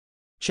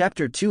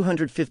Chapter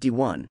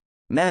 251,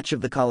 Match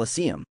of the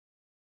Colosseum.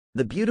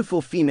 The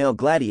beautiful female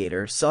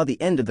gladiator saw the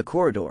end of the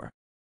corridor.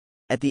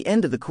 At the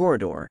end of the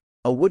corridor,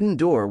 a wooden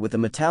door with a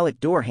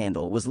metallic door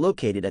handle was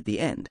located at the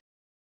end.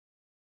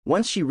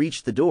 Once she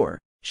reached the door,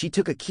 she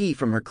took a key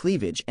from her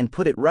cleavage and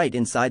put it right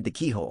inside the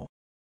keyhole.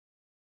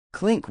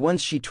 Clink.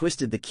 Once she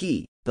twisted the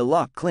key, the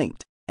lock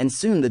clinked, and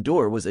soon the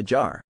door was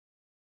ajar.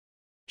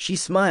 She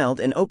smiled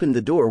and opened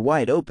the door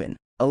wide open,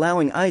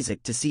 allowing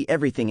Isaac to see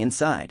everything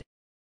inside.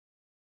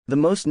 The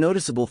most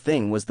noticeable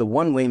thing was the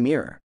one-way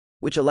mirror,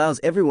 which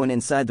allows everyone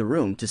inside the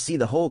room to see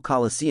the whole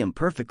Colosseum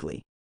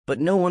perfectly, but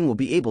no one will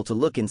be able to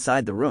look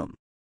inside the room.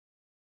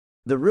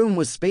 The room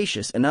was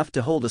spacious enough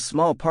to hold a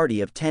small party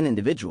of 10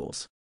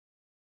 individuals.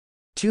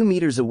 2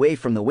 meters away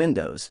from the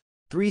windows,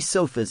 3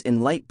 sofas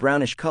in light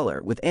brownish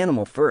color with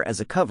animal fur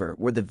as a cover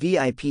were the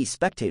VIP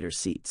spectator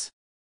seats.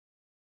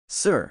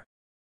 "Sir."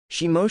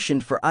 She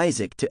motioned for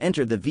Isaac to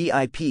enter the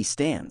VIP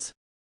stands.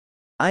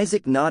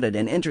 Isaac nodded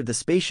and entered the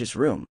spacious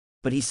room,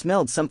 but he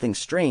smelled something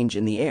strange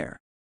in the air.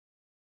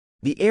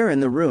 The air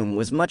in the room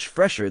was much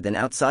fresher than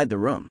outside the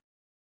room.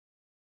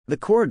 The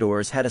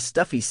corridors had a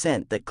stuffy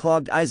scent that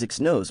clogged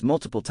Isaac's nose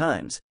multiple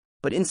times,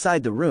 but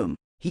inside the room,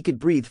 he could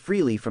breathe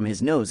freely from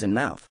his nose and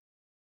mouth.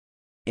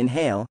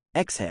 Inhale,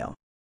 exhale.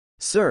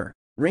 "Sir,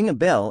 ring a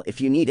bell if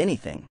you need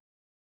anything."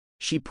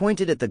 She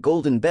pointed at the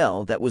golden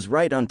bell that was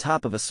right on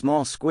top of a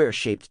small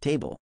square-shaped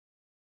table.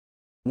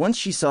 Once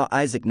she saw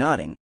Isaac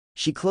nodding,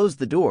 she closed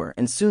the door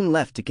and soon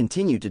left to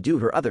continue to do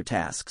her other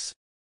tasks.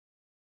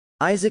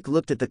 Isaac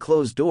looked at the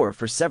closed door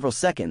for several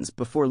seconds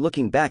before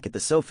looking back at the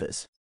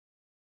sofas.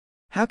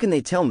 How can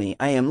they tell me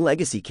I am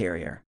legacy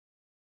carrier?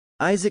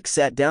 Isaac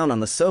sat down on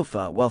the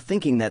sofa while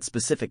thinking that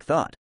specific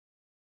thought.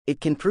 It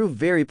can prove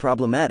very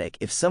problematic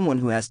if someone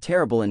who has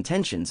terrible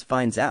intentions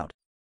finds out.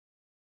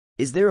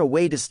 Is there a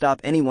way to stop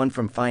anyone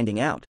from finding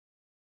out?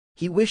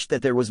 He wished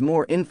that there was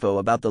more info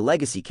about the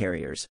legacy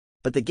carriers,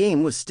 but the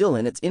game was still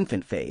in its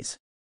infant phase.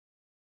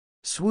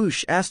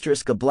 Swoosh!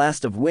 A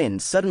blast of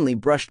wind suddenly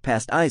brushed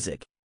past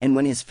Isaac, and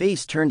when his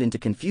face turned into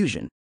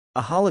confusion,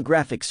 a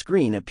holographic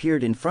screen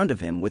appeared in front of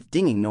him with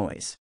dinging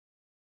noise.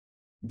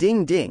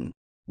 Ding ding!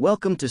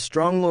 Welcome to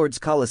Stronglord's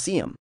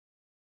Colosseum.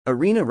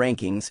 Arena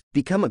rankings,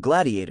 become a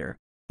gladiator.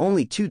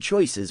 Only 2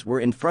 choices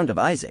were in front of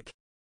Isaac.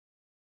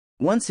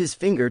 Once his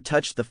finger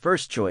touched the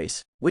first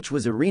choice, which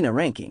was arena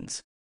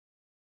rankings,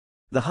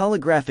 the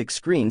holographic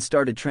screen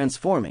started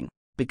transforming,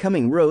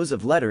 becoming rows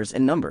of letters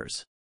and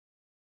numbers.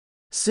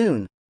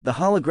 Soon, the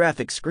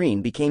holographic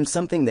screen became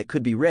something that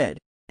could be read,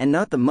 and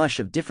not the mush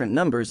of different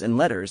numbers and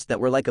letters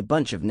that were like a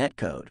bunch of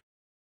netcode.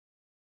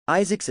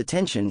 Isaac's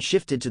attention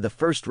shifted to the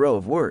first row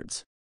of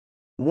words.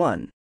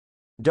 1.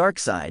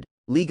 Darkside,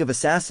 League of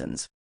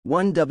Assassins,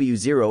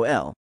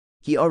 1W0L.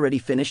 He already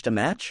finished a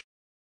match?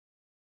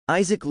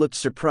 Isaac looked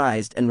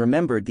surprised and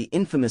remembered the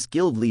infamous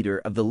guild leader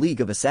of the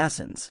League of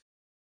Assassins.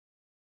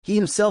 He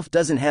himself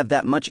doesn't have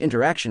that much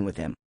interaction with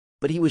him,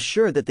 but he was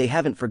sure that they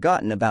haven't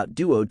forgotten about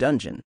Duo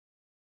Dungeon.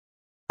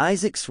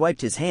 Isaac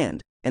swiped his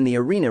hand, and the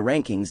arena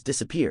rankings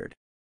disappeared.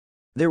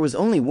 There was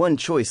only one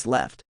choice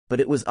left, but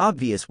it was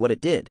obvious what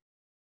it did.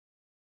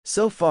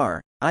 So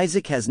far,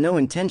 Isaac has no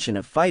intention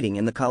of fighting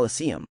in the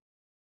Colosseum.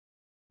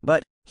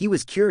 But he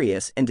was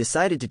curious and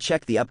decided to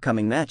check the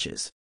upcoming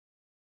matches.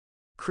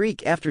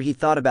 Creak! After he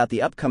thought about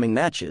the upcoming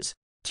matches,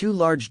 2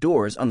 large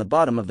doors on the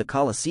bottom of the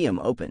Colosseum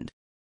opened.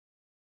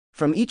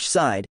 From each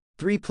side,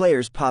 3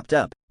 players popped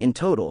up, in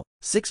total,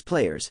 6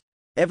 players,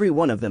 every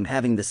one of them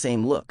having the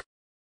same look.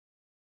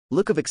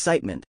 Look of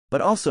excitement,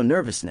 but also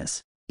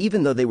nervousness,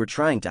 even though they were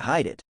trying to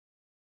hide it.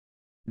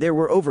 There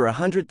were over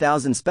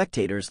 100,000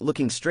 spectators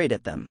looking straight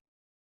at them.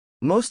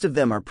 Most of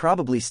them are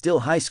probably still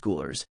high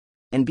schoolers,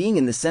 and being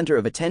in the center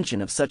of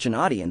attention of such an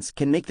audience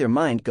can make their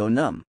mind go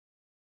numb.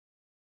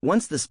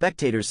 Once the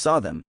spectators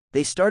saw them,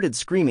 they started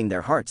screaming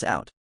their hearts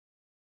out.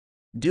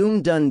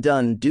 Doom dun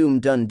dun, doom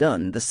dun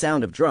dun. The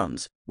sound of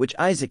drums, which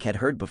Isaac had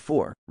heard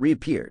before,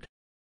 reappeared.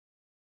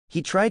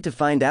 He tried to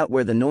find out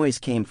where the noise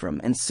came from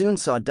and soon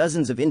saw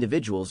dozens of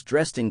individuals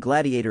dressed in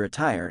gladiator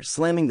attire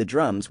slamming the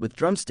drums with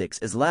drumsticks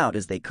as loud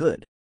as they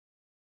could.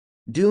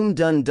 Doom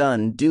dun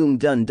dun, doom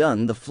dun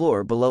dun. The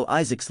floor below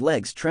Isaac's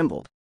legs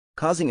trembled,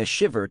 causing a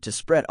shiver to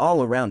spread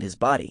all around his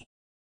body.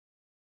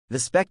 The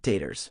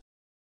spectators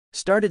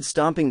started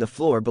stomping the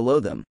floor below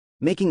them,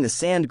 making the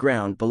sand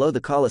ground below the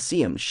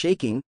Colosseum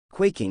shaking,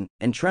 quaking,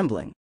 and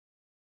trembling.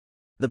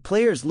 The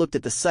players looked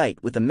at the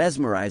sight with a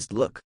mesmerized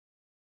look.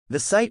 The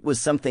sight was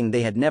something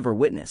they had never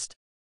witnessed.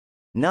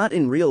 Not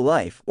in real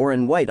life or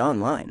in white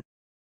online.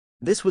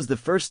 This was the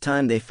first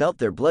time they felt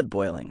their blood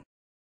boiling.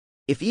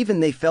 If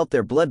even they felt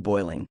their blood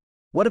boiling,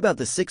 what about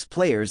the 6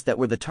 players that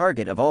were the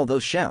target of all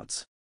those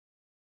shouts?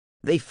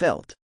 They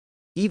felt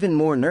even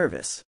more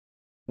nervous.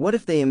 What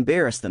if they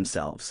embarrass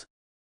themselves?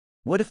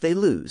 What if they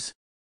lose?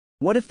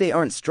 What if they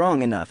aren't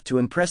strong enough to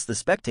impress the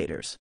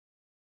spectators?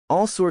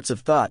 All sorts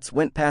of thoughts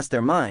went past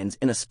their minds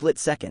in a split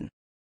second.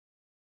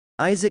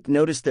 Isaac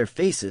noticed their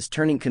faces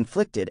turning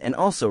conflicted and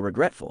also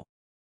regretful.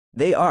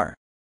 They are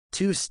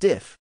too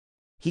stiff.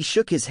 He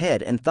shook his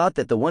head and thought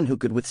that the one who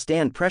could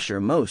withstand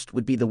pressure most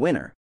would be the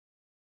winner.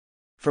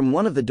 From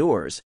one of the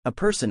doors, a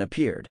person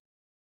appeared.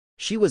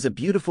 She was a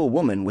beautiful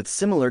woman with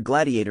similar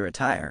gladiator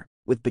attire,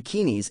 with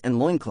bikinis and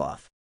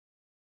loincloth.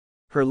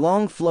 Her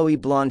long flowy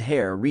blonde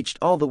hair reached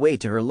all the way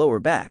to her lower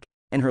back,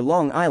 and her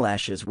long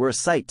eyelashes were a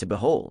sight to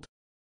behold.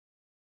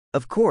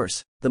 Of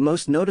course, the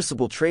most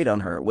noticeable trait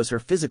on her was her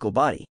physical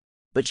body,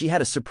 but she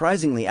had a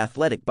surprisingly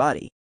athletic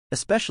body,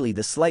 especially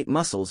the slight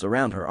muscles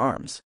around her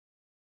arms.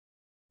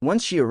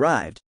 Once she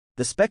arrived,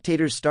 the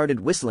spectators started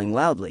whistling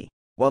loudly,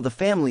 while the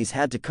families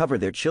had to cover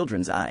their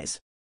children's eyes.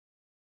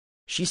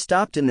 She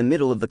stopped in the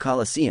middle of the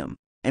Colosseum,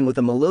 and with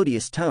a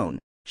melodious tone,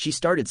 she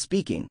started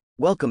speaking,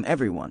 "Welcome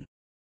everyone."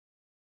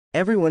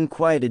 Everyone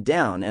quieted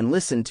down and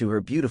listened to her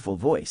beautiful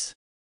voice.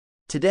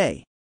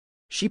 Today,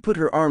 she put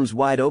her arms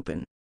wide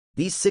open.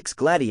 These 6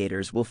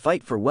 gladiators will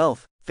fight for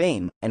wealth,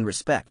 fame, and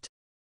respect.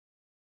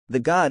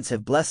 The gods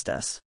have blessed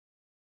us.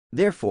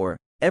 Therefore,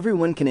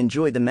 everyone can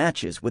enjoy the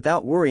matches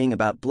without worrying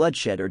about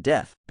bloodshed or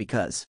death,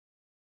 because...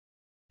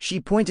 She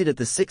pointed at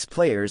the 6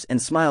 players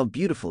and smiled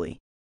beautifully.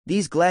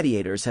 These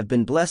gladiators have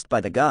been blessed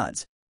by the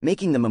gods,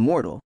 making them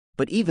immortal,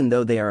 but even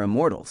though they are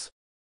immortals,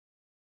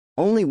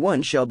 only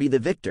one shall be the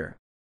victor.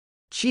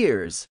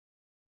 Cheers!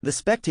 The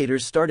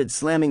spectators started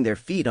slamming their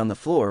feet on the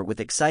floor with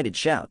excited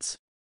shouts.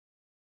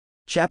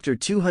 Chapter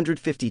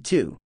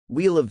 252,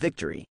 Wheel of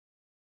Victory.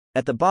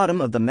 At the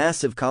bottom of the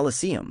massive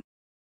Colosseum,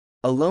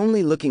 a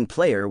lonely-looking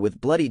player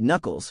with bloodied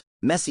knuckles,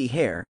 messy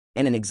hair,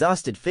 and an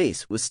exhausted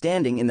face was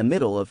standing in the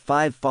middle of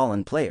 5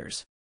 fallen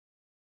players.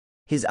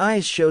 His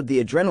eyes showed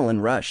the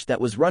adrenaline rush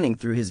that was running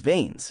through his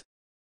veins.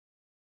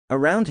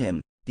 Around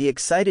him, the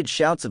excited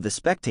shouts of the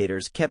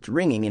spectators kept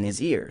ringing in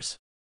his ears.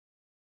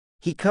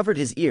 He covered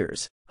his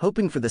ears,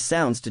 hoping for the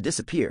sounds to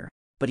disappear,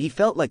 but he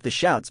felt like the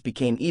shouts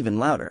became even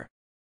louder.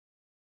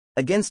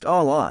 Against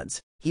all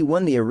odds, he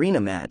won the arena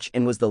match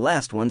and was the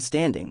last one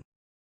standing.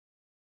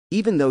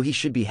 Even though he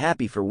should be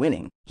happy for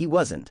winning, he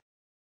wasn't.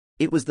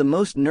 It was the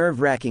most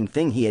nerve-wracking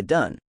thing he had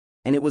done,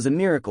 and it was a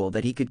miracle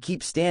that he could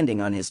keep standing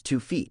on his 2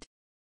 feet.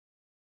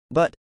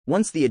 But,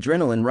 once the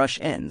adrenaline rush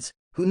ends,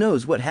 who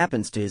knows what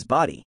happens to his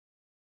body?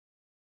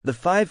 The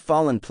 5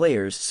 fallen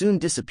players soon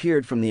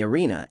disappeared from the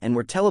arena and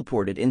were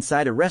teleported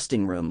inside a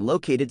resting room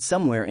located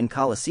somewhere in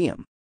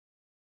Colosseum.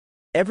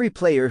 Every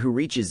player who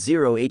reaches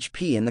 0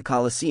 HP in the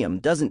Colosseum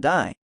doesn't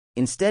die,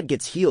 instead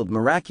gets healed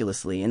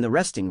miraculously in the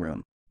resting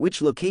room,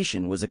 which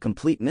location was a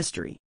complete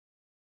mystery.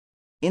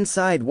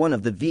 Inside one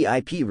of the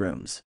VIP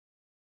rooms,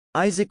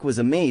 Isaac was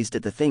amazed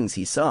at the things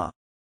he saw.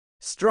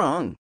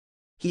 Strong.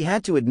 He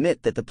had to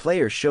admit that the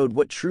player showed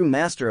what true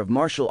master of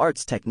martial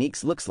arts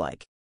techniques looks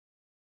like.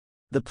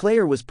 The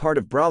player was part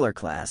of brawler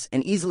class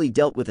and easily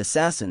dealt with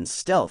assassins'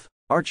 stealth,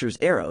 archers'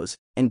 arrows,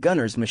 and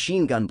gunners'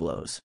 machine gun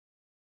blows.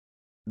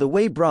 The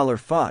way brawler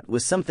fought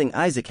was something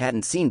Isaac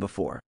hadn't seen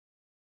before.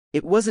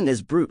 It wasn't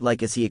as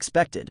brute-like as he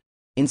expected.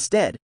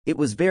 Instead, it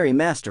was very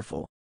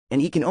masterful,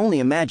 and he can only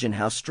imagine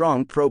how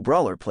strong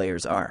pro-brawler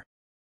players are.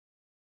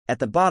 At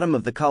the bottom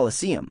of the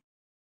Colosseum,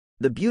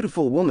 the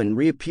beautiful woman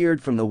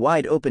reappeared from the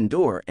wide-open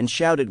door and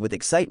shouted with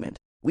excitement,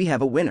 "We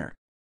have a winner.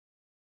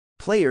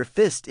 Player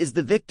Fist is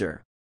the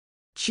victor.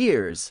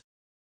 Cheers!"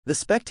 The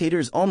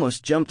spectators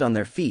almost jumped on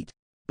their feet,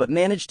 but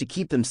managed to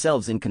keep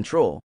themselves in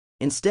control,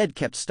 instead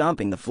kept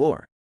stomping the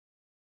floor.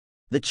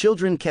 The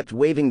children kept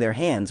waving their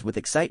hands with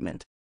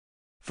excitement.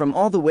 From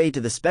all the way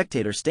to the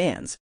spectator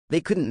stands,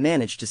 they couldn't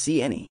manage to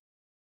see any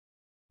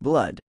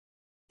blood.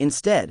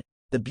 Instead,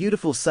 the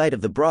beautiful sight of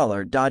the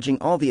brawler dodging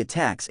all the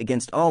attacks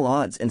against all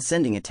odds and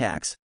sending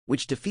attacks,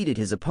 which defeated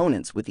his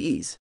opponents with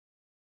ease.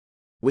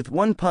 With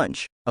one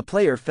punch, a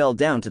player fell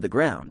down to the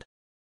ground.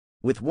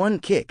 With one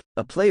kick,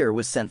 a player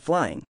was sent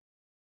flying.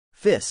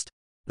 Fist,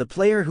 the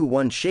player who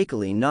won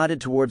shakily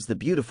nodded towards the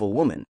beautiful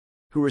woman,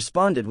 who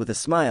responded with a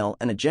smile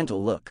and a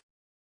gentle look.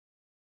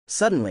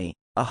 Suddenly,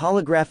 a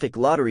holographic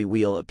lottery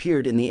wheel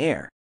appeared in the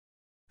air.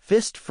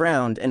 Fist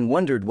frowned and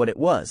wondered what it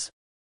was.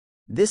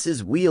 "This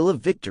is Wheel of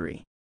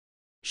Victory,"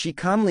 she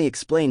calmly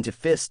explained to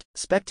Fist,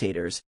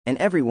 spectators, and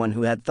everyone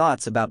who had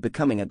thoughts about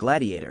becoming a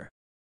gladiator.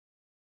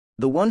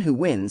 "The one who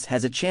wins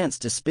has a chance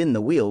to spin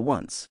the wheel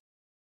once."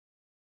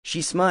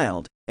 She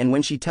smiled, and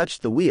when she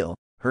touched the wheel,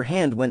 her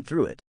hand went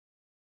through it.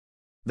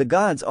 The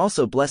gods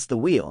also blessed the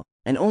wheel,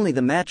 and only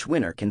the match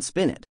winner can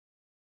spin it.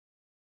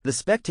 The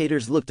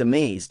spectators looked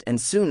amazed and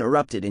soon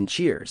erupted in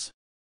cheers.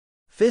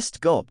 Fist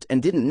gulped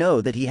and didn't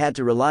know that he had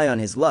to rely on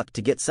his luck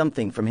to get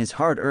something from his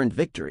hard-earned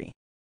victory.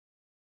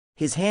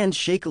 His hand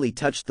shakily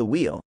touched the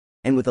wheel,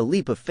 and with a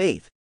leap of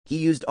faith, he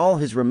used all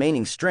his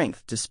remaining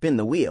strength to spin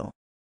the wheel.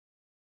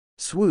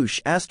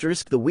 Swoosh!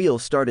 The wheel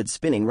started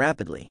spinning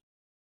rapidly.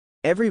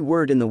 Every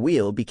word in the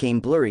wheel became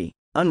blurry,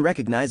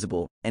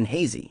 unrecognizable, and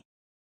hazy.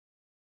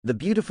 The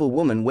beautiful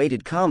woman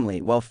waited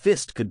calmly while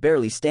Fist could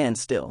barely stand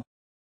still.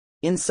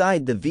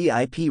 Inside the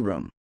VIP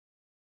room,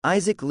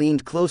 Isaac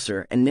leaned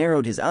closer and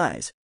narrowed his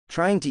eyes,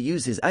 trying to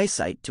use his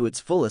eyesight to its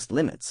fullest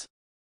limits.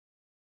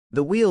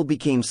 The wheel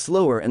became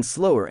slower and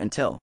slower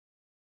until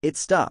it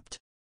stopped.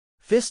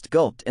 Fist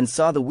gulped and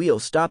saw the wheel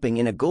stopping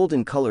in a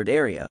golden-colored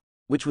area,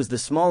 which was the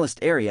smallest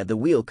area the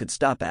wheel could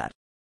stop at.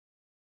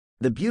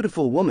 The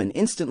beautiful woman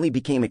instantly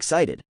became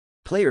excited.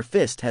 Player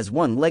Fist has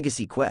won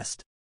Legacy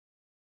Quest.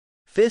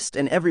 Fist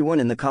and everyone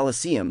in the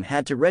Colosseum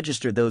had to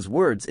register those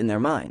words in their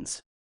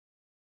minds.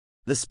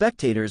 The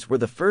spectators were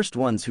the first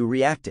ones who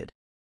reacted.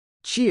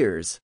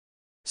 Cheers!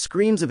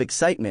 Screams of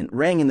excitement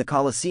rang in the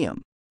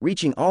Colosseum,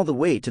 reaching all the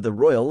way to the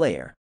royal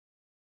lair.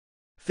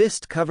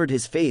 Fist covered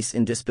his face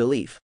in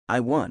disbelief. I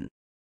won.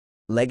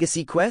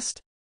 Legacy Quest?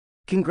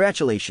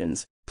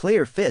 Congratulations,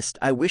 Player Fist,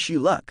 I wish you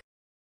luck.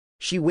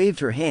 She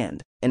waved her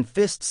hand, and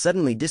Fist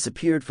suddenly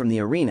disappeared from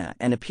the arena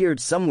and appeared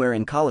somewhere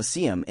in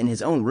Colosseum in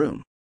his own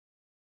room.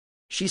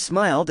 She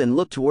smiled and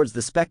looked towards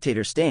the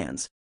spectator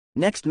stands.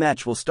 Next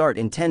match will start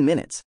in 10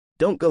 minutes,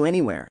 don't go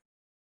anywhere.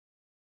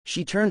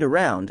 She turned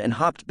around and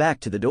hopped back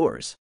to the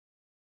doors.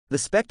 The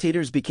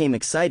spectators became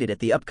excited at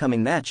the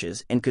upcoming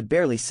matches and could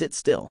barely sit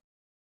still.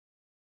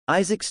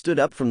 Isaac stood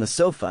up from the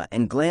sofa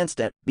and glanced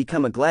at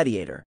Become a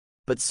Gladiator,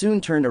 but soon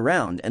turned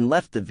around and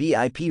left the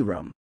VIP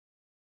room.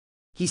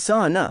 He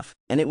saw enough,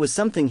 and it was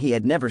something he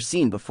had never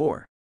seen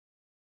before.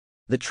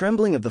 The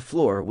trembling of the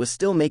floor was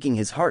still making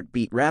his heart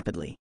beat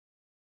rapidly.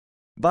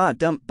 Ba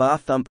dump ba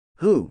thump,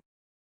 who?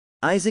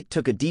 Isaac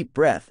took a deep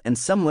breath and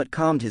somewhat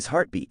calmed his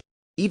heartbeat,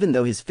 even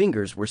though his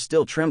fingers were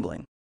still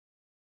trembling.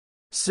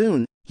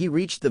 Soon, he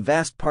reached the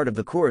vast part of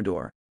the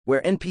corridor,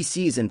 where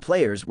NPCs and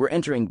players were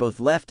entering both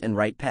left and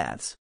right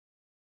paths.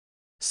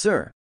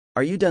 Sir,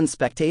 are you done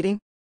spectating?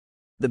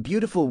 The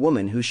beautiful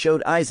woman who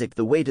showed Isaac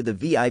the way to the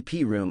VIP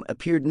room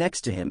appeared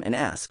next to him and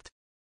asked.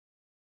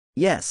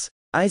 Yes,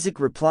 Isaac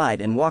replied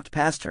and walked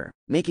past her,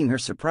 making her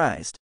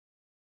surprised.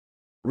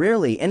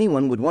 Rarely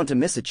anyone would want to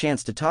miss a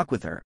chance to talk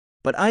with her,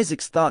 but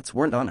Isaac's thoughts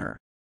weren't on her.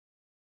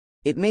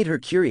 It made her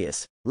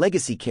curious.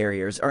 Legacy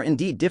carriers are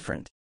indeed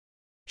different.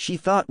 She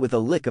thought with a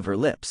lick of her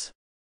lips.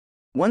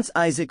 Once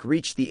Isaac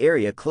reached the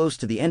area close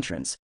to the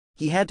entrance,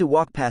 he had to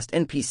walk past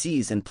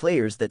NPCs and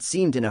players that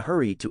seemed in a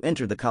hurry to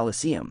enter the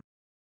Colosseum.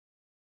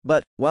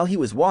 But, while he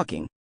was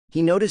walking,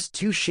 he noticed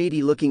two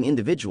shady-looking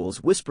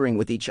individuals whispering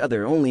with each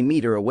other only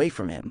meter away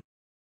from him.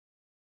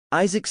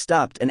 Isaac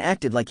stopped and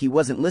acted like he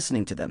wasn't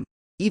listening to them,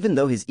 even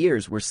though his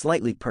ears were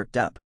slightly perked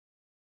up.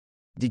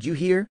 Did you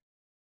hear?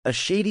 A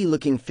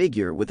shady-looking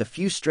figure with a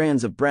few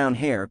strands of brown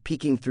hair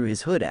peeking through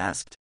his hood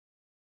asked.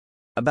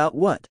 About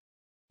what?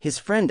 His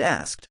friend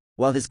asked,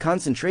 while his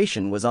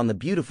concentration was on the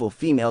beautiful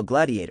female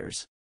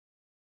gladiators.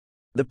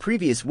 The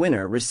previous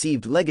winner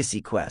received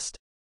Legacy Quest.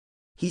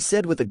 He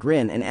said with a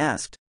grin and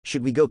asked,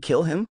 should we go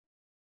kill him?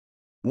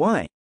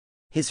 Why?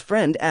 His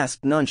friend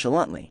asked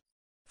nonchalantly.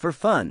 For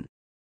fun.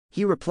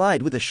 He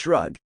replied with a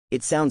shrug,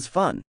 it sounds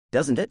fun,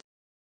 doesn't it?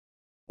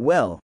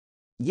 Well,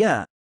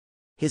 yeah.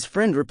 His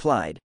friend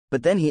replied,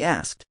 but then he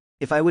asked,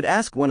 if I would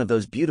ask one of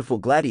those beautiful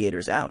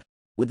gladiators out,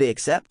 would they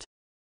accept?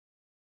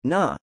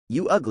 Nah,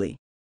 you ugly.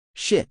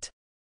 Shit.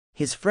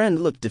 His friend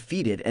looked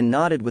defeated and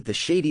nodded with the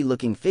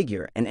shady-looking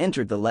figure and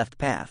entered the left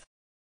path.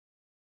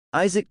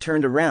 Isaac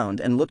turned around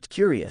and looked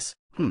curious.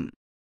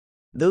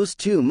 Those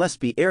two must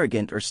be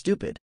arrogant or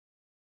stupid.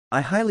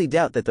 I highly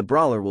doubt that the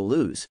brawler will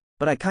lose,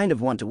 but I kind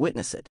of want to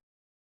witness it.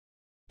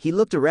 He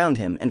looked around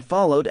him and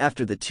followed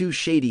after the two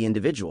shady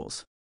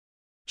individuals.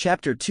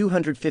 Chapter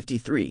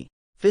 253,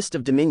 Fist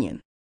of Dominion.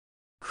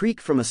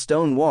 Creak from a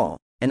stone wall,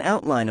 an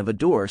outline of a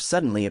door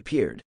suddenly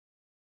appeared.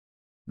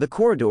 The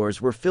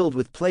corridors were filled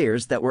with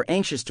players that were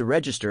anxious to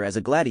register as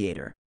a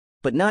gladiator,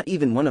 but not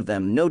even one of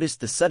them noticed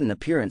the sudden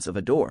appearance of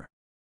a door.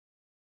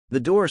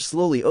 The door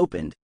slowly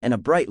opened, and a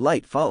bright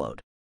light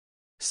followed.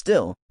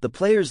 Still, the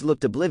players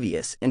looked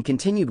oblivious and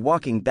continued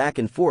walking back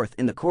and forth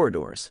in the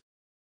corridors.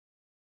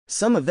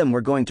 Some of them were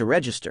going to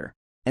register,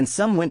 and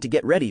some went to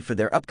get ready for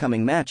their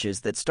upcoming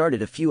matches that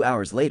started a few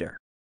hours later.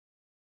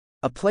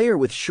 A player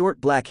with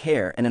short black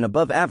hair and an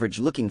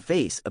above-average-looking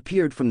face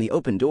appeared from the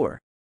open door.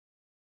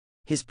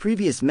 His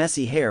previous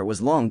messy hair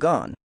was long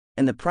gone,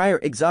 and the prior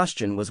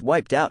exhaustion was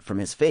wiped out from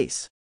his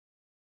face.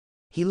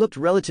 He looked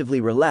relatively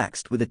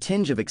relaxed with a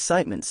tinge of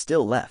excitement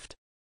still left.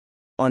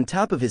 On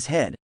top of his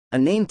head, a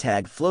name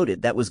tag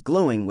floated that was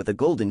glowing with a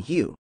golden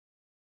hue.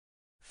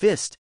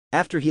 Fist.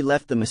 After he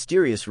left the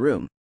mysterious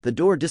room, the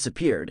door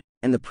disappeared,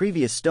 and the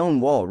previous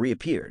stone wall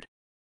reappeared.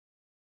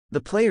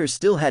 The players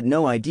still had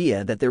no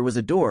idea that there was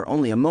a door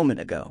only a moment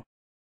ago.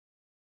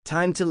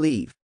 Time to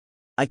leave.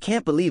 I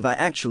can't believe I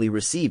actually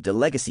received a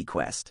legacy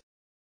quest.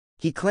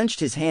 He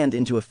clenched his hand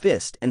into a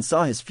fist and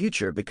saw his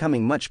future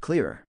becoming much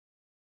clearer.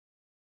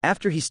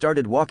 After he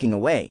started walking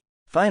away,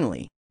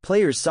 finally,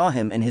 players saw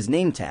him and his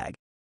name tag.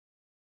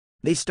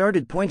 They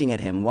started pointing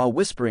at him while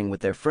whispering with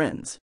their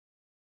friends.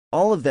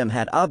 All of them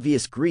had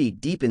obvious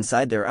greed deep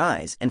inside their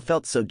eyes and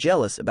felt so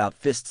jealous about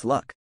Fist's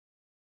luck.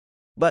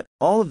 But,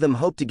 all of them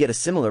hoped to get a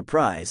similar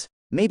prize,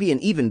 maybe an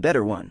even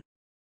better one.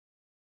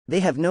 They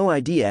have no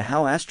idea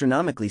how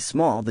astronomically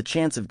small the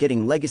chance of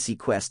getting Legacy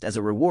Quest as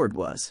a reward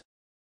was.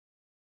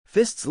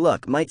 Fist's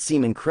luck might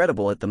seem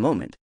incredible at the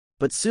moment,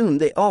 but soon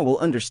they all will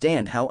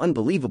understand how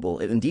unbelievable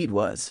it indeed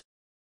was.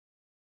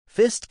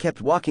 Fist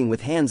kept walking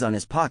with hands on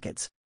his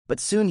pockets, but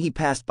soon he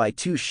passed by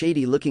two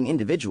shady-looking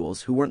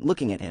individuals who weren't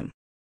looking at him.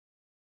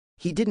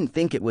 He didn't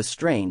think it was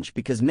strange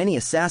because many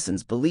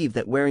assassins believe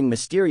that wearing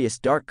mysterious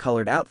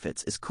dark-colored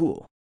outfits is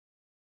cool.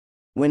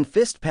 When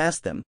Fist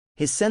passed them,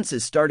 his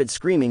senses started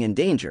screaming in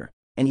danger,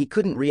 and he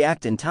couldn't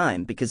react in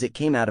time because it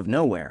came out of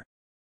nowhere.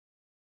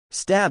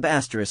 Stab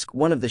 *,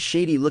 one of the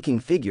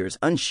shady-looking figures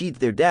unsheathed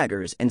their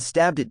daggers and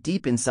stabbed it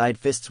deep inside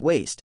Fist's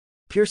waist,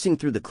 piercing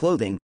through the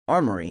clothing,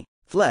 armory,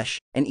 flesh,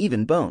 and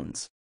even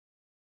bones.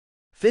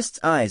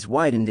 Fist's eyes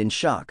widened in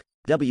shock.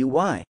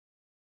 "Why?"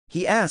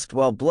 he asked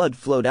while blood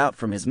flowed out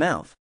from his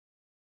mouth.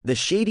 The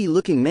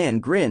shady-looking man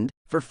grinned.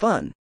 "For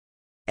fun."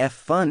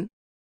 Fun?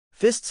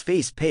 Fist's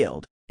face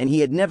paled, and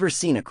he had never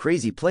seen a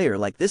crazy player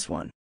like this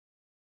one.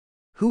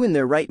 Who in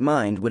their right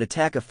mind would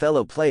attack a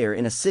fellow player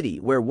in a city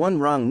where one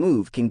wrong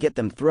move can get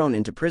them thrown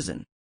into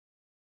prison?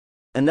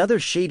 Another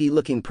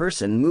shady-looking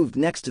person moved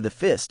next to the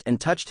Fist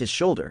and touched his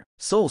shoulder.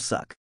 "Soul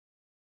suck."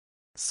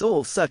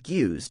 Soul suck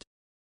used.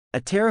 A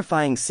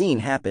terrifying scene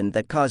happened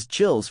that caused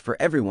chills for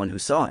everyone who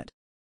saw it.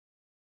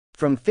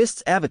 From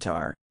Fist's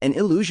avatar, an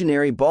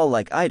illusionary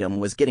ball-like item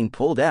was getting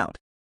pulled out.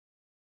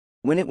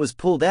 When it was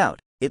pulled out,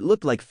 it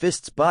looked like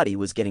Fist's body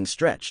was getting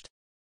stretched.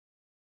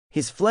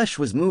 His flesh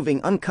was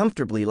moving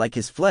uncomfortably like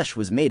his flesh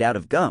was made out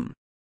of gum.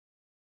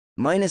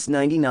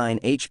 -99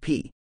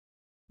 HP.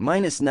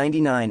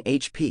 -99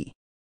 HP.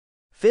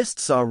 Fist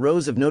saw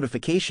rows of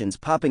notifications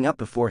popping up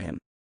before him,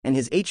 and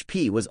his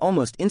HP was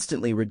almost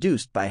instantly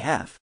reduced by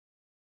half.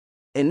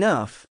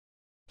 "Enough!"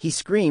 he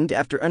screamed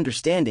after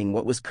understanding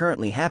what was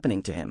currently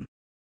happening to him.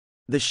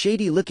 The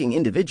shady-looking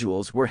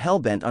individuals were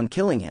hell-bent on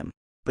killing him,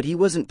 but he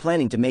wasn't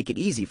planning to make it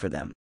easy for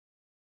them.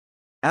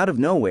 Out of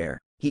nowhere,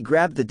 he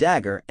grabbed the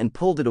dagger and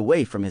pulled it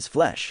away from his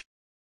flesh.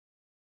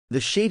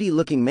 The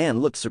shady-looking man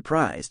looked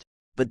surprised,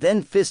 but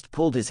then Fist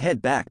pulled his head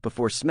back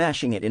before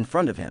smashing it in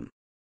front of him.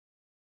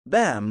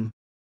 Bam!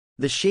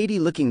 The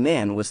shady-looking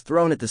man was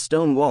thrown at the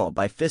stone wall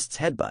by Fist's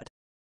headbutt.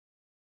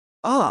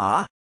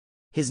 Ah!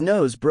 His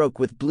nose broke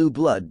with blue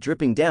blood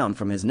dripping down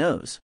from his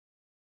nose.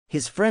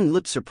 His friend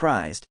looked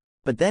surprised,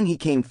 but then he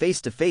came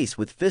face to face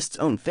with Fist's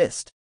own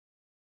fist.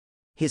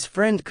 His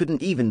friend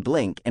couldn't even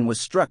blink and was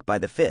struck by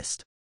the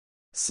fist.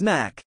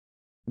 Smack!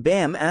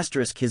 Bam!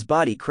 His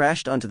body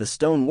crashed onto the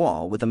stone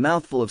wall with a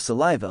mouthful of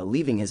saliva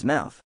leaving his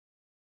mouth.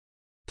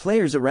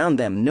 Players around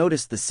them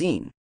noticed the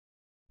scene.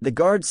 The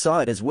guards saw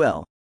it as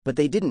well, but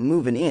they didn't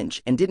move an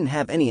inch and didn't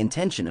have any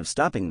intention of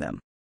stopping them.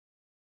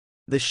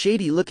 The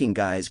shady-looking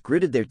guys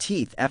gritted their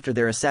teeth after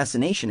their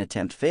assassination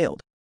attempt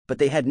failed, but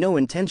they had no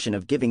intention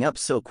of giving up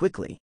so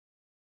quickly.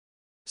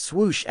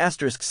 Swoosh!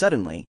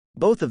 Suddenly,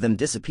 both of them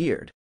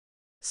disappeared.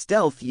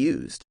 Stealth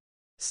used.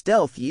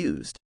 Stealth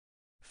used.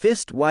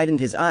 Fist widened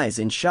his eyes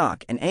in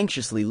shock and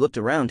anxiously looked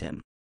around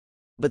him.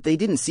 But they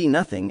didn't see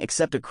nothing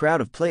except a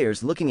crowd of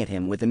players looking at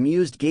him with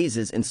amused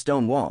gazes and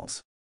stone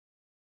walls.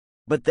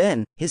 But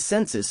then, his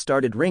senses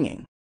started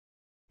ringing.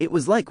 It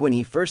was like when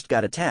he first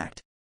got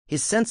attacked.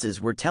 His senses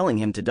were telling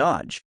him to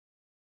dodge.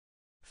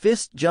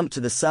 Fist jumped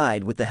to the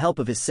side with the help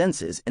of his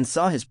senses and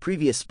saw his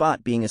previous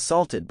spot being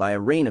assaulted by a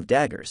rain of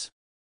daggers.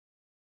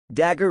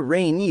 Dagger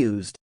rain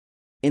used.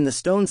 In the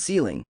stone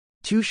ceiling,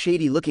 two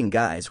shady-looking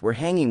guys were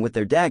hanging with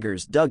their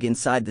daggers dug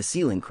inside the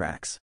ceiling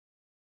cracks.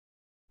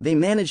 They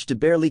managed to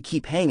barely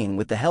keep hanging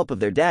with the help of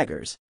their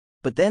daggers,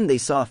 but then they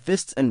saw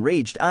Fist's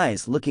enraged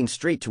eyes looking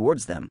straight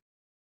towards them.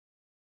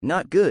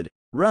 Not good,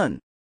 run!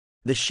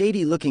 The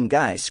shady-looking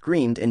guy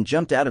screamed and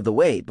jumped out of the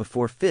way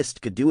before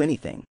Fist could do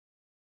anything.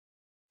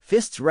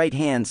 Fist's right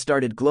hand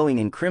started glowing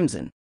in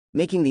crimson,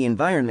 making the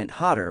environment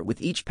hotter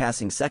with each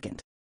passing second.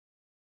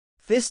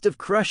 Fist of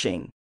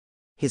crushing!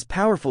 His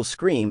powerful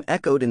scream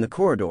echoed in the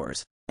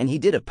corridors, and he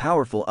did a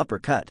powerful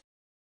uppercut.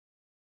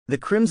 The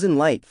crimson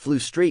light flew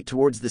straight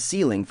towards the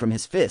ceiling from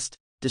his fist,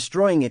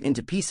 destroying it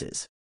into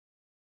pieces.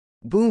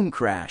 Boom!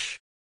 Crash!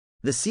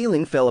 The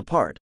ceiling fell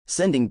apart,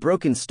 sending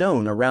broken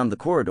stone around the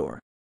corridor.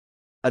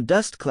 A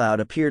dust cloud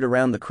appeared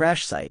around the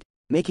crash site,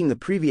 making the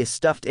previous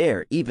stuffed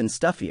air even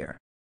stuffier.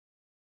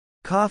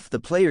 Cough! The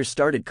players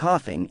started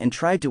coughing and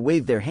tried to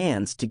wave their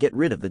hands to get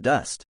rid of the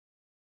dust.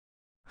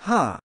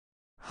 Ha!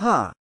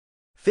 Ha!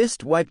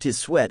 Fist wiped his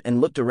sweat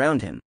and looked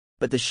around him,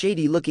 but the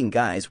shady-looking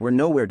guys were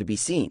nowhere to be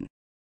seen.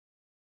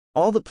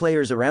 All the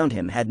players around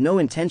him had no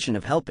intention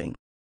of helping.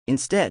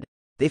 Instead,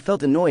 they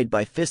felt annoyed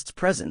by Fist's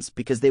presence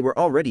because they were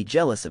already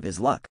jealous of his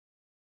luck.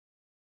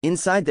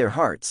 Inside their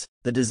hearts,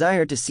 the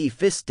desire to see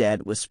Fist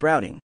dead was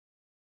sprouting.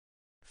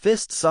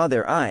 Fist saw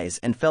their eyes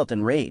and felt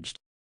enraged.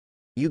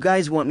 You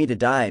guys want me to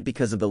die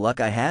because of the luck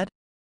I had?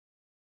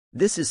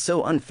 This is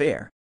so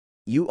unfair.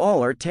 You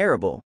all are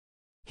terrible.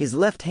 His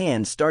left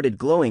hand started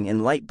glowing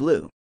in light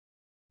blue.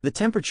 The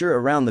temperature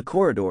around the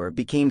corridor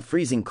became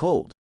freezing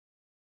cold.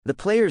 The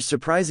players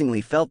surprisingly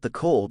felt the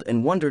cold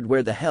and wondered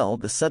where the hell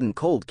the sudden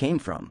cold came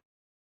from.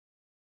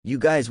 You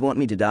guys want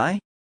me to die?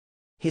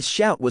 His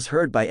shout was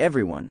heard by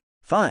everyone.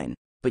 Fine,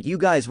 but you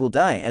guys will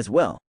die as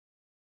well.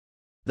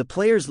 The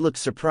players looked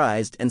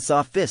surprised and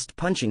saw Fist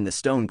punching the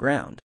stone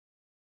ground.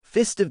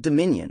 Fist of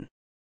Dominion.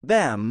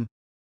 Bam!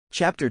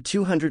 Chapter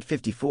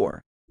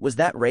 254. Was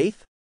that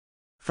Wraith?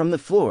 From the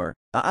floor,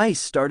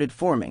 ice started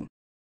forming.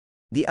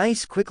 The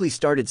ice quickly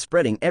started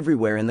spreading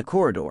everywhere in the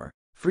corridor,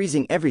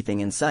 freezing everything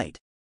in sight.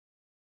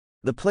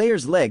 The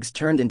players' legs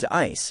turned into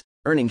ice,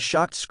 earning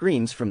shocked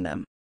screams from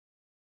them.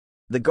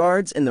 The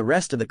guards and the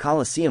rest of the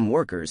Colosseum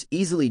workers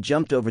easily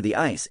jumped over the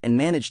ice and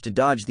managed to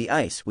dodge the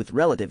ice with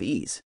relative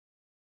ease.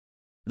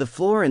 The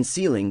floor and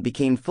ceiling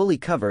became fully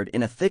covered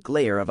in a thick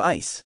layer of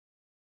ice.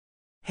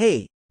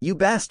 "Hey, you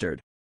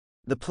bastard!"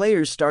 The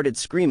players started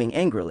screaming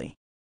angrily.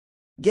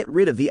 "Get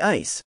rid of the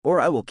ice, or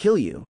I will kill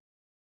you."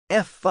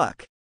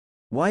 Fuck.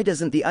 Why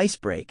doesn't the ice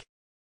break?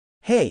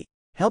 Hey,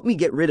 help me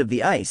get rid of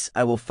the ice,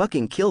 I will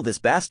fucking kill this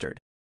bastard.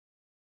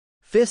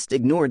 Fist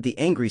ignored the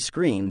angry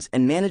screams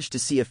and managed to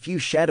see a few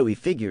shadowy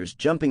figures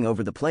jumping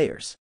over the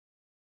players.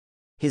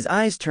 His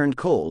eyes turned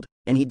cold,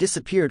 and he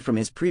disappeared from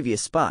his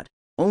previous spot,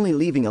 only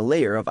leaving a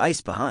layer of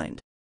ice behind.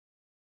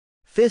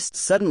 Fist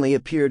suddenly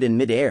appeared in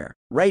midair,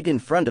 right in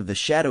front of the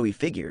shadowy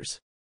figures.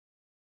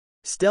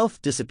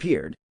 Stealth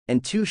disappeared,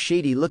 and two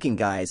shady-looking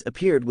guys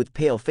appeared with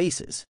pale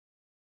faces.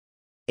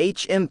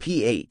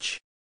 HMPH.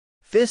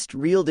 Fist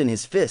reeled in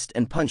his fist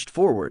and punched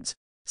forwards,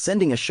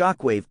 sending a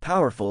shockwave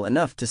powerful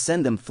enough to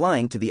send them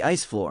flying to the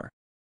ice floor.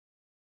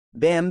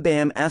 Bam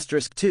bam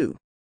 *2.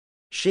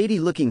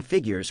 Shady-looking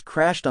figures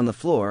crashed on the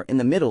floor in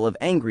the middle of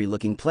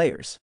angry-looking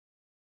players.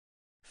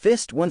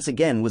 Fist once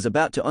again was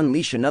about to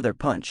unleash another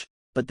punch,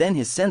 but then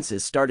his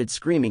senses started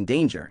screaming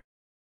danger.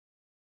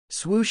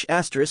 Swoosh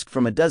 *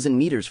 from a dozen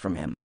meters from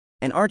him,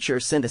 an archer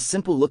sent a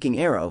simple-looking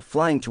arrow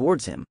flying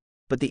towards him,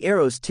 but the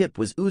arrow's tip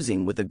was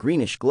oozing with a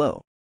greenish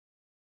glow.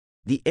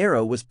 The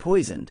arrow was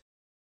poisoned.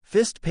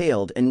 Fist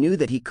paled and knew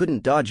that he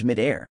couldn't dodge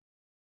mid-air.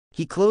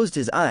 He closed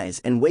his eyes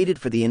and waited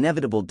for the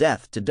inevitable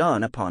death to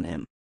dawn upon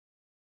him.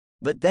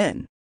 But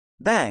then,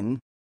 bang!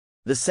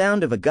 The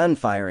sound of a gun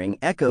firing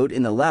echoed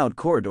in the loud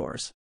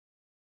corridors.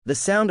 The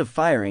sound of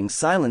firing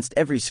silenced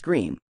every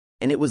scream,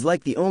 and it was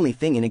like the only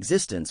thing in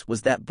existence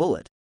was that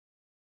bullet.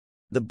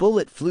 The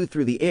bullet flew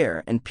through the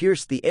air and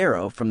pierced the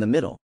arrow from the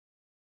middle.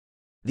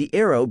 The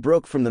arrow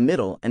broke from the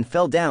middle and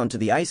fell down to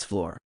the ice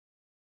floor.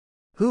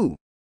 Who?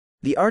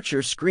 The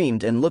archer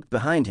screamed and looked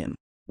behind him,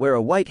 where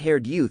a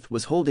white-haired youth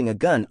was holding a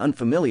gun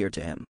unfamiliar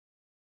to him.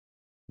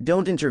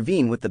 "Don't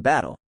intervene with the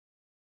battle,"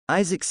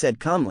 Isaac said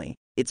calmly,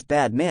 "it's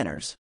bad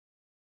manners."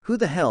 "Who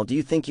the hell do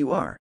you think you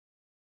are?"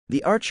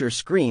 The archer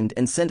screamed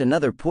and sent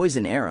another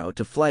poison arrow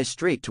to fly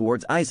straight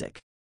towards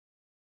Isaac.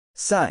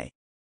 Sigh.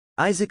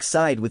 Isaac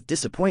sighed with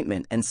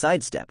disappointment and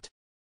sidestepped.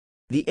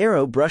 The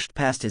arrow brushed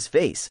past his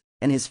face,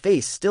 and his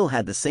face still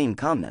had the same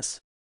calmness.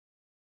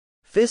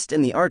 Fist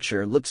and the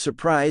archer looked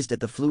surprised at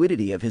the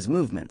fluidity of his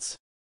movements.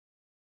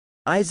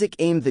 Isaac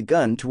aimed the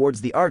gun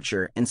towards the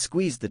archer and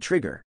squeezed the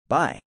trigger.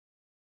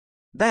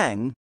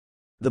 Bang!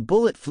 The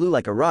bullet flew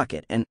like a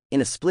rocket and,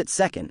 in a split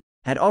second,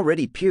 had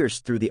already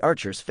pierced through the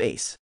archer's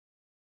face.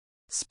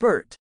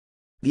 Spurt!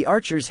 The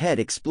archer's head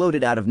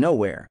exploded out of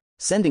nowhere,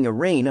 sending a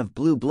rain of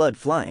blue blood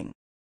flying.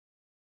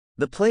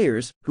 The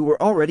players, who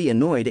were already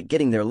annoyed at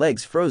getting their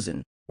legs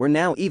frozen, were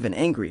now even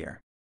angrier.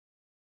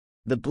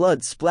 The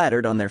blood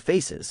splattered on their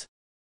faces.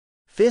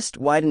 Fist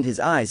widened his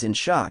eyes in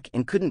shock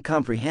and couldn't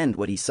comprehend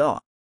what he saw.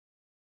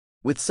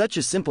 With such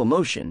a simple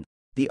motion,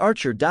 the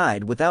archer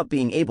died without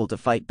being able to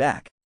fight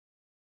back.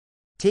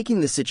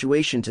 Taking the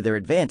situation to their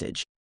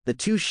advantage, the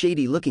two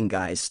shady-looking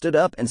guys stood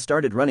up and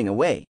started running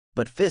away,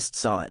 but Fist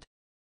saw it.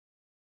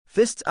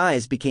 Fist's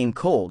eyes became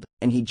cold,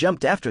 and he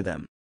jumped after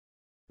them.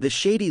 The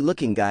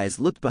shady-looking guys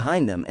looked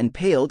behind them and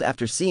paled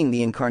after seeing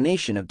the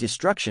incarnation of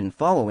destruction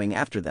following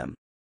after them.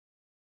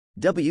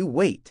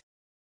 Wait.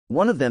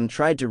 One of them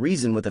tried to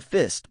reason with a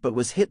fist but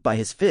was hit by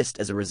his fist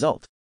as a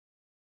result.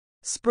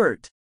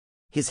 Spurt.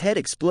 His head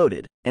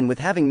exploded, and with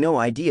having no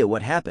idea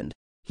what happened,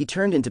 he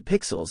turned into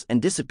pixels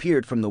and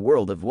disappeared from the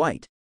world of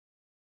white.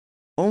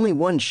 Only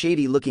one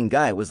shady-looking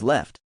guy was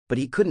left, but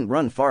he couldn't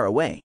run far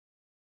away.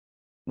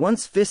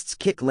 Once Fist's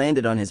kick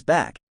landed on his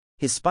back,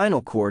 his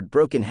spinal cord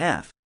broke in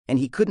half, and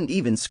he couldn't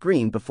even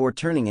scream before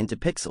turning into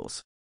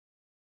pixels.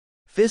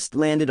 Fist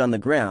landed on the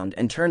ground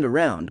and turned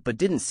around but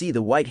didn't see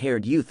the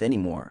white-haired youth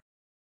anymore.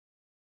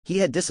 He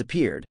had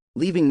disappeared,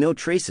 leaving no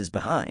traces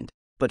behind,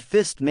 but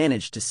Fist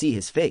managed to see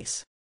his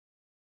face.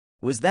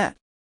 Was that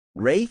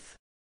Wraith?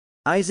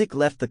 Isaac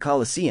left the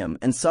Colosseum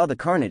and saw the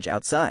carnage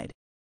outside.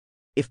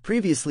 If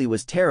previously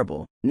was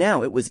terrible,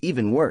 now it was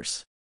even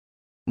worse.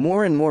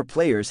 More and more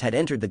players had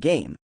entered the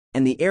game,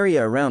 and the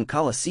area around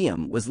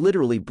Colosseum was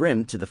literally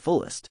brimmed to the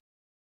fullest.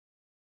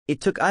 It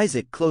took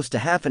Isaac close to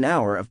half an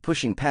hour of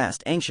pushing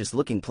past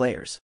anxious-looking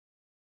players.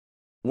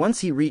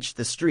 Once he reached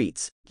the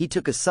streets, he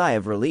took a sigh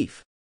of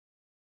relief.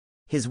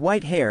 His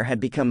white hair had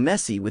become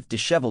messy with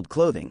disheveled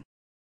clothing.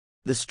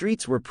 The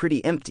streets were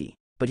pretty empty,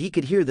 but he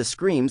could hear the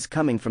screams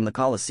coming from the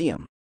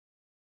Colosseum.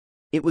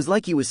 It was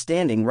like he was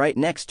standing right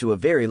next to a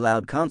very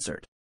loud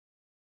concert.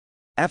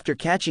 After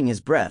catching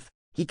his breath,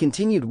 he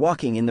continued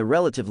walking in the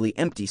relatively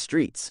empty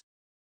streets.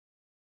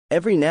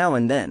 Every now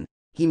and then,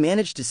 he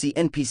managed to see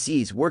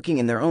NPCs working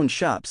in their own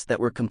shops that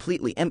were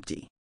completely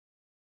empty.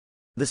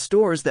 The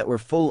stores that were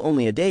full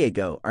only a day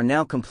ago are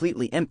now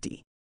completely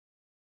empty.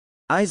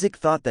 Isaac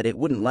thought that it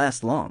wouldn't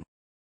last long.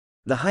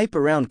 The hype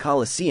around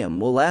Colosseum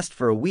will last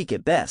for a week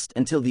at best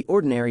until the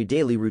ordinary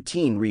daily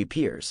routine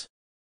reappears.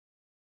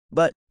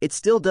 But it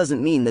still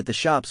doesn't mean that the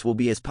shops will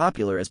be as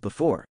popular as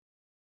before.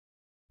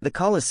 The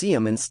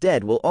Colosseum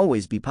instead will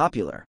always be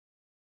popular.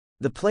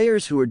 The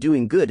players who are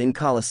doing good in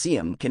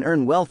Colosseum can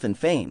earn wealth and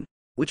fame,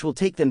 which will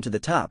take them to the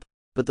top,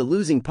 but the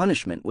losing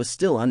punishment was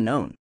still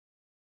unknown.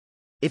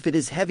 If it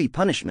is heavy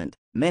punishment,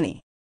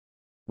 many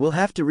will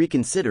have to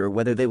reconsider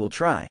whether they will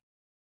try.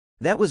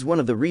 That was one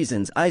of the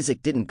reasons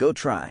Isaac didn't go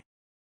try.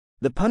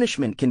 The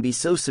punishment can be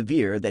so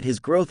severe that his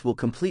growth will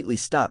completely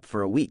stop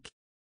for a week.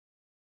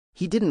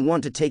 He didn't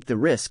want to take the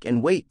risk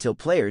and wait till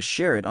players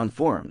share it on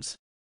forums.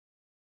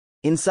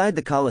 Inside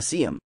the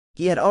Colosseum,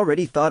 he had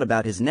already thought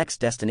about his next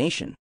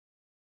destination.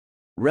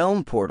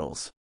 Realm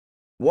portals.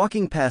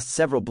 Walking past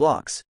several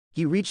blocks,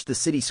 he reached the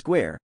city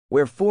square,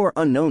 where 4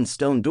 unknown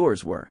stone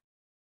doors were.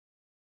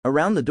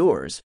 Around the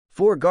doors,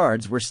 4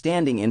 guards were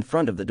standing in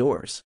front of the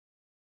doors.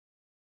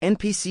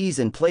 NPCs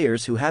and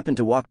players who happened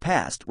to walk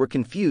past were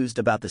confused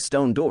about the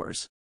stone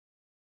doors.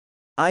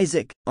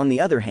 Isaac, on the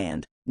other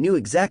hand, knew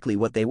exactly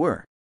what they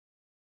were.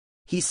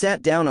 He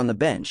sat down on the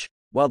bench,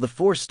 while the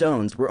 4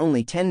 stones were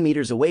only 10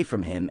 meters away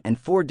from him and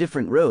 4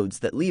 different roads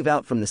that leave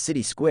out from the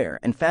city square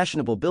and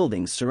fashionable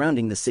buildings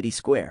surrounding the city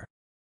square.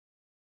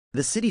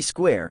 The city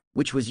square,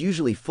 which was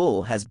usually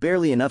full, has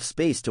barely enough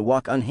space to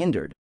walk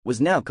unhindered, was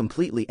now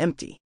completely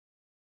empty.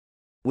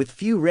 With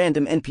few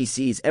random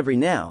NPCs every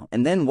now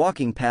and then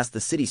walking past the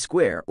city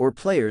square or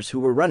players who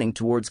were running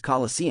towards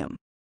Colosseum.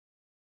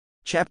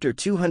 Chapter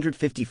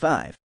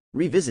 255,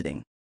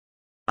 Revisiting.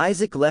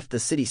 Isaac left the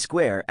city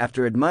square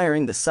after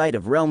admiring the sight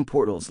of realm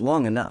portals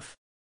long enough.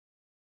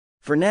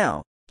 For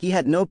now, he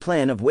had no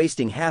plan of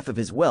wasting half of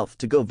his wealth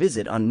to go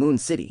visit on Moon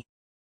City.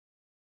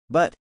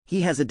 But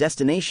he has a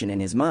destination in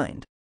his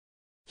mind.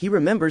 He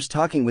remembers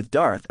talking with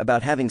Darth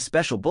about having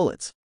special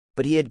bullets,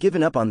 but he had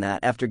given up on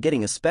that after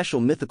getting a special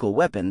mythical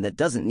weapon that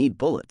doesn't need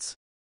bullets.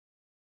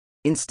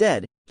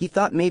 Instead, he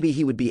thought maybe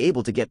he would be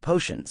able to get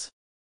potions.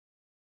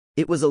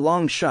 It was a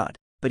long shot,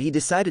 but he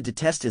decided to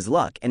test his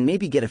luck and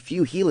maybe get a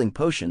few healing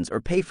potions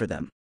or pay for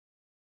them.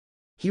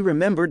 He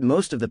remembered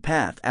most of the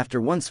path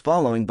after once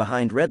following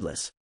behind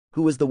Redless,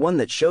 who was the one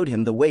that showed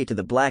him the way to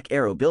the Black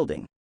Arrow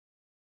building.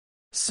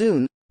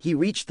 Soon, he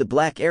reached the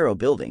Black Arrow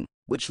building,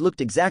 which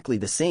looked exactly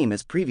the same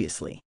as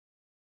previously.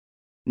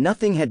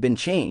 Nothing had been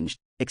changed,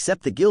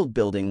 except the guild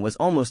building was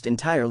almost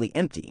entirely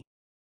empty.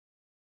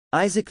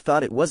 Isaac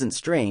thought it wasn't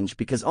strange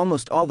because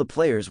almost all the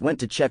players went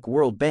to check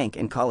World Bank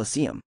and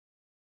Colosseum.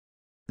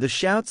 The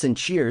shouts and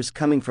cheers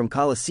coming from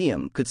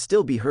Colosseum could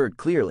still be heard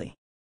clearly.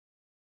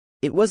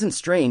 It wasn't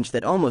strange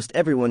that almost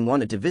everyone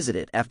wanted to visit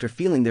it after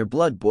feeling their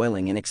blood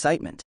boiling in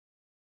excitement.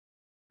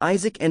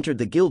 Isaac entered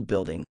the guild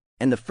building,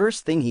 and the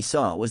first thing he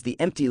saw was the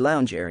empty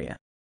lounge area,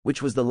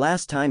 which was the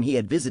last time he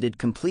had visited,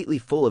 completely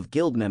full of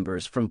guild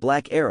members from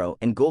Black Arrow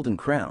and Golden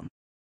Crown.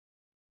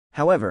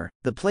 However,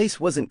 the place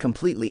wasn't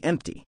completely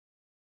empty.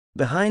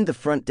 Behind the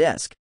front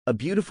desk, a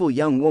beautiful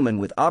young woman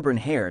with auburn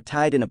hair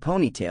tied in a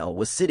ponytail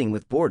was sitting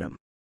with boredom.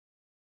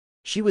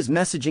 She was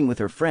messaging with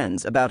her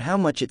friends about how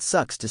much it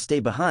sucks to stay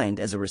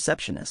behind as a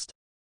receptionist.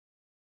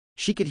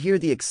 She could hear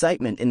the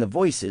excitement in the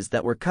voices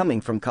that were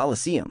coming from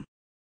Colosseum.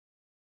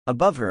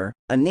 Above her,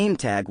 a name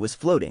tag was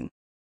floating.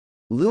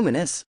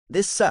 Luminous,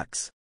 this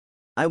sucks.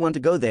 I want to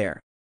go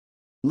there.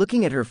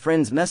 Looking at her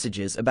friends'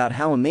 messages about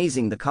how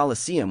amazing the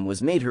Colosseum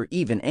was made her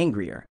even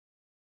angrier.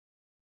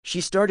 She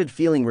started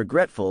feeling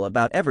regretful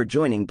about ever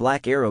joining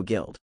Black Arrow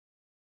Guild.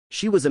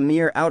 She was a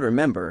mere outer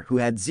member who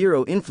had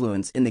zero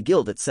influence in the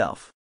guild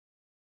itself.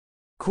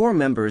 Core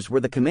members were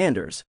the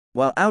commanders,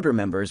 while outer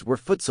members were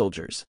foot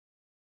soldiers.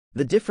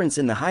 The difference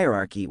in the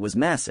hierarchy was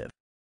massive.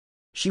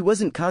 She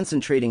wasn't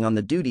concentrating on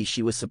the duty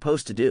she was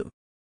supposed to do.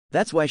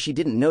 That's why she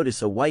didn't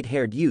notice a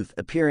white-haired youth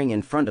appearing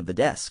in front of the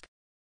desk.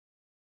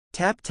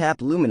 Tap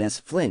tap. Luminous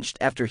flinched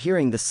after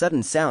hearing the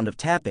sudden sound of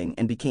tapping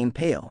and became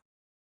pale.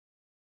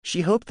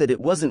 She hoped that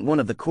it wasn't one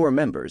of the core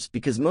members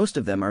because most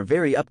of them are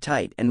very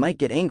uptight and might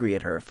get angry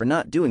at her for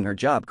not doing her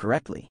job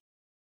correctly.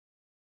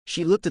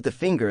 She looked at the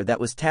finger that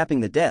was tapping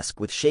the desk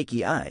with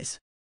shaky eyes.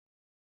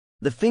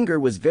 The finger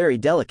was very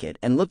delicate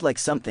and looked like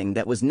something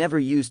that was never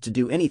used to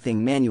do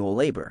anything manual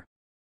labor.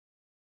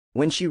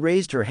 When she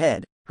raised her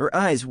head, her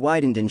eyes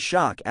widened in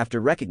shock after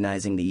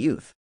recognizing the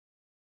youth.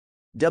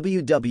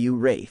 W.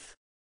 Wraith.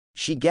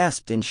 She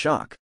gasped in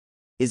shock.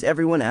 Is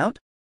everyone out?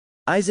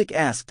 Isaac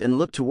asked and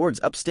looked towards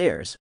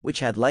upstairs, which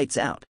had lights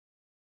out.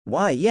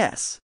 Why,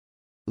 yes.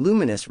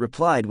 Luminous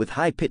replied with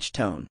high-pitched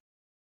tone.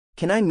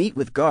 Can I meet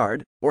with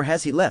Guard, or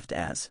has he left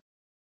as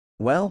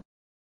well?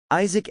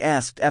 Isaac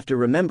asked after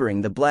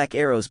remembering the Black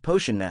Arrow's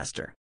potion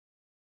master.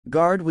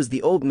 Guard was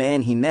the old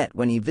man he met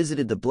when he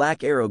visited the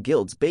Black Arrow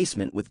Guild's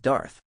basement with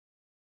Darth.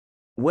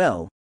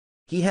 Well,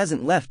 he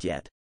hasn't left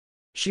yet.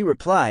 She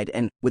replied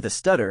and, with a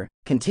stutter,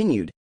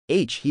 continued,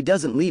 he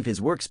doesn't leave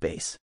his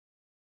workspace.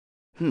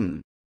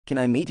 Can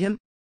I meet him?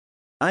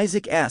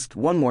 Isaac asked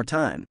one more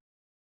time.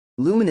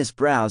 Luminous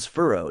brows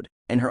furrowed,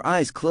 and her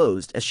eyes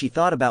closed as she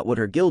thought about what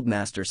her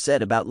guildmaster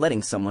said about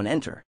letting someone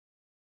enter.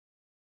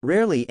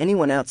 Rarely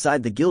anyone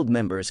outside the guild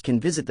members can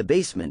visit the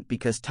basement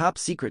because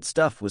top-secret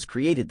stuff was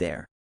created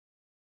there.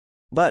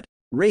 But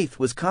Wraith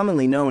was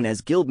commonly known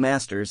as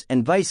Guildmaster's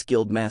and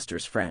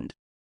Vice-Guildmaster's friend.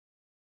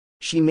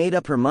 She made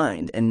up her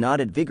mind and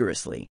nodded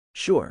vigorously,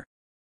 sure.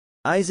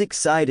 Isaac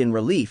sighed in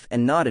relief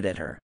and nodded at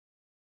her.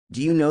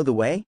 Do you know the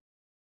way?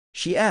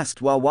 She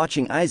asked while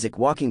watching Isaac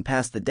walking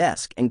past the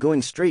desk and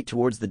going straight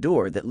towards the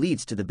door that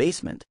leads to the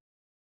basement.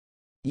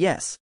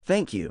 Yes,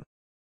 thank you.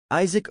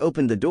 Isaac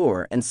opened the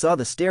door and saw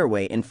the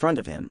stairway in front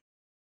of him.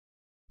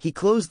 He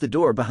closed the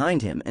door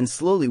behind him and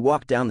slowly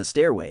walked down the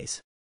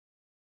stairways.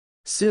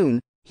 Soon,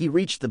 he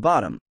reached the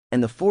bottom,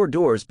 and the 4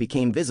 doors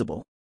became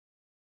visible.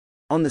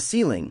 On the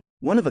ceiling,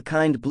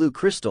 one-of-a-kind blue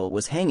crystal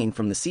was hanging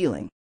from the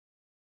ceiling.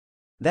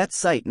 That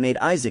sight made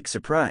Isaac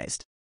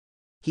surprised.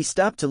 He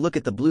stopped to look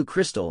at the blue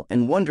crystal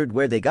and wondered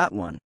where they got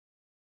one.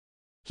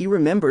 He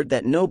remembered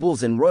that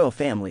nobles and royal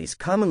families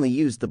commonly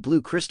used the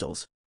blue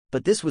crystals,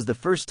 but this was the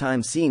first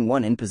time seeing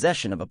one in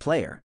possession of a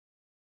player.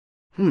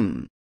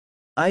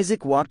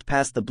 Isaac walked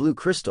past the blue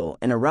crystal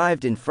and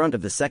arrived in front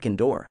of the second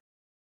door.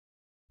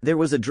 There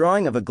was a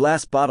drawing of a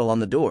glass bottle on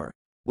the door,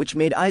 which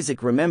made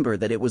Isaac remember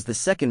that it was the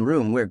second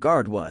room where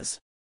Guard was.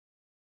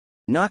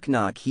 Knock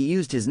knock, he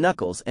used his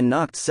knuckles and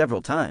knocked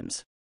several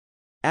times.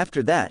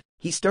 After that,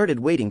 he started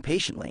waiting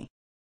patiently.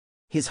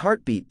 His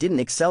heartbeat didn't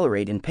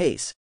accelerate in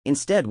pace,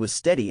 instead was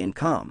steady and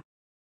calm.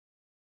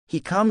 He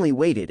calmly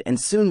waited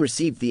and soon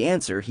received the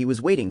answer he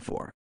was waiting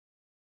for.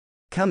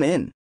 Come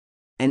in.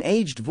 An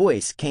aged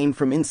voice came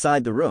from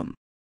inside the room.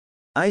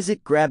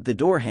 Isaac grabbed the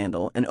door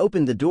handle and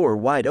opened the door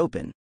wide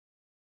open.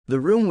 The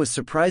room was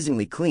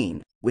surprisingly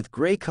clean, with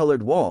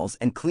gray-colored walls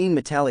and clean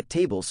metallic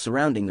tables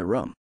surrounding the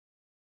room.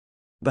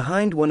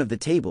 Behind one of the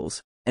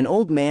tables, an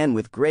old man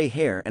with gray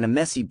hair and a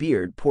messy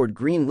beard poured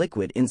green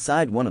liquid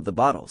inside one of the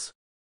bottles.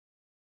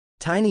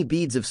 Tiny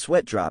beads of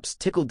sweat drops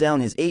trickled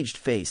down his aged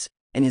face,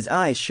 and his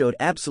eyes showed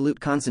absolute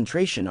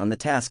concentration on the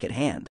task at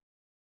hand.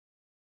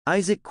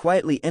 Isaac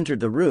quietly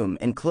entered the room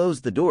and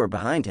closed the door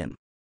behind him.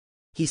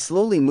 He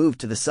slowly moved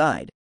to the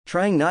side,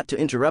 trying not to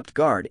interrupt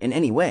Guard in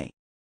any way.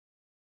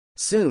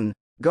 Soon,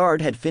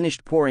 Guard had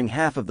finished pouring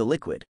half of the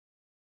liquid.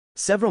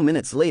 Several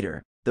minutes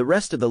later, the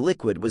rest of the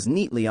liquid was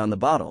neatly on the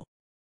bottle.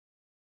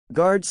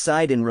 Guard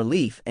sighed in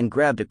relief and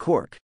grabbed a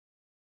cork.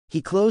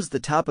 He closed the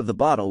top of the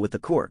bottle with the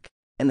cork,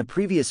 and the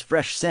previous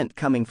fresh scent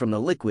coming from the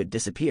liquid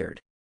disappeared.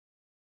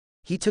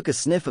 He took a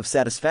sniff of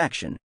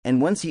satisfaction,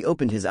 and once he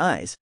opened his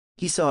eyes,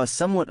 he saw a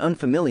somewhat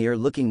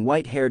unfamiliar-looking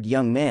white-haired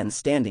young man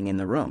standing in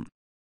the room.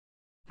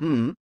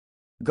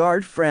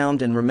 Guard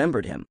frowned and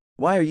remembered him.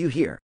 Why are you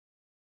here?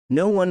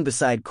 No one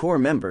beside core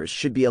members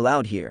should be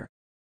allowed here.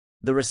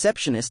 The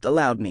receptionist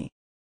allowed me.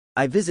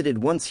 I visited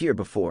once here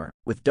before,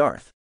 with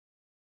Darth.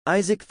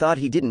 Isaac thought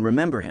he didn't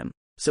remember him,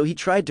 so he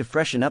tried to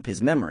freshen up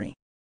his memory.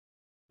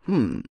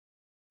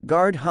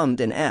 Guard hummed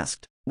and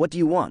asked, what do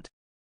you want?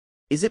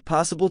 Is it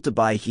possible to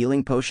buy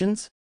healing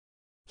potions?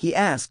 He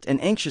asked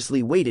and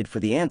anxiously waited for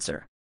the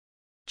answer.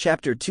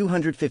 Chapter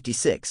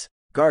 256,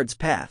 Guard's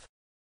Path.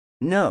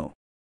 No.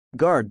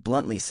 Guard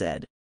bluntly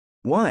said.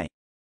 Why?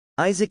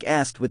 Isaac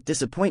asked with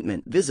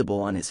disappointment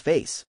visible on his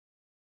face.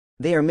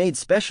 They are made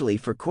specially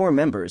for core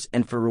members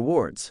and for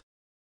rewards.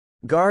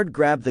 Guard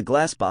grabbed the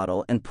glass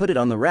bottle and put it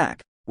on the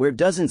rack, where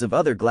dozens of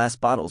other glass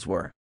bottles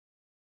were.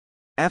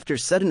 After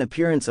sudden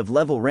appearance of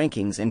level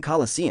rankings in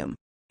Colosseum,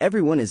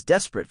 everyone is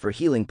desperate for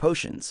healing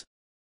potions.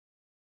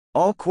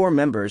 All core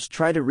members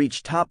try to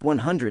reach top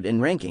 100 in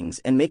rankings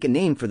and make a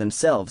name for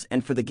themselves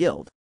and for the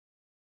guild.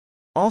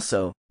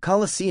 Also,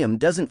 Colosseum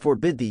doesn't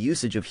forbid the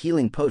usage of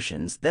healing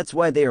potions, that's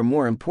why they are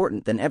more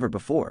important than ever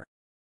before.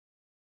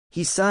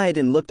 He sighed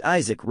and looked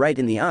Isaac right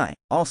in the eye,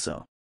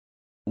 also.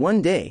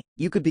 One day,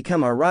 you could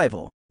become our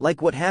rival,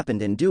 like what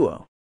happened in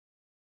Duo.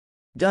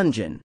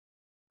 Dungeon.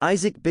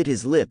 Isaac bit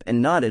his lip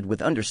and nodded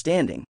with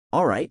understanding,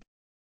 all right.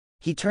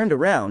 He turned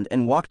around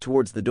and walked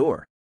towards the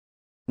door.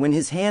 When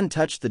his hand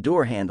touched the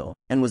door handle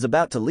and was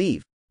about to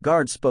leave,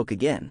 Guard spoke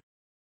again.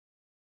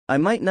 I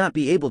might not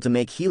be able to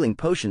make healing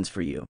potions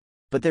for you,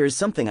 but there is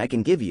something I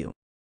can give you.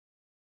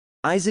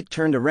 Isaac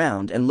turned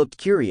around and looked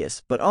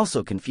curious but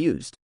also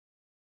confused.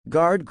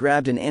 Guard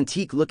grabbed an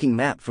antique-looking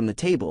map from the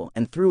table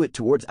and threw it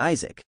towards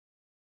Isaac.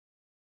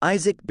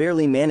 Isaac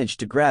barely managed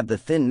to grab the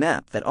thin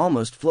map that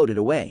almost floated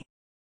away.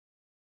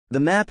 The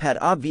map had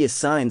obvious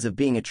signs of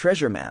being a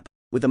treasure map,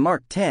 with a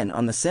mark 10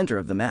 on the center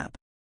of the map.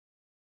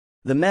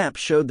 The map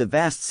showed the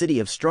vast city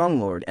of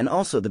Stronglord and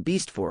also the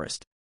Beast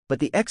Forest, but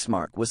the X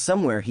mark was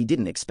somewhere he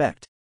didn't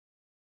expect.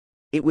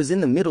 It was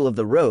in the middle of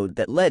the road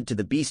that led to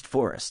the Beast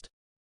Forest.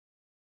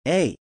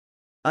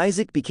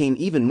 Isaac became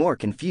even more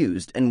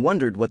confused and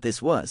wondered what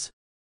this was.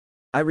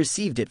 I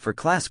received it for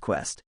class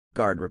quest,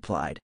 Guard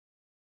replied.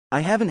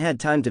 I haven't had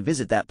time to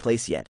visit that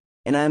place yet,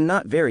 and I am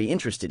not very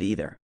interested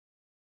either.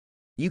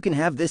 You can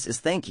have this as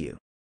thank you.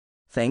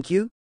 Thank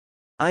you?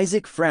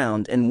 Isaac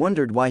frowned and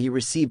wondered why he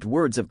received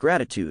words of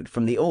gratitude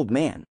from the old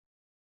man.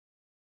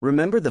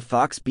 Remember the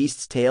fox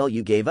beast's tail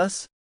you gave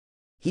us?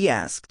 He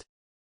asked.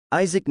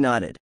 Isaac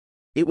nodded.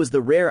 It was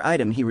the rare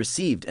item he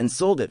received and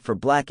sold it for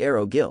Black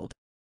Arrow Guild.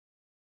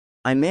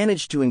 I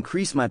managed to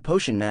increase my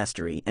potion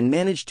mastery and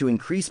managed to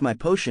increase my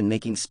potion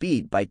making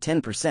speed by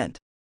 10%.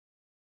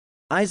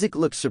 Isaac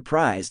looked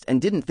surprised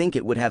and didn't think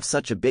it would have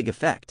such a big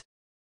effect.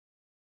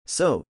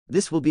 So,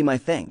 this will be my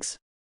thanks.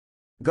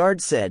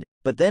 Guard said,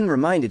 but then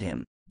reminded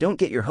him, don't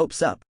get your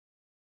hopes up.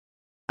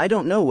 I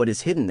don't know what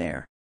is hidden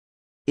there.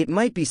 It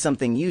might be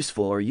something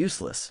useful or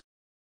useless.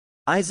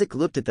 Isaac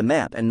looked at the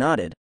map and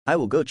nodded, I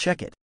will go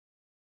check it.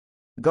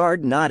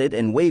 Guard nodded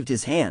and waved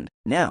his hand,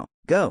 now,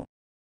 go.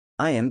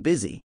 I am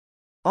busy.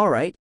 All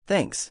right,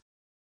 thanks.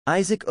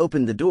 Isaac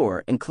opened the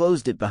door and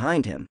closed it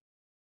behind him.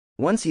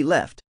 Once he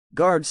left,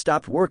 Guard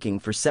stopped working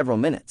for several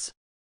minutes.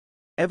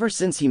 Ever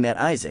since he met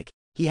Isaac,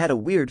 he had a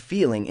weird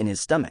feeling in his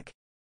stomach.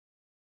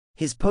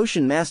 His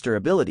potion master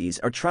abilities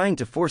are trying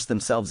to force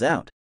themselves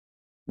out.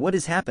 What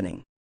is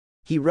happening?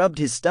 He rubbed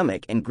his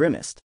stomach and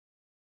grimaced.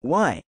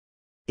 Why?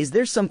 Is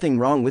there something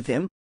wrong with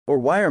him, or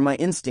why are my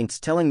instincts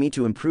telling me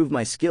to improve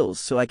my skills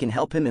so I can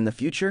help him in the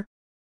future?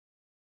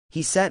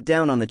 He sat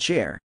down on the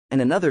chair,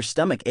 and another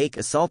stomach ache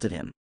assaulted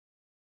him.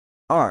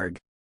 Arg.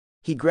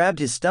 He grabbed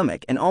his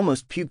stomach and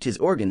almost puked his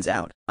organs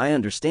out, I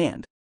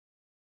understand.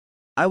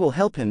 I will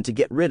help him to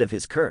get rid of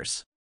his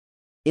curse.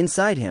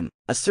 Inside him,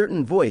 a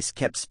certain voice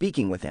kept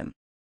speaking with him.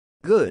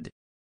 Good.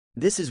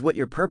 This is what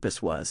your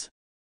purpose was.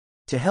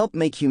 To help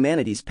make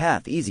humanity's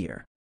path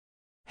easier.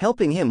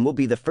 Helping him will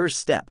be the first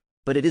step,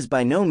 but it is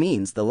by no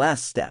means the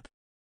last step.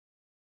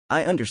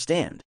 I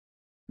understand.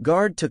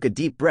 Guard took a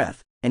deep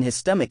breath, and his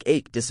stomach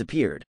ache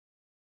disappeared.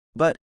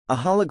 But, a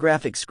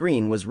holographic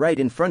screen was right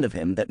in front of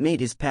him that made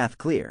his path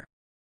clear.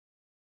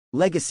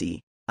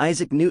 Legacy,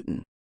 Isaac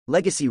Newton.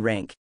 Legacy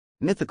rank,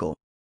 mythical.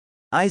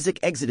 Isaac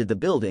exited the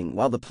building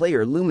while the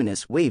player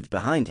Luminous waved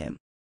behind him.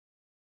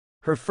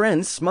 Her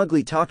friends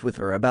smugly talked with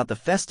her about the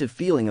festive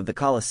feeling of the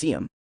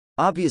Colosseum,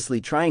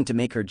 obviously trying to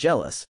make her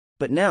jealous,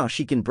 but now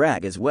she can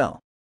brag as well.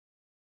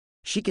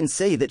 She can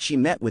say that she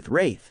met with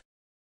Wraith.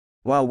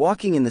 While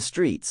walking in the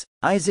streets,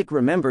 Isaac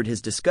remembered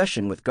his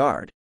discussion with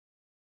Guard.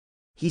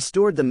 He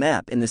stored the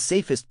map in the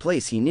safest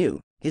place he knew,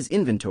 his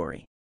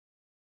inventory.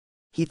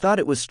 He thought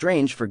it was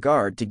strange for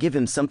Guard to give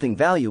him something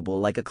valuable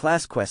like a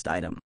class quest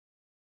item.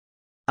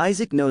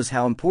 Isaac knows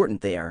how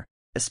important they are,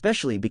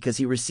 especially because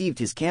he received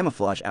his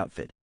camouflage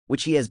outfit,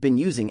 which he has been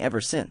using ever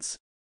since.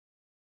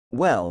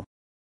 Well,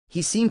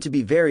 he seemed to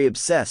be very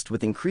obsessed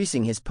with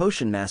increasing his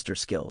potion master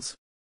skills.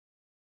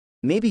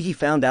 Maybe he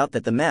found out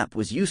that the map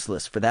was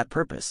useless for that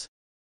purpose.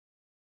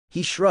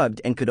 He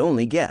shrugged and could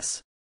only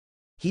guess.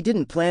 He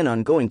didn't plan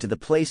on going to the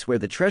place where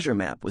the treasure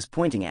map was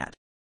pointing at.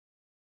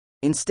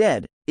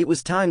 Instead, it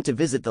was time to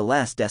visit the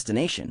last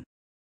destination.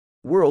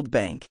 World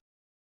Bank.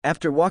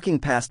 After walking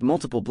past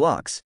multiple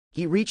blocks,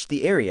 he reached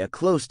the area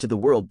close to the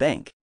World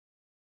Bank.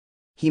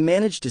 He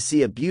managed to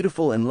see a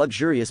beautiful and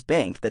luxurious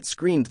bank that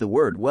screamed the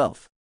word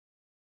wealth.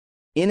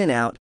 In and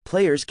out,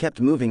 players kept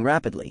moving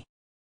rapidly.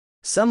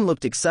 Some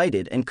looked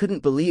excited and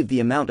couldn't believe the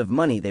amount of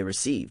money they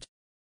received,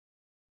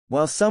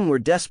 while some were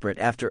desperate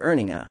after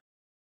earning a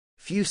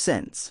few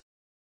cents.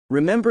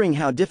 Remembering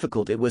how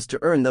difficult it was to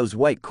earn those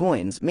white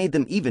coins made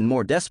them even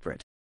more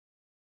desperate.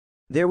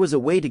 There was a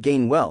way to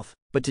gain wealth,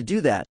 but to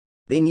do that,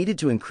 they needed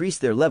to increase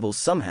their levels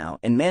somehow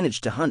and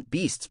manage to hunt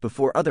beasts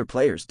before other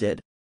players did.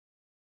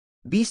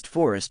 Beast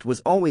Forest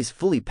was always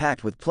fully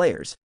packed with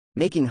players,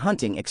 making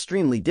hunting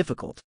extremely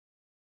difficult.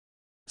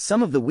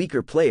 Some of the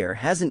weaker player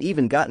hasn't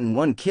even gotten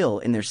one kill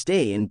in their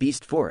stay in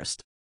Beast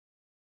Forest.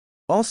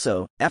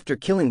 Also, after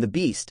killing the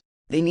beast,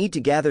 they need to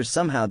gather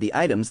somehow the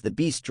items the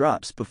beast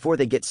drops before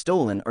they get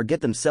stolen or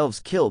get themselves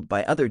killed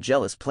by other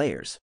jealous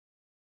players.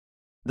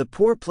 The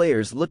poor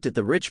players looked at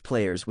the rich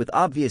players with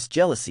obvious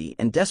jealousy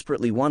and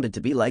desperately wanted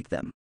to be like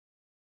them.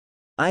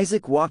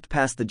 Isaac walked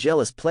past the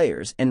jealous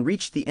players and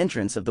reached the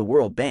entrance of the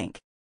World Bank.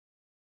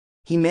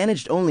 He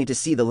managed only to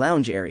see the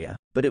lounge area,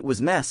 but it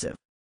was massive.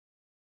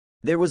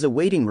 There was a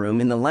waiting room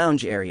in the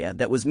lounge area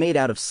that was made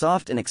out of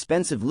soft and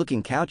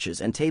expensive-looking couches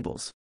and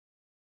tables.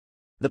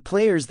 The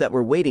players that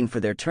were waiting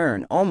for their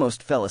turn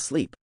almost fell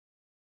asleep.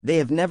 They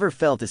have never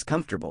felt as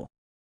comfortable.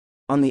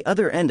 On the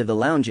other end of the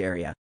lounge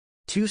area,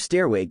 two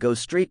stairways go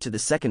straight to the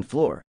second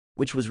floor,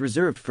 which was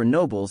reserved for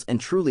nobles and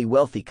truly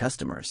wealthy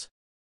customers.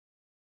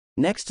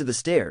 Next to the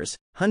stairs,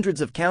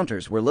 hundreds of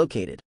counters were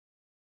located.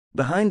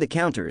 Behind the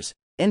counters,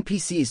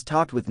 NPCs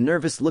talked with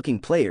nervous-looking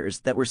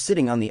players that were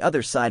sitting on the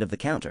other side of the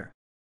counter.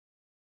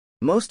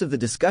 Most of the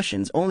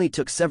discussions only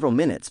took several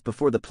minutes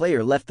before the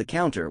player left the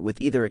counter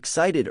with either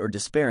excited or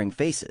despairing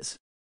faces.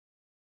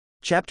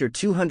 Chapter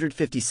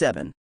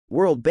 257,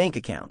 World Bank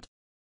Account.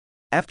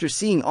 After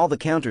seeing all the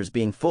counters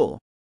being full,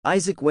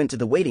 Isaac went to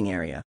the waiting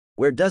area,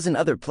 where a dozen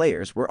other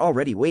players were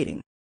already waiting.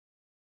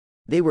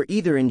 They were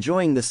either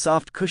enjoying the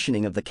soft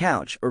cushioning of the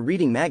couch or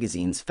reading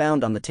magazines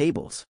found on the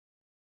tables.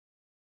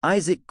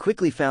 Isaac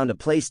quickly found a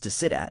place to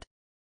sit at.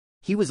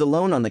 He was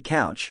alone on the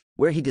couch,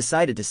 where he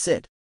decided to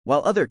sit,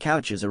 while other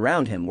couches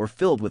around him were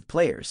filled with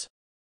players.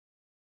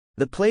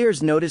 The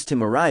players noticed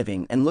him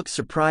arriving and looked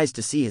surprised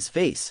to see his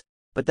face,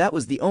 but that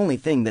was the only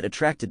thing that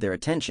attracted their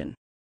attention.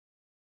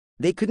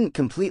 They couldn't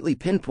completely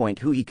pinpoint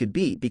who he could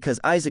be because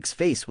Isaac's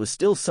face was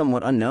still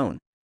somewhat unknown,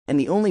 and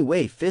the only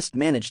way Fist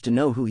managed to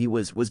know who he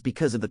was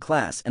because of the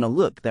class and a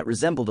look that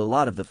resembled a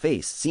lot of the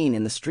face seen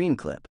in the stream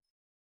clip.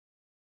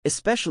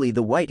 Especially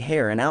the white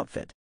hair and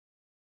outfit.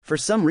 For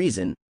some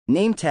reason,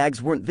 name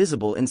tags weren't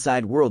visible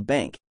inside World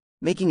Bank,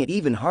 making it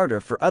even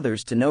harder for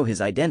others to know his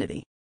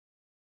identity.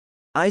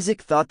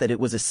 Isaac thought that it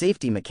was a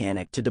safety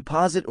mechanic to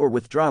deposit or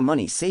withdraw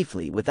money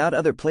safely without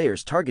other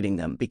players targeting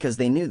them because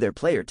they knew their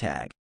player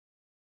tag.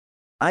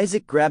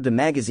 Isaac grabbed a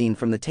magazine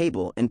from the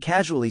table and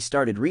casually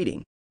started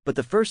reading, but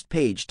the first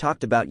page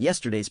talked about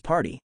yesterday's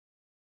party.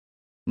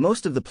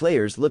 Most of the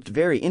players looked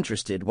very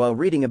interested while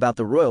reading about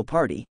the royal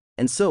party,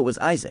 and so was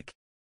Isaac.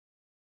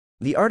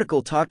 The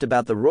article talked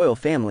about the royal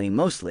family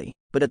mostly,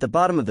 but at the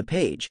bottom of the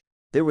page,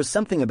 there was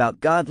something about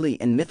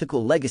godly and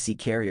mythical legacy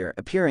carrier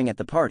appearing at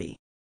the party.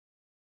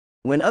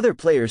 When other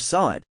players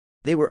saw it,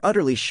 they were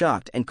utterly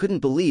shocked and couldn't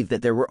believe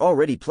that there were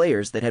already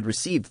players that had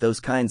received those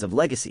kinds of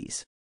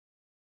legacies.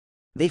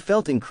 They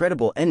felt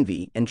incredible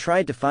envy and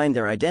tried to find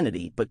their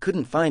identity but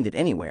couldn't find it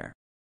anywhere.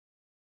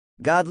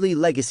 Godly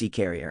legacy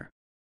carrier.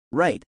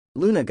 Right,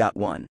 Luna got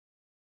one.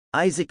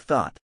 Isaac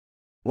thought.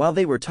 While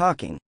they were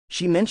talking,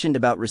 she mentioned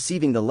about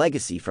receiving the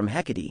legacy from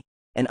Hecate,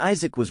 and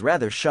Isaac was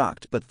rather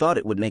shocked but thought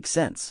it would make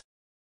sense.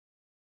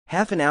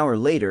 Half an hour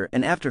later,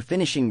 and after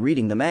finishing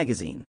reading the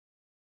magazine,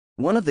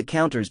 one of the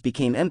counters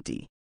became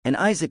empty, and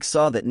Isaac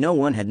saw that no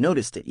one had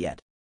noticed it yet.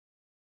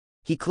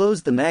 He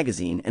closed the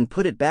magazine and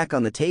put it back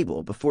on the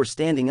table before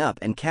standing up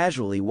and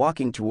casually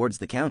walking towards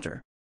the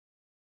counter.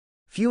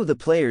 Few of the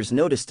players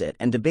noticed it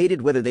and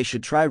debated whether they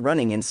should try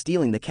running and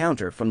stealing the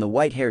counter from the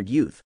white-haired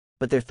youth,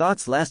 but their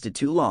thoughts lasted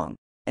too long,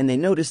 and they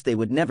noticed they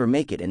would never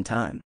make it in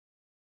time.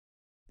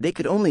 They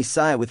could only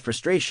sigh with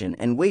frustration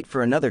and wait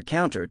for another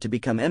counter to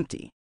become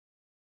empty.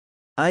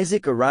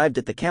 Isaac arrived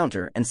at the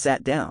counter and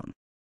sat down.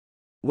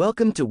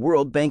 "Welcome to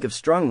World Bank of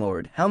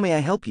Stronglord, how may I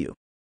help you?"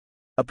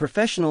 A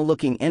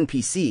professional-looking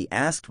NPC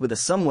asked with a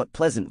somewhat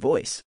pleasant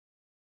voice.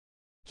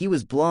 He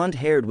was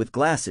blonde-haired with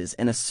glasses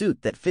and a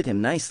suit that fit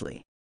him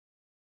nicely.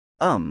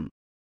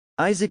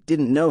 Isaac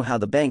didn't know how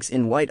the banks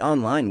in White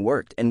Online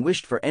worked and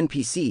wished for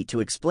NPC to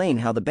explain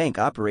how the bank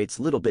operates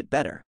a little bit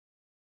better.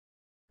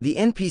 The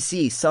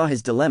NPC saw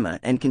his dilemma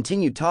and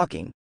continued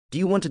talking. "Do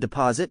you want to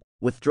deposit,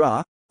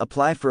 withdraw,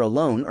 apply for a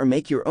loan or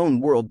make your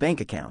own World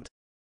Bank account?"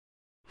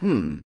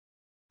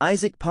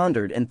 Isaac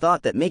pondered and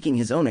thought that making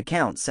his own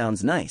account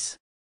sounds nice.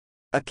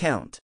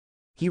 "Account,"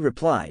 he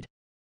replied.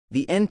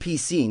 The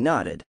NPC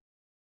nodded.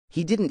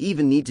 He didn't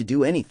even need to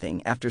do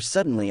anything after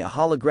suddenly a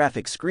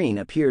holographic screen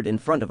appeared in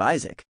front of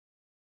Isaac.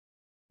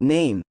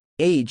 Name,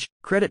 age,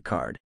 credit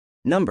card,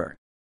 number.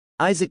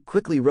 Isaac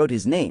quickly wrote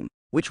his name,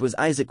 which was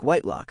Isaac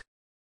Whitelock.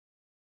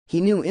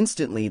 He knew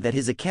instantly that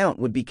his account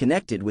would be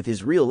connected with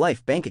his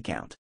real-life bank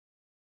account.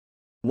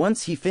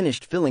 Once he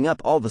finished filling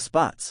up all the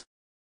spots,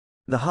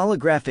 the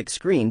holographic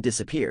screen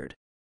disappeared.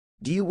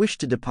 "Do you wish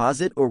to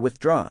deposit or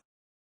withdraw?"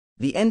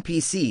 the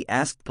NPC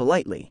asked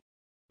politely.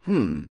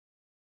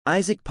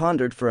 Isaac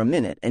pondered for a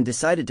minute and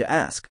decided to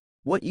ask,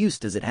 "What use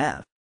does it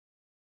have?"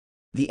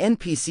 The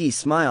NPC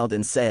smiled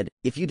and said,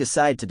 "If you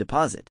decide to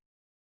deposit,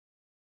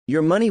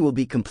 your money will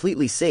be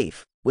completely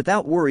safe,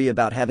 without worry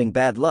about having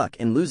bad luck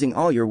and losing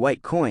all your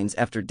white coins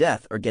after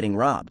death or getting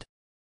robbed."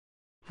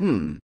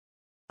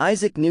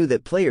 Isaac knew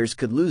that players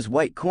could lose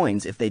white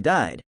coins if they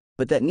died,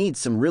 but that needs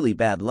some really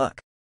bad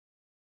luck.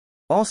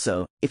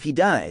 Also, if he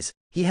dies,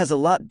 he has a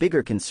lot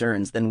bigger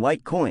concerns than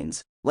white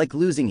coins, like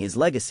losing his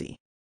legacy.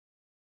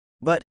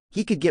 But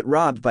he could get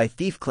robbed by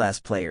thief-class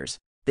players.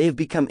 They have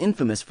become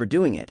infamous for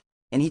doing it,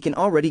 and he can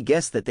already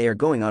guess that they are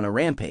going on a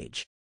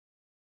rampage.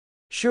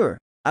 "Sure,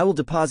 I will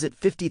deposit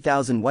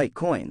 50,000 white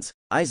coins,"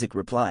 Isaac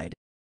replied.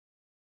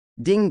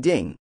 Ding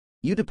ding,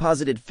 you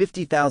deposited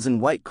 50,000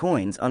 white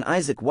coins on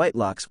Isaac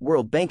Whitelock's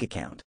World Bank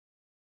account.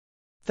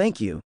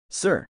 "Thank you,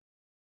 sir."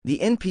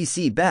 The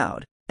NPC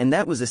bowed, and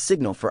that was a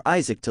signal for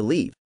Isaac to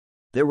leave.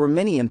 There were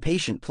many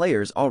impatient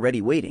players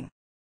already waiting.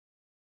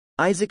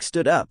 Isaac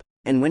stood up,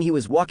 and when he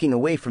was walking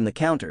away from the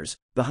counters,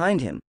 behind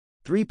him,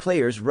 3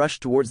 players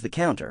rushed towards the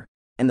counter,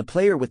 and the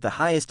player with the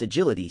highest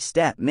agility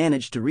stat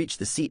managed to reach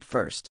the seat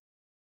first.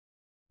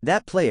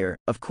 That player,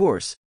 of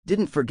course,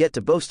 didn't forget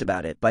to boast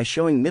about it by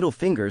showing middle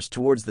fingers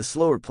towards the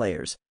slower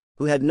players,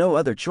 who had no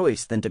other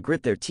choice than to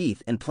grit their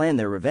teeth and plan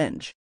their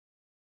revenge.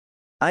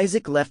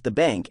 Isaac left the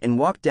bank and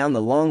walked down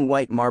the long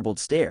white marbled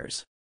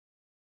stairs.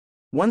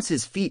 Once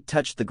his feet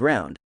touched the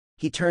ground,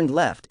 he turned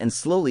left and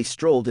slowly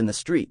strolled in the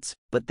streets,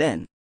 but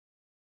then,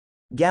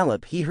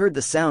 gallop, he heard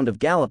the sound of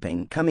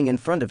galloping coming in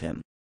front of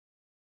him.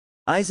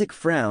 Isaac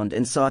frowned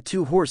and saw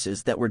 2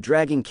 horses that were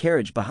dragging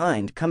carriage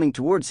behind coming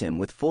towards him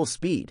with full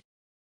speed.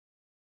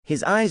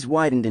 His eyes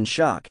widened in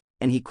shock,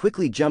 and he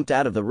quickly jumped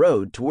out of the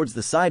road towards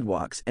the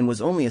sidewalks and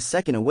was only a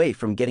second away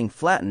from getting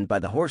flattened by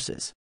the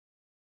horses.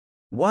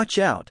 "Watch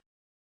out!"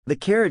 The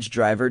carriage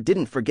driver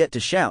didn't forget to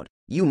shout,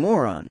 "You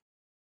moron!"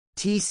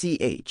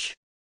 TCH.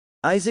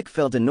 Isaac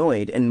felt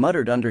annoyed and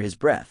muttered under his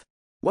breath,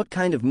 "What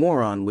kind of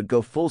moron would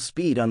go full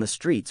speed on the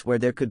streets where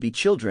there could be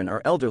children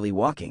or elderly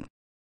walking?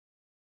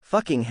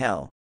 Fucking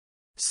hell."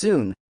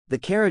 Soon, the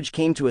carriage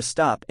came to a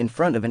stop in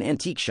front of an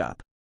antique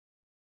shop.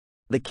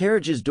 The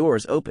carriage's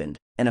doors opened,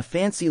 and a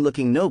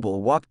fancy-looking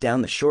noble walked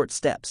down the short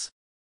steps.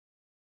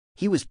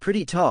 He was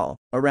pretty tall,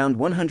 around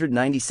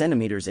 190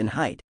 centimeters in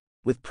height,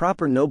 with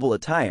proper noble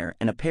attire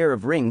and a pair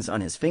of rings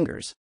on his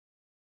fingers.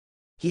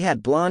 He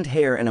had blonde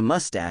hair and a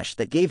mustache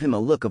that gave him a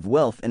look of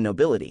wealth and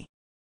nobility.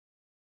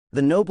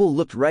 The noble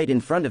looked right in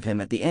front of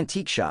him at the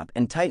antique shop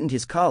and tightened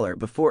his collar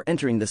before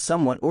entering the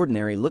somewhat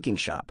ordinary-looking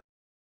shop.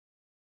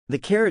 The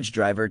carriage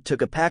driver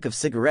took a pack of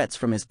cigarettes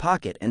from his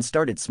pocket and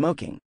started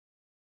smoking.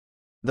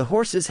 The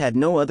horses had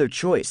no other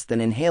choice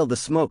than inhale the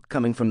smoke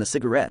coming from the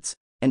cigarettes,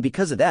 and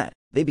because of that,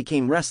 they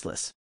became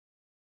restless.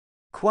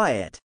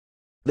 "Quiet!"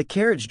 The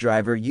carriage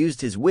driver used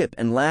his whip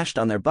and lashed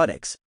on their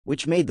buttocks,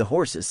 which made the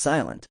horses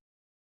silent.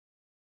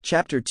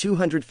 Chapter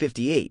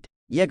 258,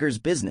 Yeager's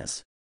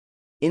Business.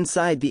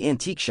 Inside the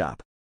antique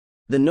shop,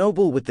 the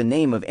noble with the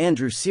name of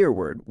Andrew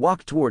Searward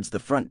walked towards the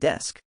front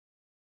desk.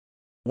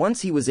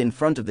 Once he was in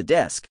front of the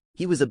desk,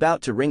 he was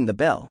about to ring the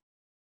bell.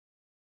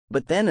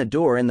 But then a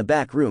door in the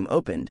back room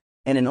opened,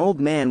 and an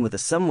old man with a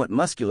somewhat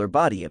muscular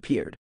body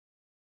appeared.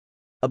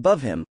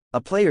 Above him,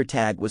 a player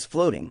tag was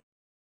floating.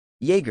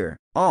 "Yeager,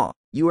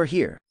 you are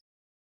here."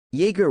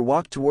 Yeager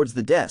walked towards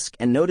the desk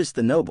and noticed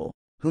the noble,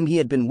 whom he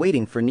had been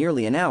waiting for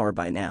nearly an hour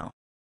by now.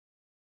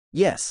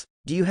 "Yes,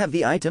 do you have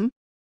the item?"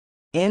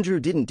 Andrew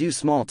didn't do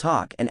small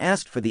talk and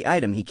asked for the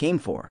item he came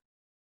for.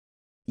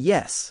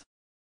 "Yes."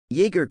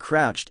 Yeager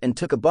crouched and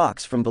took a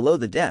box from below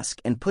the desk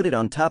and put it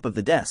on top of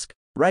the desk,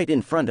 right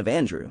in front of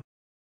Andrew.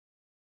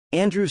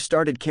 Andrew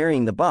started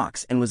carrying the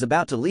box and was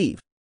about to leave,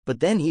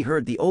 but then he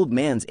heard the old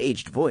man's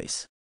aged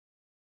voice.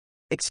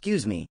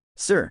 "Excuse me,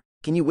 sir,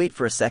 can you wait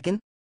for a second?"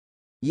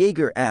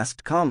 Yeager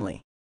asked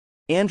calmly.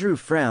 Andrew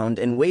frowned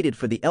and waited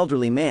for the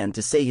elderly man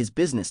to say his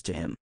business to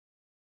him.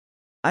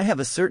 "I have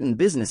a certain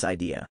business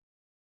idea."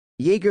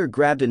 Yeager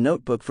grabbed a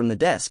notebook from the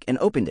desk and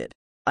opened it.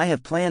 "I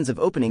have plans of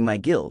opening my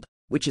guild,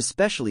 which is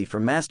specially for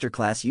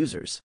masterclass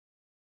users.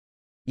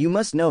 You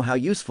must know how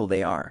useful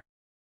they are."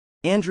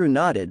 Andrew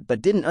nodded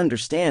but didn't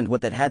understand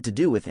what that had to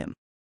do with him.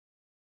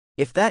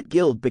 "If that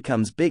guild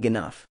becomes big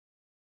enough,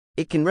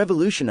 it can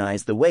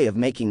revolutionize the way of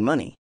making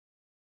money."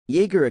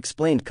 Yeager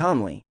explained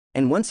calmly,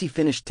 and once he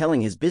finished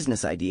telling his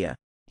business idea,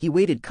 he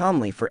waited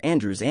calmly for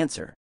Andrew's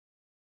answer.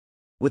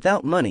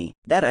 "Without money,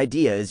 that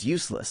idea is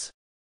useless."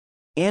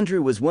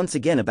 Andrew was once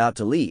again about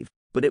to leave,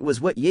 but it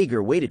was what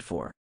Yeager waited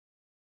for.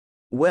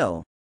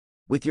 "Well,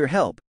 with your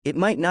help, it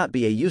might not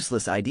be a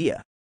useless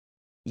idea."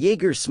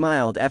 Yeager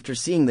smiled after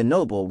seeing the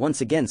noble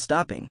once again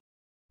stopping.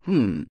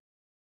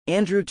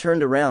 Andrew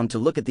turned around to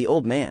look at the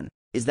old man.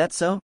 "Is that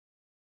so?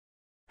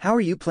 How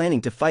are you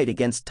planning to fight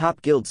against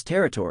top guilds'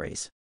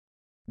 territories?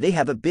 They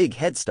have a big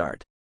head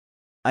start."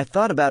 "I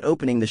thought about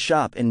opening the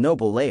shop in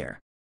Noble Lair."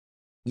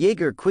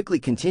 Yeager quickly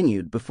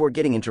continued before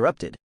getting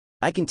interrupted.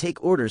 "I can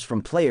take orders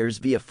from players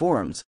via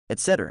forums,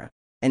 etc.,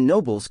 and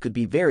nobles could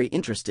be very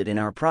interested in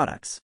our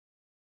products."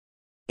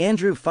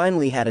 Andrew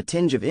finally had a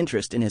tinge of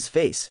interest in his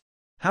face.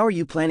 "How are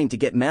you planning to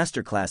get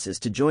masterclasses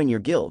to join your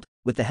guild,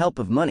 with the help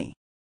of money?"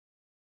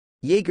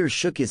 Yeager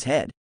shook his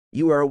head.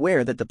 "You are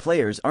aware that the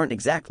players aren't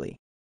exactly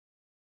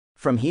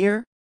from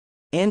here?"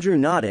 Andrew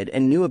nodded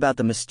and knew about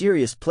the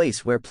mysterious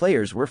place where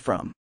players were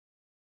from.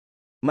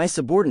 "My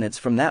subordinates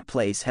from that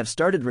place have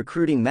started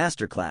recruiting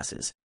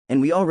masterclasses,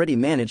 and we already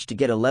managed to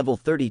get a level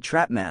 30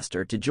 trap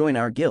master to join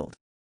our guild."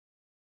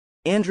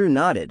 Andrew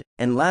nodded,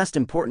 and last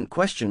important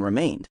question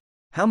remained.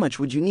 "How much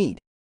would you need?"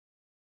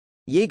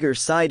 Yeager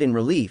sighed in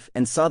relief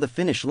and saw the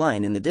finish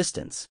line in the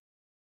distance.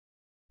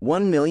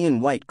 1,000,000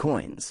 white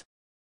coins.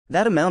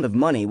 That amount of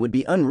money would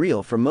be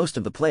unreal for most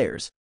of the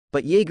players,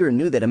 but Yeager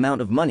knew that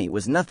amount of money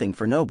was nothing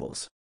for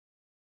nobles.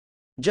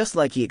 Just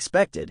like he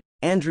expected,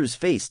 Andrew's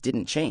face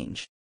didn't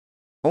change.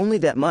 "Only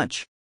that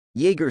much?"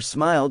 Yeager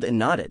smiled and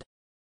nodded.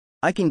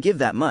 "I can give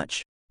that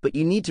much, but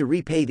you need to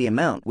repay the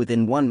amount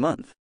within 1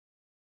 month.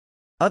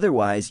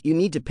 Otherwise, you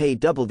need to pay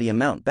double the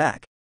amount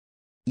back."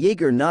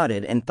 Yeager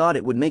nodded and thought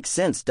it would make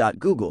sense.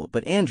 Google,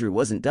 but Andrew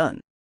wasn't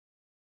done.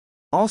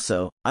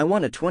 "Also, I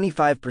want a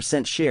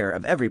 25% share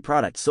of every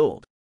product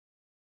sold."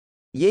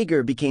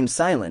 Yeager became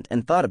silent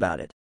and thought about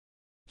it.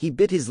 He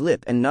bit his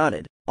lip and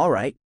nodded. "All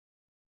right."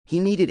 He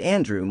needed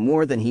Andrew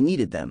more than he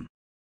needed them.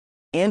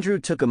 Andrew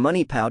took a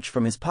money pouch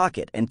from his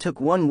pocket and took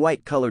one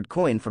white-colored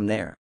coin from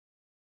there.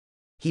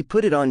 He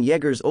put it on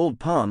Yeager's old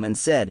palm and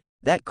said,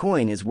 "That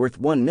coin is worth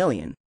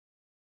 1,000,000.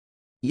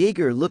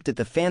 Yeager looked at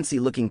the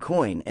fancy-looking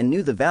coin and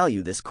knew the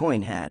value this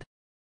coin had.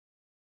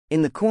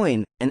 In the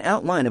coin, an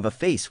outline of a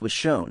face was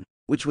shown,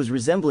 which was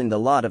resembling the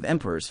lot of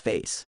Emperor's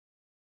face.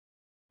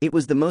 It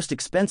was the most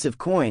expensive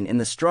coin in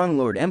the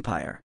Stronglord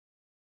Empire.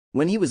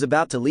 When he was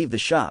about to leave the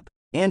shop,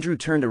 Andrew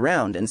turned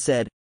around and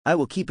said, "I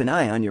will keep an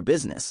eye on your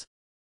business.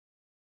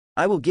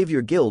 I will give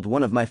your guild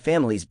one of my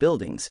family's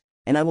buildings,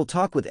 and I will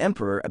talk with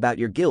Emperor about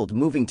your guild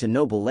moving to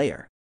Noble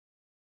Lair."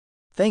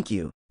 "Thank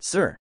you,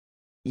 sir."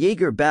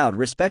 Jaeger bowed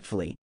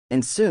respectfully,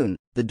 and soon,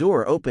 the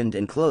door opened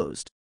and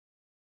closed.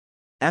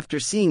 After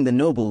seeing the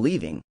noble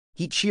leaving,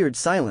 he cheered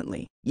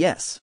silently,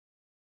 yes.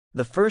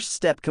 The first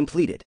step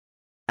completed.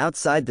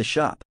 Outside the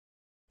shop,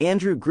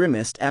 Andrew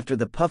grimaced after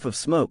the puff of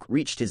smoke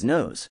reached his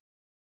nose.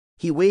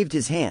 He waved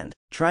his hand,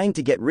 trying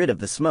to get rid of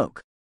the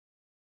smoke.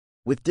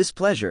 With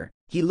displeasure,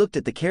 he looked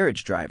at the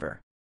carriage driver,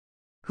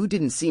 who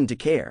didn't seem to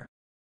care.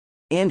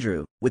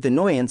 Andrew, with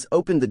annoyance,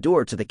 opened the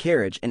door to the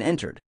carriage and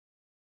entered.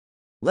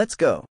 "Let's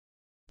go,"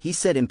 he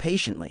said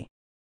impatiently.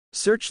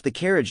 The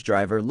carriage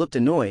driver looked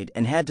annoyed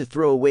and had to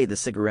throw away the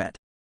cigarette.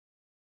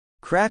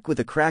 Crack, with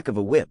a crack of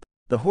a whip,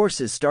 the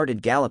horses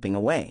started galloping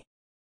away.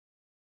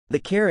 The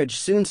carriage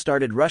soon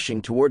started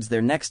rushing towards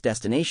their next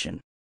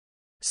destination.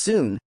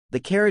 Soon, the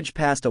carriage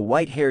passed a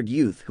white-haired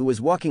youth who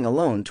was walking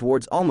alone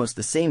towards almost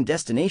the same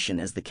destination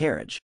as the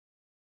carriage.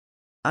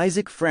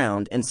 Isaac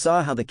frowned and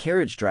saw how the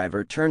carriage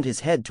driver turned his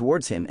head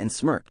towards him and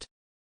smirked.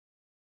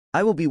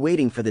 "I will be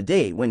waiting for the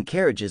day when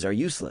carriages are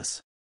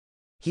useless."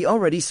 He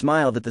already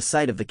smiled at the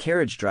sight of the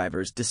carriage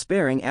drivers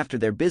despairing after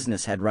their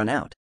business had run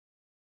out.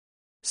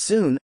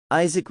 Soon,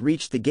 Isaac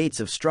reached the gates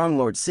of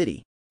Stronglord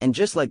City, and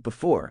just like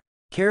before,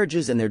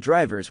 carriages and their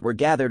drivers were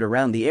gathered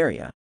around the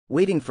area,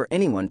 waiting for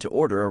anyone to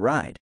order a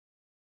ride.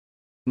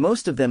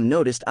 Most of them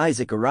noticed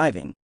Isaac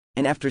arriving,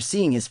 and after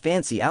seeing his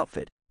fancy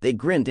outfit, they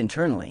grinned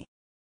internally.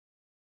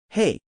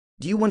 "Hey,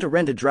 do you want to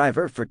rent a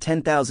driver for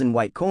 10,000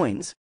 white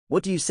coins?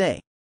 What do you say?"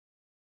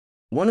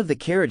 One of the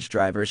carriage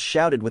drivers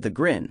shouted with a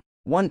grin,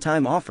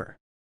 "One-time offer."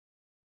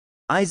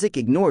 Isaac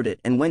ignored it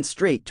and went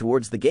straight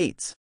towards the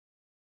gates.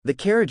 The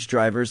carriage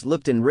drivers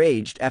looked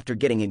enraged after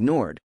getting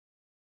ignored.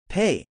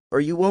 "Pay, or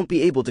you won't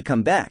be able to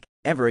come back,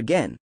 ever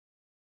again."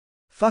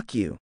 "Fuck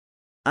you."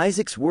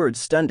 Isaac's words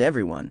stunned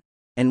everyone,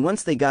 and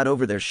once they got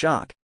over their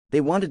shock,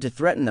 they wanted to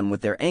threaten them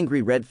with their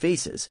angry red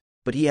faces,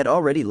 but he had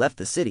already left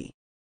the city.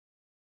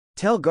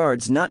 "Tell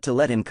guards not to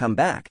let him come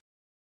back.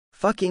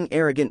 Fucking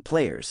arrogant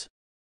players."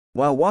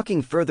 While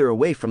walking further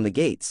away from the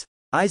gates,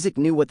 Isaac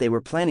knew what they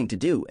were planning to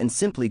do and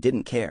simply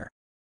didn't care.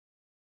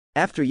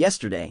 After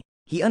yesterday,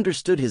 he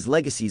understood his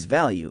legacy's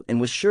value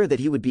and was sure that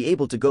he would be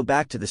able to go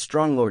back to the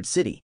Stronglord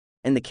City,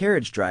 and the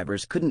carriage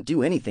drivers couldn't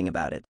do anything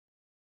about it.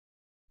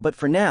 But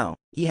for now,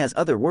 he has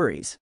other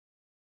worries.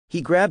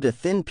 He grabbed a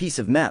thin piece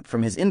of map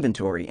from his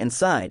inventory and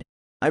sighed,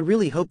 "I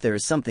really hope there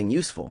is something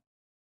useful."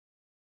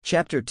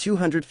 Chapter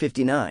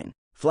 259,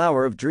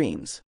 Flower of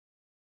Dreams.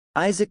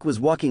 Isaac was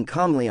walking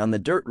calmly on the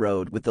dirt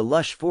road with the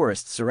lush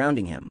forest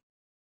surrounding him.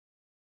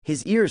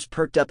 His ears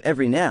perked up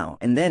every now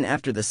and then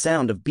after the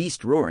sound of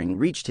beast roaring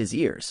reached his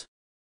ears.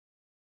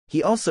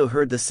 He also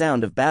heard the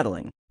sound of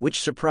battling, which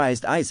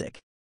surprised Isaac.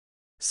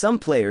 Some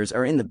players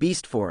are in the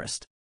beast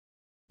forest,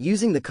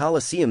 using the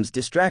Colosseum's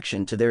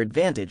distraction to their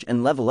advantage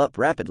and level up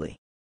rapidly.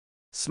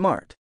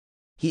 Smart.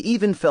 He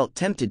even felt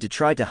tempted to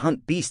try to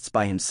hunt beasts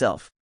by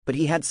himself, but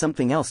he had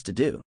something else to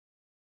do.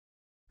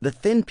 The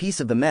thin piece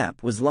of the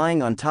map was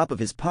lying on top of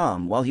his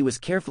palm while he was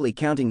carefully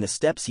counting the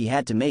steps he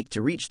had to make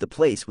to reach the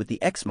place with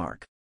the X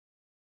mark.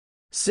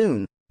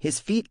 Soon, his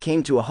feet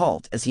came to a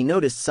halt as he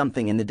noticed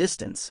something in the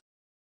distance.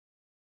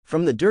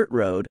 From the dirt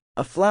road,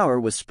 a flower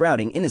was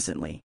sprouting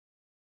innocently.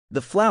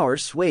 The flower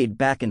swayed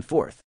back and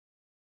forth.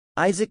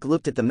 Isaac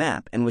looked at the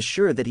map and was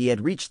sure that he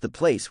had reached the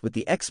place with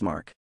the X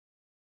mark.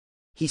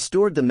 He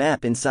stored the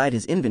map inside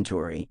his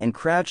inventory and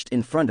crouched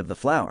in front of the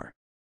flower.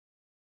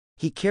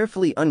 He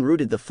carefully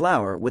unrooted the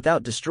flower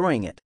without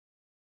destroying it.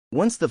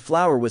 Once the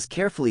flower was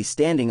carefully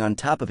standing on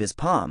top of his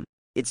palm,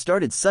 it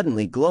started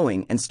suddenly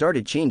glowing and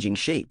started changing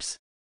shapes.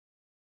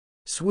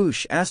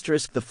 Swoosh!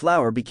 The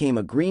flower became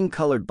a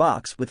green-colored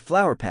box with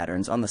flower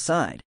patterns on the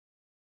side.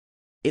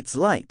 "It's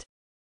light,"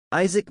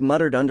 Isaac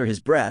muttered under his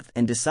breath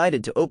and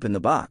decided to open the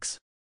box.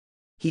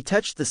 He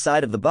touched the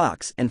side of the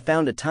box and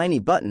found a tiny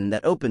button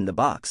that opened the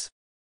box.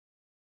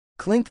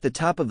 Clink! The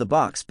top of the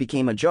box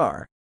became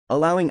ajar,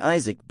 allowing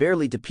Isaac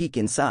barely to peek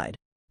inside,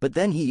 but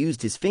then he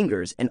used his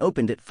fingers and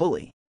opened it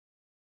fully.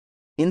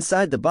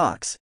 Inside the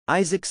box,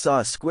 Isaac saw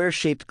a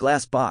square-shaped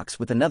glass box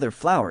with another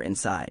flower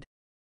inside.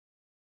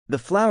 The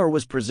flower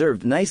was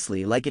preserved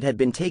nicely like it had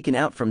been taken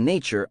out from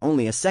nature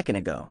only a second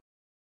ago.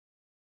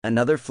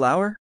 Another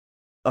flower?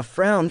 A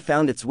frown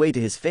found its way to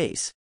his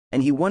face,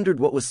 and he wondered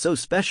what was so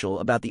special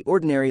about the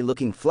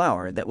ordinary-looking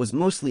flower that was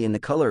mostly in the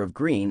color of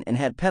green and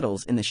had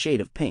petals in the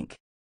shade of pink.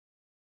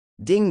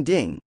 Ding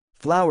ding,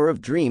 Flower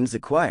of Dreams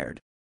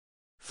acquired.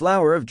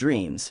 Flower of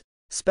Dreams,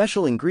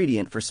 special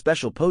ingredient for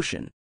special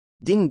potion.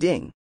 Ding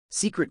ding,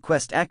 secret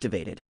quest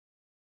activated.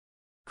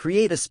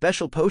 Create a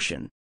special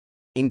potion.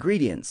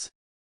 Ingredients: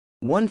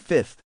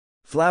 1/5,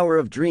 Flower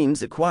of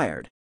Dreams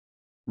acquired.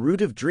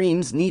 Root of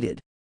Dreams needed.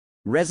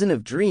 Resin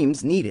of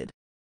Dreams needed.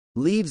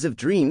 Leaves of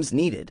Dreams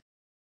needed.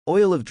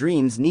 Oil of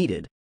Dreams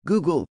needed.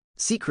 Google,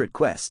 secret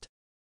quest.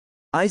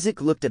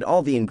 Isaac looked at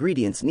all the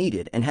ingredients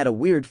needed and had a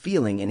weird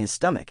feeling in his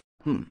stomach.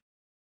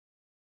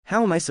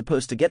 How am I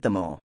supposed to get them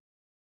all?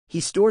 He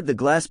stored the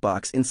glass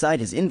box inside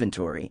his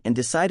inventory and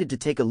decided to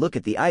take a look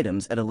at the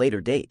items at a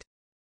later date.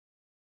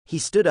 He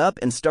stood up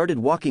and started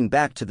walking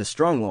back to the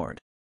Stronglord.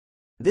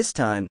 This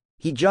time,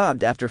 He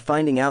jogged after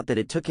finding out that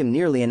it took him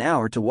nearly an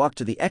hour to walk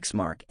to the X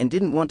mark and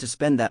didn't want to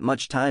spend that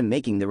much time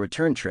making the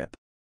return trip.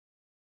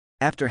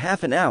 After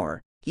half an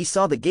hour, he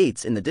saw the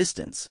gates in the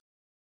distance.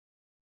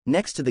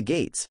 Next to the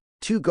gates,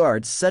 2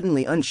 guards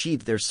suddenly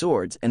unsheathed their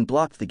swords and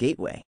blocked the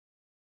gateway.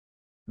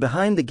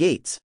 Behind the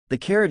gates, the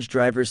carriage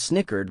drivers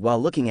snickered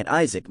while looking at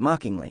Isaac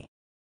mockingly.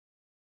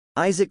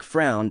 Isaac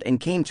frowned and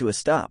came to a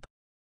stop.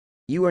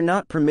 "You are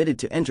not permitted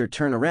to enter.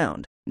 Turn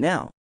around,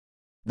 now."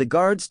 The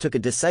guards took a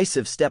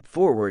decisive step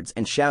forwards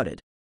and shouted.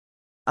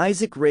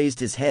 Isaac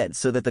raised his head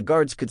so that the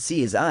guards could see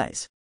his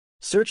eyes.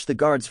 The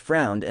guards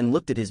frowned and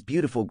looked at his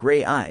beautiful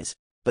gray eyes,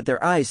 but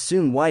their eyes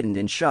soon widened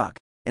in shock,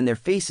 and their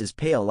faces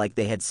pale like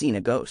they had seen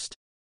a ghost.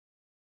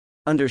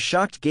 Under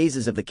shocked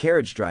gazes of the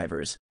carriage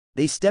drivers,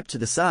 they stepped to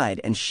the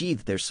side and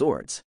sheathed their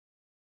swords.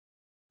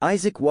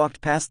 Isaac walked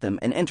past them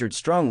and entered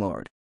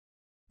Stronglord.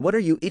 "What are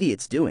you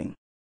idiots doing?"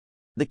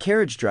 The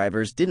carriage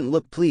drivers didn't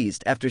look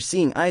pleased after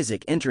seeing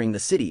Isaac entering the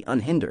city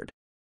unhindered.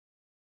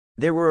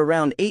 There were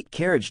around 8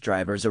 carriage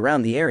drivers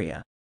around the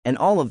area, and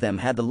all of them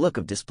had the look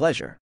of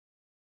displeasure.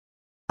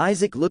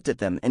 Isaac looked at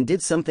them and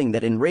did something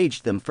that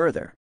enraged them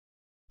further.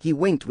 He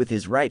winked with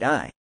his right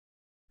eye.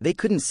 They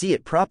couldn't see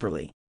it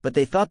properly, but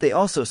they thought they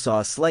also saw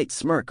a slight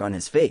smirk on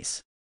his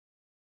face.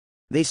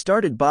 They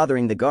started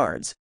bothering the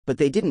guards, but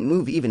they didn't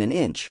move even an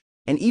inch,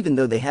 and even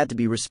though they had to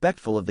be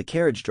respectful of the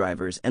carriage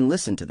drivers and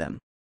listen to them.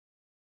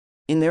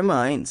 In their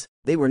minds,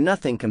 they were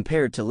nothing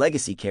compared to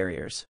legacy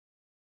carriers.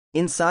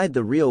 Inside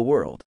the real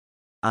world,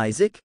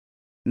 Isaac?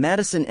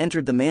 Madison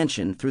entered the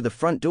mansion through the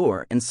front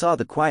door and saw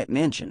the quiet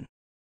mansion.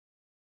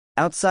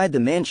 Outside the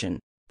mansion,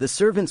 the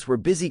servants were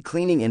busy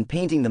cleaning and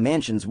painting the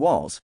mansion's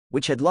walls,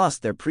 which had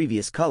lost their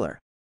previous color.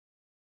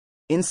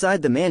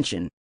 Inside the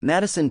mansion,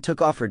 Madison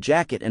took off her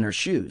jacket and her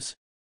shoes.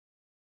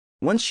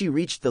 Once she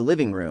reached the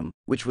living room,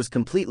 which was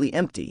completely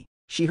empty,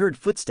 she heard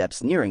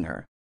footsteps nearing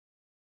her.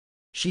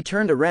 She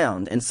turned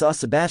around and saw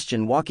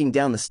Sebastian walking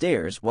down the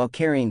stairs while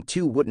carrying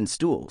 2 wooden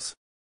stools.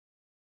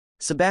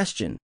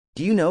 "Sebastian,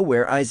 do you know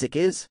where Isaac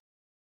is?"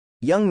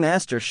 "Young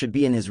master should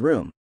be in his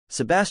room,"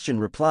 Sebastian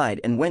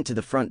replied and went to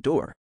the front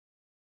door.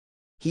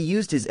 He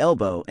used his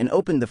elbow and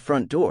opened the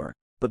front door,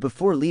 but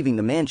before leaving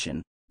the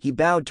mansion, he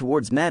bowed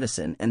towards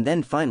Madison and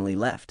then finally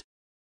left.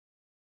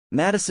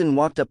 Madison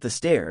walked up the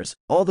stairs,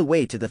 all the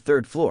way to the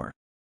 3rd floor.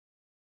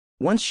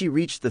 Once she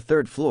reached the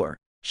 3rd floor,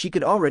 she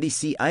could already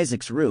see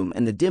Isaac's room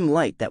and the dim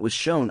light that was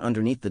shown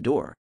underneath the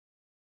door.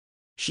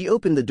 She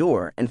opened the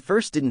door and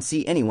first didn't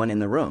see anyone in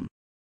the room.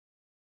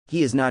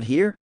 "He is not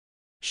here?"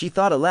 she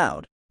thought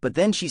aloud, but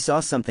then she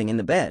saw something in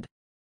the bed.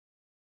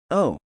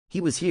 Oh,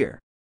 he was here.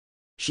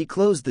 She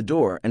closed the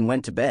door and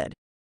went to bed.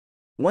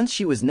 Once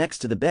she was next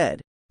to the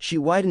bed, she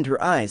widened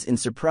her eyes in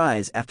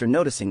surprise after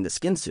noticing the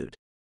skinsuit.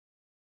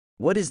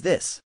 "What is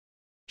this?"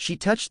 She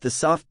touched the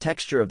soft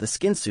texture of the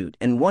skinsuit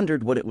and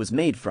wondered what it was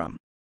made from.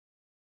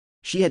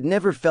 She had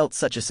never felt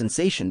such a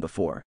sensation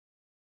before.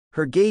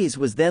 Her gaze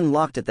was then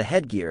locked at the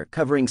headgear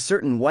covering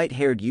certain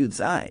white-haired youth's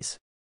eyes.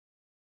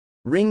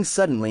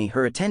 Suddenly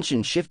her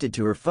attention shifted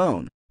to her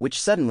phone, which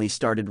suddenly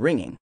started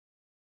ringing.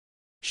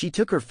 She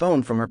took her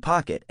phone from her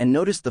pocket and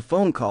noticed the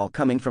phone call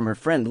coming from her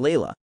friend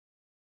Layla.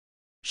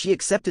 She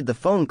accepted the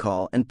phone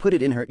call and put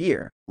it in her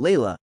ear.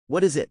 "Layla,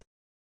 what is it?"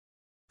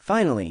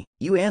 "Finally,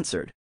 you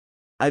answered.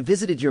 I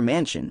visited your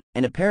mansion,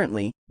 and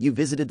apparently, you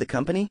visited the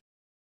company?"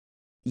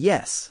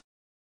 "Yes.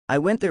 I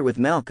went there with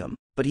Malcolm,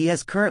 but he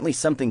has currently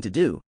something to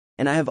do,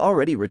 and I have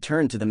already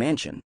returned to the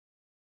mansion."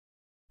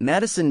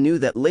 Madison knew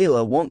that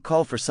Layla won't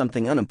call for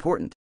something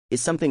unimportant.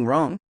 Is something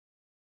wrong?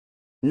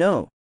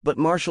 "No, but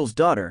Marshall's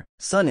daughter,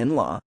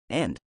 son-in-law,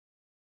 and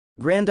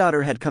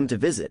granddaughter had come to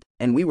visit,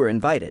 and we were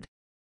invited."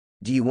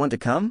 "Do you want to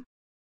come?"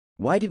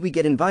 "Why did we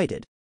get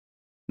invited?"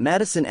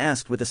 Madison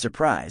asked with a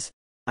surprise.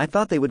 "I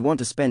thought they would want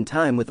to spend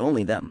time with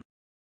only them."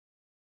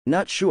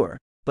 "Not sure,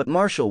 but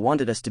Marshall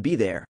wanted us to be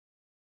there."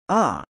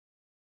 "Ah."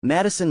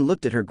 Madison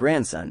looked at her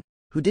grandson,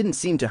 who didn't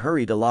seem to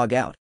hurry to log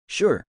out.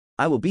 "Sure,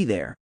 I will be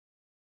there."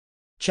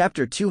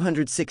 Chapter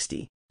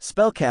 260,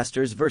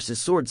 Spellcasters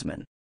vs.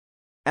 Swordsmen.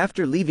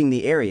 After leaving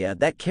the area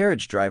that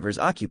carriage drivers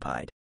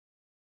occupied,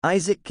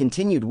 Isaac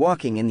continued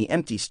walking in the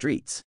empty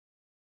streets.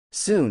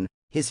 Soon,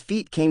 his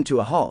feet came to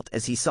a halt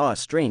as he saw a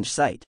strange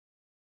sight.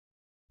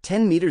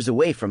 10 meters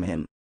away from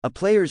him, a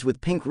players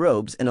with pink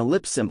robes and a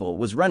lip symbol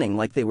was running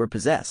like they were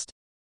possessed.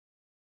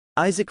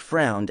 Isaac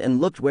frowned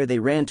and looked where they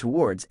ran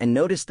towards and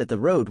noticed that the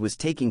road was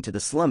taking to the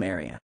slum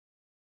area.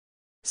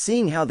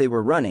 Seeing how they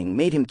were running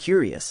made him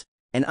curious,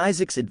 and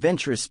Isaac's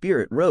adventurous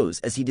spirit rose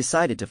as he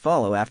decided to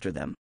follow after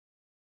them.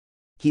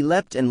 He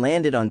leapt and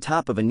landed on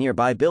top of a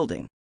nearby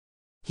building.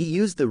 He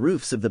used the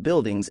roofs of the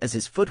buildings as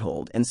his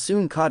foothold and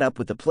soon caught up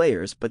with the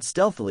players but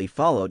stealthily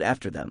followed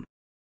after them.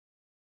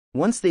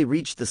 Once they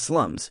reached the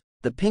slums,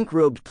 the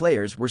pink-robed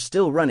players were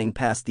still running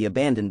past the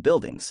abandoned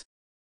buildings.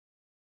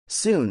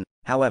 Soon,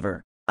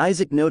 however,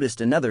 Isaac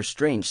noticed another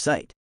strange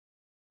sight.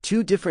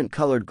 2 different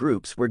colored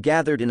groups were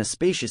gathered in a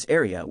spacious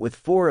area with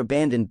 4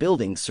 abandoned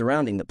buildings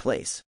surrounding the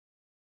place.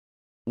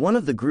 One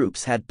of the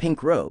groups had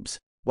pink robes,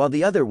 while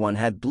the other one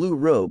had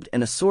blue-robed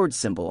and a sword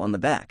symbol on the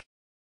back.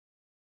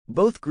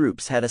 Both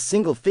groups had a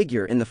single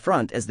figure in the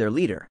front as their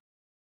leader.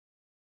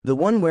 The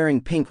one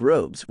wearing pink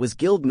robes was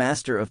Guild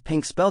Master of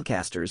Pink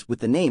Spellcasters with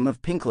the name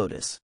of Pink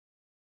Lotus.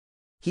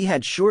 He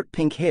had short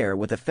pink hair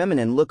with a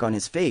feminine look on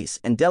his face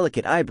and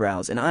delicate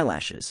eyebrows and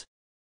eyelashes.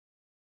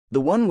 The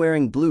one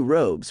wearing blue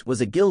robes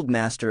was a Guild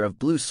Master of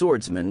Blue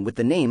Swordsman with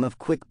the name of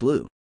Quick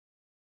Blue.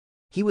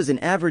 He was an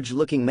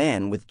average-looking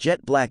man with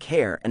jet black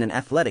hair and an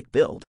athletic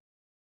build.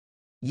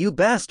 "You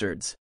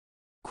bastards!"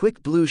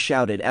 Quick Blue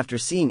shouted after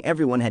seeing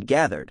everyone had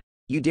gathered.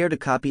 "You dare to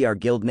copy our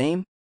guild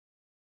name?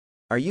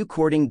 Are you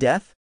courting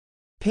death?"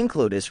 Pink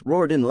Lotus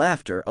roared in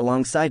laughter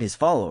alongside his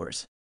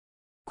followers.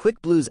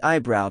 Quick Blue's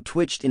eyebrow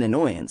twitched in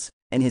annoyance,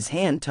 and his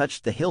hand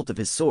touched the hilt of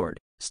his sword.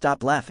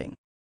 "Stop laughing."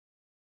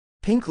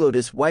 Pink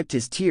Lotus wiped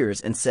his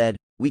tears and said,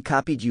 "We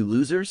copied you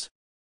losers?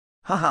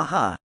 Ha ha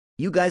ha,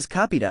 you guys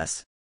copied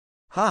us.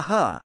 Ha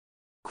ha."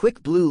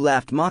 Quick Blue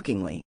laughed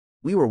mockingly.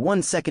 "We were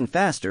 1 second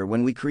faster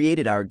when we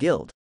created our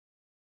guild."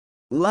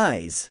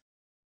 "Lies."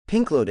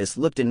 Pink Lotus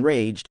looked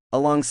enraged,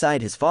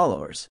 alongside his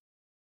followers.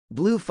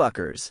 "Blue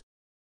fuckers."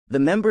 The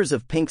members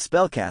of Pink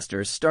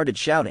Spellcasters started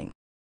shouting.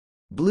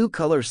 "Blue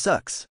color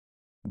sucks."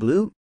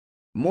 "Blue?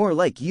 More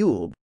like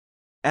Yule."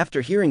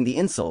 After hearing the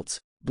insults,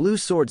 Blue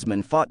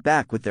Swordsmen fought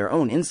back with their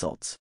own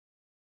insults.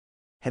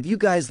 "Have you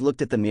guys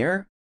looked at the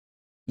mirror?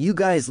 You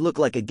guys look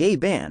like a gay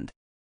band.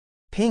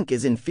 Pink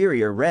is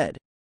inferior red.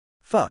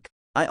 Fuck,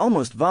 I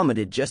almost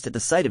vomited just at the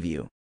sight of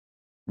you."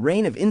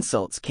 Rain of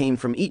insults came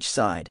from each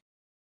side.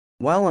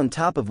 While on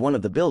top of one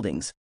of the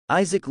buildings,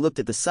 Isaac looked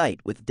at the sight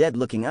with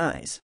dead-looking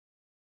eyes.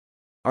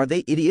 Are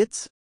they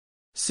idiots?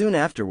 Soon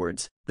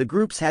afterwards, the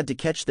groups had to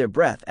catch their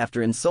breath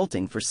after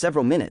insulting for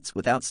several minutes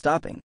without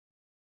stopping.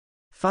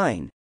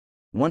 "Fine.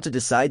 Want to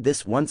decide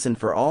this once and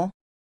for all?"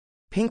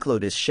 Pink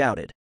Lotus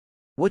shouted.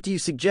 "What do you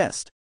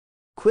suggest?"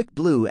 Quick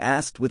Blue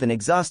asked with an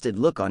exhausted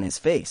look on his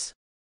face.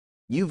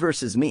 "You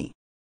versus me.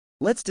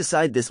 Let's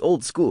decide this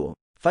old school,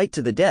 fight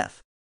to the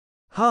death."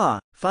 "Ha,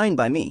 fine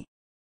by me."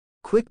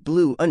 Quick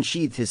Blue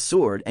unsheathed his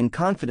sword and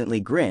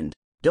confidently grinned.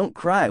 "Don't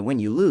cry when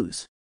you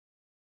lose."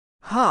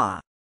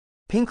 "Ha!"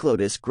 Pink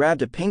Lotus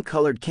grabbed a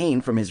pink-colored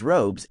cane from his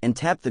robes and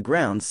tapped the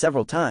ground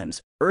several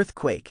times.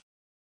 Earthquake.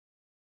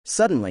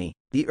 Suddenly,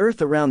 the earth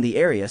around the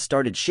area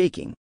started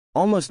shaking,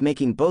 almost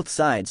making both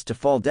sides to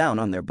fall down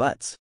on their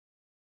butts.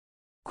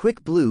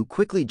 Quick Blue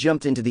quickly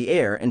jumped into the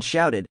air and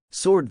shouted,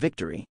 "Sword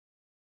victory."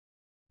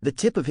 The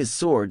tip of his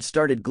sword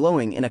started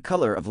glowing in a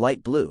color of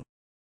light blue.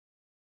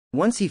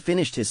 Once he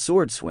finished his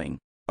sword swing,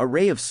 a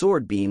ray of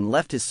sword beam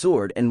left his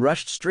sword and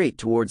rushed straight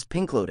towards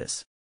Pink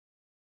Lotus.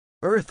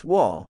 Earth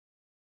wall.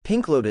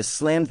 Pink Lotus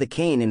slammed the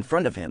cane in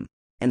front of him,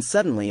 and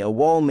suddenly a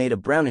wall made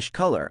of brownish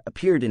color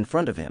appeared in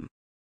front of him.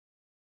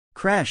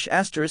 Crash!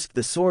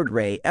 The sword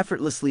ray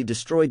effortlessly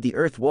destroyed the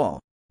earth wall,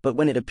 but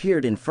when it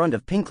appeared in front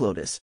of Pink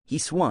Lotus, he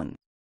swung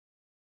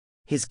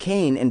his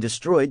cane and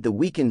destroyed the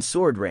weakened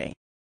sword ray.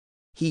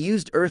 He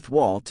used earth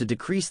wall to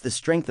decrease the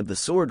strength of the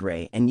sword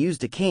ray and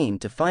used a cane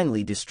to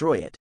finally destroy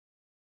it.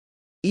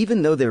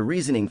 Even though their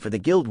reasoning for the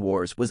guild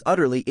wars was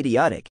utterly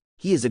idiotic,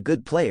 he is a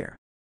good player.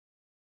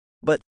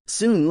 But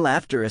soon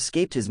laughter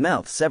escaped his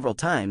mouth several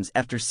times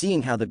after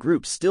seeing how the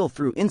group still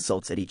threw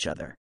insults at each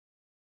other.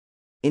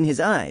 In his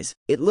eyes,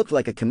 it looked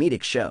like a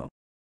comedic show.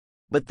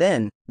 But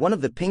then, one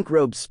of the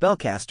pink-robed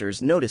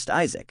spellcasters noticed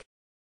Isaac.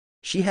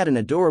 She had an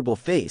adorable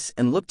face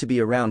and looked to be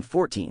around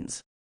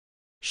 14s.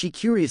 She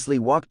curiously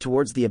walked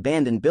towards the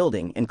abandoned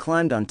building and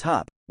climbed on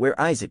top, where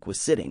Isaac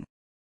was sitting.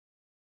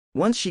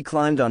 Once she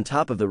climbed on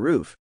top of the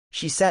roof,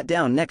 she sat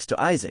down next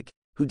to Isaac,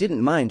 who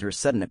didn't mind her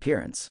sudden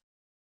appearance.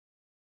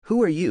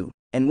 "Who are you,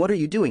 and what are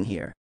you doing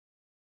here?"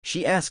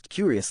 she asked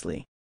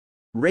curiously.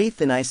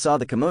 "Wraith and I saw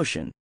the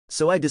commotion,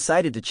 so I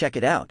decided to check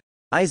it out,"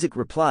 Isaac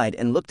replied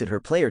and looked at her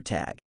player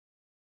tag.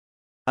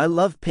 "I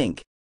love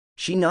pink."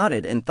 She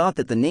nodded and thought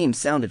that the name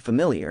sounded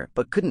familiar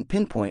but couldn't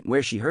pinpoint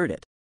where she heard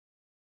it.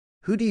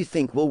 "Who do you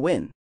think will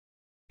win?"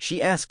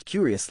 she asked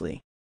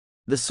curiously.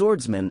 "The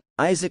swordsman,"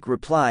 Isaac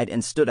replied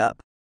and stood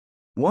up.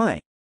 "Why?"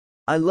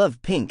 "I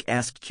love pink,"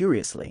 asked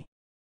curiously.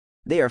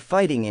 "They are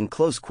fighting in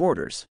close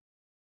quarters.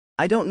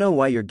 I don't know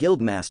why your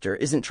guildmaster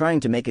isn't trying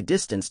to make a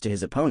distance to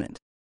his opponent."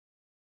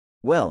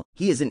 "Well,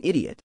 he is an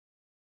idiot."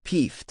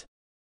 Peeved.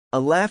 A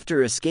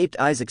laughter escaped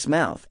Isaac's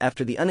mouth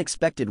after the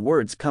unexpected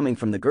words coming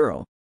from the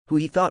girl, who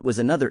he thought was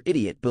another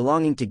idiot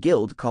belonging to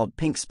guild called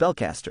Pink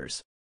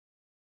Spellcasters.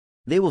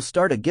 They will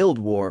start a guild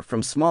war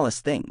from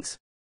smallest things.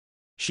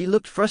 She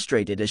looked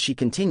frustrated as she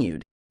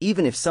continued,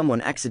 even if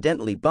someone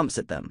accidentally bumps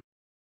at them.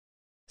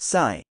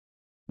 Sigh.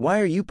 "Why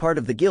are you part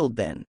of the guild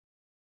then?"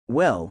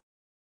 "Well,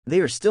 they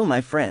are still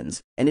my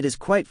friends, and it is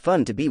quite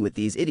fun to be with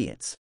these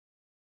idiots."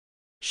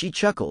 She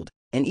chuckled,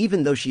 and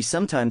even though she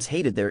sometimes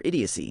hated their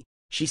idiocy,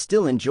 she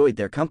still enjoyed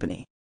their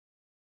company.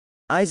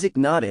 Isaac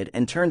nodded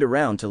and turned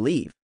around to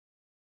leave.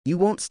 "You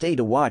won't stay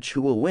to watch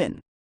who will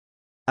win?"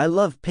 I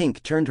Love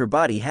Pink turned her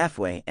body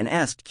halfway and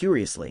asked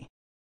curiously.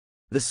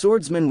 "The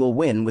swordsman will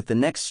win with the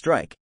next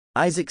strike,"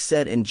 Isaac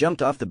said and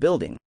jumped off the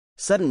building,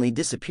 suddenly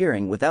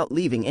disappearing without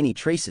leaving any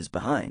traces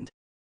behind.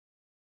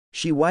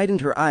 She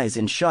widened her eyes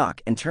in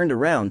shock and turned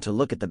around to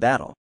look at the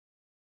battle.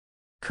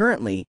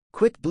 Currently,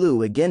 Quick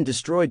Blue again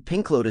destroyed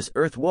Pink Lotus'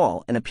 earth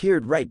wall and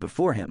appeared right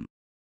before him.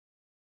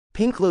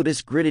 Pink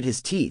Lotus gritted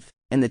his teeth,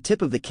 and the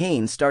tip of the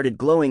cane started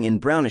glowing in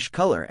brownish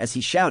color as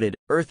he shouted,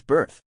 "Earth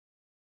Birth!"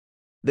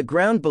 The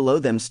ground below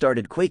them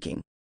started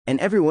quaking, and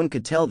everyone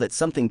could tell that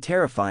something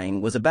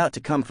terrifying was about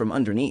to come from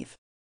underneath.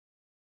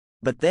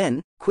 But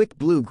then, Quick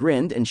Blue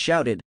grinned and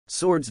shouted,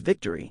 "Sword's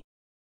victory!"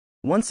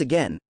 Once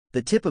again,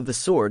 the tip of the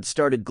sword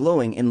started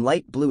glowing in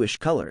light bluish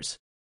colors.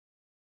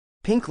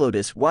 Pink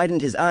Lotus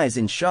widened his eyes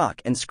in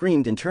shock and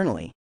screamed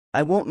internally,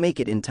 "I won't make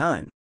it in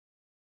time."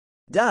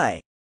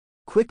 Die!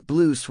 Quick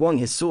Blue swung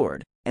his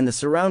sword, and the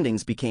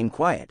surroundings became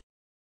quiet.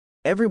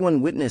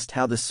 Everyone witnessed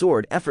how the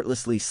sword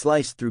effortlessly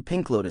sliced through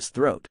Pink Lotus'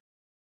 throat.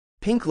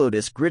 Pink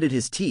Lotus gritted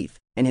his teeth,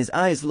 and his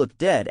eyes looked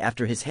dead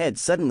after his head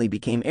suddenly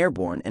became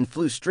airborne and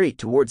flew straight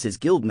towards his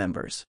guild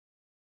members.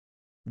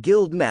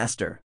 Guild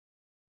Master!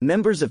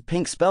 Members of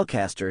Pink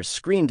Spellcasters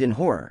screamed in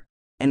horror,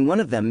 and one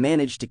of them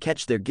managed to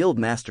catch their guild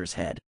master's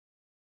head.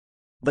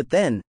 But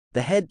then,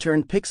 the head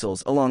turned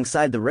pixels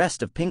alongside the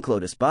rest of Pink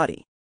Lotus'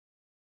 body.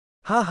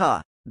 "Ha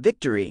ha!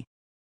 Victory!"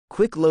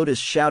 Quick Lotus'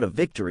 shout of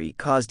victory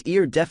caused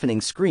ear-deafening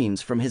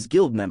screams from his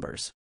guild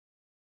members.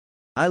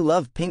 "I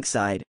love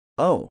Pinkside,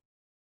 oh."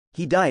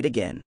 He died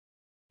again.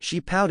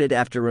 She pouted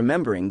after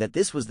remembering that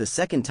this was the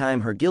second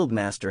time her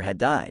guildmaster had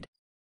died.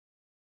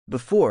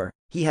 Before,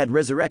 he had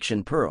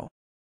Resurrection Pearl.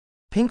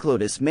 Pink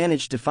Lotus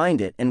managed to find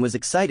it and was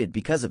excited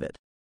because of it.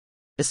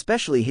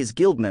 Especially his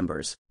guild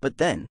members, but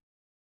then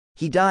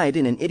he died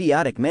in an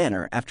idiotic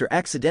manner after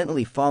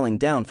accidentally falling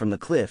down from the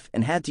cliff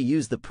and had to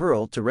use the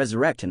pearl to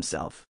resurrect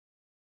himself.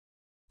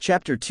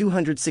 Chapter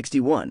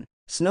 261,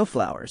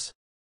 Snowflowers.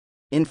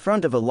 In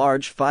front of a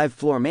large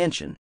 5-floor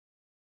mansion,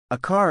 a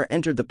car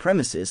entered the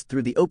premises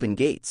through the open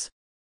gates.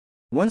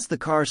 Once the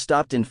car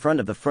stopped in front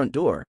of the front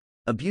door,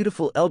 a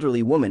beautiful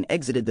elderly woman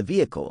exited the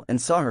vehicle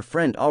and saw her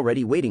friend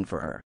already waiting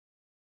for her.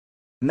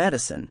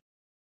 Madison.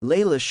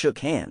 Layla shook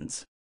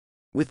hands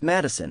with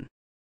Madison.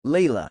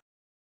 "Layla."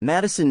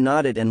 Madison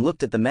nodded and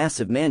looked at the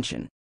massive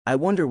mansion. "I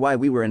wonder why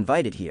we were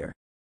invited here."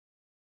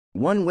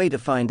 "One way to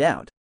find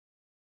out."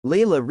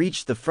 Layla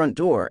reached the front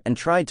door and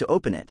tried to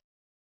open it.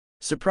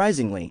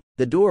 Surprisingly,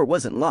 the door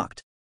wasn't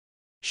locked.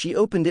 She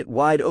opened it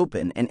wide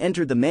open and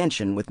entered the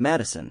mansion with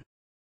Madison.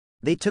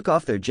 They took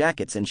off their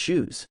jackets and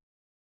shoes.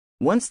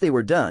 Once they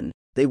were done,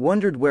 they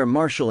wondered where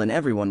Marshall and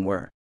everyone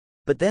were.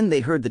 But then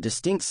they heard the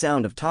distinct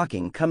sound of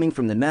talking coming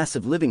from the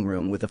massive living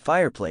room with a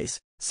fireplace,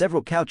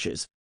 several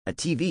couches, a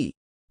TV,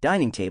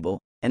 dining table,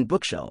 and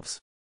bookshelves.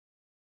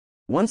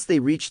 Once they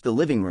reached the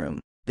living room,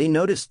 they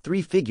noticed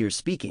 3 figures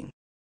speaking.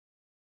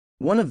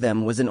 One of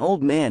them was an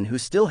old man who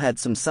still had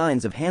some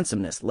signs of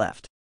handsomeness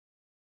left.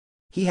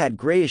 He had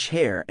grayish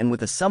hair and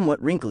with a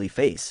somewhat wrinkly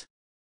face.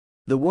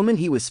 The woman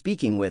he was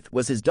speaking with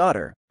was his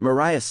daughter,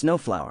 Mariah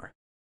Snowflower.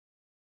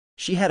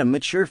 She had a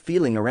mature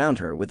feeling around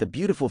her with a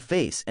beautiful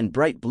face and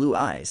bright blue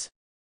eyes.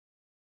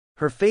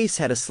 Her face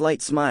had a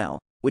slight smile,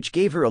 which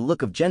gave her a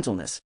look of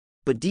gentleness,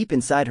 but deep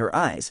inside her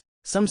eyes,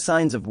 some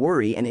signs of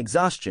worry and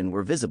exhaustion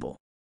were visible.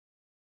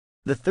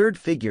 The third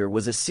figure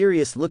was a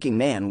serious-looking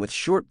man with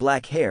short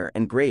black hair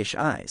and grayish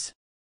eyes.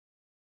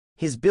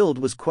 His build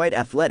was quite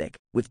athletic,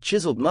 with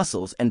chiseled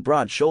muscles and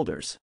broad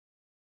shoulders.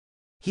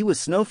 He was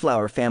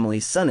Snowflower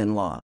family's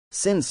son-in-law,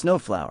 Sin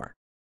Snowflower.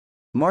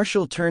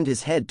 Marshall turned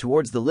his head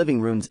towards the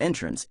living room's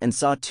entrance and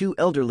saw 2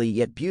 elderly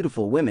yet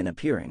beautiful women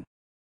appearing.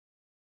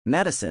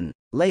 Madison,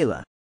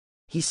 Layla.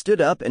 He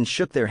stood up and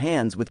shook their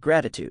hands with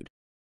gratitude.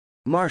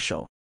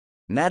 Marshall.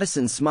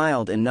 Madison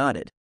smiled and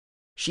nodded.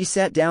 She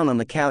sat down on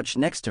the couch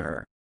next to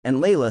her, and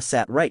Layla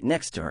sat right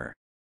next to her.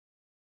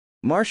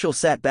 Marshall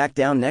sat back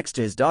down next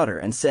to his daughter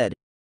and said,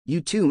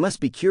 "You two must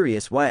be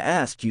curious why I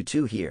asked you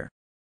two here."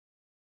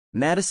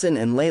 Madison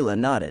and Layla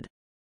nodded.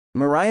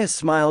 Mariah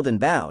smiled and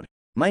bowed.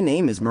 "My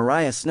name is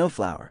Mariah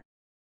Snowflower."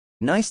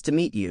 "Nice to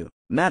meet you,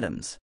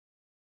 madams."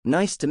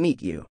 "Nice to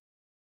meet you."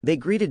 They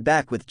greeted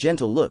back with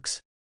gentle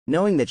looks,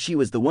 knowing that she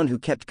was the one who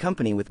kept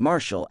company with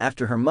Marshall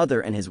after her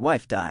mother and his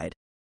wife died.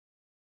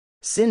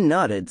 Sin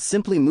nodded,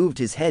 simply moved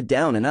his head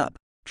down and up,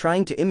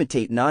 trying to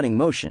imitate nodding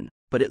motion,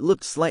 but it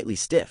looked slightly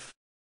stiff.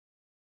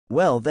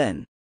 "Well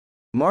then."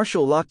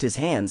 Marshall locked his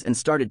hands and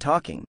started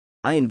talking.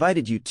 "I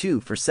invited you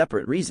two for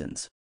separate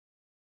reasons."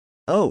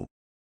 "Oh."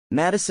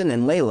 Madison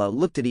and Layla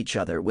looked at each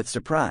other with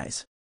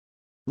surprise.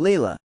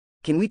 "Layla,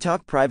 can we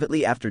talk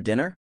privately after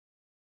dinner?"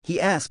 he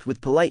asked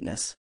with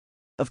politeness.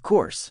 "Of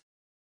course."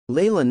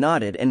 Layla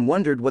nodded and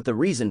wondered what the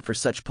reason for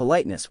such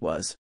politeness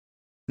was.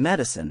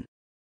 Madison.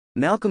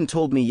 "Malcolm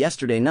told me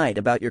yesterday night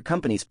about your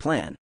company's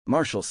plan,"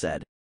 Marshall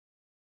said.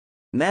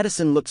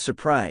 Madison looked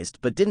surprised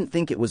but didn't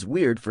think it was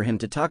weird for him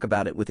to talk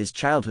about it with his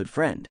childhood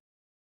friend.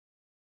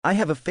 "I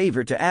have a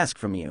favor to ask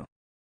from you."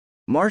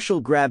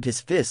 Marshall grabbed his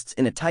fists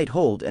in a tight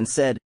hold and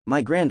said,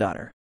 "My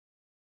granddaughter.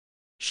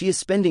 She is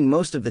spending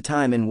most of the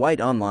time in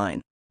White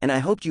Online, and I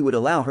hoped you would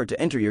allow her to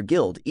enter your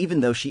guild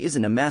even though she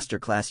isn't a master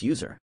class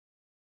user."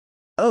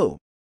 "Oh."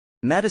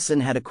 Madison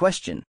had a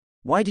question.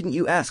 Why didn't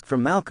you ask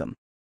from Malcolm?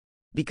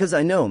 Because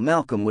I know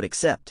Malcolm would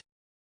accept.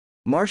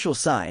 Marshall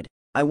sighed.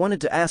 I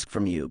wanted to ask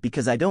from you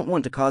because I don't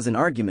want to cause an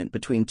argument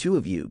between two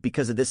of you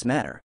because of this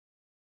matter.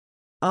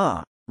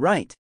 Ah,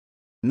 right.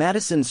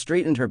 Madison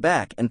straightened her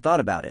back and thought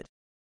about it.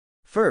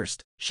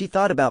 First, she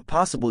thought about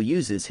possible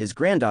uses his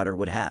granddaughter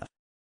would have.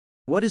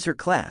 What is her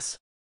class?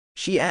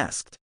 She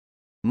asked.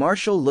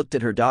 Marshall looked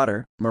at her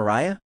daughter,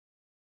 Mariah?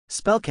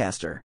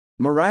 Spellcaster,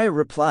 Mariah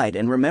replied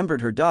and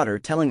remembered her daughter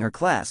telling her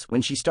class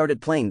when she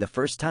started playing the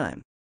first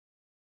time.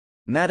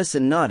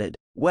 Madison nodded.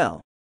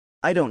 Well,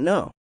 I don't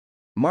know.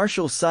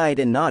 Marshall sighed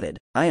and nodded.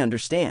 I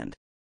understand.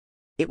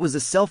 It was a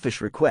selfish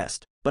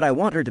request, but I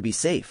want her to be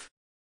safe.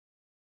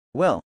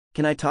 Well,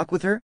 can I talk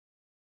with her?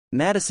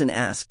 Madison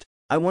asked.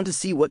 I want to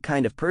see what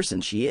kind of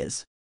person she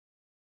is.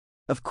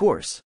 Of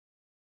course.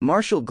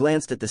 Marshall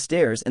glanced at the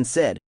stairs and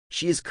said,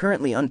 she is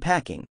currently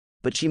unpacking,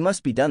 but she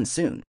must be done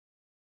soon.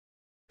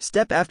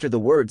 Step after the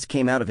words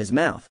came out of his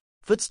mouth,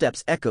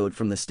 footsteps echoed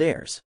from the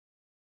stairs.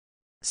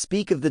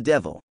 Speak of the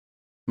devil.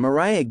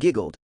 Mariah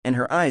giggled, and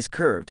her eyes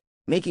curved,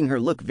 making her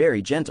look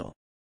very gentle.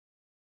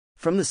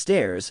 From the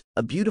stairs,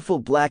 a beautiful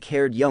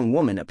black-haired young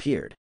woman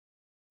appeared.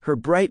 Her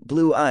bright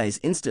blue eyes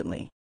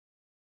instantly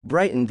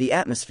brightened the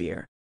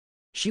atmosphere.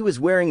 She was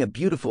wearing a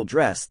beautiful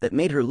dress that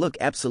made her look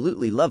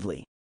absolutely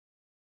lovely.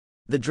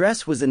 The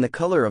dress was in the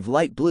color of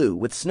light blue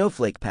with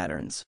snowflake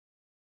patterns.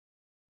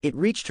 It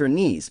reached her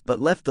knees but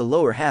left the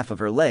lower half of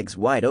her legs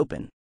wide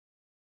open.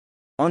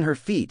 On her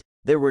feet,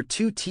 there were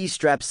two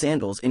T-strap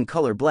sandals in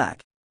color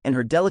black, and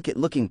her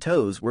delicate-looking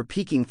toes were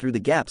peeking through the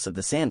gaps of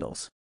the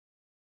sandals.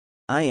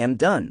 I am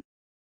done,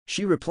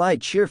 she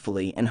replied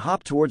cheerfully and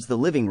hopped towards the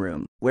living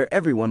room, where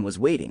everyone was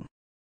waiting.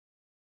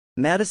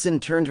 Madison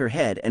turned her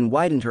head and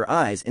widened her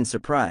eyes in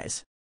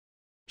surprise.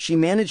 She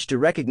managed to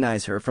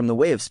recognize her from the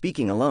way of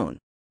speaking alone,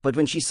 but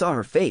when she saw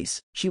her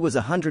face, she was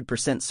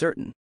 100%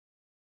 certain.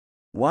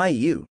 Why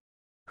you?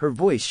 Her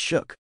voice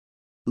shook.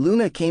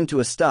 Luna came to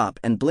a stop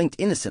and blinked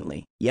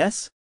innocently.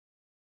 Yes?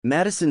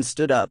 Madison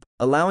stood up,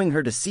 allowing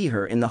her to see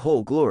her in the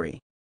whole glory.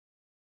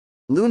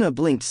 Luna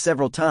blinked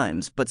several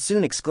times but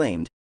soon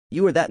exclaimed,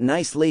 You are that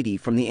nice lady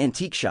from the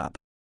antique shop.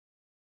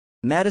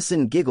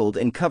 Madison giggled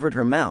and covered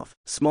her mouth.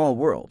 Small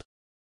world.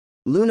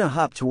 Luna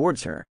hopped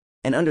towards her,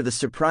 and under the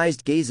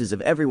surprised gazes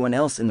of everyone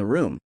else in the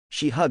room,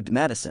 she hugged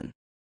Madison.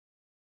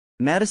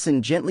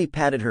 Madison gently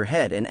patted her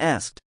head and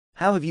asked,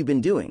 How have you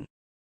been doing?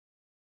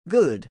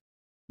 Good.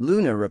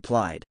 Luna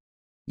replied.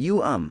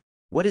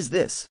 What is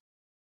this?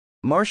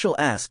 Marshall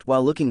asked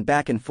while looking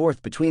back and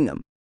forth between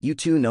them. You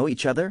two know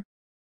each other?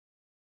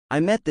 I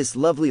met this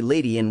lovely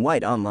lady in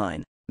white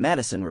online,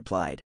 Madison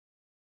replied.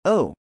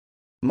 Oh.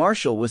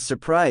 Marshall was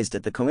surprised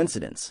at the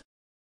coincidence.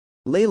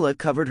 Layla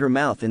covered her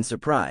mouth in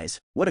surprise.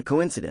 What a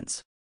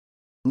coincidence.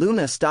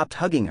 Luna stopped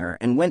hugging her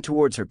and went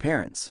towards her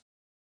parents.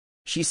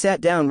 She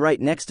sat down right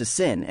next to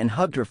Sin and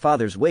hugged her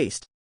father's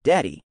waist.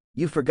 Daddy,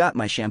 you forgot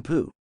my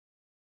shampoo.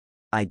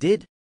 I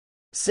did?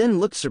 Sin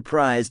looked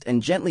surprised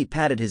and gently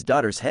patted his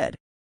daughter's head.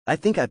 I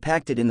think I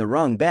packed it in the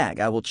wrong bag.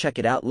 I will check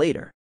it out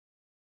later.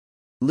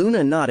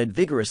 Luna nodded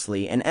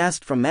vigorously and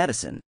asked from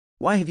Madison,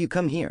 Why have you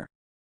come here?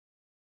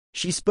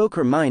 She spoke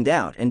her mind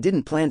out and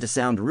didn't plan to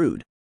sound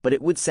rude, but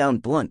it would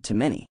sound blunt to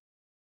many.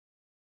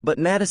 But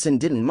Madison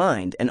didn't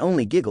mind and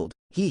only giggled.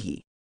 Hee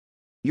hee.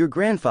 Your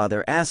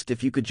grandfather asked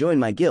if you could join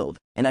my guild,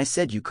 and I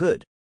said you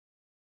could.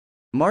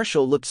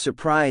 Marshall looked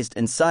surprised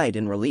and sighed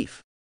in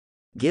relief.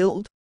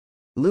 Guild?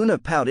 Luna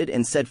pouted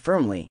and said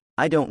firmly,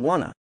 I don't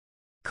wanna.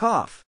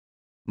 Cough.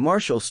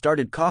 Marshall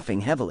started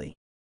coughing heavily.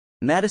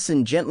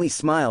 Madison gently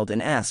smiled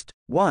and asked,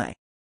 Why?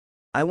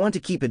 I want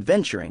to keep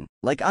adventuring,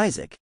 like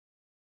Isaac.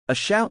 A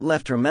shout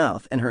left her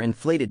mouth and her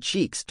inflated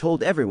cheeks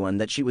told everyone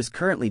that she was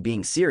currently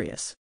being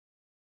serious.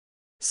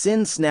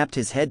 Sin snapped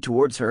his head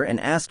towards her and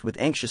asked with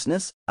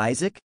anxiousness,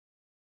 Isaac?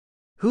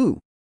 Who?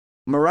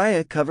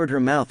 Mariah covered her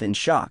mouth in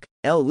shock.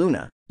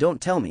 Luna,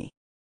 don't tell me.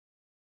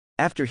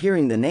 After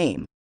hearing the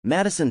name,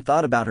 Madison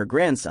thought about her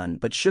grandson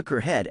but shook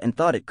her head and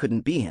thought it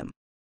couldn't be him.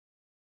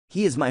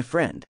 He is my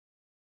friend.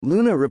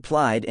 Luna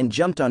replied and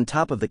jumped on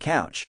top of the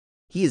couch.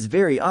 He is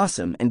very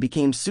awesome and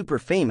became super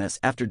famous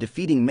after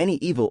defeating many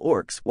evil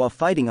orcs while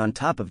fighting on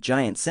top of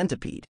giant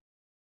centipede.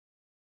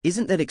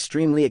 Isn't that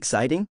extremely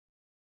exciting?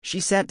 She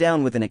sat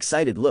down with an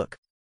excited look.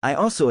 I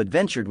also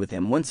adventured with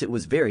him once. It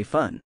was very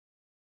fun.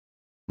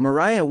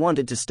 Mariah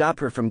wanted to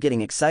stop her from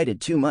getting excited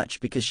too much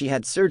because she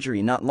had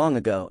surgery not long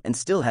ago and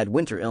still had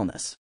winter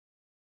illness.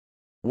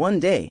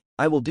 One day,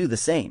 I will do the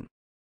same.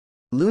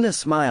 Luna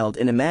smiled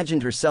and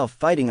imagined herself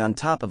fighting on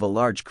top of a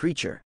large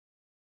creature.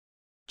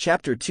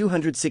 Chapter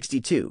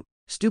 262,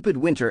 Stupid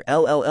Winter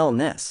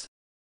Ness.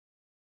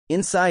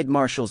 Inside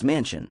Marshall's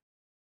mansion.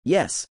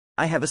 Yes,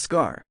 I have a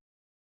scar.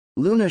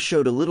 Luna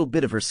showed a little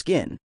bit of her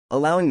skin,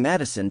 allowing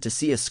Madison to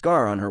see a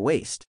scar on her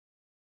waist.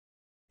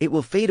 It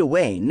will fade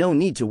away, no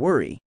need to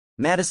worry,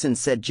 Madison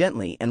said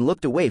gently and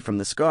looked away from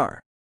the scar.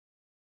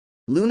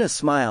 Luna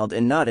smiled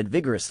and nodded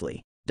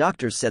vigorously.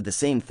 Doctors said the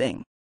same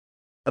thing.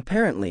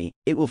 Apparently,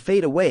 it will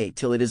fade away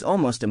till it is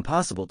almost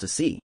impossible to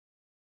see.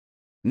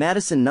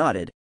 Madison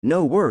nodded.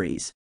 No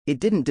worries, it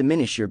didn't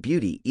diminish your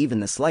beauty even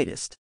the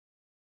slightest.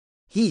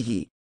 Hee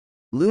hee.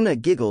 Luna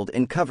giggled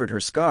and covered her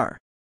scar.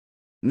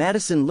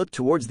 Madison looked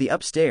towards the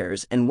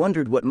upstairs and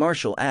wondered what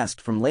Marshall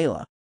asked from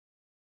Layla.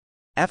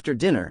 After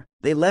dinner,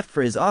 they left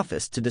for his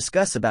office to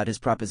discuss about his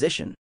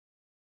proposition.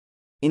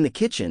 In the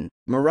kitchen,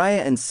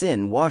 Mariah and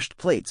Sin washed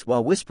plates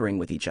while whispering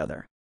with each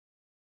other.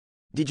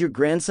 Did your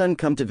grandson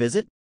come to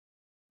visit?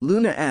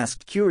 Luna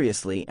asked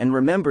curiously and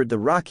remembered the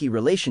rocky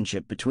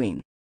relationship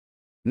between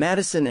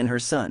Madison and her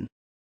son.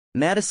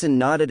 Madison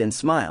nodded and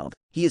smiled.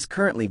 He is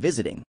currently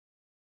visiting.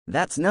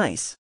 That's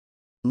nice.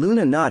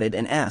 Luna nodded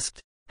and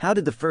asked, how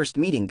did the first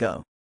meeting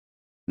go?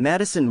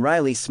 Madison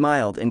wryly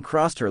smiled and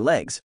crossed her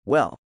legs.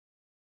 Well,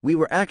 we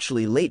were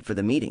actually late for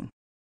the meeting.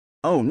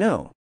 Oh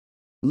no.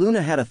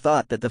 Luna had a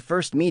thought that the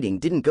first meeting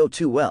didn't go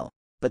too well,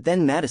 but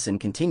then Madison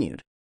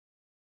continued.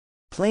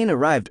 Plane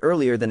arrived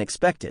earlier than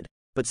expected,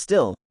 but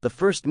still, the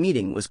first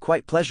meeting was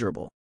quite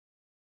pleasurable.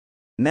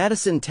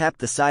 Madison tapped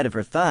the side of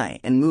her thigh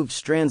and moved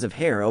strands of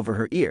hair over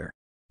her ear.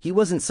 He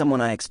wasn't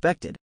someone I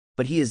expected,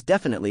 but he is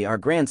definitely our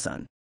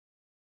grandson.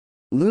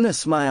 Luna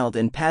smiled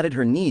and patted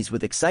her knees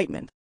with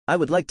excitement. I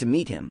would like to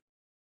meet him.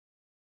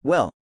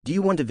 Well, do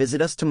you want to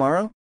visit us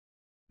tomorrow?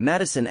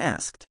 Madison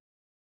asked.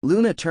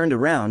 Luna turned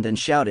around and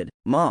shouted,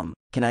 Mom,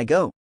 can I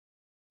go?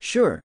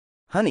 Sure,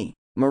 honey,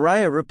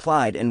 Mariah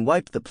replied and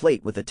wiped the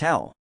plate with a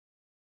towel.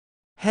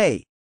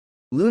 Hey.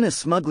 Luna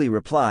smugly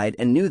replied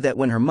and knew that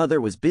when her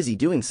mother was busy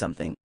doing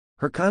something,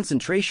 her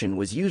concentration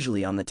was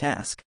usually on the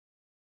task.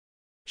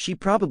 She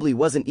probably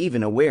wasn't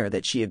even aware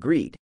that she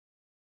agreed.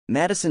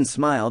 Madison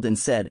smiled and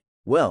said,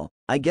 well,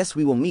 I guess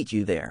we will meet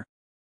you there.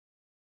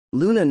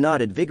 Luna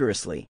nodded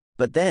vigorously,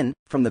 but then,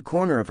 from the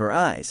corner of her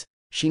eyes,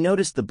 she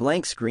noticed the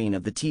blank screen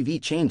of the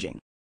TV changing.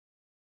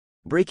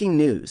 Breaking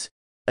news.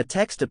 A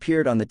text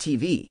appeared on the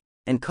TV,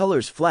 and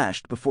colors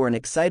flashed before an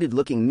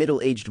excited-looking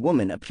middle-aged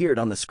woman appeared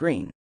on the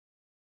screen.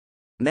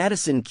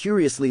 Madison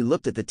curiously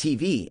looked at the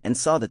TV and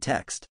saw the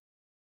text.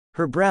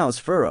 Her brows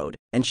furrowed,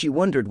 and she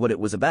wondered what it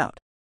was about.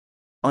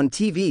 On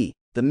TV,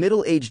 the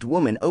middle-aged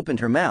woman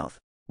opened her mouth.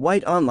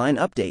 White online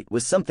update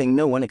was something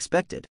no one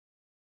expected.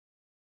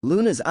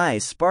 Luna's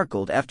eyes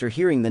sparkled after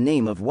hearing the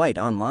name of White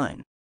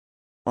Online.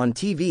 On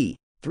TV,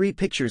 3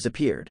 pictures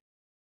appeared.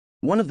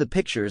 One of the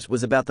pictures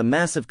was about the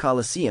massive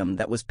Colosseum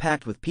that was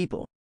packed with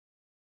people.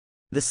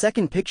 The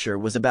second picture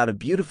was about a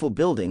beautiful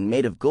building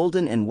made of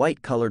golden and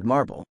white-colored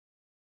marble.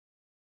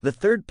 The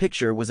third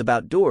picture was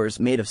about doors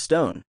made of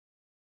stone.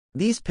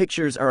 These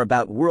pictures are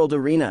about World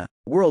Arena,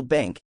 World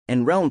Bank,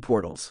 and Realm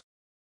Portals.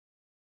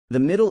 The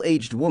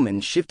middle-aged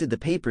woman shifted the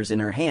papers in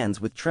her hands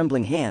with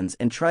trembling hands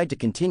and tried to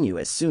continue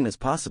as soon as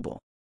possible.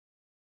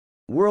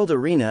 World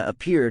Arena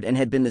appeared and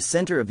had been the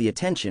center of the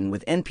attention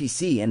with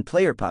NPC and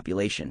player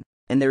population,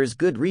 and there is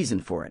good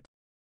reason for it.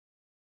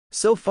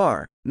 So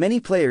far,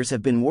 many players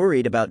have been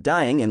worried about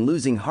dying and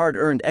losing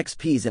hard-earned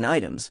XPs and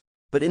items,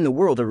 but in the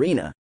World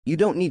Arena, you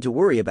don't need to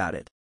worry about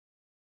it.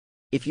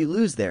 If you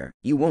lose there,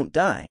 you won't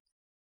die.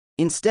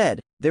 Instead,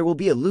 there will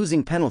be a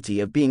losing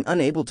penalty of being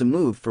unable to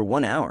move for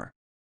 1 hour.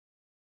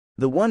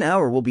 The 1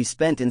 hour will be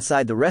spent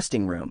inside the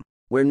resting room,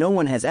 where no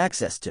one has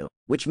access to,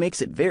 which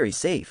makes it very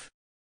safe.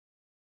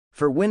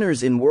 For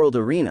winners in World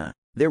Arena,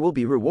 there will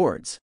be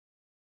rewards.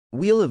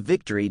 Wheel of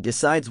Victory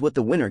decides what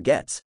the winner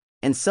gets,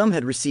 and some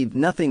had received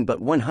nothing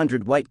but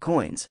 100 white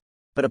coins,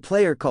 but a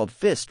player called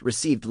Fist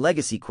received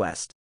Legacy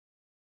Quest.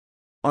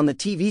 On the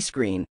TV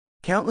screen,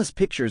 countless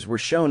pictures were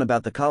shown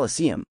about the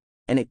Colosseum,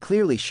 and it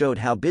clearly showed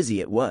how busy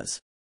it was.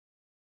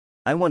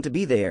 I want to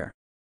be there.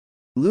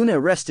 Luna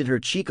rested her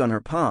cheek on her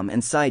palm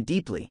and sighed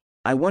deeply.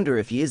 I wonder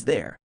if he is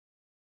there.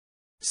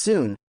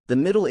 Soon, the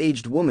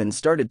middle-aged woman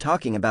started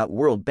talking about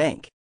World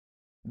Bank.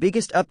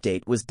 Biggest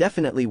update was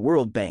definitely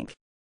World Bank.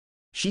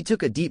 She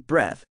took a deep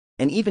breath,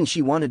 and even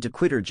she wanted to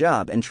quit her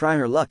job and try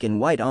her luck in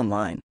White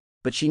Online,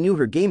 but she knew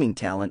her gaming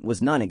talent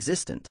was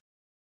non-existent.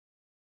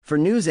 For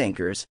news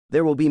anchors,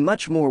 there will be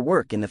much more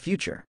work in the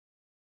future.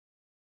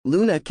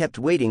 Luna kept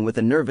waiting with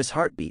a nervous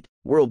heartbeat.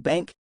 World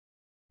Bank?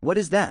 What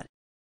is that?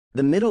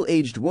 The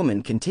middle-aged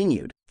woman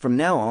continued. From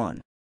now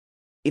on,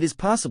 it is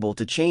possible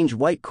to change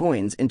white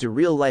coins into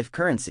real-life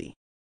currency.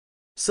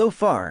 So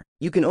far,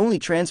 you can only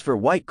transfer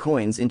white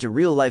coins into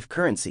real-life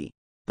currency,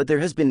 but there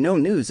has been no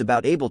news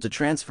about able to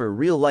transfer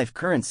real-life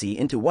currency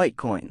into white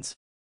coins.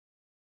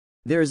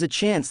 There is a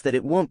chance that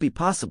it won't be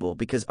possible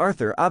because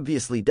Arthur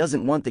obviously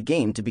doesn't want the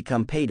game to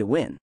become pay to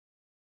win.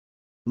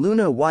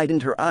 Luna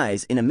widened her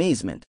eyes in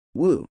amazement.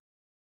 Woo.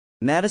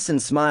 Madison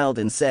smiled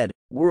and said,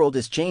 World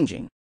is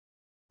changing.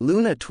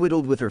 Luna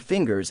twiddled with her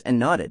fingers and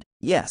nodded.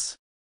 Yes.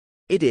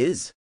 It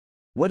is.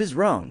 What is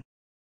wrong?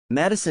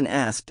 Madison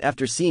asked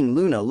after seeing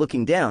Luna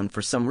looking down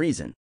for some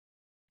reason.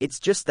 It's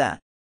just that.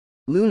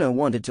 Luna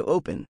wanted to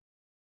open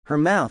her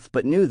mouth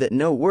but knew that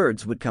no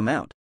words would come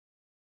out.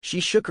 She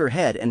shook her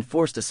head and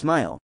forced a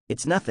smile.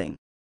 It's nothing.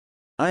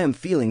 I am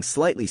feeling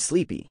slightly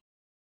sleepy.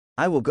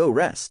 I will go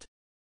rest.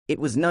 It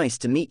was nice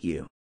to meet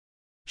you.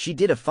 She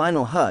did a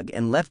final hug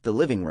and left the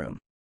living room.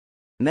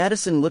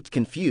 Madison looked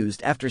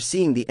confused after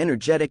seeing the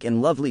energetic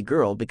and lovely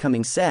girl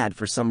becoming sad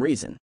for some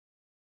reason.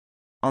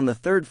 On the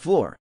third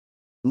floor,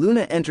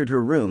 Luna entered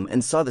her room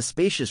and saw the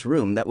spacious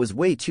room that was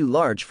way too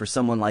large for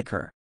someone like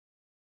her.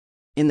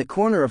 In the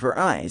corner of her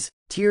eyes,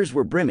 tears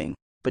were brimming,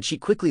 but she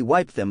quickly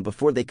wiped them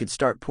before they could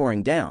start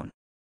pouring down.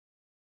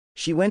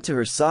 She went to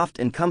her soft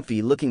and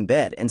comfy-looking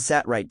bed and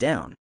sat right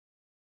down.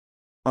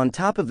 On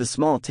top of the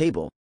small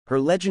table, her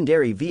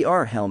legendary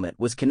VR helmet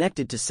was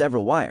connected to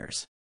several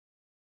wires.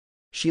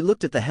 She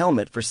looked at the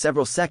helmet for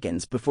several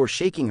seconds before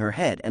shaking her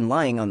head and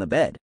lying on the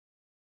bed.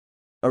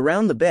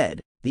 Around the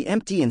bed, the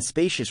empty and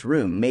spacious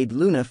room made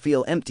Luna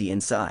feel empty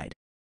inside.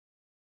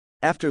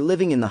 After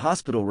living in the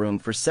hospital room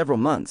for several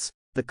months,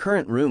 the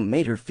current room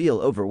made her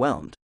feel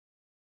overwhelmed.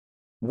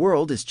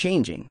 World is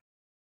changing.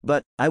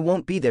 But I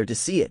won't be there to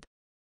see it.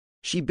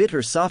 She bit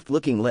her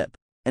soft-looking lip,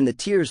 and the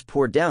tears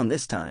poured down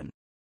this time.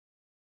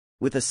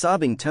 With a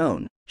sobbing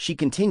tone, she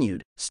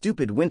continued,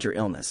 "Stupid winter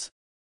illness.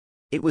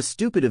 It was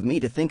stupid of me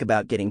to think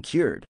about getting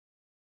cured.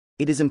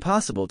 It is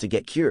impossible to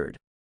get cured."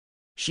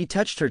 She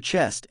touched her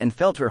chest and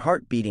felt her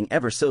heart beating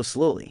ever so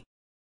slowly.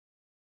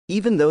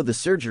 Even though the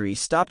surgery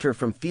stopped her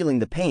from feeling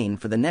the pain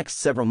for the next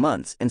several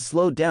months and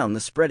slowed down the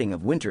spreading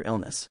of winter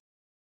illness.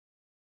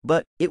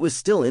 But it was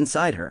still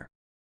inside her,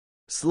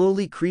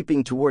 slowly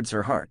creeping towards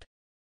her heart.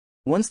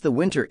 Once the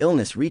winter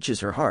illness reaches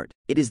her heart,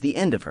 it is the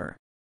end of her.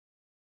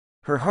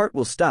 Her heart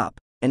will stop,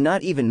 and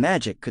not even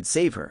magic could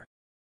save her.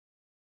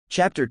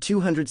 Chapter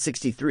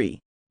 263,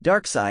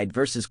 Darkseid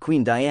vs.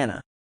 Queen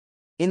Diana.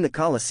 In the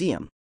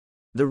Colosseum,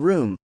 the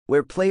room,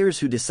 where players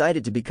who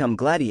decided to become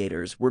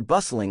gladiators were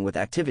bustling with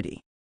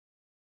activity.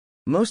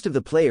 Most of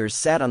the players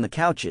sat on the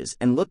couches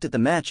and looked at the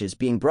matches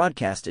being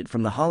broadcasted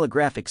from the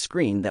holographic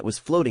screen that was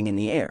floating in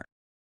the air.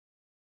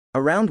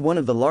 Around one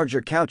of the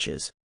larger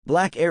couches,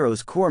 Black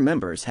Arrow's core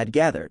members had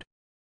gathered.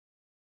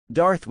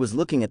 Darth was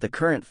looking at the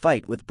current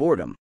fight with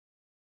boredom.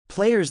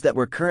 Players that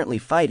were currently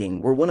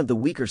fighting were one of the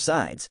weaker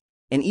sides,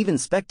 and even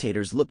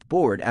spectators looked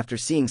bored after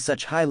seeing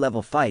such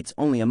high-level fights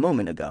only a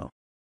moment ago.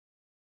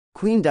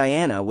 Queen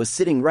Diana was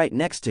sitting right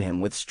next to him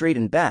with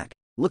straightened back,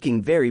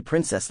 looking very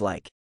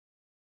princess-like.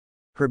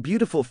 Her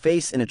beautiful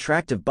face and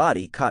attractive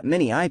body caught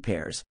many eye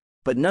pairs,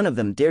 but none of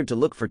them dared to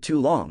look for too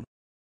long.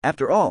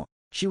 After all,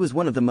 she was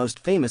one of the most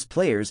famous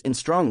players in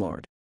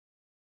Stronglord.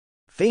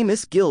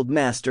 Famous guild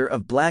master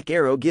of Black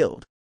Arrow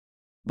Guild.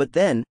 But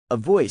then, a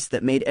voice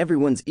that made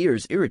everyone's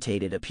ears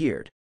irritated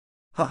appeared.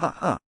 Ha ha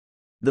ha.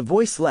 The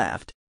voice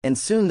laughed, and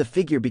soon the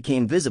figure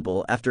became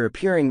visible after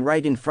appearing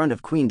right in front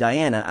of Queen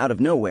Diana out of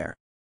nowhere.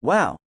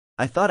 Wow,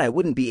 I thought I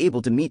wouldn't be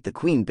able to meet the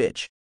queen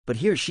bitch, but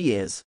here she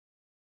is.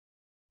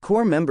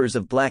 Core members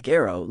of Black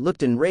Arrow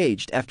looked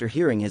enraged after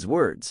hearing his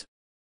words.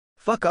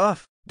 Fuck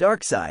off,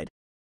 Darkseid.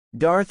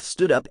 Darth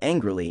stood up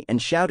angrily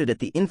and shouted at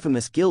the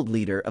infamous guild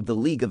leader of the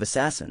League of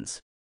Assassins.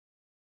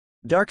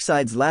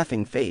 Darkseid's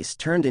laughing face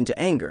turned into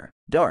anger.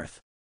 Darth,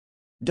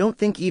 don't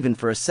think even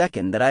for a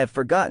second that I have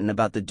forgotten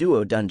about the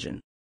duo dungeon.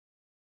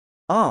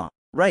 Ah,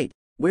 right,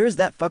 where's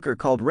that fucker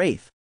called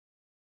Wraith?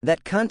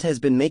 That cunt has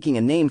been making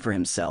a name for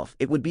himself.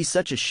 It would be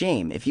such a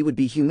shame if he would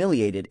be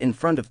humiliated in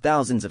front of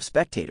thousands of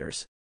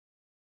spectators.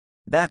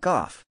 Back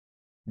off.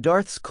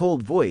 Darth's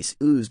cold voice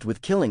oozed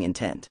with killing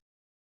intent.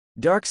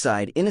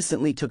 Darkseid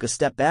innocently took a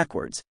step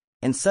backwards,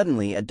 and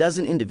suddenly a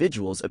dozen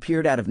individuals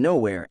appeared out of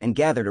nowhere and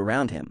gathered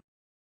around him.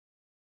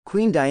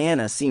 Queen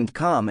Diana seemed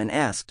calm and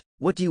asked,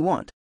 "What do you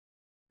want?"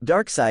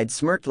 Darkseid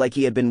smirked like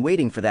he had been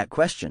waiting for that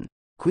question.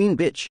 "Queen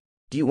bitch,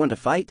 do you want to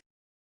fight?"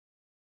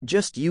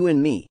 "Just you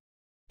and me."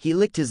 He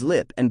licked his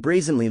lip and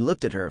brazenly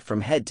looked at her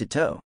from head to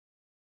toe.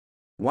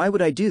 "Why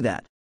would I do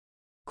that?"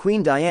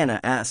 Queen Diana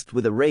asked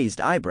with a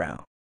raised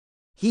eyebrow.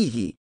 Hee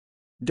hee.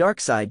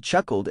 Darkseid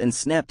chuckled and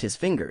snapped his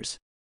fingers.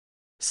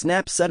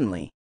 Snap!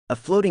 Suddenly, a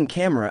floating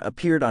camera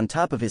appeared on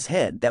top of his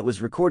head that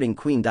was recording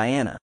Queen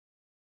Diana.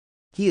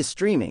 "He is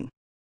streaming."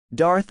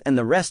 Darth and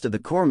the rest of the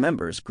core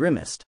members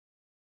grimaced.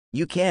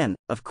 "You can,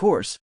 of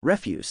course,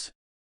 refuse.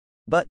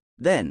 But,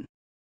 then,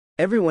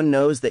 everyone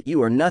knows that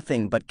you are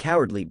nothing but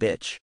cowardly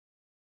bitch."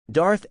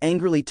 Darth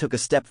angrily took a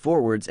step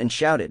forwards and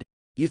shouted,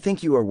 "You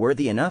think you are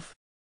worthy enough?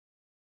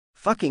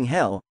 Fucking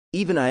hell,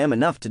 even I am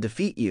enough to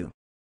defeat you."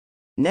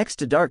 Next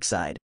to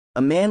Darkseid,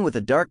 a man with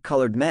a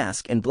dark-colored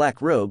mask and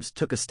black robes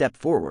took a step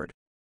forward.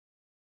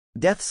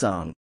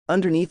 Deathsong,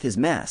 underneath his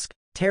mask,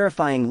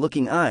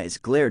 terrifying-looking eyes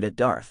glared at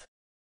Darth.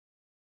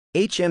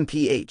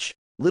 HMPH,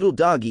 little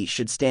doggy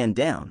should stand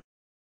down.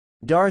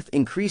 Darth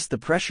increased the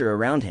pressure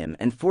around him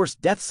and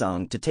forced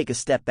Deathsong to take a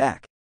step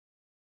back.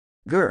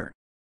 Grr.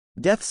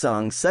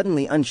 Deathsong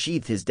suddenly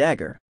unsheathed his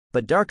dagger,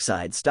 but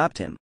Darkseid stopped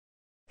him.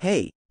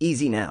 "Hey,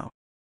 easy now."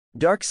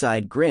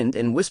 Darkseid grinned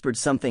and whispered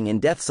something in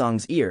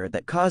Deathsong's ear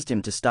that caused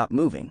him to stop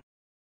moving.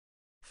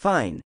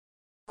 "Fine."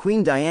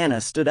 Queen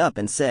Diana stood up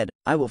and said,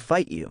 "I will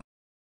fight you."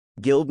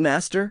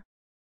 "Guildmaster?"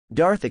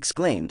 Darth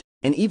exclaimed,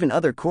 and even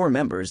other core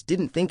members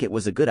didn't think it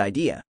was a good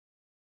idea.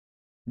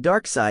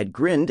 Darkseid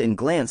grinned and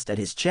glanced at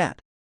his chat.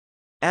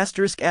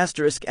 Asterisk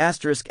asterisk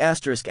asterisk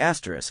asterisk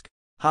asterisk.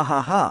 Ha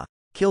ha ha,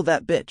 kill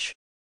that bitch.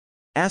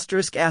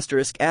 Asterisk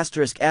asterisk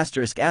asterisk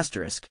asterisk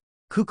asterisk.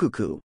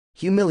 Cuckoo.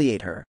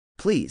 Humiliate her,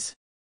 please.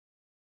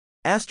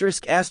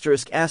 Asterisk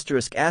asterisk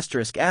asterisk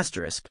asterisk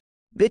asterisk.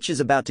 Bitch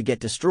is about to get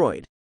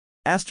destroyed.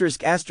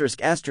 Asterisk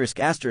asterisk asterisk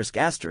asterisk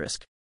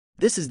asterisk.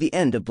 This is the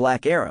end of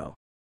Black Arrow.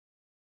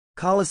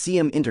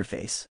 Coliseum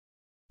interface.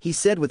 He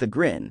said with a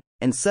grin,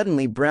 and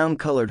suddenly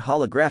brown-colored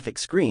holographic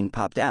screen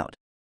popped out.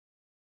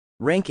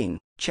 Ranking,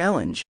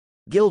 challenge,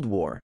 Guild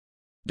War.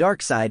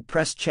 Darkseid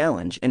pressed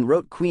challenge and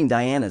wrote Queen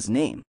Diana's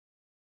name.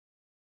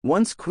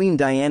 Once Queen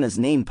Diana's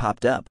name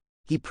popped up,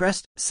 he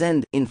pressed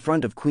send in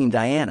front of Queen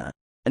Diana.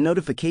 A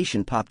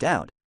notification popped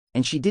out,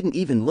 and she didn't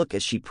even look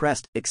as she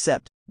pressed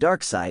accept.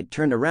 Darkseid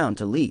turned around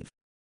to leave.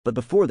 But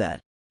before that,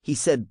 he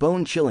said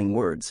bone-chilling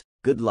words,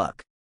 good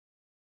luck.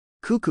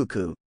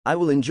 Cuckoo, I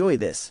will enjoy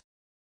this.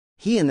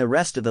 He and the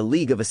rest of the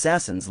League of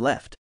Assassins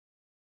left.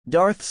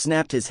 Darth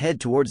snapped his head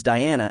towards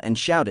Diana and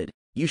shouted,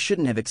 you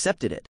shouldn't have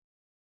accepted it.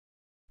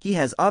 He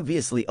has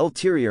obviously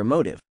ulterior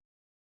motive.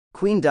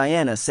 Queen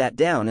Diana sat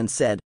down and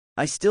said,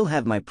 I still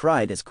have my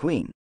pride as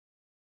queen.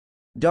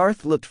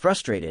 Darth looked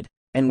frustrated,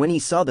 and when he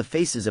saw the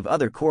faces of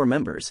other core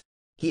members,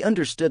 he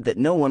understood that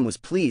no one was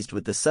pleased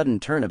with the sudden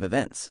turn of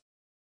events.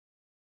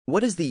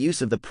 What is the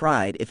use of the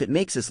pride if it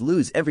makes us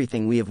lose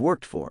everything we have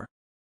worked for?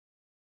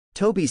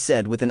 Toby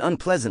said with an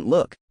unpleasant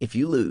look, if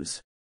you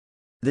lose,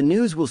 the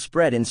news will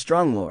spread in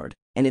Stronglord,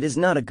 and it is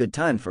not a good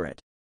time for it.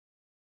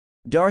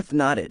 Darth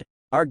nodded.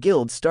 Our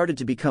guild started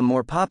to become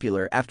more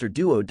popular after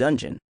Duo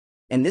Dungeon,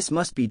 and this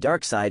must be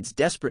Darkseid's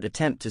desperate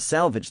attempt to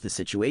salvage the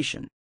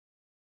situation.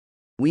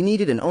 We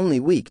needed an only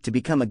week to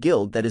become a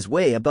guild that is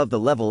way above the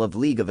level of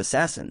League of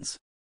Assassins.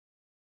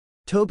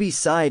 Toby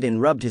sighed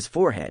and rubbed his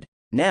forehead.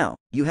 Now,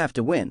 you have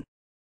to win.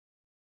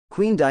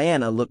 Queen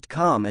Diana looked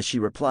calm as she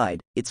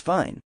replied, it's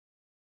fine.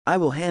 I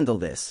will handle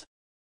this.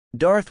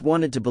 Darth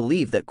wanted to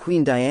believe that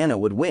Queen Diana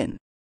would win,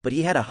 but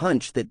he had a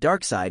hunch that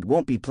Darkseid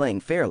won't be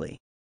playing fairly.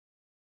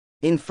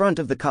 In front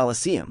of the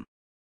Coliseum.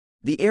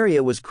 The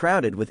area was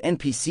crowded with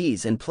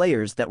NPCs and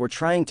players that were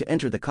trying to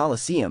enter the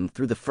Coliseum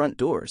through the front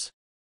doors.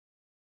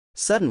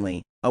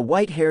 Suddenly, a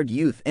white-haired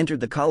youth entered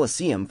the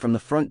Coliseum from the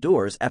front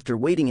doors after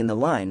waiting in the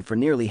line for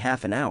nearly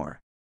half an hour.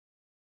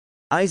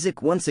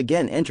 Isaac once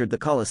again entered the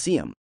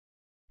Coliseum.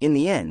 In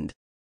the end,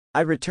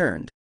 I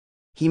returned.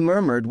 He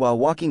murmured while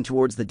walking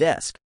towards the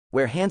desk,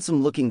 where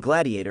handsome-looking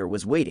Gladiator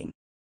was waiting.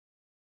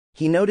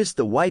 He noticed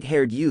the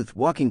white-haired youth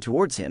walking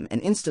towards him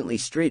and instantly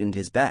straightened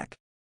his back.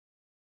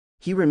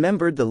 He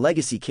remembered the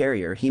legacy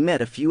carrier he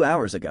met a few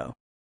hours ago.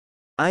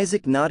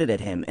 Isaac nodded at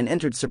him and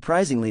entered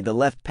surprisingly the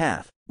left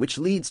path, which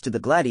leads to the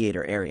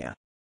Gladiator area.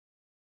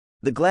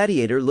 The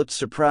Gladiator looked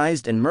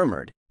surprised and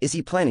murmured, is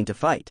he planning to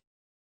fight?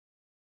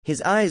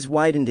 His eyes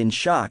widened in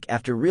shock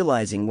after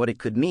realizing what it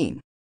could mean.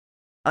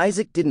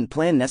 Isaac didn't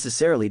plan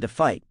necessarily to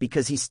fight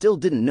because he still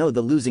didn't know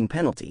the losing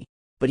penalty,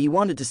 but he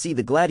wanted to see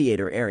the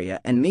Gladiator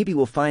area and maybe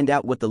we'll find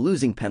out what the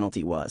losing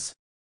penalty was.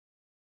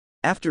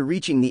 After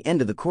reaching the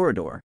end of the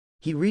corridor,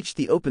 he reached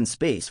the open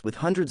space with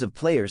hundreds of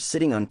players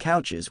sitting on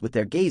couches with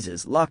their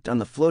gazes locked on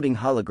the floating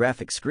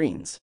holographic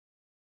screens.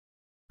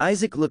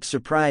 Isaac looked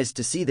surprised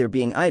to see there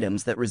being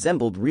items that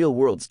resembled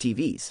real-world's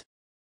TVs.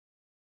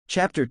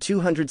 Chapter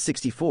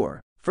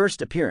 264,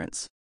 First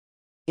Appearance.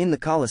 In the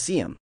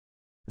Coliseum.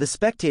 The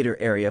spectator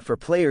area for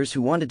players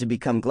who wanted to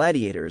become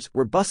gladiators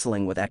were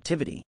bustling with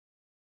activity.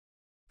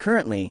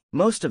 Currently,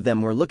 most of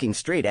them were looking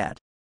straight at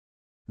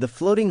the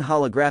floating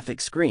holographic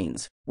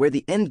screens, where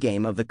the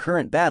endgame of the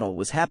current battle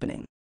was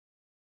happening.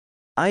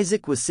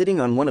 Isaac was sitting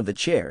on one of the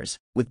chairs,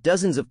 with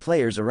dozens of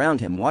players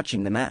around him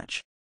watching the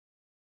match.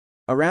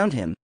 Around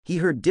him, he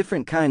heard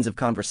different kinds of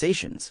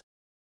conversations.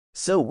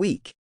 So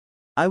weak.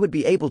 I would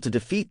be able to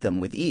defeat them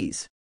with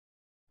ease.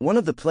 One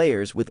of the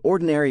players with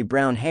ordinary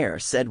brown hair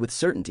said with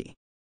certainty.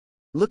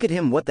 Look at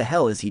him, what the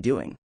hell is he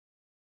doing?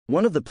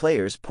 One of the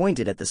players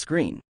pointed at the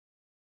screen.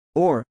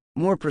 Or,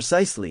 more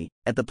precisely,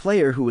 at the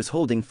player who was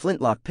holding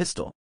flintlock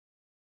pistol.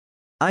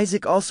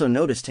 Isaac also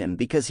noticed him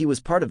because he was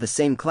part of the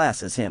same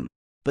class as him,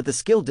 but the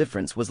skill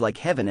difference was like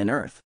heaven and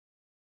earth.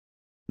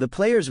 The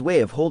player's way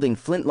of holding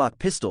flintlock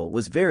pistol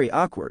was very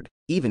awkward,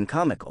 even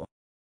comical.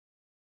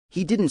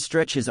 He didn't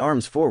stretch his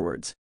arms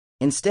forwards,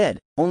 instead,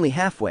 only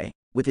halfway,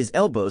 with his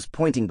elbows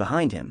pointing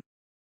behind him.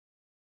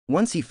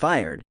 Once he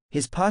fired,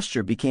 his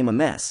posture became a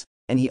mess,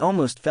 and he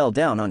almost fell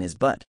down on his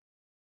butt.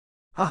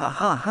 Ha ha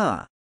ha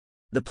ha!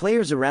 The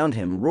players around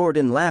him roared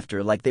in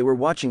laughter like they were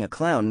watching a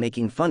clown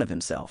making fun of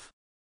himself.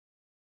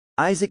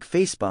 Isaac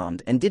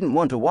facepalmed and didn't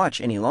want to watch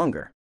any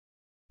longer.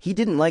 He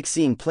didn't like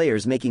seeing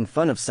players making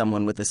fun of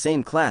someone with the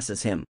same class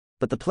as him,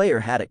 but the player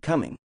had it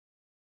coming.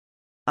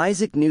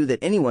 Isaac knew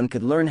that anyone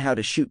could learn how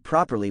to shoot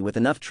properly with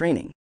enough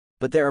training,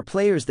 but there are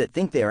players that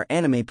think they are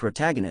anime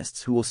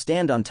protagonists who will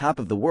stand on top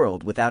of the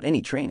world without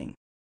any training.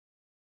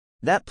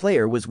 That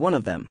player was one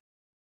of them.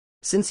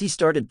 Since he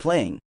started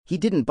playing, he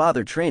didn't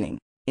bother training,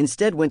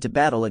 instead went to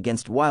battle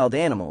against wild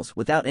animals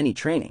without any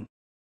training.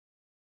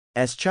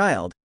 As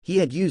child, he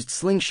had used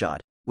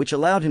slingshot, which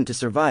allowed him to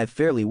survive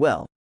fairly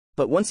well,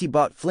 but once he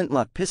bought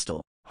flintlock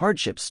pistol,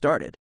 hardships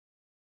started.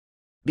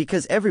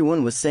 Because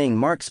everyone was saying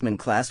marksman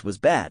class was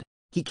bad,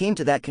 he came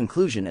to that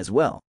conclusion as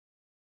well.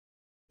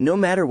 No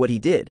matter what he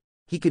did,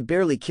 he could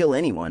barely kill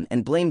anyone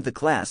and blamed the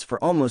class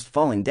for almost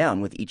falling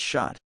down with each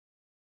shot.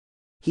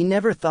 He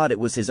never thought it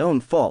was his own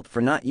fault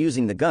for not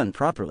using the gun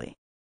properly.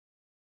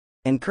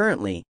 And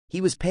currently, he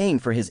was paying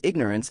for his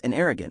ignorance and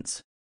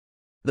arrogance.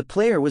 The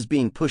player was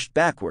being pushed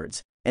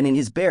backwards, and in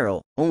his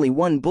barrel, only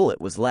one bullet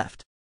was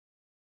left.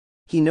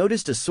 He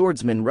noticed a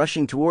swordsman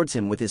rushing towards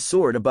him with his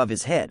sword above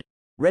his head,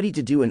 ready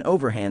to do an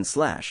overhand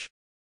slash.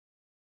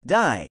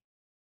 Die!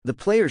 The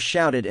player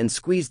shouted and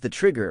squeezed the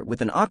trigger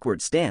with an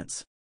awkward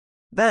stance.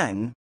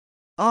 Bang!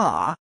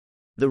 Ah!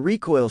 The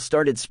recoil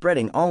started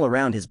spreading all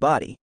around his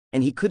body,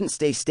 and he couldn't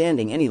stay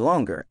standing any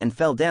longer and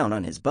fell down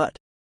on his butt.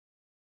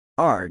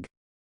 Arg!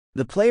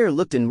 The player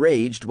looked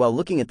enraged while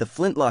looking at the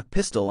flintlock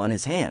pistol on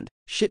his hand.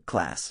 Shit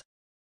class.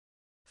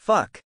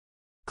 Fuck.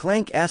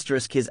 Clank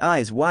asterisk. His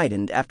eyes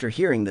widened after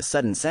hearing the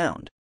sudden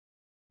sound.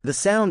 The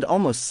sound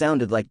almost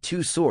sounded like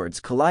two swords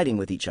colliding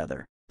with each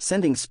other,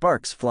 sending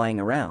sparks flying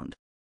around.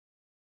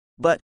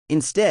 But,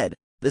 instead,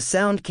 the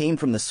sound came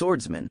from the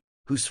swordsman,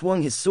 who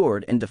swung his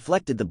sword and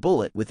deflected the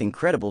bullet with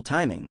incredible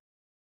timing.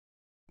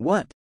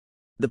 What?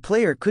 The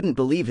player couldn't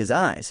believe his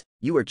eyes.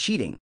 You are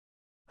cheating.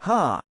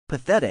 Ha!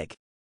 Pathetic.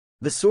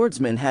 The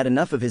swordsman had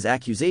enough of his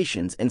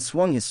accusations and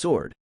swung his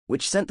sword,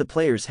 which sent the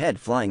player's head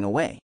flying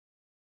away.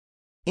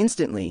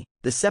 Instantly,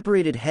 the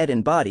separated head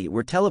and body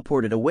were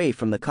teleported away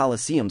from the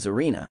Colosseum's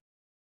arena.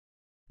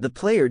 The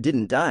player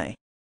didn't die.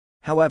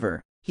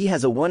 However, he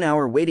has a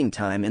 1-hour waiting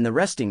time in the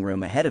resting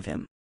room ahead of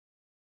him.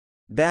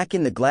 Back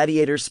in the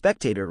gladiator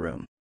spectator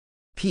room.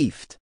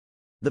 Peeved.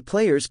 The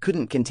players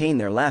couldn't contain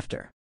their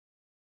laughter.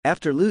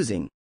 After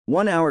losing,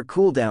 1-hour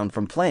cooldown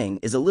from playing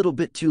is a little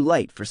bit too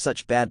light for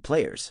such bad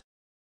players.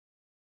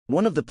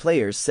 One of the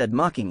players said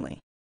mockingly.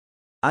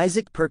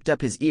 Isaac perked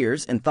up his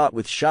ears and thought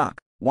with shock,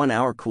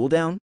 1-hour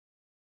cooldown?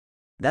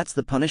 That's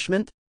the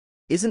punishment?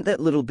 Isn't that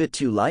little bit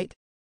too light?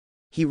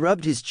 He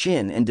rubbed his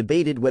chin and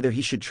debated whether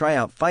he should try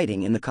out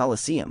fighting in the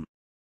Colosseum.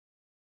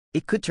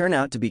 It could turn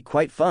out to be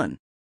quite fun.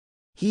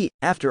 He,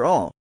 after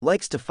all,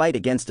 likes to fight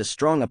against a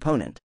strong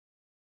opponent.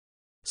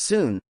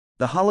 Soon,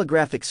 the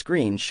holographic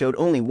screen showed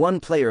only one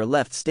player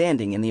left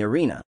standing in the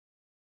arena.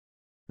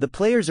 The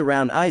players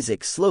around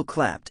Isaac slow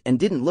clapped and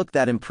didn't look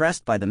that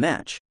impressed by the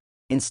match.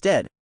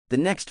 Instead, the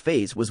next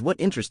phase was what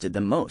interested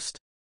them most.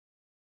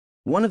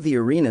 One of the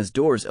arena's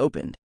doors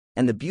opened,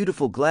 and the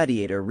beautiful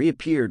gladiator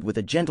reappeared with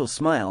a gentle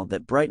smile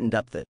that brightened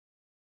up the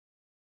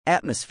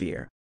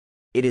atmosphere.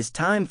 It is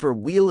time for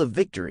Wheel of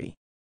Victory.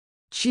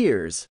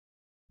 Cheers!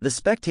 The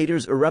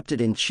spectators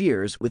erupted in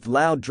cheers with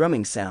loud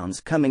drumming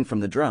sounds coming from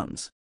the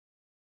drums.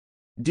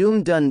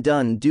 Doom dun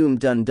dun, doom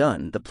dun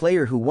dun. The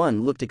player who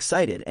won looked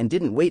excited and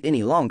didn't wait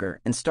any longer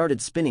and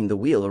started spinning the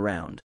wheel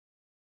around.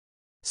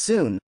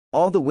 Soon,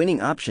 all the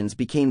winning options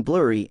became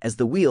blurry as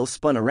the wheel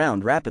spun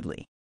around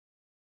rapidly.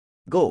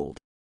 Gold.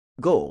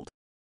 Gold.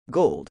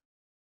 Gold.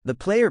 The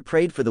player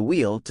prayed for the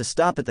wheel to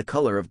stop at the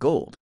color of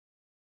gold.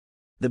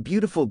 The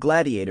beautiful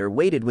gladiator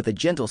waited with a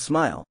gentle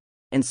smile,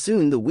 and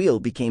soon the wheel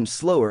became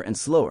slower and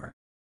slower.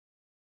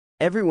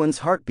 Everyone's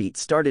heartbeat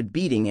started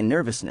beating in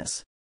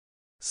nervousness.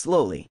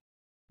 Slowly,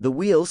 the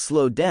wheel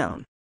slowed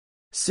down.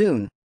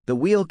 Soon, the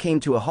wheel came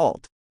to a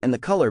halt, and the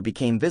color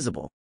became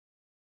visible.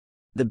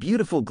 The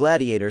beautiful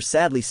gladiator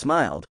sadly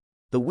smiled.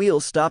 The wheel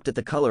stopped at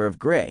the color of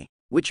gray,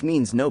 which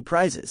means no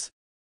prizes.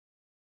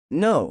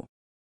 No!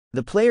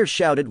 The player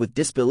shouted with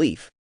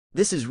disbelief.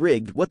 This is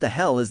rigged. What the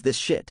hell is this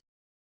shit?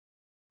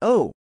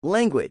 Oh,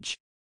 language!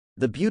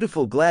 The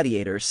beautiful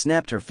gladiator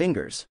snapped her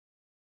fingers.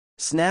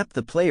 Snap!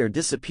 The player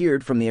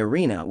disappeared from the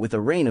arena with a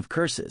rain of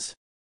curses.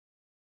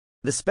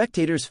 The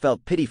spectators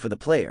felt pity for the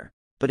player,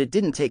 but it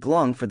didn't take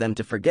long for them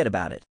to forget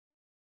about it.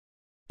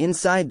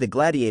 Inside the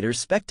gladiator's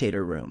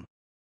spectator room,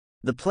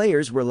 the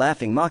players were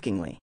laughing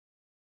mockingly.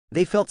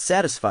 They felt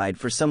satisfied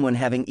for someone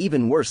having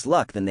even worse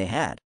luck than they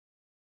had.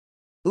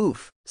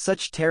 Oof,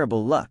 such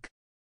terrible luck.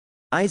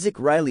 Isaac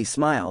Riley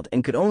smiled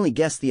and could only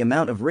guess the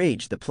amount of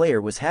rage the player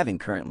was having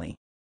currently.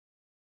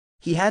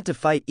 He had to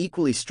fight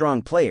equally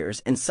strong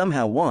players and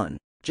somehow won,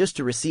 just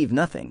to receive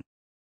nothing.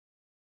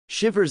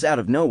 Shivers out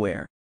of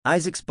nowhere,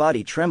 Isaac's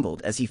body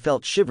trembled as he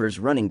felt shivers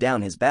running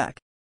down his back.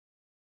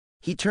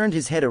 He turned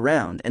his head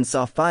around and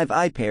saw 5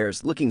 eye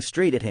pairs looking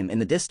straight at him in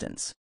the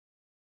distance.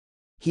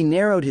 He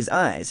narrowed his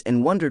eyes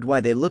and wondered why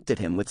they looked at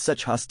him with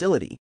such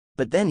hostility,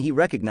 but then he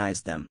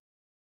recognized them.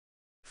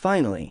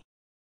 Finally,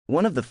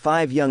 one of the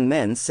 5 young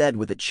men said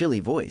with a chilly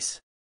voice.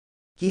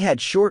 He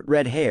had short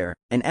red hair,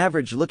 an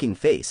average-looking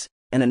face,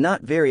 and a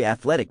not very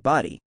athletic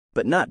body,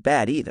 but not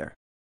bad either.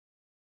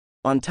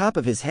 On top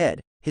of his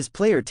head, his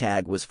player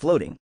tag was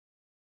floating.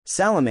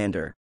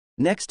 Salamander.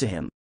 Next to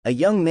him, a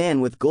young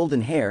man with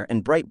golden hair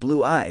and bright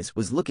blue eyes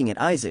was looking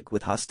at Isaac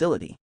with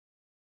hostility.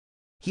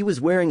 He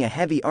was wearing a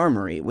heavy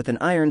armory with an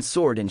iron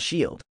sword and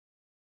shield.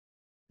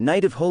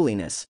 Knight of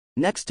Holiness.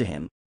 Next to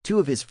him, 2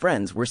 of his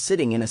friends were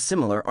sitting in a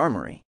similar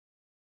armory.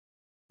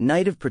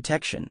 Knight of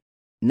Protection.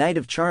 Knight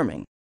of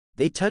Charming.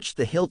 They touched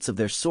the hilts of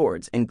their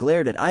swords and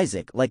glared at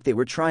Isaac like they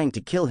were trying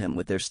to kill him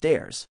with their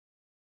stares.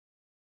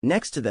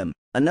 Next to them,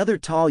 another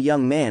tall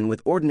young man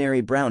with ordinary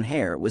brown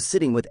hair was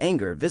sitting with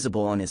anger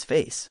visible on his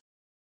face.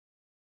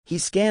 He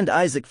scanned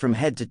Isaac from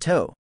head to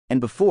toe, and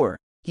before,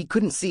 he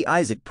couldn't see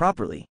Isaac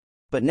properly,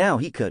 but now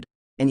he could,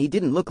 and he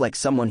didn't look like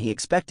someone he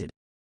expected,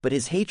 but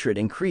his hatred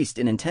increased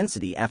in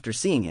intensity after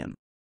seeing him.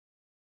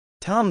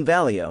 Tom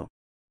Valio,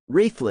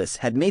 Wraithless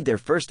had made their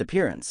first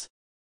appearance.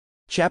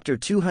 Chapter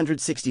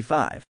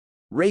 265,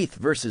 Wraith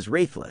vs.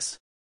 Wraithless.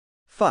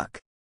 Fuck.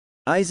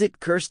 Isaac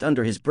cursed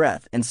under his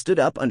breath and stood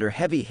up under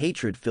heavy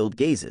hatred-filled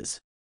gazes.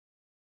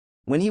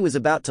 When he was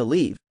about to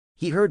leave,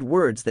 he heard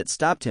words that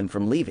stopped him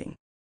from leaving.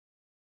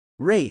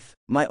 Wraith,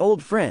 my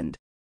old friend.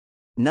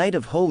 Knight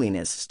of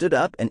Holiness stood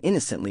up and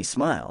innocently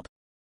smiled.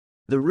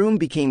 The room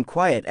became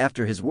quiet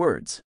after his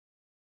words.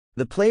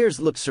 The players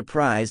looked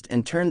surprised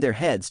and turned their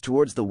heads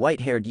towards the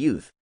white-haired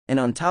youth, and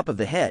on top of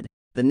the head,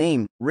 the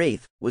name,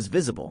 Wraith, was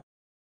visible.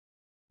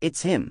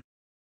 It's him.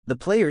 The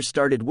players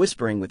started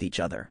whispering with each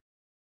other.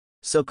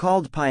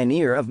 So-called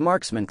pioneer of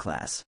marksman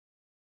class.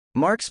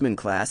 Marksman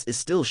class is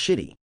still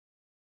shitty.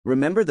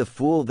 Remember the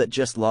fool that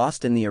just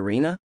lost in the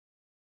arena?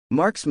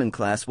 Marksman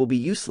class will be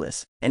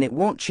useless, and it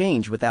won't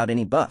change without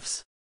any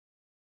buffs.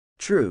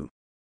 True.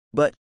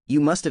 But, you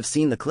must have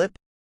seen the clip?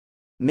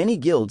 Many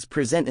guilds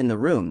present in the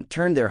room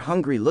turned their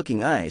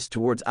hungry-looking eyes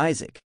towards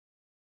Isaac.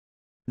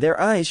 Their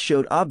eyes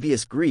showed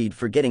obvious greed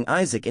for getting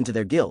Isaac into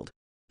their guild.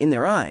 In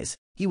their eyes,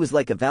 he was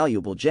like a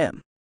valuable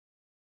gem.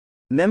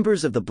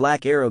 Members of the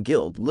Black Arrow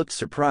Guild looked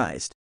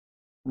surprised.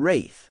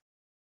 Wraith.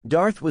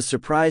 Darth was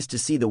surprised to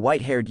see the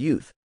white-haired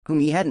youth, whom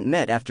he hadn't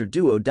met after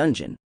Duo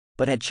Dungeon,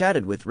 but had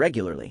chatted with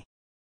regularly.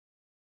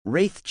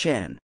 Wraith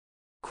Chan.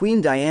 Queen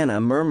Diana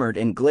murmured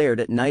and glared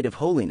at Knight of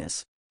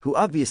Holiness, who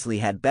obviously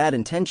had bad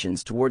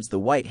intentions towards the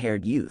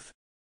white-haired youth.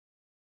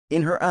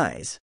 In her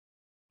eyes,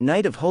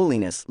 Knight of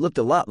Holiness looked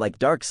a lot like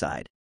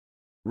Darkseid.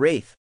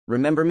 Wraith,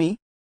 remember me?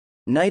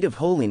 Knight of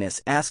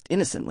Holiness asked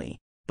innocently,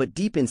 but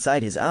deep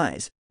inside his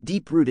eyes,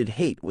 deep-rooted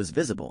hate was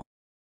visible.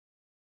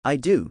 I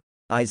do,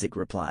 Isaac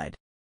replied.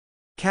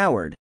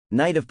 Coward,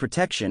 Knight of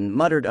Protection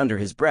muttered under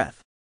his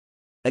breath.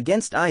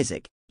 Against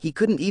Isaac, he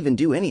couldn't even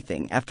do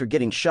anything after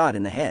getting shot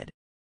in the head.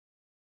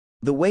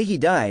 The way he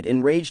died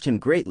enraged him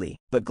greatly,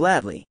 but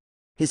gladly.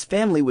 His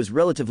family was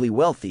relatively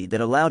wealthy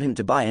that allowed him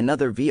to buy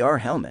another VR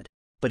helmet,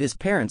 but his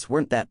parents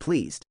weren't that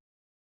pleased.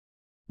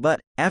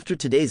 But, after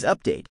today's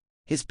update,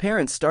 his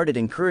parents started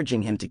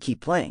encouraging him to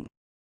keep playing.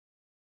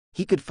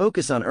 He could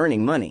focus on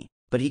earning money,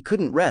 but he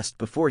couldn't rest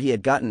before he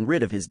had gotten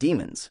rid of his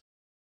demons.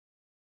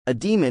 A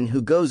demon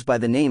who goes by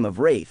the name of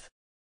Wraith.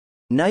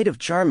 Knight of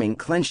Charming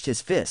clenched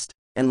his fist,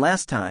 and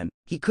last time,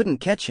 he couldn't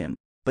catch him,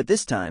 but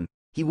this time,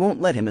 he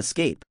won't let him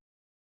escape.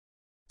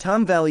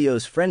 Tom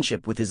Valio's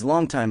friendship with his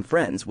longtime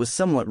friends was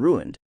somewhat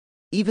ruined.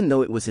 Even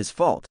though it was his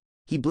fault,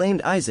 he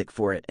blamed Isaac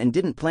for it and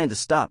didn't plan to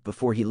stop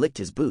before he licked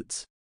his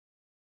boots.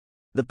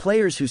 The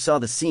players who saw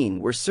the scene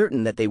were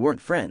certain that they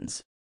weren't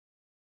friends.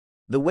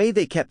 The way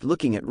they kept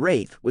looking at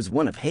Wraith was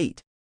one of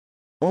hate.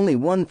 Only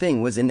one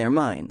thing was in their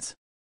minds.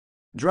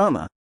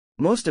 Drama.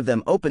 Most of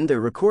them opened their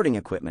recording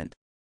equipment.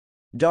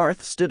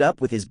 Darth stood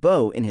up with his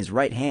bow in his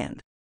right hand.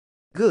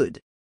 Good.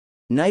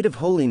 Knight of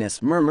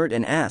Holiness murmured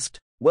and asked,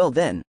 well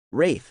then,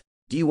 Wraith,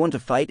 do you want to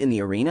fight in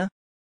the arena?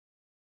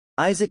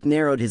 Isaac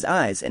narrowed his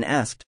eyes and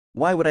asked,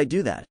 why would I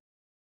do that?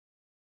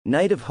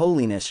 Knight of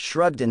Holiness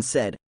shrugged and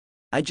said,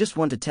 I just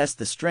want to test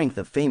the strength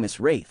of famous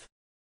Wraith.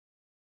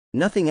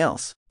 Nothing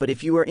else, but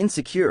if you are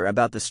insecure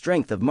about the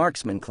strength of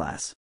marksman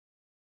class,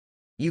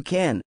 you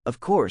can, of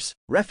course,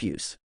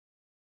 refuse.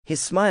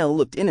 His smile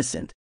looked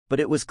innocent,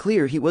 but it was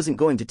clear he wasn't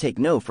going to take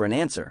no for an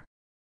answer.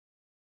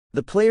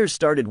 The players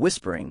started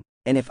whispering,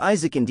 and if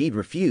Isaac indeed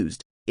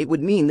refused, it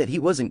would mean that he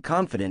wasn't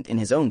confident in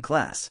his own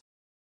class.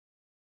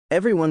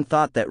 Everyone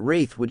thought that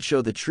Wraith would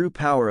show the true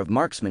power of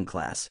marksman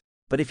class,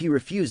 but if he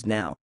refused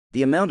now,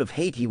 the amount of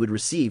hate he would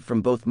receive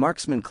from both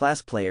marksman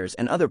class players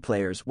and other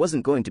players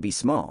wasn't going to be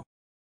small.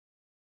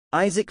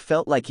 Isaac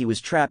felt like he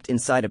was trapped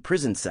inside a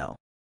prison cell.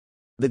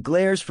 The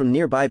glares from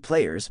nearby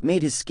players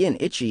made his skin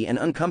itchy and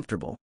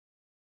uncomfortable.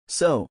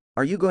 So,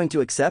 are you going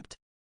to accept?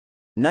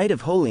 Knight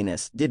of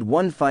Holiness did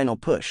one final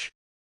push.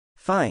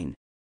 Fine.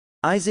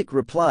 Isaac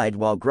replied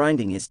while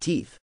grinding his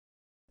teeth.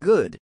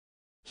 Good.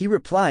 He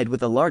replied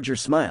with a larger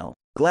smile,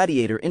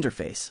 Gladiator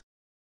interface.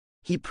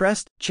 He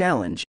pressed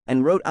Challenge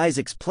and wrote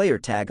Isaac's player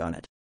tag on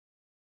it.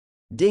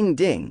 Ding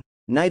ding,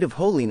 Knight of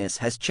Holiness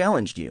has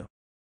challenged you.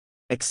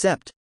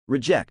 Accept,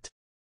 reject.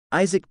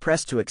 Isaac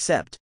pressed to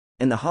accept,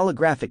 and the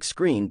holographic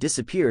screen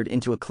disappeared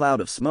into a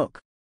cloud of smoke.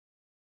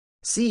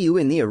 See you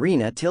in the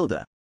arena,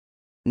 Tilda.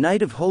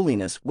 Knight of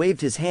Holiness waved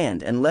his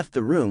hand and left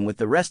the room with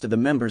the rest of the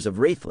members of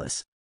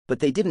Wraithless, but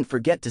they didn't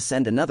forget to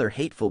send another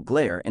hateful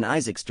glare in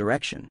Isaac's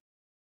direction.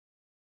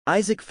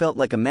 Isaac felt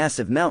like a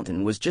massive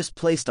mountain was just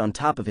placed on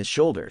top of his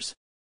shoulders.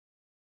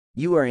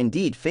 You are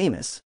indeed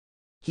famous.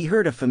 He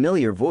heard a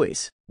familiar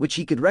voice, which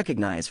he could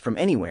recognize from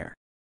anywhere.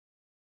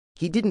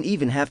 He didn't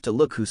even have to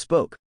look who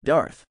spoke,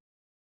 Darth.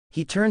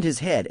 He turned his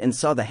head and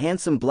saw the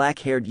handsome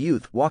black-haired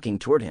youth walking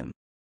toward him.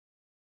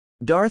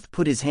 Darth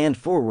put his hand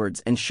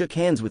forwards and shook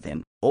hands with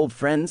him. "Old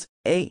friends,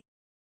 eh?"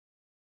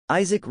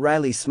 Isaac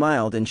Riley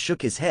smiled and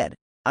shook his head.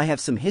 "I have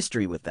some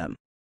history with them."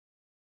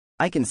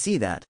 "I can see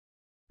that,"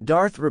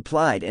 Darth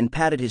replied and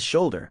patted his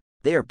shoulder.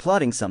 "They are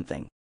plotting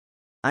something."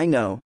 "I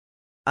know."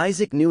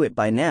 Isaac knew it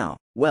by now.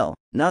 "Well,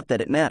 not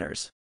that it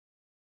matters."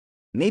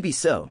 "Maybe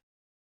so."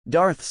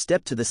 Darth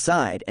stepped to the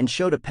side and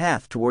showed a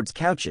path towards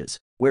couches,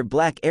 where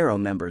Black Arrow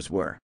members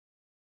were.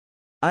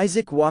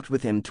 Isaac walked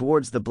with him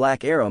towards the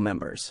Black Arrow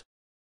members.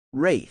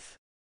 "Wraith."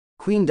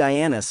 Queen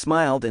Diana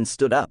smiled and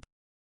stood up.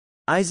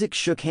 Isaac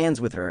shook hands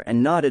with her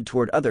and nodded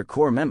toward other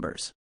core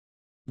members.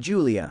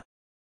 "Julia."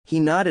 He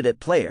nodded at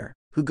Player,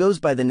 who goes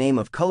by the name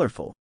of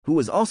Colorful, who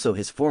was also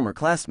his former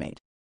classmate.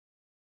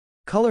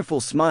 Colorful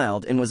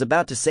smiled and was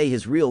about to say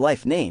his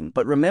real-life name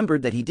but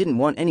remembered that he didn't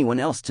want anyone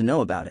else to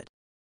know about it.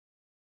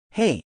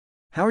 "Hey,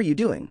 how are you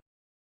doing?"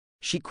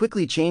 She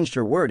quickly changed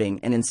her wording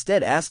and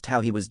instead asked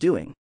how he was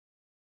doing.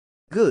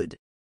 "Good."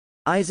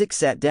 Isaac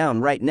sat down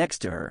right next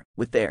to her,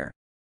 with their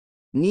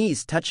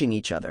knees touching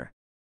each other.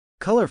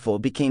 Colorful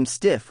became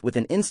stiff with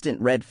an instant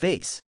red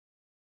face.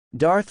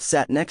 Darth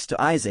sat next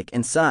to Isaac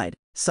and sighed.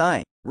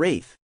 "Sigh,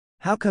 Wraith,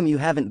 how come you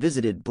haven't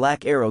visited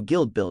Black Arrow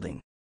Guild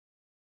building?"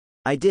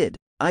 "I did,"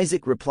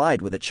 Isaac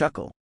replied with a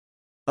chuckle.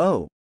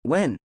 "Oh,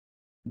 when?"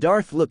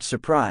 Darth looked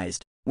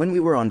surprised. "When we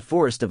were on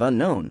Forest of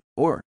Unknown,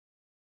 or?"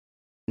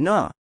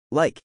 "Nah,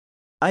 like."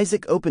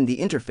 Isaac opened the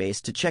interface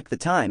to check the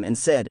time and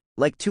said,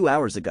 "Like 2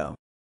 hours ago."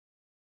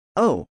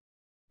 "Oh!"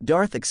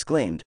 Darth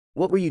exclaimed.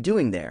 "What were you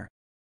doing there?"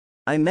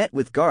 "I met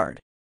with Guard."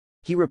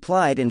 He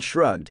replied and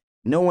shrugged.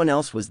 "No one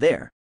else was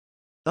there."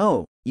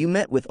 "Oh, you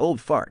met with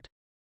Old Fart."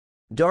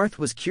 Darth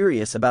was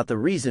curious about the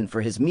reason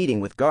for his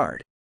meeting with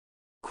Guard.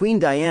 Queen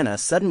Diana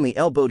suddenly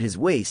elbowed his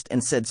waist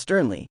and said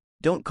sternly,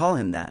 "Don't call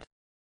him that."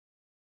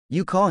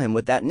 "You call him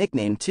with that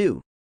nickname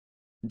too."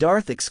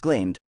 Darth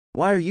exclaimed,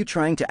 "Why are you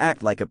trying to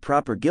act like a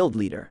proper guild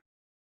leader?"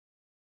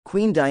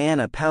 Queen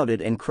Diana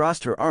pouted and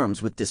crossed her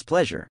arms with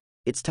displeasure.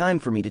 "It's time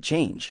for me to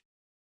change.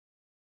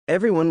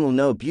 Everyone will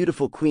know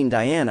beautiful Queen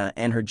Diana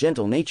and her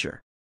gentle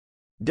nature."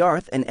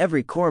 Darth and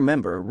every core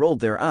member rolled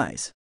their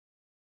eyes.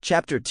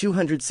 Chapter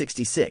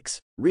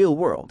 266, Real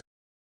World.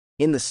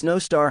 In the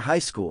Snowstar High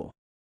School.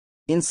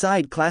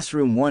 Inside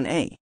Classroom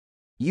 1A.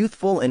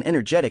 Youthful and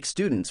energetic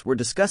students were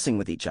discussing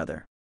with each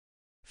other.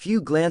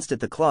 Few glanced at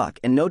the clock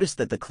and noticed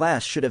that the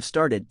class should have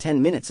started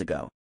 10 minutes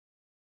ago.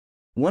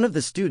 One of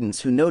the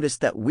students who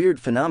noticed that weird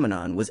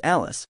phenomenon was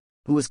Alice,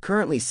 who was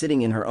currently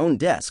sitting in her own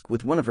desk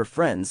with one of her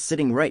friends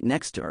sitting right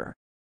next to her.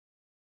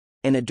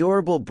 An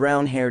adorable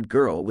brown-haired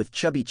girl with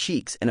chubby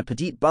cheeks and a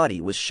petite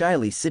body was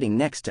shyly sitting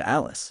next to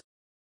Alice.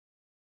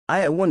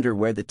 "I wonder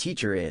where the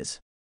teacher is,"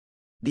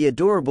 the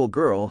adorable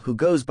girl who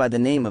goes by the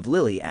name of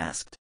Lily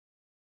asked.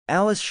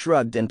 Alice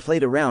shrugged and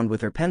played around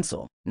with her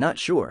pencil, not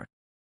sure.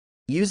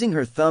 Using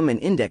her thumb and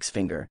index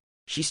finger,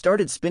 she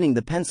started spinning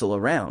the pencil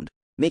around,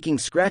 making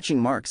scratching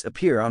marks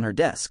appear on her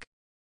desk.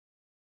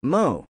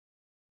 "Mo."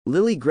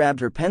 Lily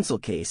grabbed her pencil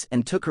case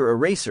and took her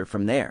eraser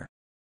from there.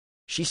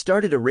 She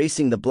started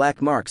erasing the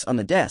black marks on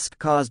the desk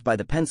caused by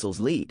the pencil's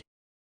lead.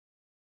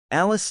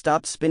 Alice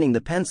stopped spinning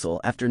the pencil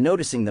after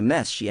noticing the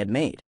mess she had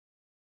made.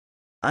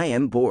 "I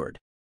am bored."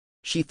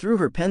 She threw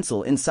her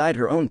pencil inside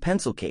her own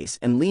pencil case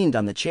and leaned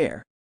on the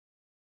chair.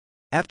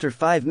 After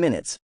 5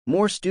 minutes,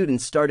 more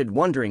students started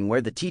wondering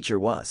where the teacher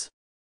was.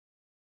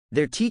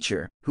 Their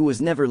teacher, who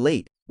was never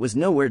late, was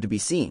nowhere to be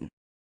seen.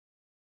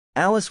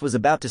 Alice was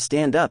about to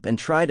stand up and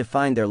try to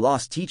find their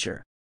lost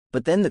teacher,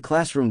 but then the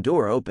classroom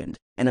door opened,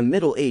 and a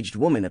middle-aged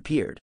woman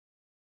appeared.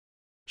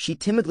 She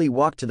timidly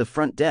walked to the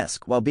front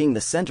desk while being the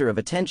center of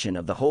attention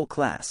of the whole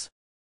class.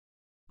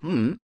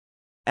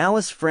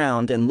 Alice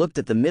frowned and looked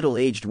at the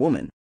middle-aged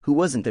woman, who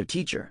wasn't their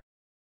teacher.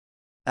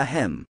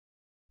 "Ahem."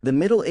 The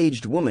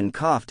middle-aged woman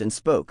coughed and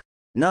spoke.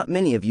 "Not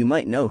many of you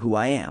might know who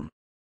I am.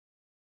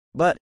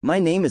 But, my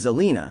name is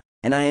Alina,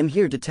 and I am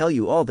here to tell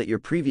you all that your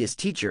previous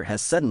teacher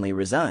has suddenly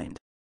resigned."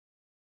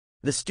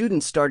 The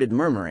students started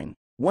murmuring,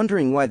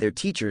 wondering why their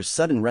teacher's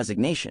sudden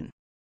resignation.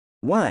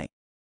 "Why?"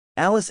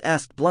 Alice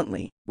asked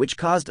bluntly, which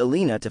caused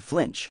Alina to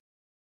flinch.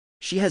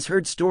 She has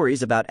heard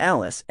stories about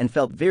Alice and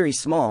felt very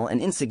small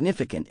and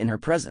insignificant in her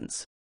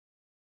presence.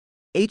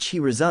 He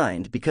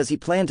resigned because he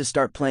planned to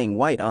start playing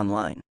White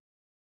online.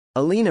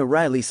 Alina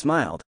wryly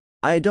smiled.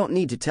 "I don't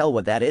need to tell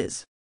what that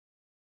is.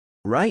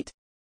 Right?"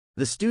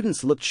 The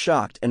students looked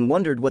shocked and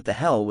wondered what the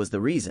hell was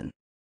the reason.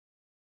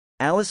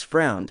 Alice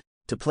frowned.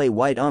 "To play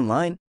White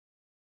online?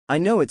 I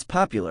know it's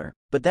popular,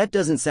 but that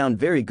doesn't sound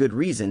very good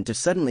reason to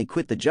suddenly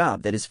quit the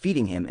job that is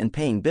feeding him and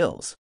paying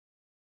bills."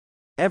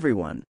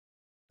 Everyone.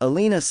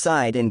 Alina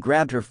sighed and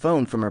grabbed her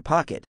phone from her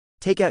pocket.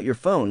 "Take out your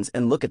phones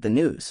and look at the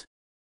news.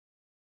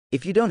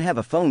 If you don't have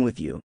a phone with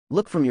you,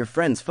 look from your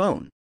friend's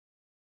phone."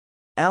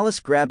 Alice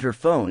grabbed her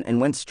phone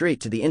and went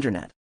straight to the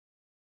internet.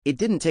 It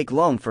didn't take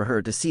long for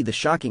her to see the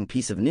shocking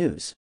piece of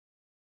news.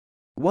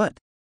 What?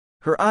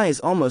 Her eyes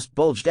almost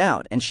bulged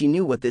out and she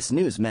knew what this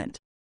news meant.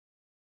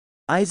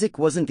 Isaac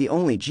wasn't the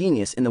only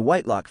genius in the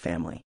Whitelock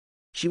family.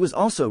 She was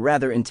also a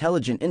rather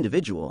intelligent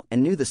individual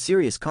and knew the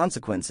serious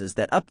consequences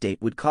that update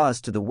would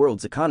cause to the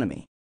world's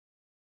economy.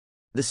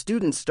 The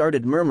students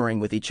started murmuring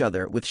with each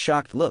other with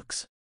shocked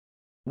looks.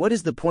 What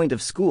is the point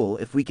of school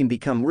if we can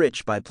become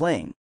rich by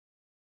playing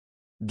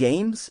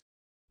games?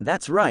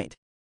 That's right.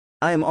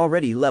 I am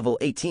already level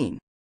 18.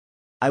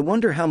 I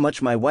wonder how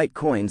much my white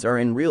coins are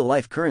in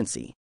real-life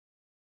currency.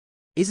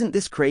 Isn't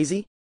this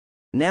crazy?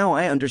 Now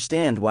I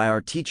understand why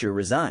our teacher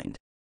resigned.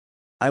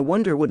 I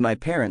wonder would my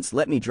parents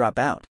let me drop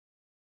out?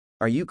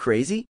 Are you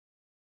crazy?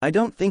 I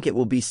don't think it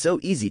will be so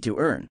easy to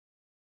earn.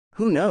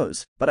 Who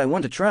knows, but I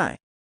want to try.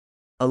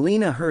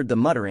 Alina heard the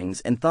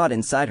mutterings and thought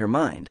inside her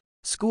mind,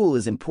 school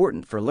is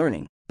important for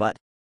learning, but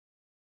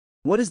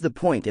what is the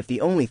point if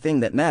the only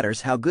thing that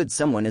matters how good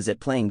someone is at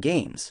playing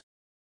games?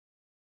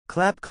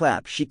 Clap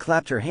clap, she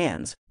clapped her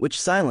hands, which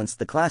silenced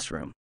the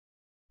classroom.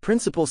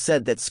 Principal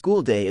said that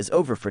school day is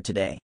over for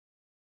today.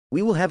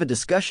 We will have a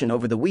discussion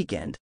over the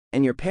weekend,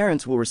 and your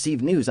parents will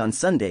receive news on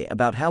Sunday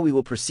about how we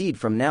will proceed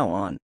from now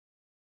on.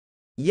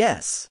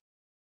 Yes.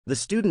 The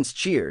students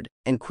cheered,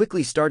 and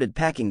quickly started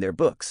packing their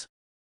books.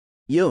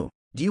 Yo,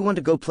 do you want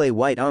to go play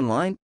White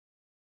online?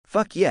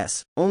 Fuck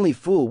yes, only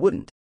fool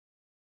wouldn't.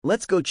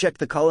 Let's go check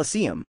the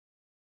Coliseum.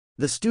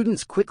 The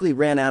students quickly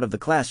ran out of the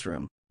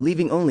classroom,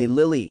 leaving only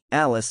Lily,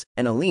 Alice,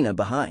 and Alina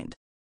behind.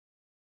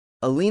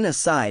 Alina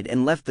sighed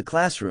and left the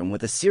classroom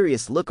with a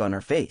serious look on her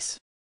face.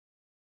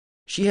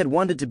 She had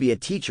wanted to be a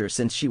teacher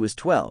since she was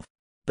 12,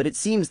 but it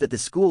seems that the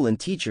school and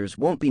teachers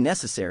won't be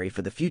necessary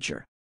for the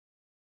future.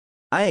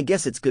 I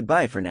guess it's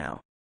goodbye for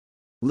now.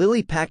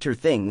 Lily packed her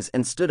things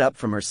and stood up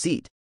from her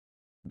seat.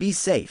 Be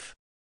safe.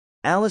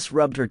 Alice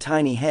rubbed her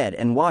tiny head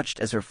and watched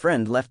as her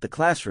friend left the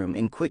classroom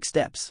in quick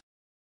steps.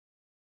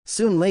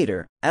 Soon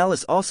later,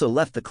 Alice also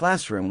left the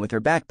classroom with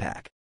her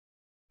backpack.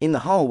 In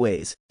the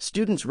hallways,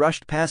 students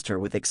rushed past her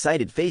with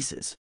excited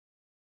faces.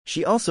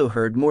 She also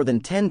heard more than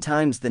 10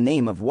 times the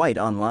name of White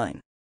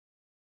Online.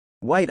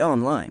 White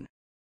Online.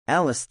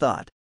 Alice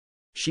thought.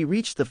 She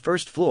reached the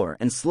first floor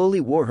and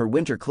slowly wore her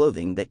winter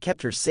clothing that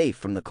kept her safe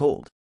from the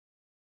cold.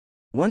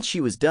 Once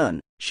she was done,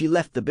 she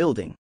left the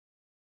building.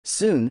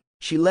 Soon,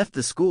 she left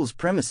the school's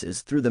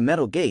premises through the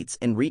metal gates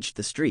and reached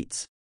the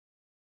streets.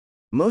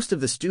 Most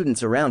of the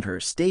students around her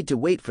stayed to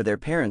wait for their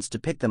parents to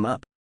pick them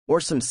up, or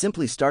some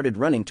simply started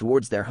running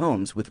towards their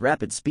homes with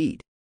rapid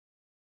speed.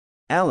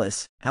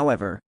 Alice,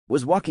 however,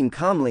 was walking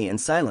calmly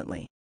and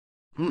silently.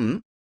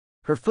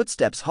 Her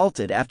footsteps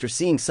halted after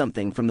seeing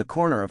something from the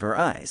corner of her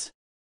eyes.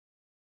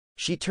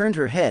 She turned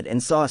her head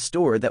and saw a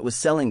store that was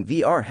selling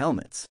VR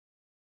helmets.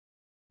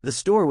 The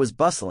store was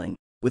bustling,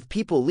 with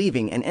people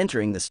leaving and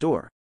entering the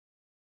store.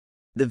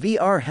 The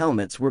VR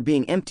helmets were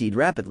being emptied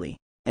rapidly,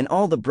 and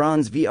all the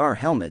bronze VR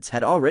helmets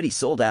had already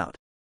sold out.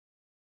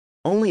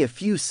 Only a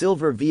few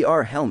silver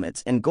VR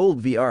helmets and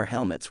gold VR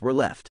helmets were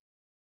left.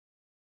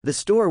 The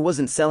store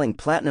wasn't selling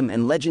platinum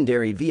and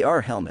legendary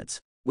VR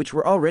helmets, which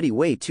were already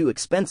way too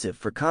expensive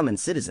for common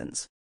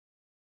citizens.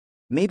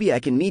 Maybe I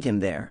can meet him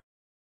there.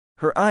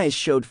 Her eyes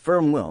showed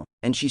firm will,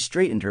 and she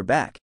straightened her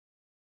back.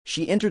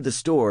 She entered the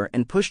store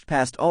and pushed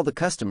past all the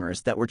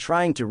customers that were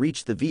trying to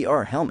reach the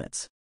VR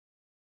helmets.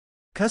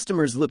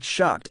 Customers looked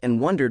shocked and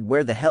wondered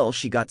where the hell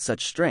she got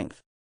such strength.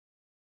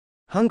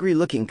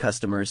 Hungry-looking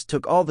customers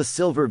took all the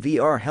silver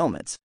VR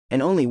helmets,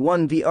 and only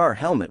one VR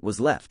helmet was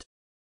left.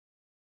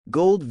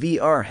 Gold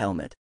VR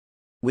helmet.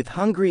 With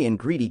hungry and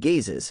greedy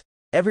gazes,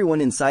 everyone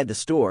inside the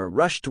store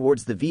rushed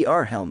towards the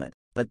VR helmet,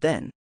 but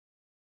then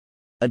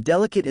a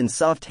delicate and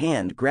soft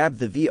hand grabbed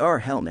the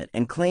VR helmet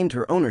and claimed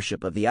her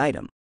ownership of the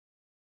item.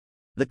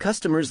 The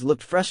customers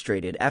looked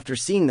frustrated after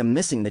seeing them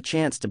missing the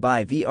chance to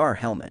buy VR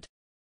helmet.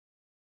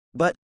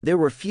 But there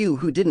were few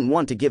who didn't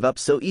want to give up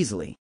so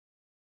easily.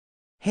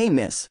 Hey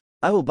miss,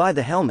 I will buy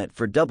the helmet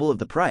for double of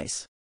the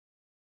price.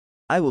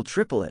 I will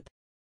triple it.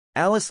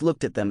 Alice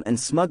looked at them and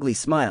smugly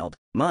smiled,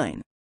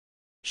 mine,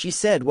 she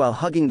said while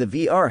hugging the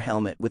VR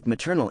helmet with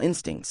maternal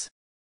instincts.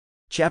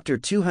 Chapter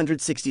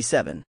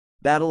 267,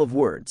 Battle of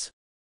Words.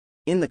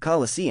 In the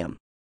Coliseum.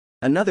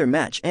 Another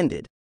match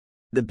ended.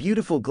 The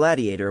beautiful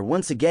gladiator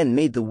once again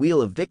made the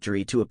wheel of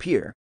victory to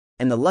appear,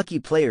 and the lucky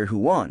player who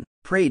won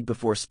prayed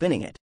before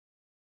spinning it.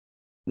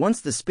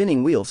 Once the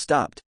spinning wheel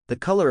stopped, the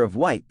color of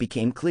white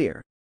became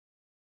clear.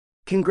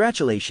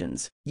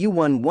 Congratulations, you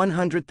won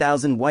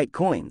 100,000 white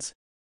coins.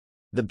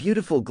 The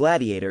beautiful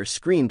gladiator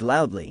screamed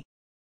loudly.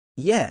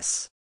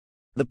 Yes.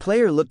 The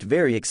player looked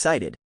very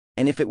excited,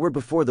 and if it were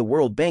before the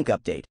World Bank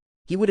update,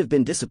 he would have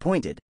been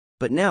disappointed,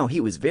 but now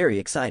he was very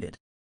excited.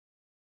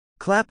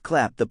 Clap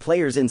clap, the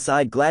players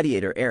inside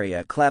gladiator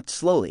area clapped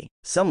slowly,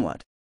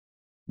 somewhat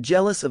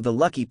jealous of the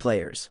lucky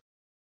players.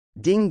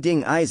 Ding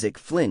ding, Isaac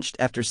flinched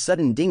after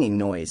sudden dinging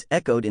noise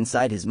echoed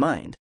inside his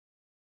mind.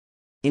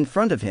 In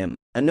front of him,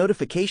 a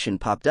notification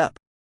popped up.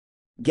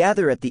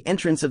 Gather at the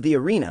entrance of the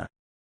arena.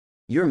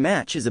 Your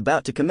match is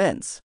about to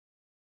commence.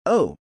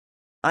 Oh.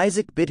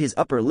 Isaac bit his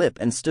upper lip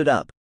and stood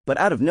up, but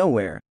out of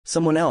nowhere,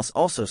 someone else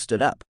also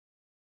stood up.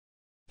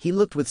 He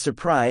looked with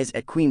surprise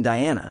at Queen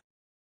Diana.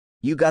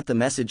 You got the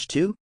message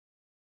too?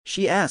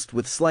 she asked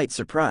with slight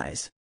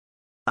surprise.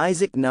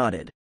 Isaac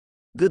nodded.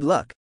 Good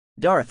luck,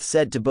 Darth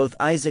said to both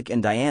Isaac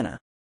and Diana.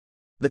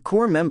 The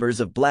core members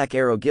of Black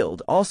Arrow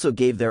Guild also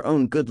gave their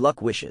own good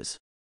luck wishes.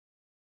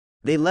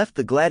 They left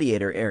the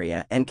gladiator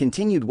area and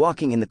continued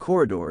walking in the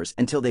corridors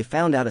until they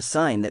found out a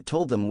sign that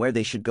told them where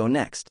they should go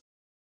next.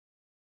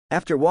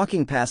 After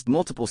walking past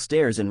multiple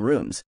stairs and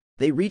rooms,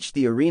 they reached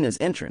the arena's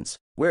entrance,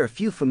 where a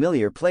few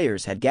familiar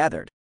players had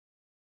gathered.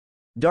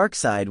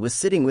 Darkseid was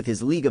sitting with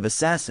his League of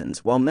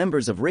Assassins while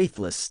members of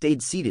Wraithless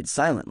stayed seated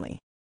silently.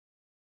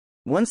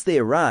 Once they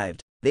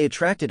arrived, they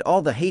attracted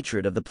all the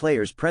hatred of the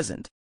players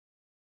present.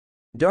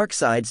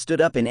 Darkseid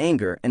stood up in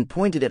anger and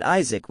pointed at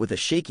Isaac with a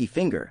shaky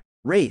finger.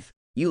 Wraith,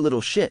 you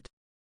little shit.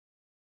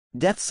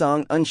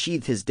 Deathsong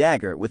unsheathed his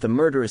dagger with a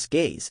murderous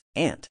gaze,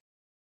 and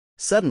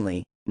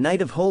suddenly,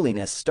 Knight of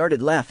Holiness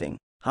started laughing.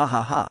 Ha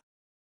ha ha.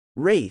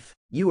 Wraith,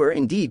 you are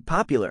indeed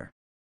popular.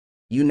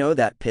 You know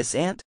that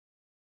pissant?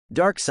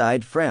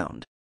 Darkseid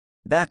frowned.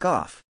 Back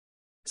off.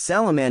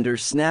 Salamander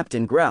snapped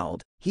and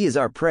growled, he is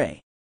our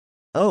prey.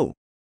 Oh.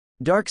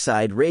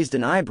 Darkseid raised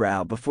an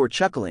eyebrow before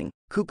chuckling,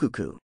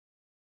 Cuckoo.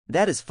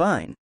 That is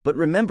fine, but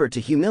remember to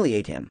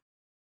humiliate him.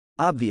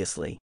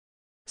 Obviously.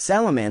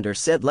 Salamander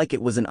said like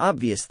it was an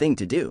obvious thing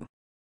to do.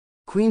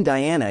 Queen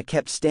Diana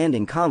kept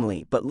standing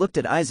calmly but looked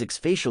at Isaac's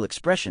facial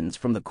expressions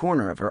from the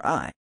corner of her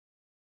eye.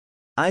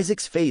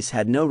 Isaac's face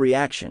had no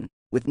reaction,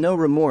 with no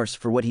remorse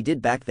for what he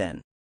did back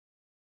then.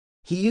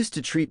 He used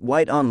to treat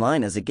White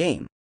Online as a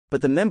game,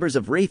 but the members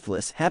of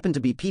Wraithless happened to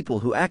be people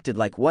who acted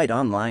like White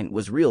Online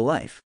was real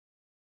life.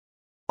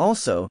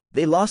 Also,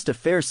 they lost a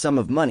fair sum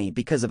of money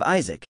because of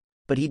Isaac,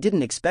 but he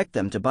didn't expect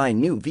them to buy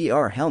new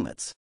VR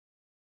helmets.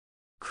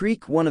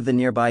 Creak, one of the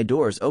nearby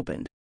doors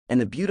opened, and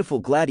the beautiful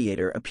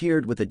gladiator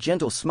appeared with a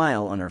gentle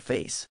smile on her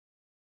face.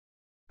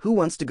 Who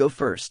wants to go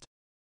first?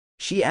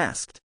 She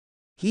asked.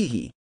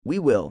 Hee, we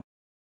will.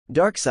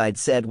 Darkseid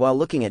said while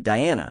looking at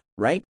Diana,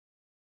 right?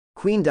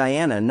 Queen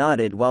Diana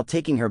nodded while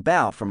taking her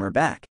bow from her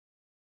back.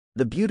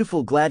 The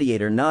beautiful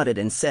gladiator nodded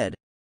and said,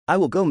 I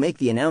will go make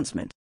the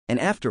announcement, and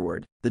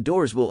afterward, the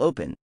doors will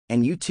open,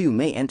 and you too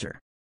may enter.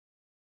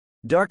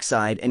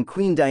 Darkseid and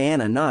Queen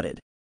Diana nodded.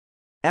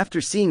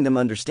 After seeing them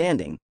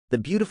understanding, the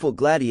beautiful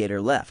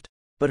gladiator left,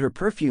 but her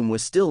perfume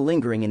was still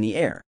lingering in the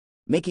air,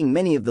 making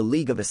many of the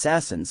League of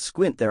Assassins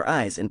squint their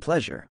eyes in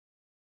pleasure.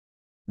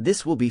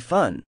 This will be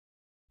fun.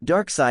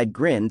 Darkseid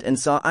grinned and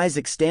saw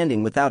Isaac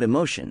standing without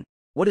emotion.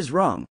 What is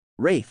wrong,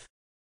 Wraith?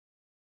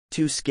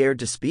 Too scared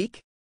to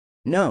speak?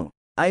 No,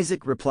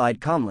 Isaac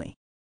replied calmly.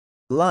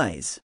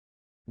 Lies.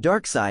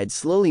 Darkseid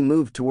slowly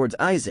moved towards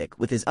Isaac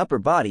with his upper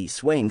body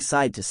swaying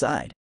side to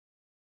side.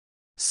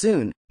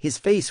 Soon, his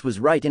face was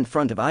right in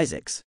front of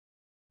Isaac's.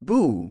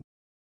 Boo!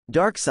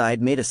 Darkseid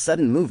made a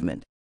sudden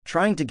movement,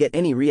 trying to get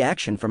any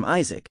reaction from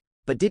Isaac,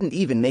 but didn't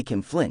even make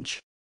him flinch.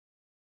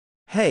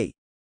 Hey!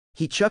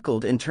 He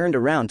chuckled and turned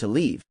around to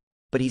leave,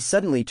 but he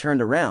suddenly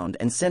turned around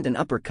and sent an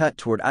uppercut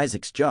toward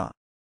Isaac's jaw.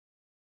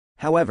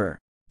 However,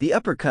 the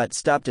uppercut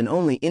stopped an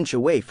only inch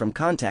away from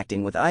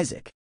contacting with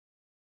Isaac.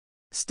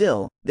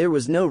 Still, there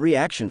was no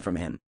reaction from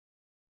him.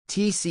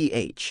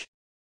 TCH.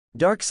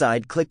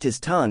 Darkseid clicked his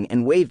tongue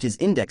and waved his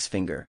index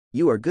finger.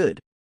 You are good.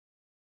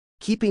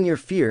 Keeping your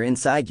fear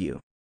inside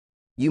you.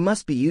 You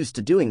must be used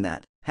to doing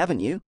that, haven't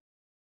you?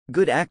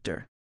 Good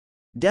actor.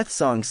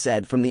 Deathsong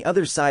said from the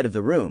other side of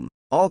the room,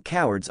 all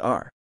cowards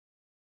are.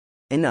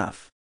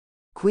 Enough.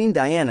 Queen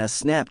Diana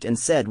snapped and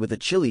said with a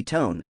chilly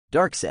tone,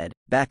 Darkseid,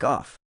 back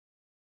off.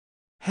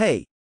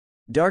 Hey.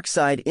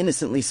 Darkseid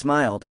innocently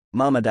smiled,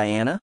 Mama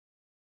Diana?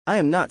 I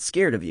am not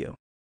scared of you.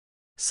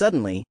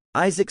 Suddenly,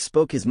 Isaac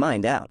spoke his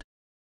mind out.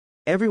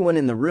 Everyone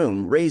in the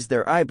room raised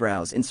their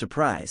eyebrows in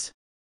surprise.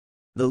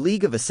 The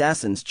League of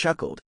Assassins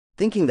chuckled,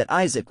 thinking that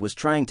Isaac was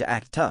trying to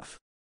act tough.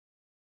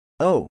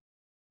 Oh.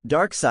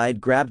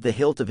 Darkseid grabbed the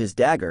hilt of his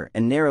dagger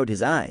and narrowed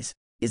his eyes.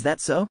 Is that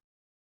so?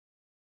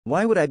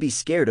 Why would I be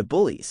scared of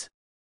bullies?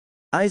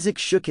 Isaac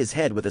shook his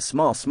head with a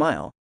small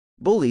smile.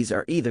 Bullies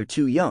are either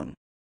too young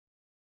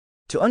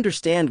to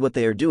understand what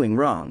they are doing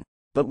wrong,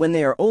 but when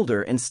they are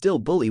older and still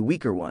bully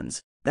weaker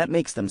ones, that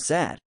makes them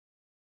sad.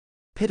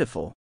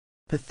 Pitiful.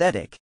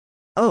 Pathetic.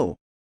 Oh.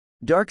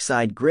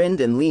 Darkseid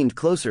grinned and leaned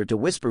closer to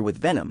whisper with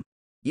venom.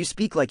 You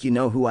speak like you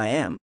know who I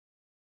am.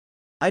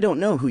 I don't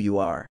know who you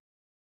are.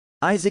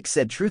 Isaac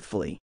said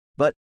truthfully,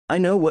 but I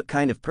know what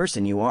kind of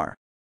person you are.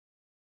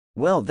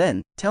 Well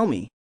then, tell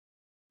me.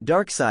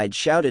 Darkseid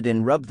shouted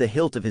and rubbed the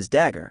hilt of his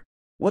dagger.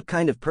 What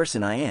kind of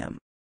person I am?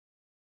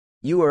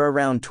 You are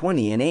around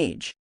 20 in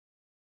age.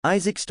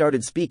 Isaac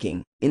started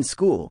speaking. In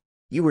school,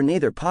 you were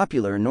neither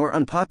popular nor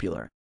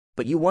unpopular,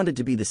 but you wanted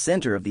to be the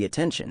center of the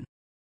attention.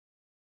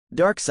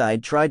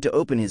 Darkseid tried to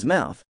open his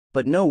mouth,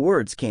 but no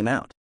words came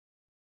out.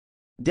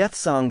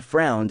 Deathsong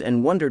frowned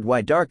and wondered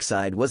why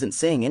Darkseid wasn't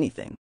saying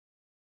anything.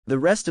 The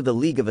rest of the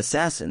League of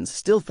Assassins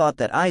still thought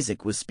that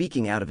Isaac was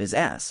speaking out of his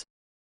ass.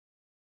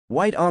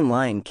 White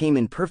Online came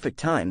in perfect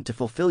time to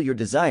fulfill your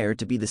desire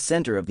to be the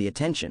center of the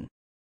attention.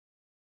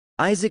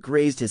 Isaac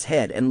raised his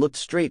head and looked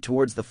straight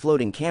towards the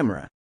floating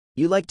camera.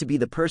 You like to be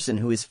the person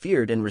who is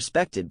feared and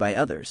respected by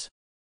others.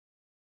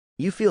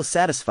 You feel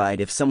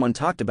satisfied if someone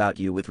talked about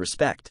you with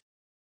respect.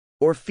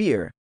 Or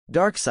fear.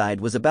 Darkseid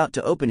was about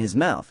to open his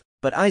mouth,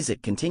 but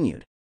Isaac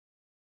continued.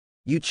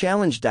 You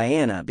challenge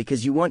Diana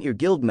because you want your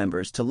guild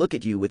members to look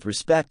at you with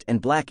respect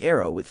and Black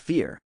Arrow with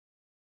fear.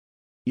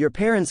 Your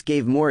parents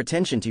gave more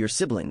attention to your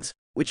siblings,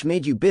 which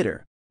made you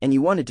bitter, and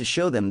you wanted to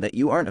show them that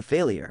you aren't a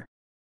failure.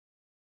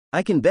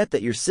 I can bet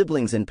that your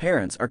siblings and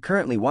parents are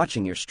currently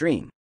watching your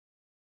stream.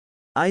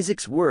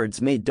 Isaac's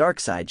words made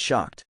Darkseid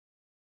shocked.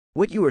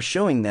 What you are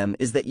showing them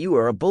is that you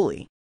are a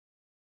bully.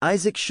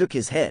 Isaac shook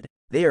his head.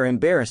 They are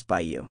embarrassed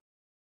by you.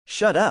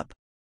 Shut up.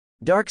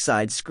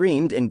 Darkseid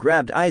screamed and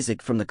grabbed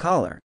Isaac from the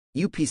collar.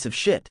 You piece of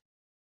shit.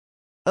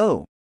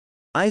 Oh.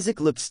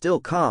 Isaac looked still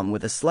calm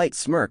with a slight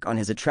smirk on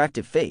his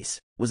attractive face.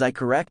 Was I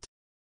correct?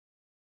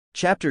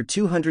 Chapter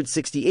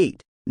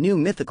 268, New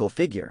Mythical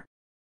Figure.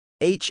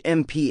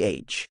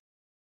 HMPH.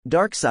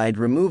 Darkseid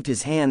removed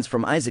his hands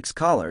from Isaac's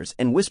collars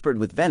and whispered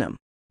with venom,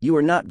 You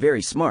are not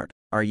very smart,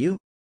 are you?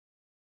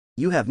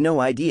 You have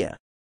no idea.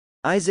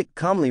 Isaac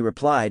calmly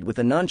replied with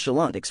a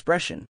nonchalant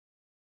expression.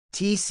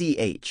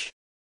 TCH.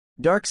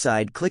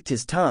 Darkseid clicked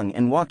his tongue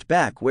and walked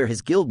back where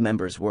his guild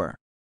members were.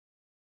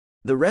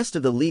 The rest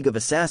of the League of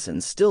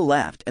Assassins still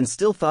laughed and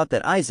still thought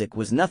that Isaac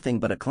was nothing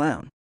but a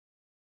clown.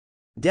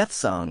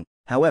 Deathsong,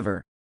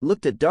 however,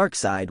 looked at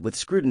Darkseid with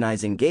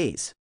scrutinizing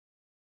gaze.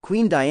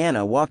 Queen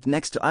Diana walked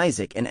next to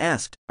Isaac and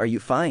asked, Are you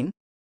fine?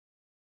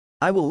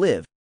 I will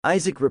live,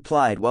 Isaac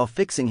replied while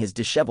fixing his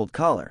disheveled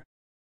collar.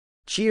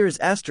 Cheers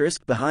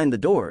 * behind the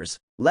doors,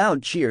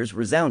 loud cheers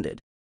resounded.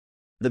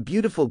 The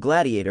beautiful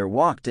gladiator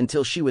walked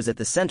until she was at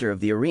the center of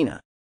the arena.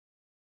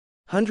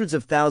 Hundreds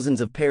of thousands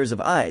of pairs of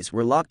eyes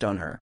were locked on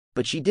her,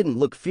 but she didn't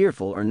look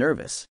fearful or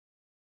nervous.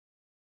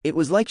 It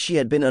was like she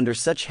had been under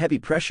such heavy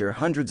pressure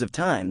hundreds of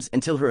times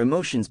until her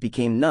emotions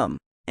became numb,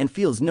 and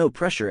feels no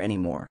pressure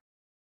anymore.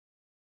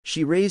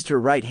 She raised her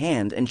right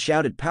hand and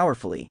shouted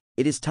powerfully,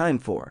 It is time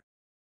for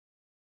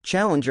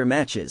challenger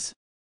matches.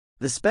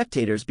 The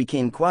spectators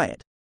became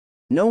quiet.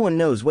 No one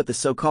knows what the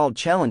so-called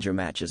challenger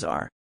matches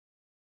are.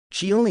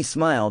 She only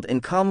smiled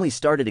and calmly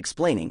started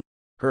explaining,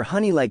 her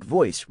honey-like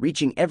voice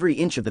reaching every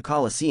inch of the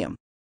Colosseum.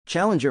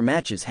 Challenger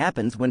matches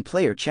happens when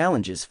player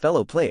challenges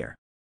fellow player.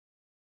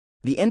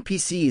 The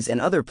NPCs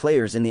and other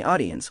players in the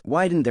audience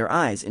widened their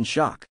eyes in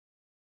shock.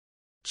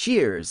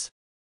 Cheers!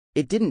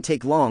 It didn't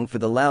take long for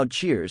the loud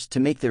cheers to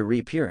make their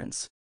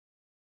reappearance.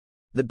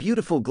 The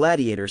beautiful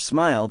gladiator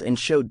smiled and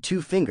showed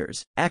 2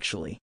 fingers,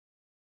 actually.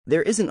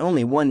 There isn't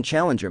only one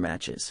challenger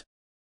matches.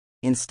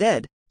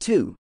 Instead,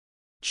 2.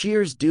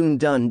 Cheers doom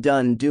dun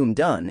dun doom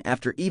dun.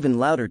 After even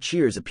louder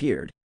cheers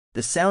appeared,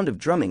 the sound of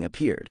drumming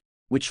appeared,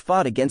 which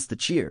fought against the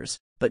cheers,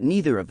 but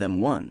neither of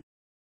them won.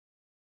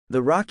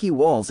 The rocky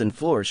walls and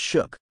floors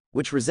shook,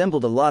 which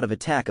resembled a lot of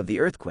attack of the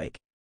earthquake,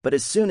 but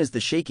as soon as the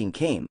shaking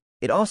came,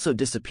 it also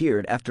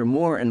disappeared after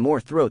more and more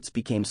throats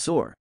became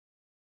sore.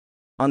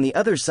 On the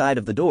other side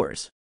of the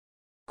doors,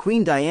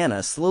 Queen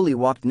Diana slowly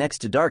walked next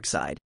to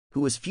Darkseid,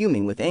 who was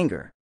fuming with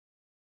anger.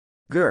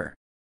 Grr.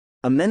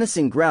 A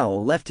menacing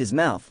growl left his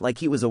mouth like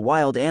he was a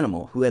wild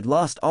animal who had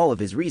lost all of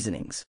his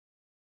reasonings.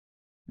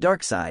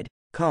 Darkseid,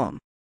 calm.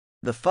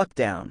 The fuck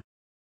down.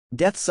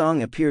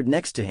 Deathsong appeared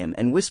next to him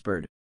and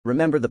whispered,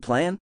 Remember the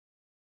plan?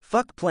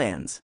 Fuck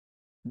plans.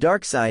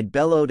 Darkseid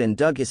bellowed and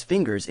dug his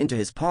fingers into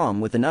his palm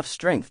with enough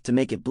strength to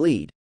make it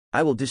bleed.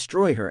 I will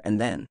destroy her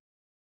and then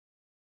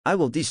I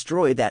will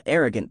destroy that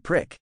arrogant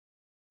prick.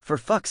 For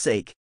fuck's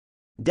sake.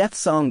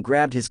 Deathsong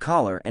grabbed his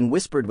collar and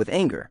whispered with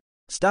anger,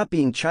 Stop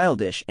being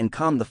childish and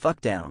calm the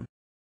fuck down.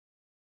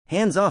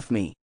 Hands off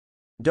me.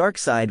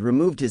 Darkseid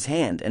removed his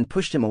hand and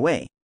pushed him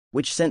away,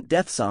 which sent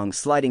Deathsong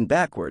sliding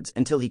backwards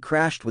until he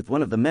crashed with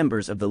one of the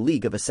members of the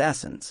League of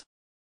Assassins.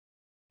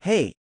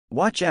 Hey,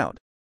 watch out.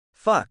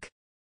 Fuck.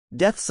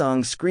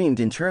 Deathsong screamed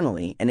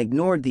internally and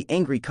ignored the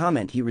angry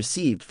comment he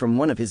received from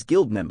one of his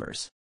guild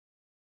members.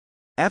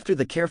 After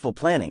the careful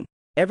planning,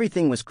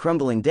 everything was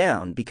crumbling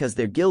down because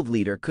their guild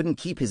leader couldn't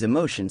keep his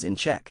emotions in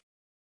check.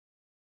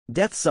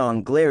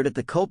 Deathsong glared at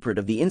the culprit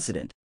of the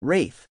incident,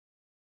 Wraith.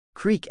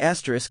 Creak *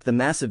 the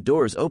massive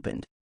doors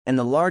opened, and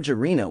the large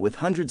arena with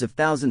hundreds of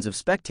thousands of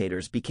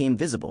spectators became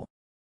visible.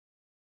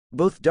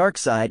 Both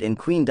Darkseid and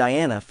Queen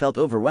Diana felt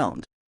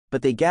overwhelmed,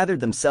 but they gathered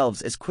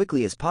themselves as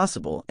quickly as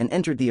possible and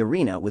entered the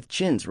arena with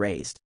chins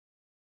raised.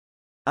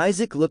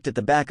 Isaac looked at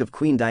the back of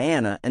Queen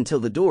Diana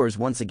until the doors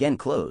once again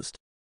closed.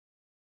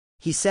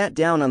 He sat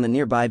down on the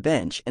nearby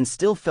bench and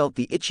still felt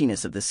the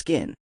itchiness of the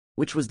skin,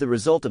 which was the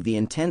result of the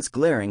intense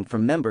glaring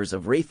from members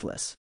of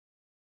Wraithless.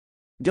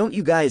 Don't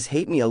you guys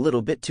hate me a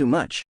little bit too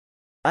much?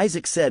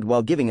 Isaac said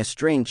while giving a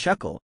strained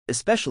chuckle,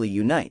 especially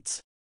you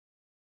knights.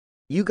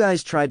 You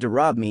guys tried to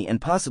rob me and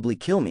possibly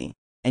kill me,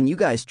 and you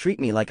guys treat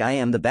me like I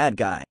am the bad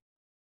guy.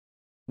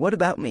 What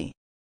about me?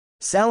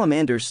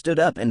 Salamander stood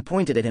up and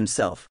pointed at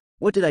himself.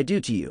 What did I do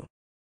to you?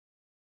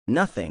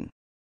 Nothing.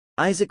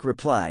 Isaac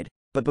replied,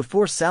 but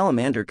before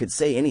Salamander could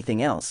say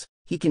anything else,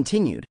 he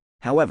continued,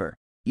 however,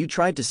 you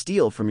tried to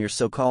steal from your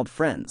so-called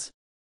friends.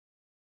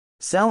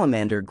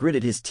 Salamander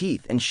gritted his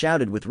teeth and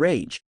shouted with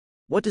rage,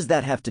 "What does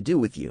that have to do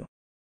with you?"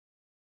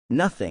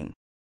 "Nothing,"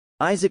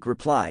 Isaac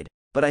replied,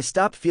 "but I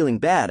stopped feeling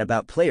bad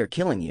about player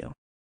killing you."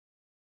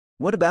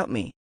 "What about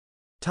me?"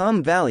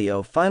 Tom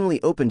Valio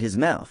finally opened his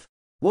mouth.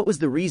 "What was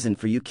the reason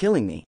for you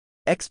killing me,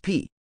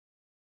 XP?"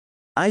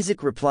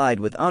 Isaac replied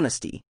with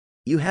honesty,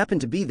 "You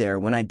happened to be there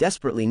when I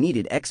desperately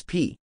needed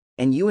XP,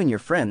 and you and your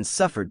friends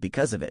suffered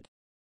because of it."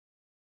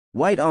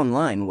 White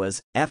Online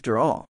was, after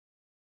all.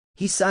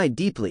 He sighed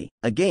deeply,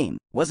 a game,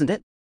 wasn't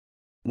it?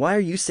 "Why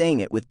are you saying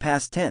it with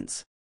past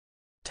tense?"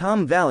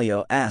 Tom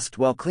Valio asked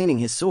while cleaning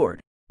his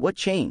sword. "What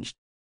changed?"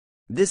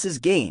 "This is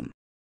game."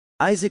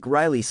 Isaac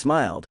Riley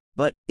smiled,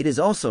 "But it is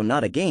also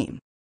not a game.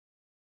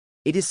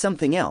 It is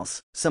something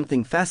else,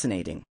 something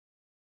fascinating."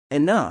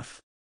 "Enough!"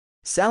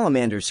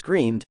 Salamander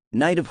screamed,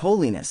 "Knight of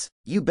Holiness,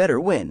 you better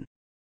win."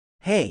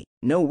 "Hey,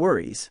 no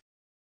worries."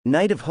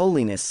 Knight of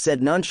Holiness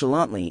said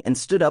nonchalantly and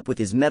stood up with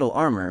his metal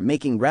armor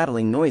making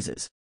rattling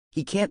noises.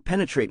 "He can't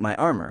penetrate my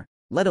armor,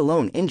 let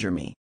alone injure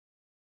me."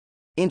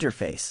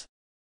 Interface.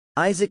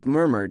 Isaac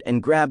murmured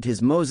and grabbed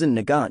his Mosin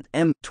Nagant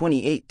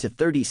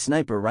M28-30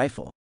 sniper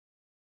rifle.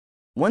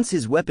 Once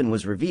his weapon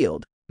was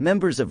revealed,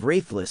 members of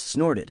Wraithless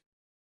snorted.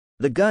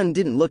 The gun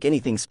didn't look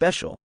anything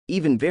special,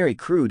 even very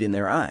crude in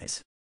their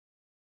eyes.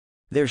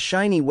 Their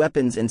shiny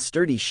weapons and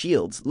sturdy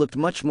shields looked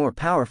much more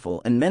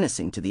powerful and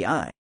menacing to the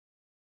eye.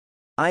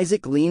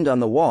 Isaac leaned on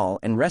the wall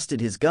and rested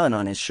his gun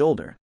on his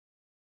shoulder.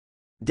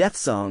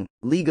 Deathsong,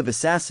 League of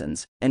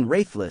Assassins, and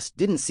Wraithless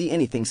didn't see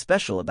anything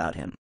special about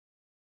him.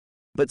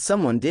 But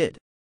someone did.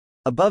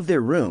 Above their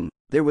room,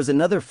 there was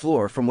another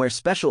floor from where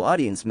special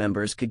audience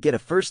members could get a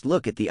first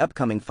look at the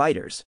upcoming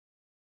fighters.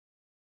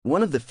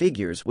 One of the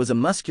figures was a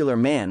muscular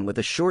man with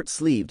a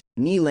short-sleeved,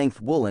 knee-length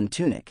woolen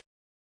tunic.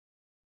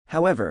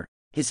 However,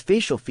 his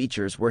facial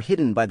features were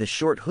hidden by the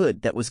short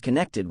hood that was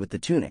connected with the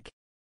tunic.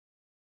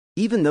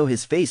 Even though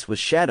his face was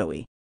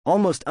shadowy,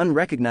 almost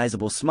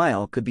unrecognizable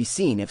smile could be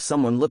seen if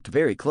someone looked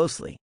very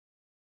closely.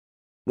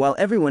 While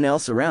everyone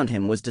else around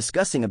him was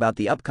discussing about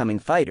the upcoming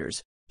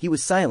fighters, he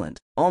was silent,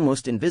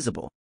 almost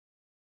invisible.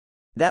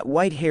 "That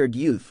white-haired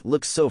youth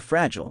looks so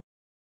fragile."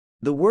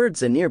 The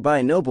words a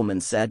nearby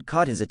nobleman said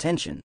caught his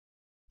attention.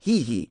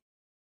 He.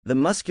 The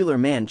muscular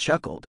man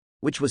chuckled,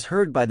 which was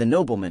heard by the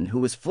nobleman who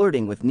was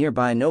flirting with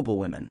nearby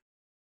noblewomen.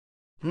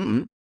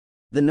 The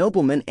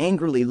nobleman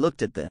angrily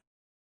looked at the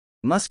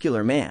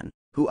muscular man,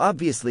 who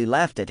obviously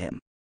laughed at him.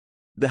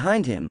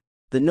 Behind him,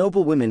 the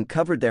noblewomen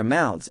covered their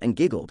mouths and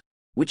giggled,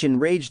 which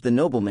enraged the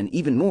nobleman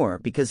even more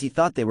because he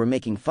thought they were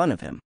making fun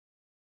of him.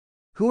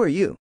 "Who are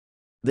you?"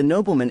 the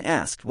nobleman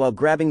asked while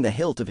grabbing the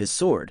hilt of his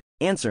sword.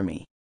 "Answer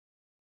me."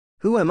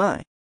 "Who am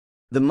I?"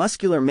 The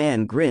muscular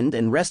man grinned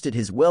and rested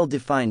his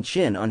well-defined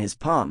chin on his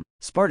palm.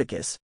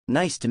 "Spartacus,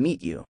 nice to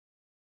meet you."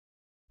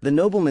 The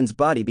nobleman's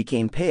body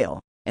became pale,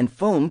 and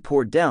foam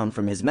poured down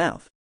from his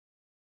mouth.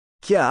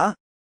 "Kya?"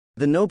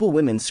 The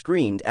noblewomen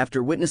screamed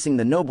after witnessing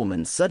the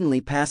nobleman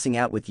suddenly passing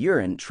out with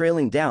urine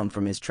trailing down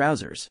from his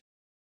trousers.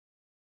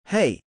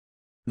 "Hey!"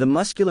 The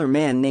muscular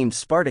man named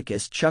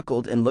Spartacus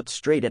chuckled and looked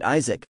straight at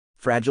Isaac.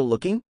 "Fragile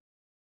looking?"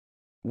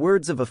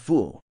 Words of a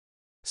Fool.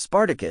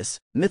 Spartacus,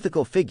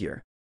 Mythical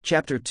Figure,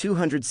 Chapter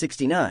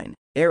 269,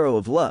 Arrow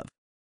of Love.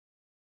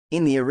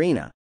 In the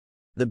arena,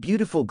 the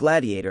beautiful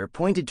gladiator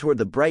pointed toward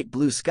the bright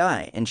blue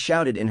sky and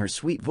shouted in her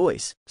sweet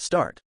voice,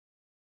 "Start!"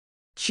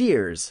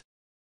 "Cheers!"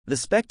 The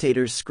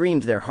spectators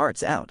screamed their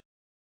hearts out.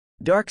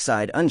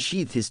 Darkseid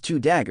unsheathed his 2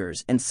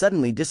 daggers and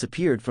suddenly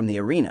disappeared from the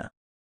arena.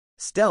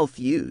 Stealth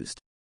used.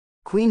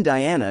 Queen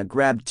Diana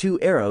grabbed 2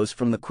 arrows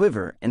from the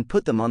quiver and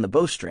put them on the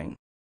bowstring.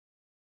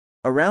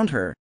 Around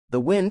her,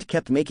 the wind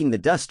kept making the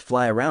dust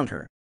fly around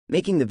her,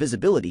 making the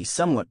visibility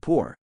somewhat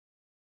poor.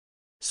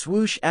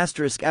 Swoosh **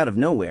 out of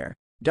nowhere,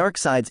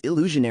 Darkseid's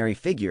illusionary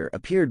figure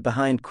appeared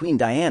behind Queen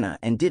Diana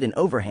and did an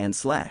overhand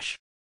slash.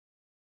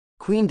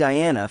 Queen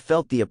Diana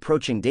felt the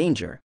approaching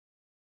danger.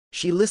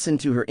 She listened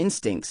to her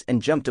instincts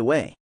and jumped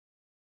away.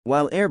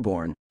 While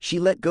airborne, she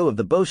let go of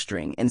the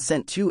bowstring and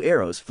sent 2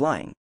 arrows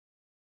flying.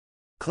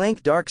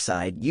 Clank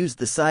Darkseid used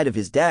the side of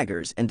his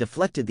daggers and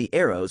deflected the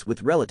arrows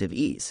with relative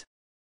ease.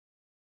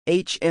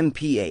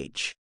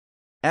 HMPH.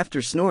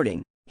 After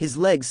snorting, his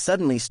legs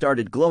suddenly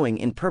started glowing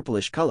in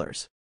purplish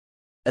colors.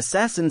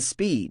 Assassin's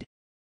Speed.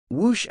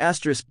 Whoosh **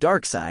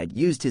 Darkseid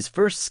used his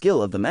first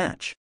skill of the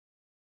match.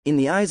 In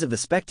the eyes of the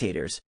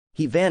spectators,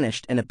 he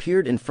vanished and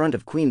appeared in front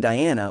of Queen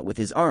Diana with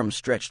his arms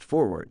stretched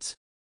forwards.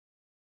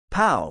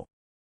 Pow!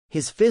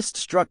 His fist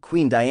struck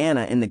Queen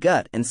Diana in the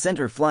gut and sent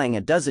her flying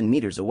a dozen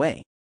meters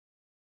away.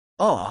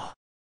 Oh!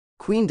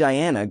 Queen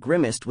Diana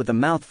grimaced with a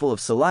mouthful of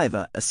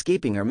saliva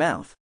escaping her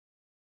mouth.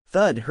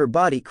 Thud, her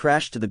body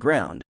crashed to the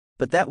ground,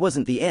 but that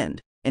wasn't the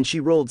end, and she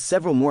rolled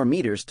several more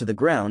meters to the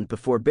ground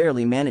before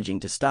barely managing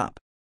to stop.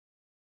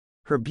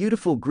 Her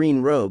beautiful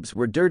green robes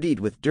were dirtied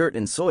with dirt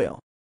and soil.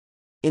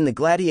 In the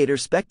gladiator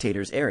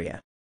spectators area.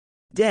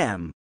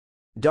 Damn!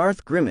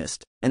 Darth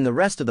grimaced, and the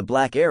rest of the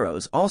Black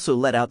Arrows also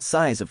let out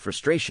sighs of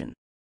frustration.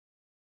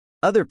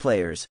 Other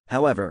players,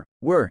 however,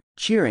 were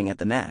cheering at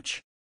the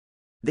match.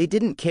 They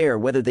didn't care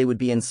whether they would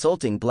be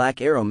insulting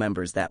Black Arrow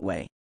members that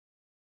way.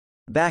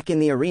 Back in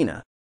the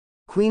arena,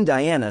 Queen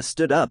Diana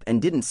stood up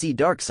and didn't see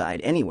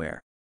Darkseid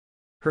anywhere.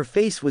 Her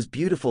face was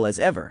beautiful as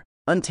ever,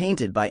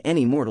 untainted by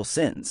any mortal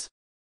sins.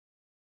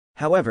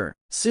 However,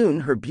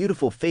 soon her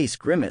beautiful face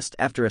grimaced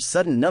after a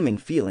sudden numbing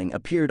feeling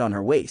appeared on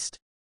her waist.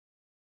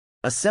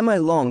 A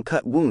semi-long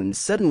cut wound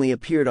suddenly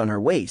appeared on her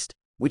waist,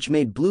 which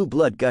made blue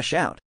blood gush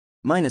out,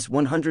 minus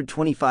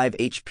 125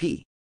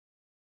 HP.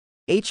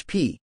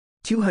 HP,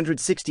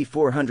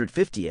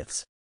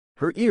 264/150ths.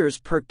 Her ears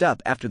perked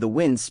up after the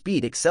wind's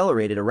speed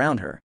accelerated around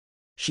her.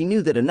 She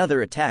knew that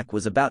another attack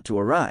was about to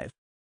arrive.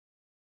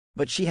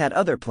 But she had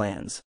other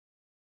plans.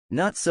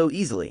 Not so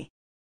easily.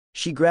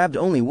 She grabbed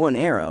only one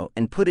arrow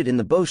and put it in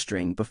the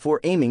bowstring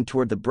before aiming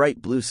toward the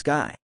bright blue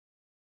sky.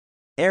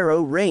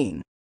 Arrow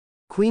rain.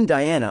 Queen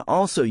Diana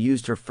also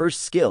used her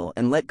first skill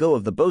and let go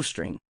of the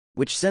bowstring,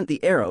 which sent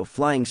the arrow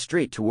flying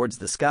straight towards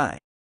the sky.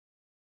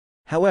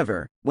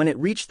 However, when it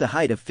reached the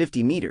height of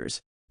 50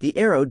 meters, the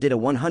arrow did a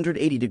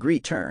 180-degree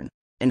turn,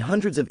 and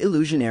hundreds of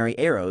illusionary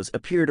arrows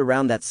appeared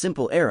around that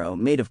simple arrow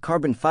made of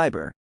carbon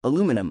fiber,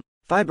 aluminum,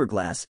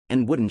 fiberglass,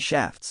 and wooden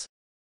shafts.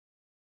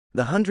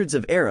 The hundreds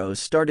of arrows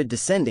started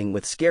descending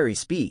with scary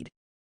speed.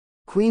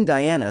 Queen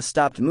Diana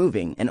stopped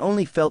moving and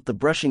only felt the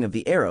brushing of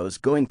the arrows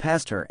going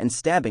past her and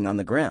stabbing on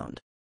the ground.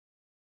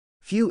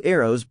 Few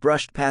arrows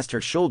brushed past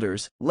her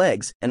shoulders,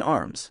 legs, and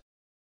arms.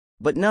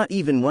 But not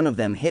even one of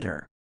them hit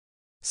her.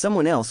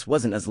 Someone else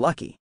wasn't as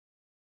lucky.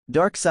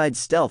 Darkseid's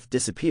stealth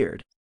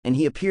disappeared, and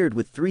he appeared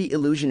with 3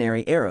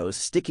 illusionary arrows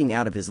sticking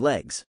out of his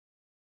legs.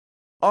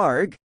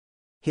 Arg!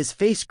 His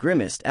face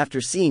grimaced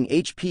after seeing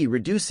HP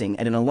reducing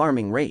at an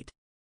alarming rate.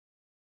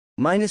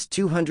 Minus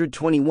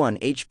 221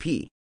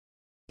 HP.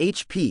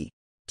 HP,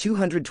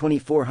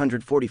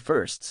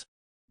 224/141st.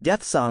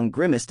 Deathsong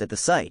grimaced at the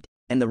sight,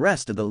 and the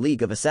rest of the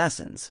League of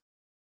Assassins.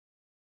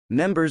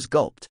 Members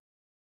gulped.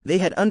 They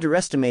had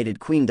underestimated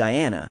Queen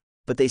Diana,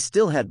 but they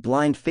still had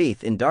blind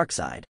faith in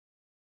Darkseid.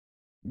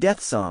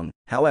 Deathsong,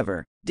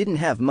 however, didn't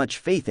have much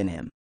faith in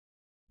him.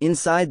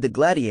 Inside the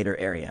gladiator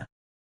area,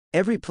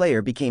 every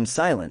player became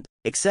silent,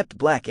 except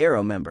Black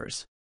Arrow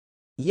members.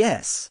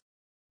 Yes!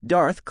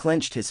 Darth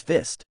clenched his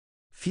fist.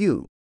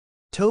 Phew!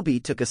 Toby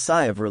took a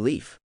sigh of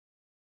relief.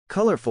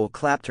 Colorful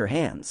clapped her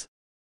hands.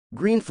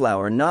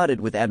 Greenflower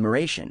nodded with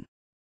admiration.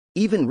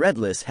 Even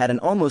Redless had an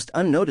almost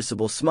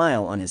unnoticeable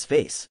smile on his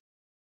face.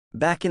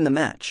 Back in the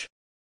match,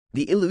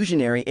 the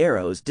illusionary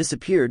arrows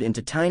disappeared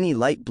into tiny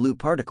light blue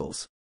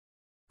particles.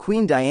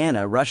 Queen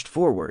Diana rushed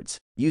forwards,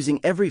 using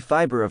every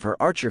fiber of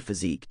her archer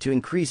physique to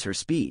increase her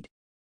speed.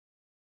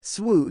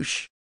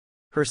 Swoosh!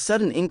 Her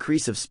sudden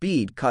increase of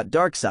speed caught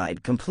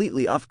Darkseid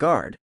completely off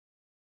guard.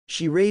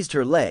 She raised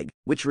her leg,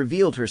 which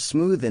revealed her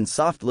smooth and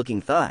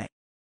soft-looking thigh.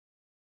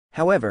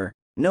 However,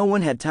 no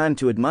one had time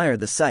to admire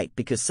the sight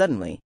because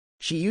suddenly,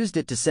 she used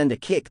it to send a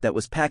kick that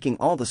was packing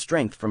all the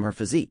strength from her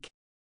physique.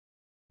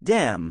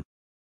 Damn!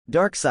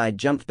 Darkseid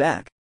jumped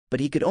back,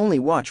 but he could only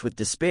watch with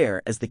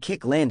despair as the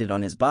kick landed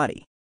on his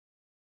body.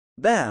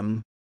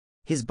 Bam!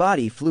 His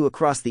body flew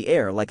across the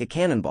air like a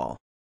cannonball.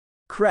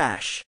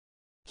 Crash!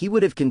 He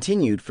would have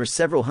continued for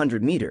several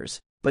hundred meters,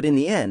 but in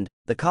the end,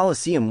 the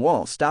Colosseum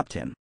wall stopped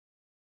him.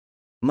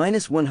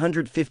 Minus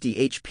 150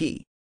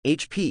 HP,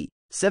 HP,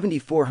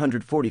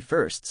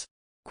 74/141st.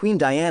 Queen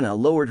Diana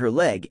lowered her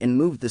leg and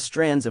moved the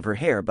strands of her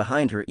hair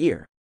behind her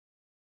ear.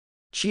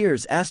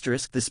 Cheers!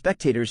 The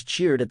spectators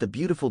cheered at the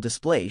beautiful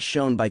display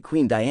shown by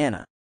Queen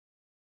Diana.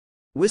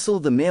 Whistle!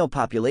 The male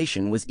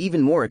population was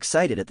even more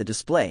excited at the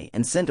display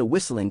and sent a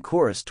whistling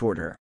chorus toward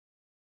her.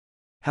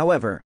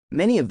 However,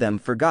 many of them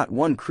forgot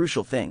one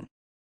crucial thing.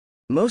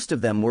 Most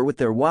of them were with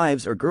their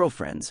wives or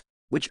girlfriends,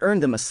 which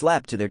earned them a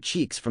slap to their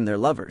cheeks from their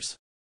lovers.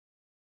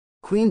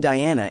 Queen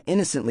Diana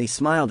innocently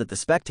smiled at the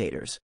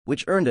spectators,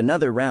 which earned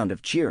another round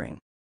of cheering.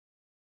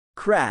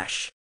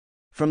 Crash!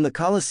 From the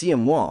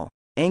Colosseum wall,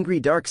 angry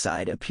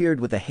Darkseid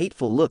appeared with a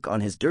hateful look on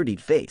his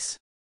dirtied face.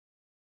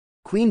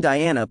 Queen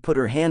Diana put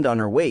her hand on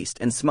her waist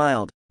and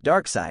smiled.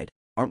 Darkseid,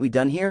 aren't we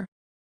done here?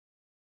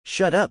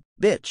 Shut up,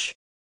 bitch!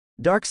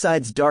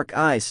 Darkseid's dark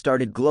eyes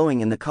started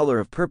glowing in the color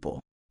of purple,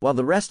 while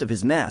the rest of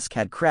his mask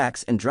had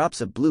cracks and drops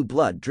of blue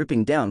blood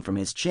dripping down from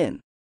his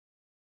chin.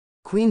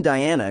 Queen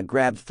Diana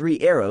grabbed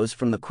 3 arrows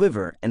from the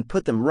quiver and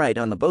put them right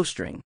on the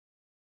bowstring.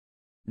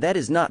 That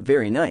is not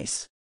very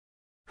nice.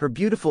 Her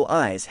beautiful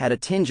eyes had a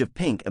tinge of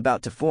pink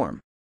about to form.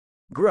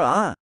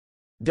 Grah!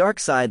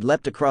 Darkseid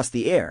leapt across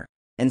the air,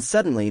 and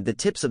suddenly the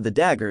tips of the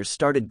daggers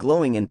started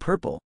glowing in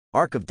purple.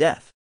 Arc of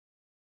Death.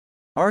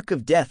 Arc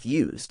of Death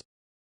used.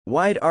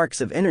 Wide arcs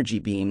of energy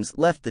beams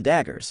left the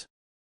daggers.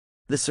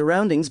 The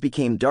surroundings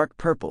became dark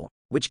purple,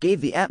 which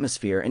gave the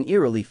atmosphere an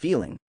eerily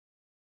feeling.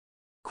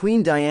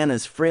 Queen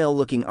Diana's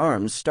frail-looking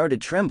arms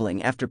started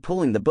trembling after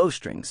pulling the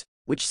bowstrings,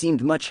 which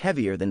seemed much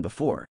heavier than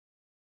before.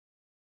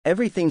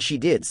 Everything she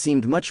did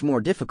seemed much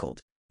more difficult,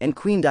 and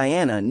Queen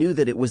Diana knew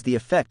that it was the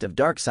effect of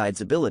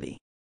Darkseid's ability.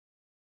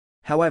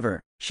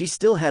 However, she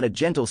still had a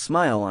gentle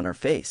smile on her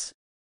face.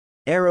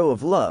 Arrow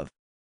of Love.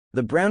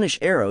 The brownish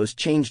arrows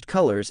changed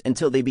colors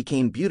until they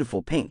became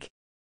beautiful pink.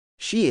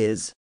 She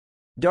is.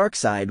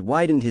 Darkseid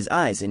widened his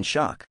eyes in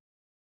shock.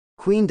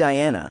 Queen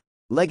Diana,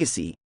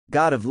 legacy,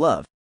 god of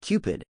love,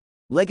 Cupid,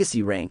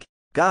 legacy rank,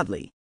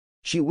 godly.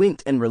 She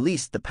winked and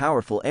released the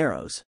powerful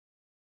arrows.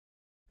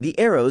 The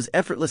arrows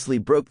effortlessly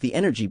broke the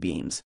energy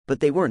beams,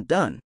 but they weren't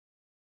done.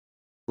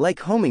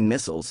 Like homing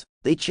missiles,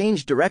 they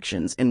changed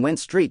directions and went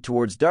straight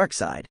towards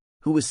Darkseid,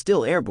 who was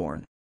still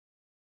airborne.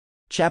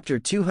 Chapter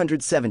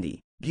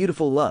 270,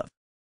 Beautiful Love.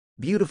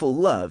 Beautiful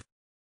love.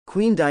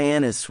 Queen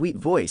Diana's sweet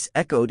voice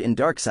echoed in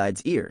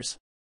Darkseid's ears.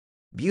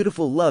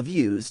 Beautiful love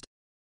used.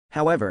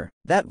 However,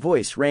 that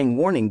voice rang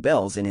warning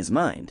bells in his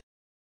mind.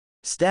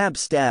 Stab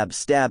stab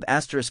stab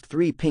asterisk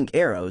 3 pink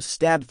arrows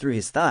stabbed through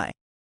his thigh,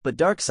 but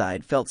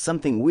Darkseid felt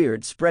something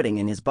weird spreading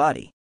in his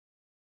body.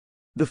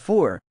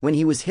 Before, when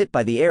he was hit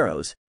by the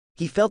arrows,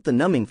 he felt the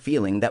numbing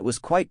feeling that was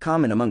quite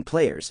common among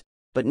players,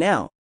 but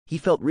now, he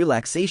felt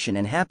relaxation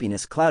and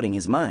happiness clouding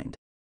his mind.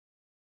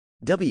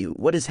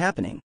 What is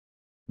happening?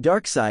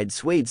 Darkseid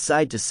swayed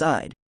side to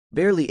side,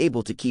 barely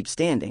able to keep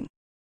standing.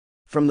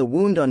 From the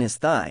wound on his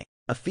thigh,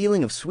 a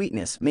feeling of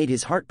sweetness made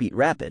his heartbeat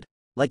rapid,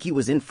 like he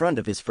was in front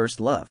of his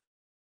first love.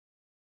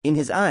 In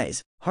his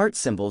eyes, heart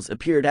symbols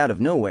appeared out of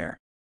nowhere.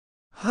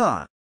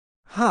 Ha!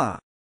 Ha!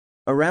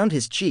 Around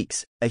his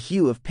cheeks, a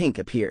hue of pink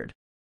appeared.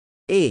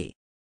 A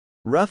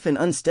rough and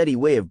unsteady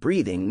way of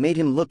breathing made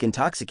him look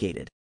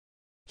intoxicated.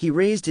 He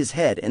raised his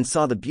head and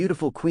saw the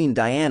beautiful Queen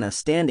Diana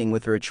standing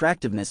with her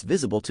attractiveness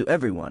visible to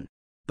everyone,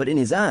 but in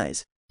his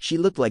eyes, she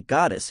looked like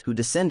goddess who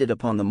descended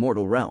upon the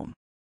mortal realm.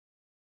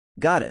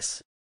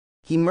 Goddess.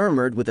 He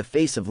murmured with a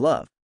face of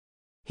love.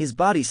 His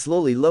body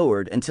slowly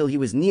lowered until he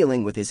was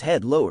kneeling with his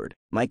head lowered,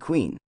 my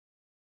queen.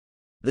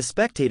 The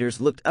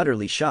spectators looked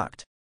utterly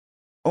shocked.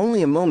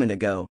 Only a moment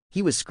ago,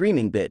 he was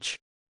screaming bitch.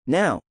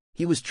 Now,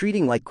 he was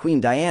treating like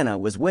Queen Diana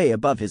was way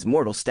above his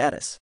mortal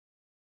status.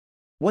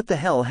 What the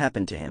hell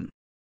happened to him?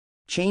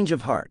 Change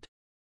of heart.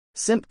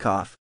 Simp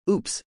cough,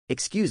 oops,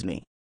 excuse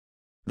me.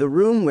 The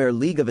room where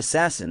League of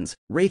Assassins,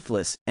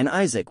 Wraithless, and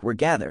Isaac were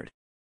gathered.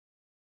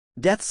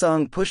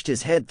 Deathsong pushed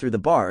his head through the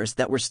bars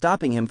that were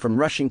stopping him from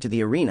rushing to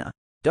the arena.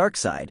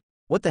 Darkseid,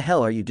 what the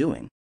hell are you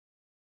doing?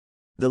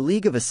 The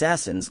League of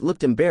Assassins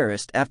looked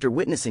embarrassed after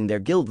witnessing their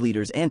guild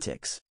leader's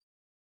antics.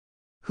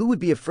 Who would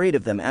be afraid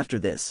of them after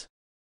this?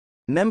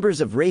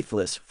 Members of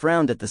Wraithless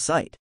frowned at the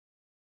sight.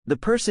 The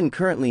person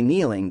currently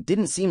kneeling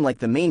didn't seem like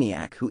the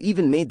maniac who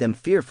even made them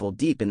fearful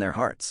deep in their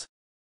hearts.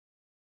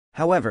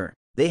 However,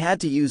 they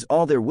had to use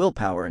all their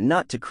willpower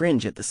not to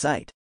cringe at the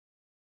sight.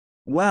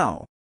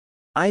 Wow!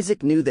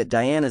 Isaac knew that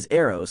Diana's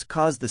arrows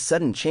caused the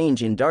sudden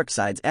change in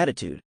Darkseid's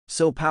attitude,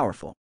 so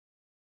powerful.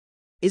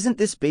 Isn't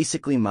this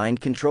basically mind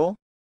control?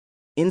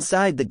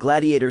 Inside the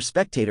gladiator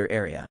spectator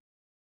area.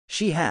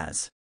 She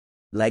has.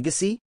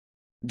 Legacy?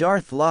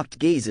 Darth locked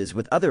gazes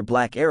with other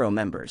Black Arrow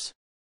members.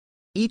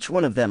 Each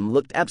one of them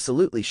looked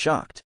absolutely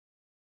shocked.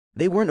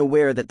 They weren't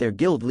aware that their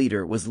guild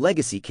leader was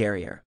Legacy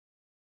Carrier.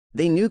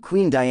 They knew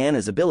Queen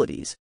Diana's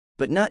abilities,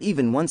 but not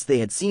even once they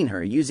had seen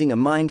her using a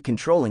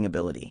mind-controlling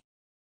ability.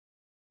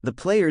 The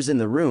players in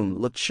the room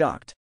looked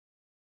shocked.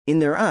 In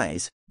their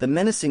eyes, the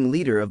menacing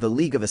leader of the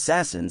League of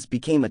Assassins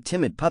became a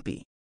timid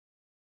puppy.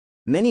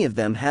 Many of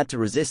them had to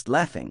resist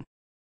laughing.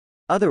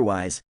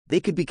 Otherwise, they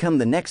could become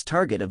the next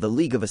target of the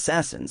League of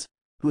Assassins,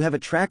 who have a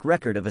track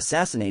record of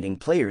assassinating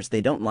players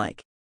they don't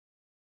like.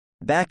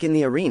 Back in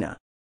the arena,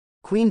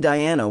 Queen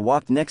Diana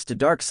walked next to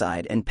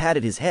Darkseid and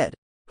patted his head.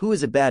 Who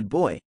is a bad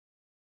boy?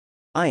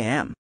 I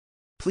am.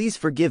 Please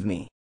forgive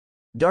me.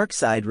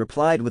 Darkseid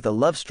replied with a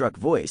love-struck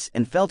voice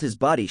and felt his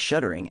body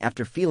shuddering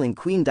after feeling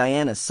Queen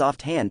Diana's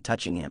soft hand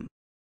touching him.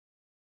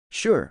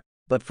 Sure,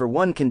 but for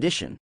one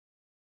condition.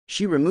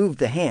 She removed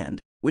the hand,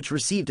 which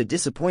received a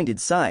disappointed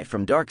sigh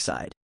from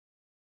Darkseid.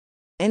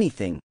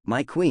 Anything,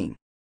 my queen.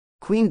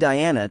 Queen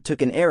Diana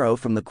took an arrow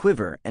from the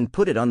quiver and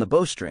put it on the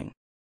bowstring.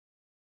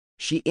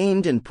 She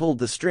aimed and pulled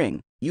the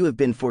string. You have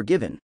been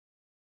forgiven.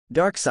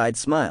 Darkseid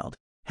smiled,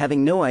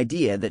 having no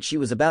idea that she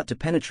was about to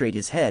penetrate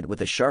his head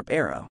with a sharp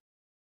arrow.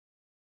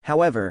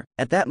 However,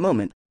 at that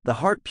moment, the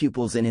heart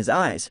pupils in his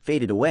eyes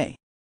faded away.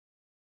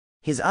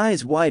 His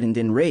eyes widened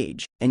in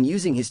rage, and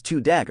using his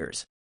 2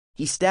 daggers,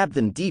 he stabbed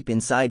them deep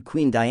inside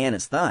Queen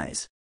Diana's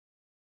thighs.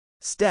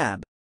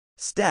 Stab!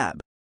 Stab!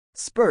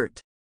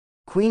 Spurt!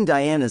 Queen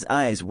Diana's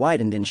eyes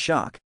widened in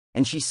shock,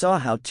 and she saw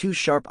how 2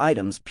 sharp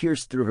items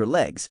pierced through her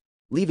legs,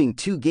 leaving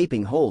 2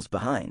 gaping holes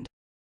behind.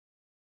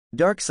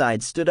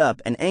 Darkseid stood up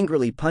and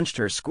angrily punched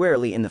her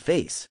squarely in the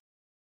face.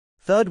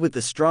 Thud with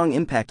the strong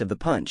impact of the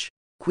punch,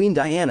 Queen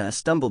Diana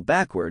stumbled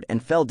backward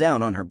and fell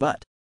down on her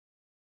butt.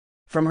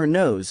 From her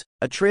nose,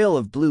 a trail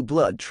of blue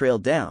blood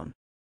trailed down.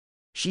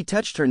 She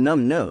touched her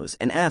numb nose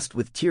and asked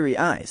with teary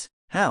eyes,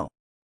 how?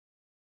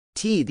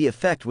 The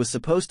effect was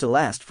supposed to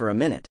last for a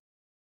minute.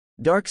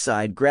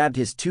 Darkseid grabbed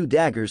his 2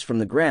 daggers from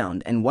the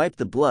ground and wiped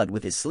the blood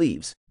with his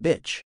sleeves.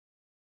 Bitch.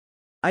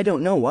 I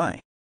don't know why.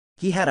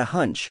 He had a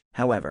hunch,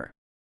 however.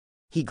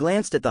 He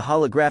glanced at the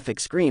holographic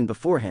screen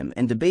before him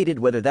and debated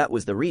whether that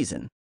was the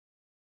reason.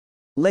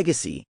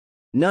 Legacy.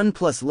 None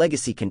plus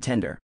legacy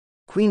contender.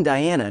 Queen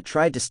Diana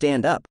tried to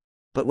stand up,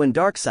 but when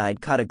Darkseid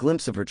caught a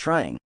glimpse of her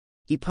trying,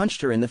 he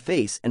punched her in the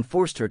face and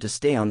forced her to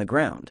stay on the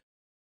ground.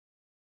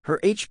 Her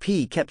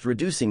HP kept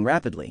reducing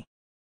rapidly.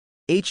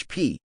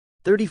 HP,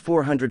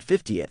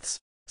 3450ths.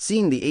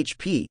 Seeing the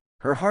HP,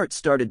 her heart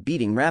started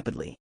beating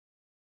rapidly.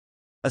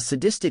 A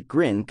sadistic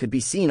grin could be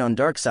seen on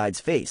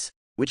Darkseid's face,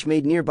 which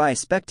made nearby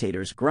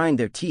spectators grind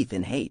their teeth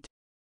in hate.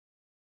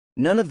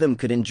 None of them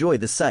could enjoy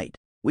the sight,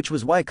 which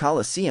was why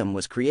Colosseum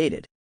was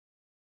created.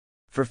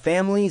 For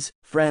families,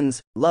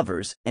 friends,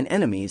 lovers, and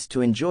enemies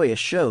to enjoy a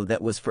show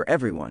that was for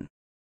everyone.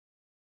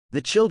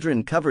 The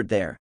children covered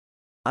their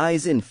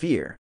eyes in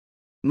fear.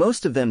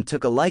 Most of them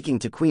took a liking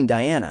to Queen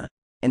Diana,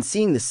 and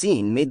seeing the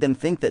scene made them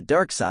think that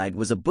Darkseid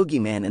was a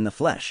boogeyman in the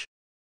flesh.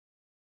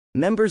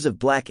 Members of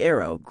Black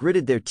Arrow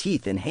gritted their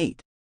teeth in hate.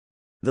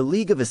 The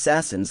League of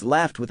Assassins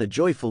laughed with a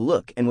joyful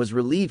look and was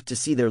relieved to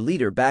see their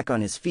leader back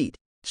on his feet,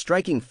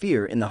 striking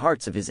fear in the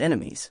hearts of his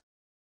enemies.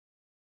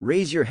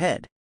 Raise your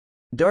head.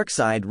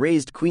 Darkseid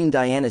raised Queen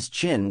Diana's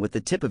chin with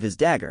the tip of his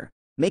dagger,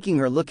 making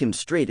her look him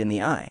straight in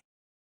the eye.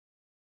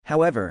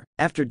 However,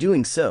 after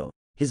doing so,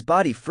 his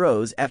body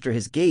froze after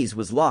his gaze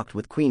was locked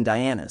with Queen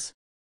Diana's.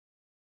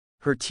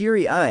 Her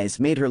teary eyes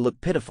made her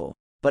look pitiful,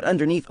 but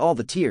underneath all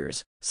the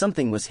tears,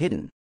 something was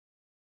hidden.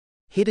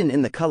 Hidden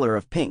in the color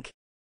of pink.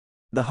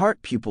 The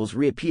heart pupils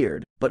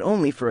reappeared, but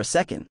only for a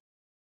second.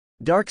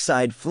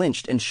 Darkseid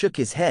flinched and shook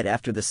his head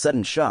after the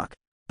sudden shock,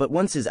 but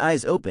once his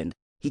eyes opened,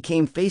 he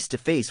came face to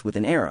face with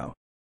an arrow.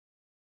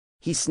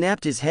 He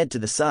snapped his head to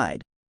the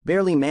side,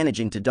 barely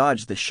managing to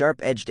dodge the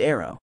sharp-edged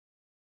arrow.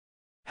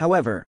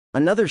 However,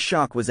 another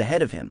shock was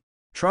ahead of him,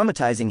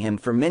 traumatizing him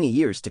for many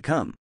years to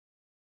come.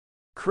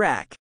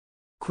 Crack!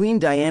 Queen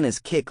Diana's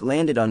kick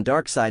landed on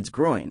Darkseid's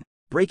groin,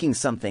 breaking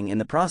something in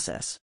the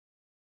process.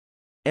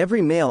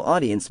 Every male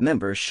audience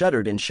member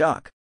shuddered in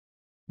shock.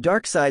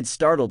 Darkseid's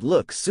startled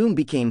look soon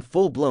became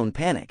full-blown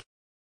panic.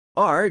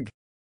 Arg!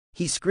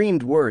 He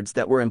screamed words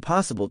that were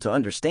impossible to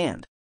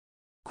understand.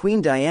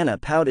 Queen Diana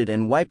pouted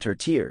and wiped her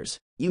tears.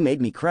 You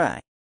made me cry.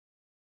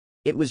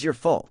 It was your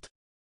fault.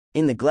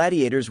 In the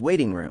gladiators'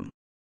 waiting room.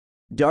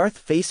 Darth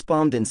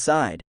facepalmed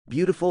inside,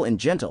 beautiful and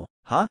gentle,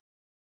 huh?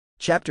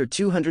 Chapter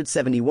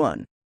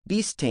 271,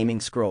 Beast Taming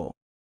Scroll.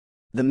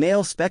 The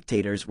male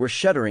spectators were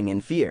shuddering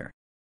in fear.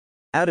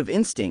 Out of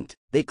instinct,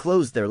 they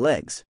closed their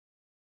legs.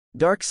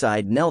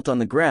 Darkseid knelt on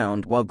the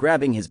ground while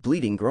grabbing his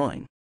bleeding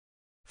groin.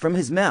 From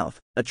his mouth,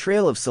 a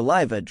trail of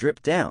saliva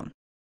dripped down.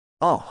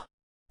 Oh!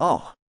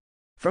 Oh!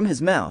 From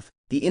his mouth,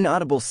 the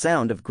inaudible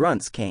sound of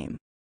grunts came.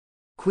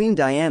 Queen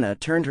Diana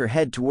turned her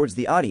head towards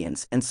the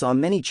audience and saw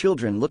many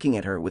children looking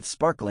at her with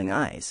sparkling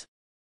eyes.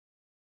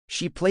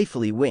 She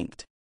playfully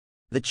winked.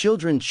 The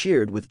children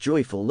cheered with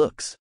joyful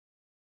looks.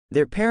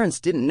 Their parents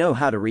didn't know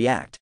how to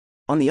react.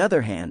 On the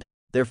other hand,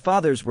 their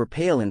fathers were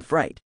pale in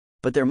fright,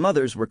 but their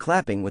mothers were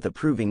clapping with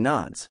approving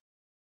nods.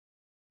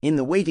 In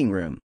the waiting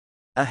room.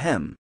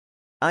 Ahem.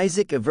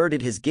 Isaac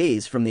averted his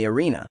gaze from the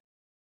arena.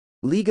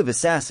 League of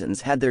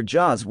Assassins had their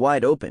jaws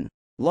wide open,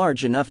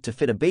 large enough to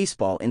fit a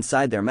baseball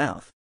inside their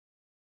mouth.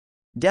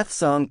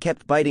 Deathsong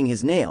kept biting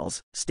his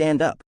nails.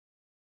 Stand up.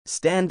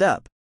 Stand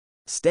up.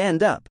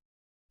 Stand up.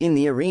 In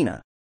the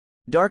arena.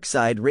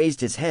 Darkseid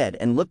raised his head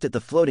and looked at the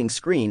floating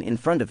screen in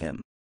front of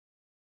him.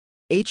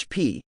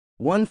 HP,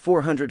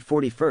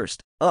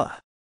 1441st,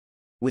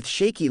 With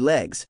shaky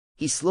legs,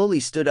 he slowly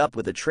stood up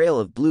with a trail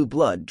of blue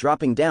blood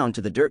dropping down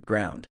to the dirt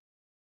ground.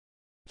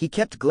 He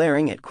kept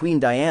glaring at Queen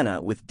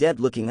Diana with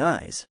dead-looking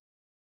eyes.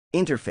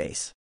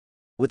 Interface.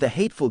 With a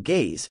hateful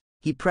gaze,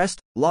 he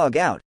pressed log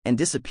out and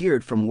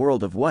disappeared from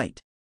World of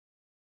White.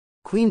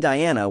 Queen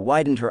Diana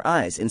widened her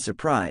eyes in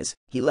surprise.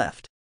 He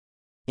left.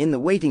 In the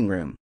waiting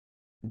room.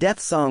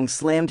 Deathsong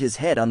slammed his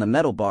head on the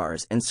metal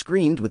bars and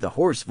screamed with a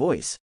hoarse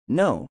voice,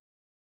 "No!"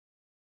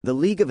 The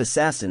League of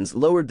Assassins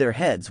lowered their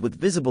heads with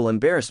visible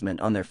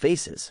embarrassment on their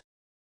faces.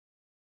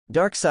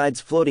 Darkseid's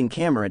floating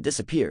camera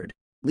disappeared,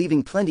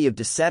 leaving plenty of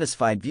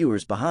dissatisfied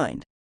viewers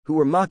behind, who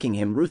were mocking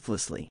him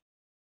ruthlessly.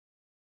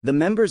 The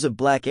members of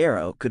Black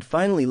Arrow could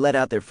finally let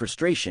out their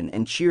frustration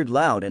and cheered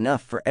loud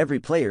enough for every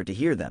player to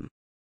hear them.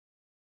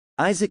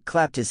 Isaac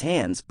clapped his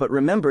hands but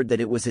remembered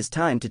that it was his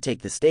time to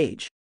take the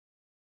stage.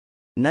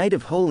 Knight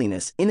of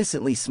Holiness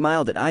innocently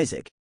smiled at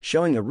Isaac,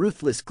 showing a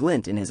ruthless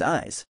glint in his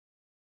eyes.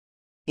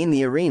 In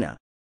the arena.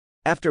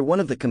 After one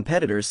of the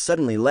competitors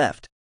suddenly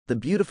left, the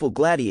beautiful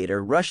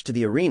gladiator rushed to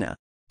the arena.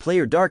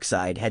 Player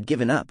Darkseid had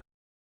given up.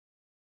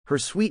 Her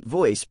sweet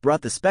voice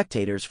brought the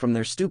spectators from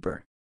their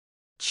stupor.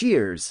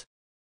 Cheers!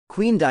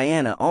 Queen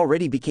Diana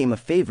already became a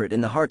favorite in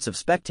the hearts of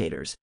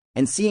spectators,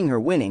 and seeing her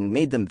winning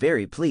made them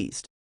very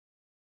pleased.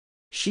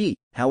 She,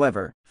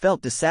 however,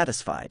 felt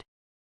dissatisfied.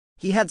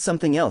 He had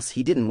something else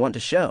he didn't want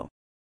to show.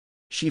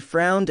 She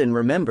frowned and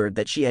remembered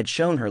that she had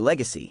shown her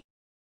legacy.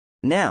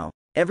 Now,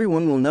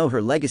 everyone will know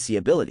her legacy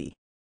ability,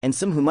 and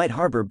some who might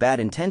harbor bad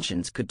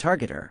intentions could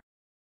target her.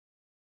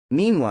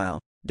 Meanwhile,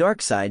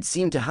 Darkseid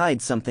seemed to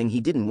hide something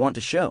he didn't want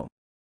to show.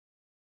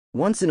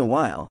 Once in a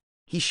while,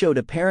 he showed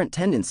apparent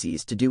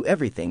tendencies to do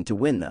everything to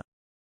win the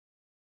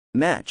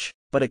match,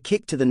 but a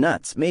kick to the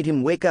nuts made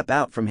him wake up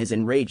out from his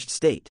enraged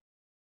state.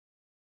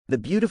 The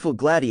beautiful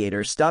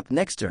gladiator stopped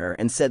next to her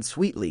and said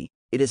sweetly,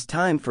 "It is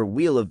time for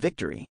Wheel of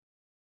Victory."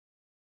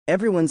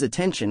 Everyone's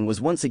attention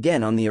was once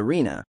again on the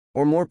arena,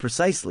 or more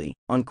precisely,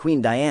 on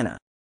Queen Diana.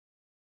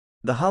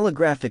 The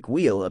holographic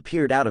wheel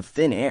appeared out of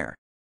thin air.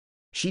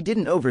 She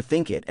didn't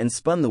overthink it and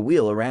spun the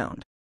wheel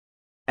around.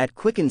 At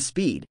quickened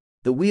speed,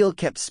 the wheel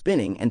kept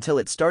spinning until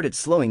it started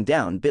slowing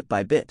down bit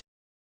by bit.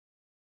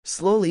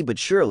 Slowly but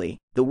surely,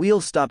 the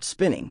wheel stopped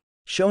spinning,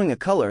 showing a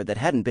color that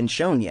hadn't been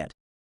shown yet.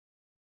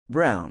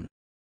 Brown.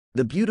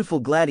 The beautiful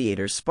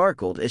gladiator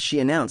sparkled as she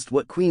announced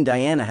what Queen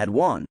Diana had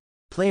won.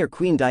 Player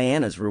Queen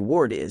Diana's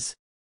reward is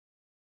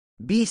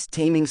Beast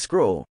Taming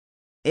Scroll.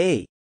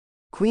 A.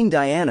 Queen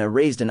Diana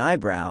raised an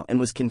eyebrow and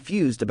was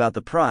confused about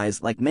the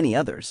prize like many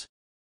others.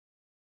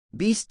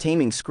 Beast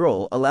Taming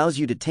Scroll allows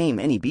you to tame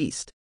any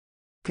beast.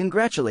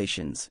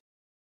 Congratulations.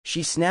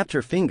 She snapped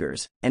her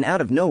fingers, and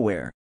out of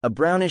nowhere, a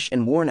brownish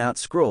and worn-out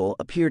scroll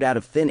appeared out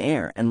of thin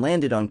air and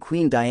landed on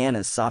Queen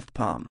Diana's soft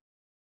palm.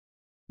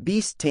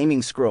 Beast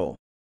Taming Scroll.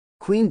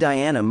 Queen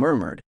Diana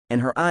murmured,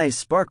 and her eyes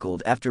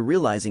sparkled after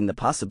realizing the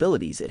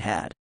possibilities it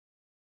had.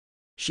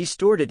 She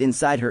stored it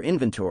inside her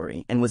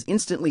inventory and was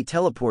instantly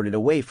teleported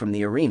away from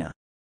the arena.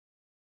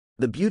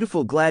 The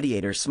beautiful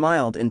gladiator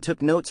smiled and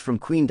took notes from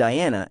Queen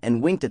Diana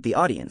and winked at the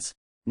audience.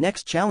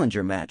 Next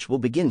challenger match will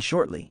begin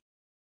shortly.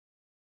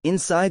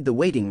 Inside the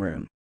waiting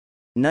room,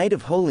 Knight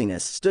of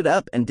Holiness stood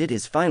up and did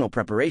his final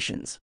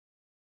preparations.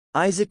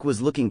 Isaac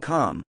was looking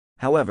calm,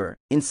 however,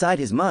 inside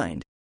his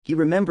mind, he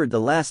remembered the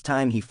last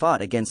time he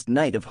fought against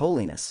Knight of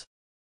Holiness.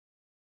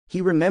 He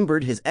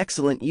remembered his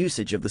excellent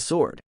usage of the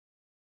sword.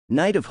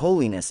 Knight of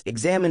Holiness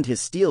examined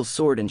his steel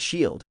sword and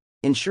shield,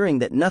 ensuring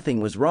that nothing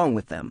was wrong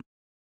with them.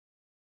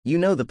 "You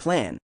know the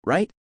plan,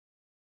 right?"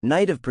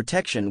 Knight of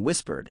Protection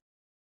whispered.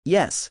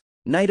 "Yes,"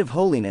 Knight of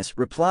Holiness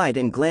replied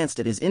and glanced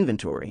at his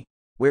inventory,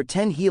 where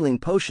 10 healing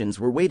potions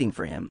were waiting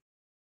for him.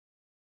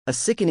 A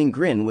sickening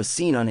grin was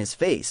seen on his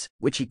face,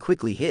 which he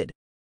quickly hid.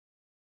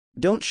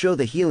 "Don't show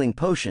the healing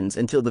potions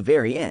until the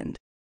very end."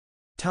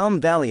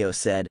 Tom Valio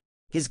said,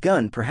 "His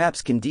gun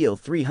perhaps can deal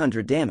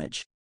 300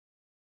 damage.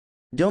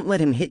 Don't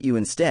let him hit you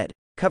instead,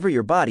 cover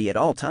your body at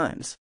all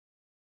times."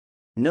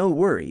 "No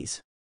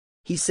worries,"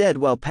 he said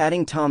while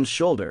patting Tom's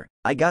shoulder,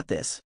 "I got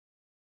this."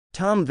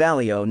 Tom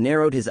Valio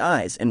narrowed his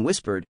eyes and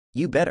whispered,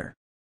 "You better."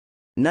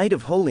 Knight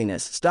of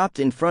Holiness stopped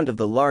in front of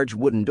the large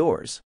wooden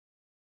doors.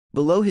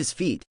 Below his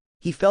feet,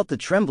 he felt the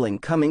trembling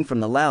coming from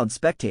the loud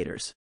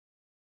spectators.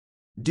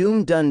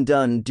 Doom dun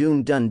dun,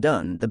 doom dun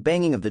dun. The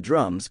banging of the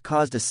drums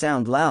caused a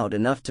sound loud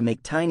enough to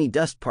make tiny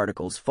dust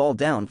particles fall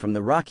down from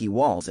the rocky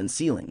walls and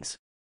ceilings.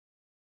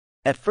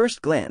 At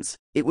first glance,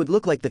 it would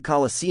look like the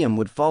Colosseum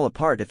would fall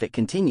apart if it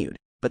continued,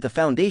 but the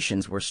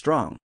foundations were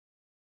strong.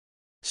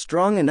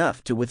 Strong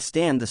enough to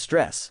withstand the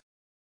stress.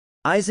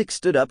 Isaac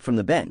stood up from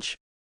the bench.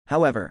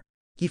 However,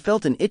 he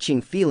felt an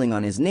itching feeling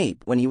on his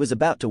nape when he was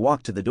about to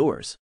walk to the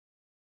doors.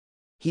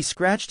 He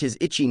scratched his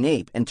itchy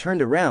nape and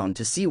turned around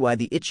to see why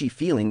the itchy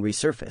feeling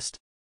resurfaced.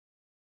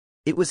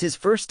 It was his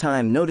first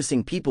time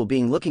noticing people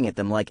being looking at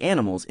them like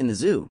animals in the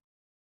zoo.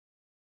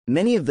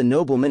 Many of the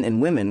noblemen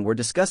and women were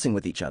discussing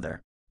with each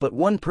other, but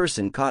one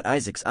person caught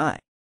Isaac's eye.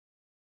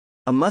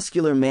 A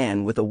muscular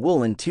man with a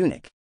woolen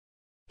tunic.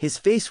 His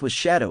face was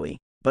shadowy,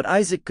 but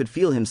Isaac could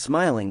feel him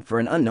smiling for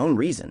an unknown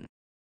reason.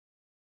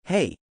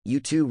 "Hey,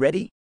 you two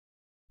ready?"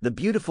 The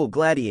beautiful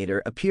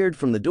gladiator appeared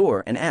from the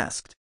door and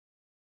asked.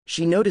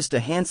 She noticed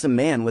a handsome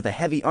man with a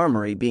heavy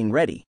armory being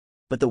ready,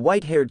 but the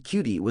white-haired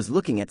cutie was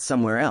looking at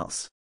somewhere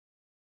else.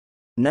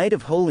 Knight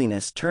of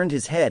Holiness turned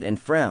his head and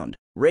frowned.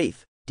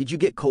 "Wraith, did you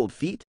get cold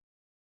feet?"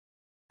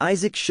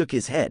 Isaac shook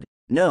his head.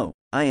 "No,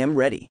 I am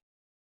ready."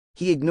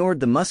 He ignored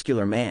the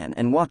muscular man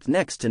and walked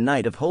next to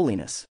Knight of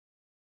Holiness.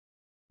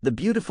 The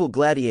beautiful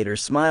gladiator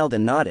smiled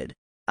and nodded.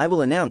 "I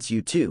will announce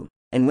you two,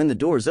 and when the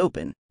doors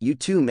open, you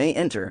two may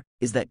enter.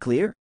 Is that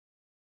clear?"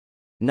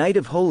 Knight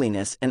of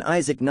Holiness and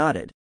Isaac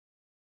nodded.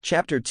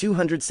 Chapter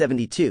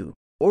 272,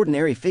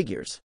 Ordinary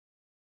Figures.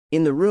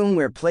 In the room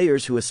where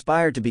players who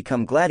aspired to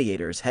become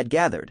gladiators had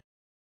gathered.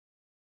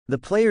 The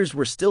players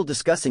were still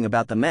discussing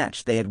about the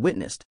match they had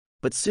witnessed,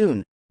 but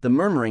soon, the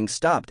murmuring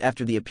stopped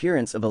after the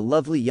appearance of a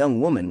lovely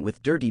young woman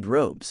with dirtied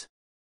robes.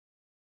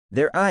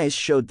 Their eyes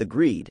showed the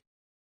greed.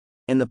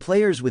 And the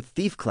players with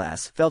thief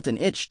class felt an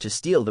itch to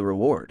steal the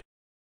reward.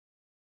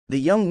 The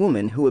young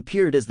woman who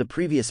appeared as the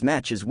previous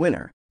match's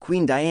winner,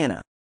 Queen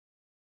Diana.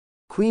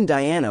 Queen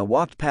Diana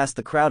walked past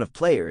the crowd of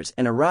players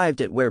and arrived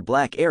at where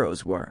black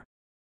arrows were.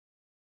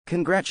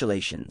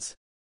 "Congratulations."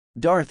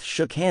 Darth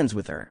shook hands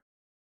with her.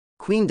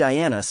 Queen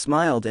Diana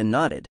smiled and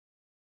nodded.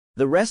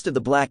 The rest of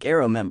the Black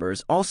Arrow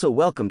members also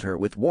welcomed her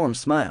with warm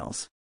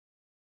smiles.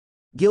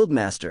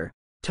 "Guildmaster,"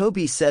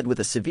 Toby said with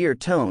a severe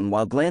tone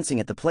while glancing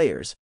at the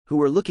players, who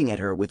were looking at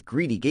her with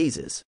greedy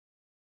gazes.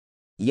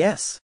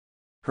 "Yes."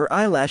 Her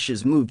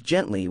eyelashes moved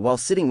gently while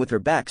sitting with her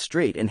back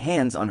straight and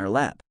hands on her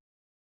lap.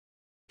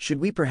 "Should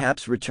we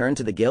perhaps return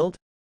to the guild?"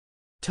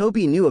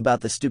 Toby knew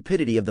about the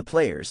stupidity of the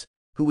players,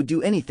 who would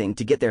do anything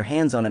to get their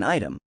hands on an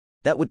item,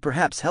 that would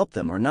perhaps help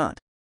them or not.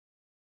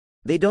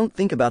 They don't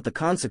think about the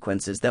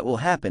consequences that will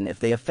happen if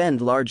they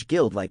offend large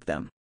guild like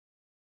them.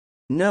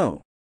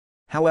 No.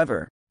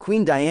 However,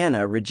 Queen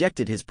Diana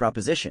rejected his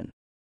proposition.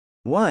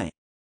 Why?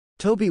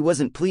 Toby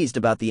wasn't pleased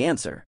about the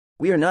answer.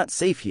 We are not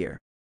safe here.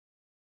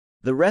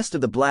 The rest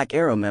of the Black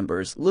Arrow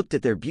members looked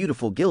at their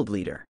beautiful guild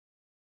leader.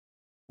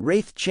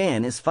 Wraith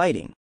Chan is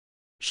fighting.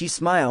 She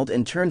smiled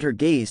and turned her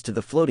gaze to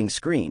the floating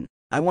screen.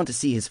 I want to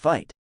see his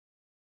fight.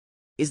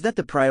 Is that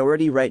the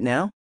priority right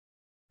now?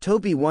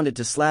 Toby wanted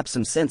to slap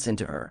some sense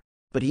into her,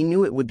 but he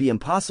knew it would be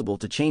impossible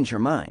to change her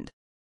mind.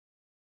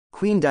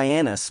 Queen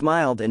Diana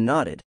smiled and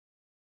nodded.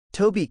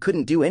 Toby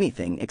couldn't do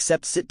anything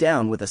except sit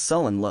down with a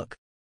sullen look.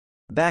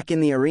 Back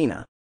in the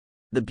arena.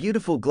 The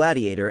beautiful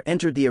gladiator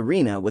entered the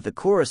arena with a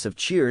chorus of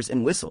cheers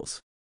and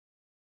whistles.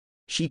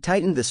 She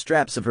tightened the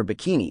straps of her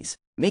bikinis,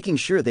 making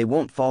sure they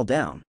won't fall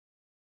down.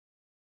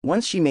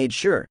 Once she made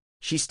sure,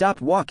 she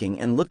stopped walking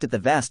and looked at the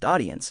vast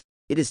audience.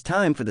 It is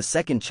time for the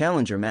second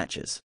challenger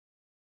matches.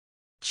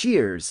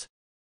 Cheers!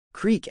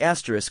 Creak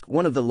 *,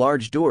 one of the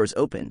large doors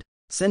opened,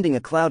 sending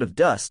a cloud of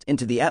dust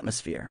into the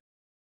atmosphere.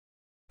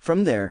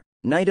 From there,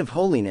 Knight of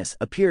Holiness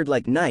appeared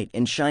like knight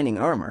in shining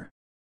armor.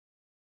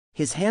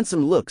 His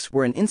handsome looks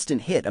were an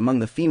instant hit among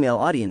the female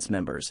audience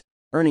members,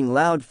 earning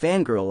loud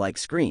fangirl-like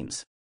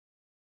screams.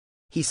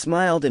 He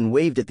smiled and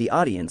waved at the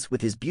audience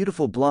with his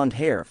beautiful blonde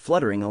hair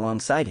fluttering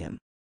alongside him.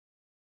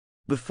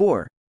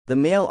 Before, the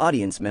male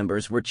audience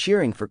members were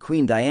cheering for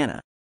Queen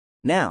Diana.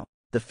 Now,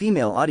 the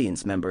female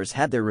audience members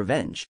had their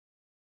revenge.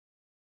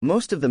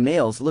 Most of the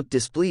males looked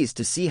displeased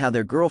to see how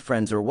their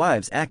girlfriends or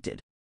wives acted,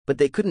 but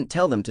they couldn't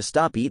tell them to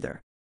stop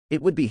either.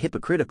 It would be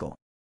hypocritical.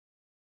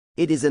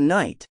 It is a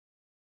knight.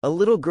 A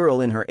little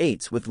girl in her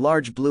 8s with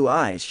large blue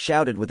eyes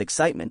shouted with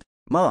excitement,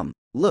 "Mom,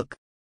 look!"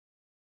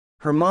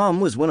 Her mom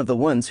was one of the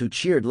ones who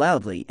cheered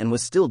loudly and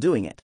was still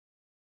doing it.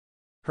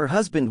 Her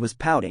husband was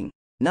pouting,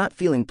 not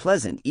feeling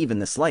pleasant even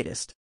the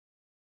slightest.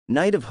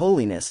 Knight of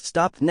Holiness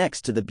stopped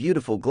next to the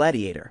beautiful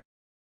gladiator.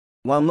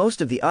 While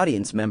most of the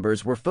audience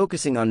members were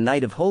focusing on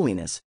Knight of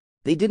Holiness,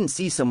 they didn't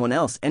see someone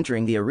else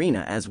entering the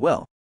arena as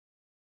well.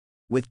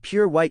 With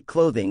pure white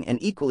clothing and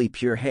equally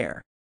pure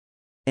hair.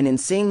 An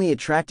insanely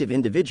attractive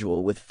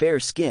individual with fair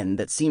skin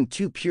that seemed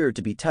too pure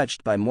to be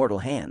touched by mortal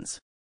hands.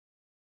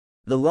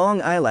 The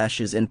long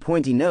eyelashes and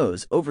pointy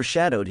nose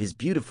overshadowed his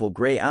beautiful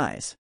gray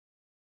eyes.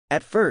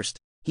 At first,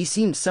 he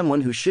seemed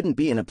someone who shouldn't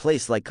be in a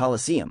place like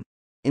Colosseum,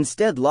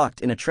 instead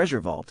locked in a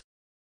treasure vault.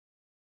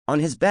 On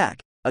his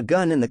back, a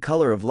gun in the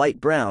color of light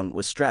brown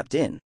was strapped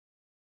in.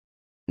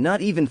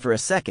 Not even for a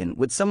second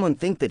would someone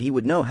think that he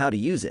would know how to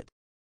use it.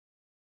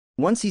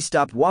 Once he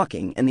stopped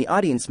walking and the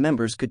audience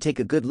members could take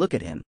a good look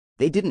at him,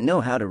 they didn't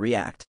know how to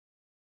react.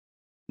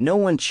 No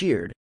one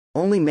cheered,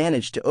 only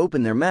managed to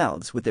open their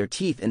mouths with their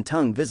teeth and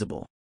tongue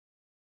visible.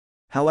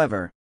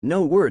 However,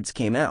 no words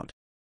came out.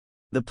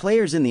 The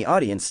players in the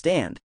audience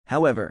stand,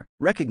 however,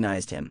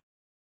 recognized him.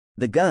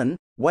 The gun,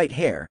 white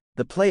hair,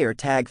 the player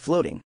tag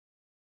floating.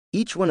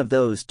 Each one of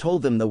those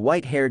told them the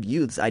white-haired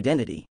youth's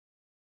identity.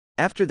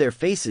 After their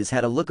faces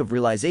had a look of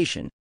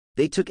realization,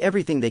 they took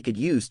everything they could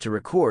use to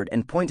record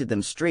and pointed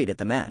them straight at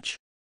the match.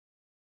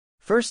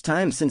 First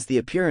time since the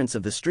appearance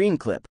of the stream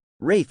clip,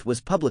 Wraith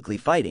was publicly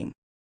fighting.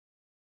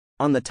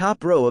 On the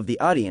top row of the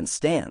audience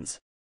stands.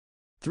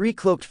 3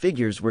 cloaked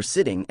figures were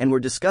sitting and were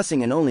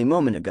discussing an only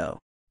moment ago,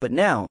 but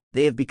now,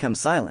 they have become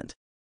silent.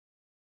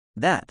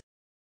 That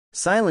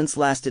silence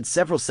lasted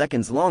several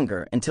seconds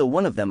longer until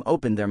one of them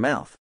opened their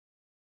mouth.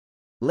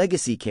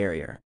 Legacy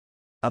carrier.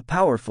 A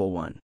powerful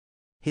one.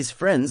 His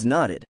friends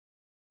nodded.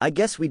 I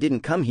guess we didn't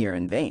come here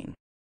in vain.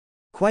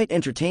 Quite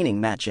entertaining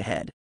match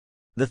ahead.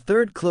 The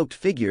third cloaked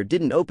figure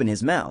didn't open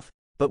his mouth,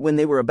 but when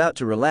they were about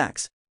to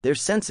relax, their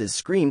senses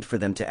screamed for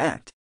them to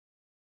act.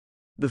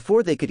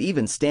 Before they could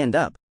even stand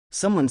up,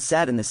 someone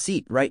sat in the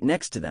seat right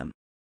next to them.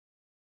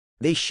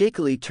 They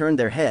shakily turned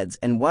their heads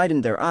and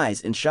widened their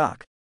eyes in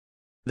shock.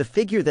 The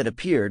figure that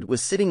appeared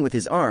was sitting with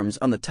his arms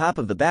on the top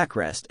of the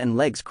backrest and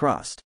legs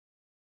crossed.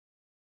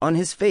 On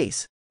his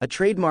face, a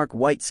trademark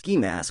white ski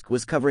mask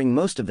was covering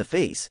most of the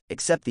face,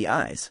 except the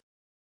eyes.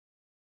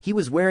 He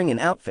was wearing an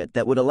outfit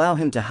that would allow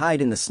him to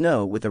hide in the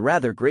snow with a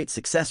rather great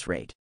success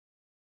rate.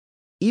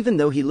 Even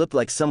though he looked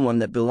like someone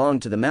that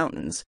belonged to the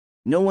mountains,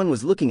 no one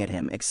was looking at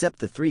him except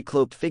the 3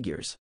 cloaked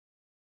figures.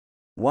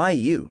 Why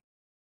you?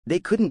 They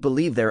couldn't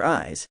believe their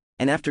eyes,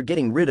 and after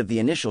getting rid of the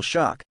initial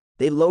shock,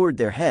 they lowered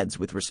their heads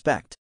with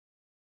respect.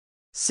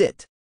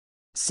 Sit.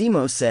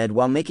 Simo said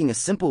while making a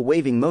simple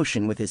waving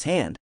motion with his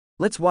hand.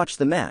 Let's watch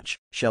the match,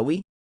 shall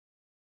we?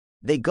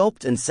 They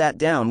gulped and sat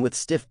down with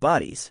stiff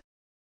bodies.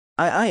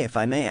 Aye, if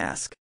I may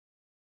ask.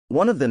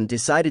 One of them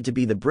decided to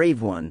be the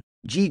brave one.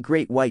 G.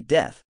 Great White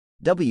Death.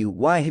 W.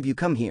 Why have you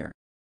come here?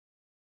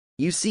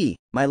 You see,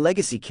 my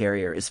legacy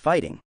carrier is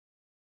fighting.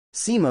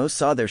 Simo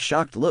saw their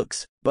shocked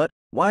looks, but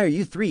why are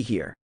you 3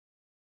 here?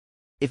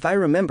 If I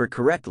remember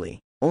correctly,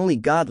 only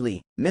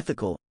godly,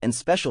 mythical, and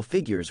special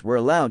figures were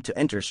allowed to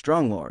enter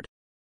Stronglord.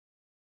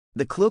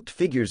 The cloaked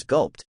figures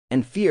gulped,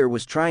 and fear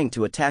was trying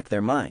to attack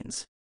their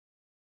minds.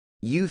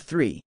 You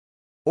 3.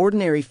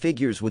 Ordinary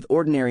figures with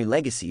ordinary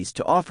legacies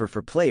to offer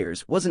for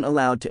players wasn't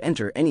allowed to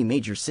enter any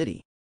major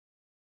city.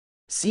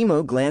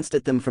 Simo glanced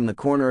at them from the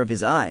corner of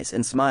his eyes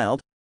and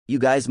smiled. You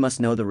guys must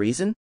know the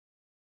reason?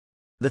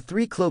 The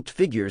three cloaked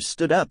figures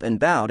stood up and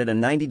bowed at a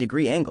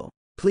 90-degree angle.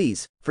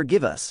 Please,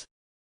 forgive us.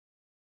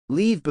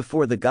 Leave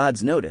before the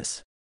gods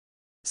notice.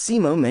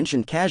 Simo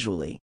mentioned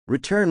casually,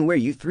 return where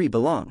you three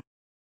belong.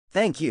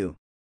 Thank you.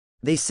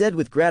 They said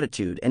with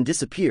gratitude and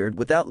disappeared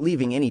without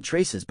leaving any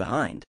traces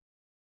behind.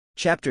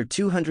 Chapter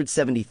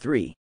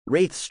 273,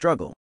 Wraith's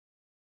Struggle.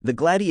 The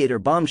gladiator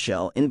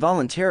bombshell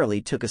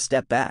involuntarily took a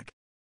step back.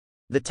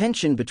 The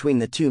tension between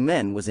the two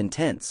men was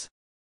intense.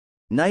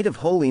 Knight of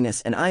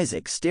Holiness and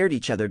Isaac stared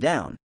each other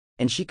down,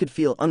 and she could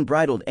feel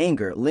unbridled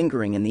anger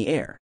lingering in the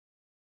air.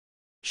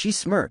 She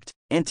smirked,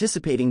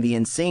 anticipating the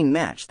insane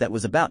match that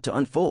was about to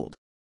unfold.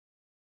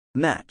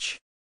 Match.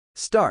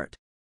 Start.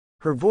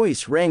 Her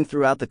voice rang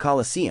throughout the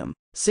Colosseum,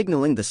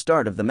 signaling the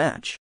start of the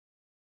match.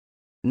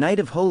 Knight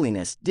of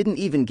Holiness didn't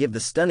even give the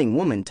stunning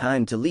woman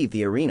time to leave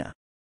the arena.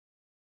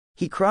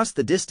 He crossed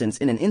the distance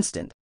in an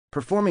instant,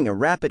 performing a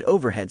rapid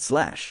overhead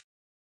slash.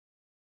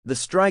 The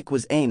strike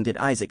was aimed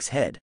at Isaac's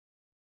head.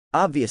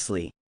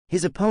 Obviously,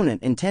 his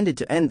opponent intended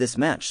to end this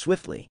match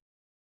swiftly.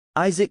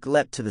 Isaac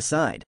leapt to the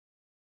side.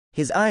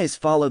 His eyes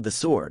followed the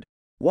sword,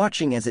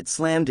 watching as it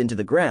slammed into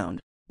the ground,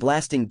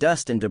 blasting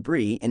dust and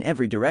debris in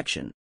every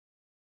direction.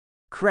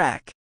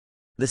 Crack!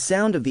 The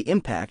sound of the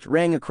impact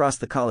rang across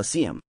the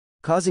Colosseum,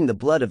 causing the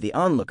blood of the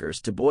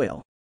onlookers to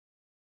boil.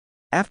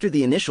 After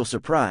the initial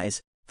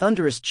surprise,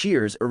 thunderous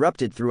cheers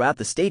erupted throughout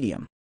the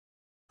stadium.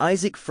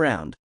 Isaac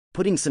frowned,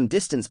 putting some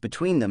distance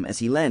between them as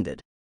he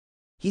landed.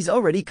 He's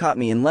already caught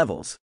me in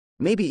levels,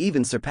 maybe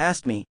even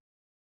surpassed me,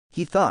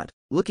 he thought,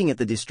 looking at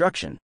the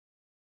destruction.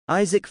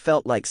 Isaac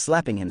felt like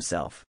slapping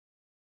himself.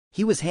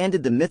 He was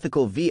handed the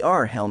mythical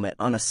VR helmet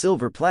on a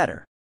silver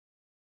platter.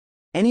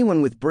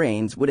 Anyone with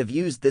brains would have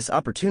used this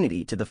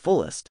opportunity to the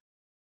fullest.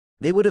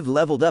 They would have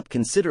leveled up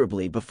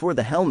considerably before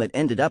the helmet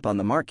ended up on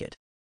the market.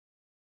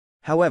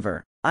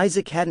 However,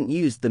 Isaac hadn't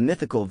used the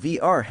mythical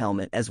VR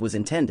helmet as was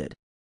intended.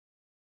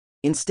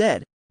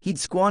 Instead, he'd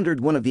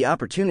squandered one of the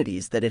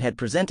opportunities that it had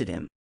presented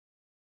him.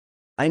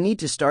 I need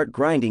to start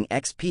grinding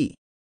XP.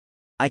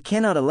 I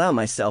cannot allow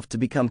myself to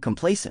become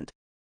complacent.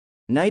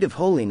 Knight of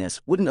Holiness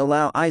wouldn't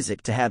allow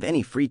Isaac to have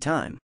any free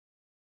time.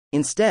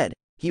 Instead,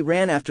 he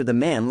ran after the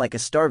man like a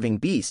starving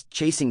beast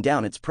chasing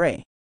down its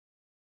prey.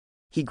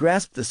 He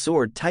grasped the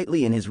sword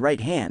tightly in his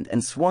right hand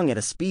and swung at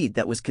a speed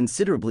that was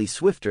considerably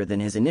swifter than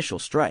his initial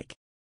strike.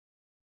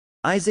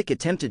 Isaac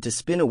attempted to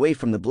spin away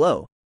from the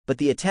blow, but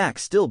the attack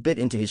still bit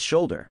into his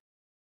shoulder.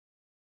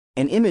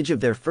 An image of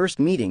their first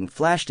meeting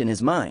flashed in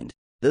his mind,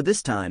 though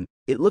this time,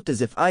 it looked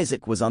as if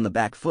Isaac was on the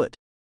back foot.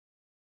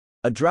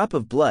 A drop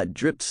of blood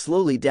dripped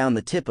slowly down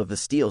the tip of the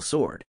steel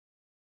sword.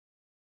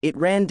 It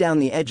ran down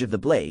the edge of the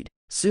blade,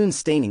 soon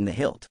staining the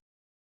hilt.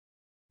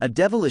 A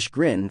devilish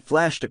grin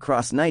flashed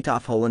across Knight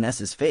of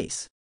Holiness's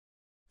face.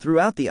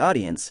 Throughout the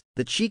audience,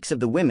 the cheeks of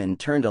the women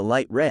turned a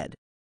light red.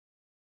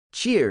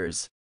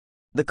 Cheers!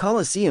 The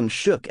Colosseum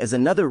shook as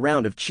another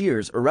round of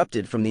cheers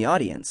erupted from the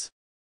audience.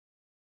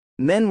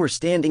 Men were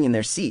standing in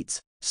their seats,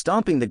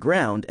 stomping the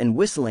ground and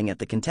whistling at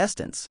the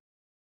contestants.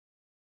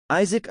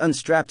 Isaac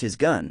unstrapped his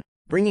gun,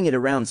 bringing it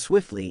around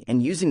swiftly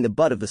and using the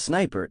butt of the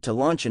sniper to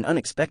launch an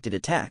unexpected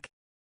attack.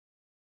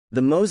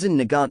 The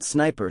Mosin Nagant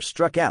sniper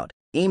struck out,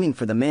 aiming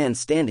for the man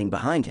standing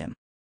behind him.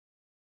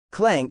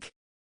 Clank!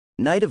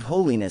 Knight of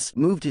Holiness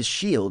moved his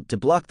shield to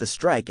block the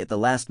strike at the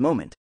last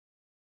moment.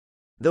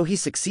 Though he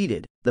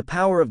succeeded, the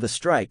power of the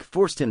strike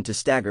forced him to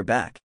stagger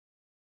back.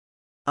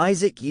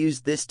 Isaac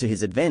used this to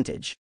his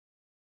advantage.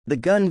 The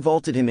gun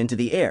vaulted him into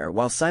the air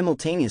while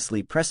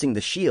simultaneously pressing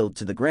the shield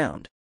to the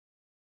ground.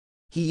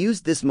 He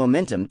used this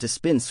momentum to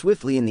spin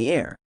swiftly in the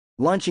air,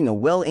 launching a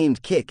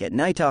well-aimed kick at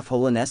Knight of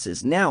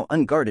Holiness's now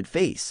unguarded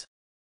face.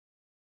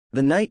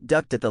 The knight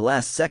ducked at the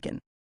last second,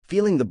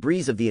 feeling the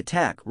breeze of the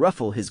attack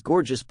ruffle his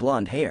gorgeous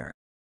blonde hair.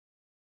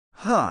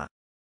 Ha!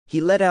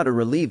 He let out a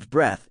relieved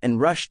breath and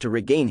rushed to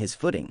regain his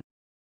footing.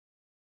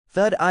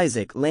 Thud!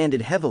 Isaac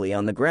landed heavily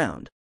on the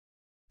ground.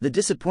 The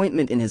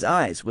disappointment in his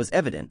eyes was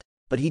evident,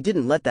 but he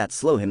didn't let that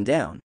slow him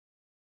down.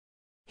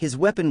 His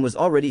weapon was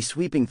already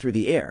sweeping through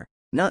the air,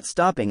 not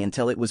stopping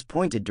until it was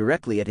pointed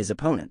directly at his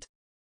opponent.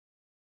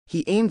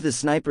 He aimed the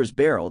sniper's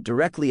barrel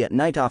directly at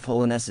Knight of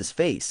Holiness's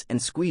face and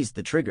squeezed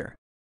the trigger.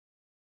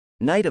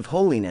 Knight of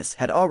Holiness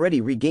had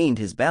already regained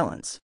his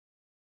balance.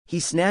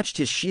 He snatched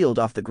his shield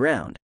off the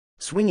ground,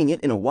 swinging it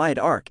in a wide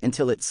arc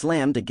until it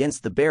slammed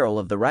against the barrel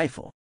of the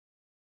rifle.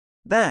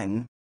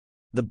 Bang!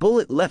 The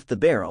bullet left the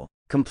barrel,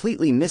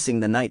 completely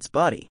missing the knight's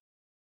body.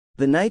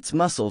 The knight's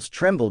muscles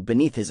trembled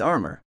beneath his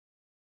armor.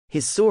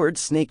 His sword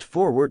snaked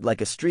forward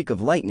like a streak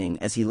of lightning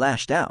as he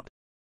lashed out.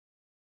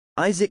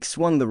 Isaac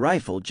swung the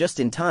rifle just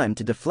in time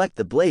to deflect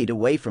the blade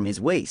away from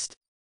his waist.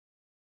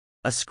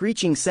 A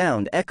screeching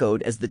sound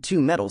echoed as the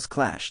two metals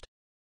clashed.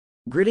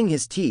 Gritting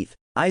his teeth,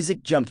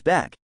 Isaac jumped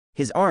back,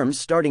 his arms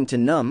starting to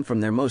numb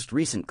from their most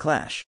recent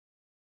clash.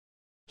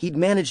 He'd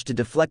managed to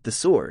deflect the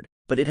sword,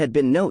 but it had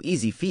been no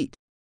easy feat.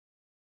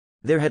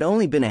 There had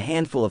only been a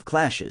handful of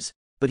clashes,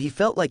 but he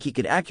felt like he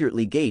could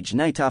accurately gauge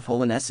Nitov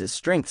Holiness's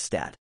strength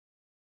stat.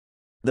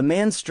 The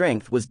man's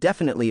strength was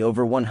definitely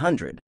over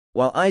 100,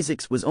 while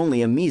Isaac's was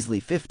only a measly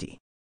 50.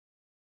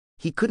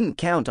 He couldn't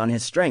count on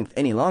his strength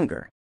any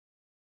longer.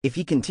 If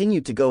he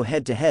continued to go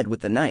head-to-head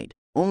with the knight,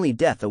 only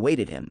death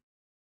awaited him.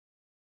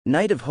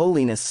 Knight of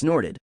Holiness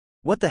snorted,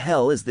 "What the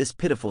hell is this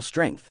pitiful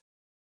strength?"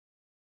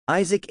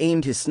 Isaac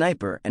aimed his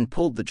sniper and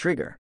pulled the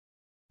trigger.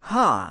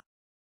 Ha!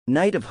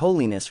 Knight of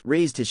Holiness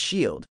raised his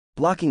shield,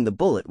 blocking the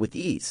bullet with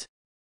ease.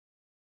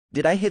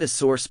 "Did I hit a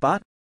sore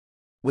spot?"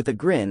 With a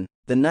grin,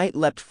 the knight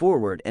leapt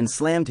forward and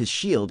slammed his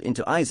shield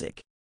into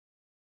Isaac.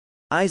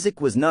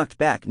 Isaac was knocked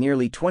back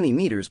nearly 20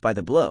 meters by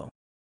the blow.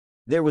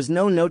 There was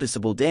no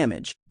noticeable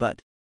damage, but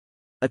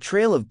a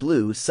trail of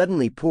blue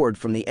suddenly poured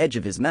from the edge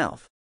of his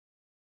mouth.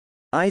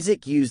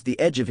 Isaac used the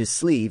edge of his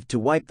sleeve to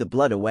wipe the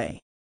blood away.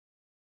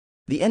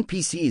 The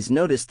NPCs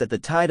noticed that the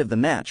tide of the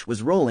match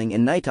was rolling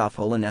in Nitov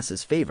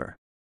Holiness's favor.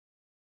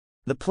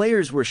 The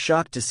players were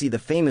shocked to see the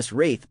famous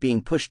Wraith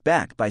being pushed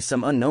back by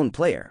some unknown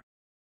player.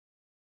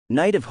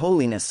 Knight of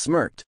Holiness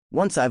smirked,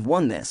 "Once I've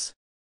won this,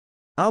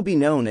 I'll be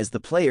known as the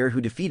player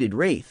who defeated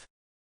Wraith."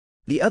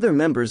 The other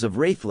members of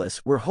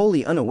Wraithless were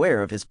wholly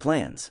unaware of his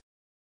plans.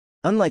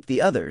 Unlike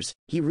the others,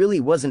 he really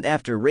wasn't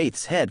after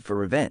Wraith's head for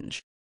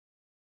revenge.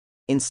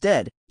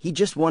 Instead, he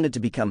just wanted to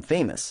become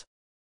famous.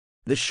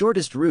 The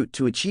shortest route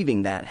to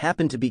achieving that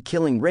happened to be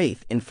killing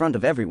Wraith in front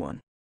of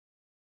everyone.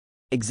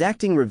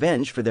 Exacting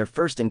revenge for their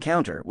first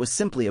encounter was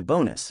simply a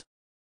bonus.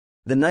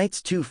 The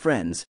knight's two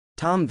friends,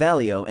 Tom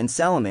Valio and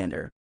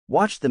Salamander,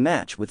 watched the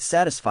match with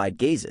satisfied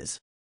gazes.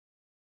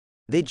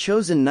 They'd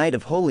chosen Knight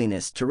of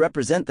Holiness to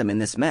represent them in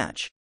this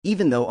match,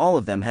 even though all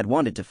of them had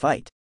wanted to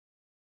fight.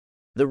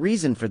 The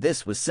reason for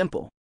this was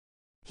simple.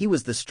 He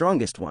was the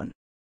strongest one.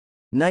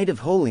 Knight of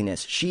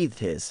Holiness sheathed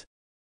his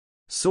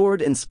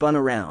sword and spun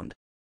around.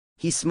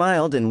 He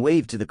smiled and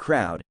waved to the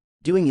crowd,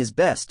 doing his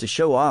best to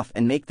show off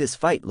and make this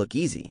fight look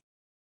easy.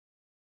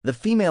 The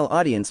female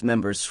audience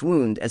members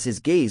swooned as his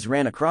gaze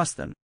ran across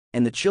them,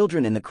 and the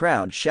children in the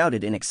crowd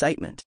shouted in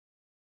excitement.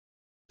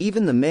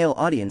 Even the male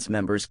audience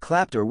members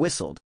clapped or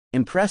whistled,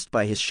 impressed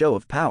by his show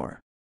of power.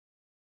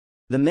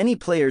 The many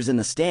players in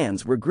the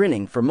stands were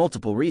grinning for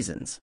multiple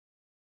reasons.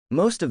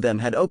 Most of them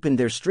had opened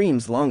their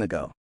streams long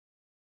ago.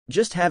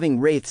 Just having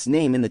Wraith's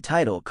name in the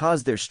title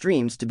caused their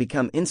streams to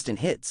become instant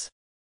hits.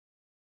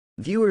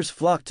 Viewers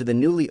flocked to the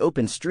newly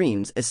opened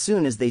streams as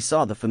soon as they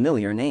saw the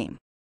familiar name.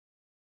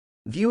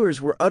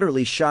 Viewers were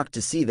utterly shocked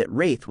to see that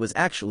Wraith was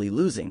actually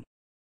losing.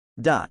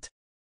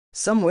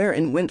 Somewhere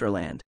in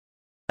Winterland,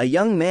 a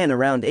young man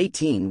around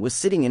 18 was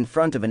sitting in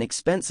front of an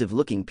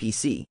expensive-looking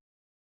PC.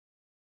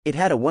 It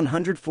had a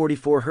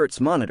 144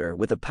 Hz monitor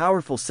with a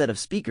powerful set of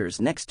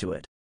speakers next to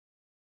it.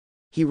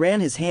 He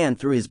ran his hand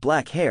through his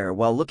black hair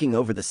while looking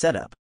over the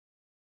setup.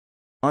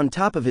 On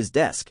top of his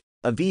desk,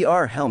 a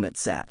VR helmet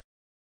sat.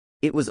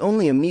 It was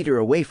only a meter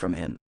away from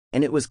him,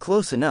 and it was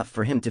close enough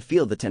for him to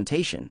feel the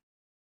temptation.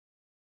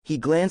 He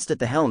glanced at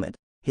the helmet,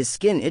 his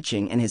skin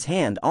itching and his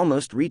hand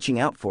almost reaching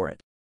out for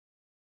it.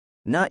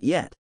 Not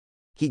yet.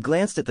 He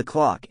glanced at the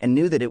clock and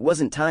knew that it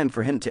wasn't time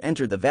for him to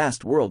enter the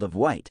vast world of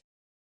white.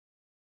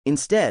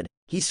 Instead,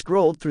 he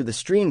scrolled through the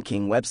Stream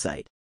King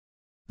website.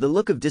 The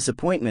look of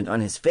disappointment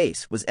on his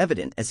face was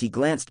evident as he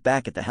glanced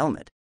back at the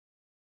helmet.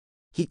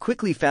 He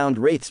quickly found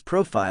Wraith's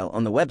profile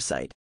on the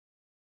website.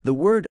 The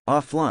word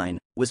 "offline"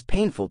 was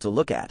painful to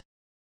look at.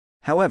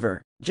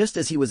 However, just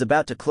as he was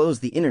about to close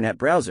the internet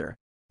browser,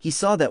 he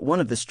saw that one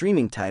of the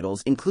streaming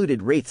titles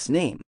included Wraith's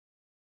name.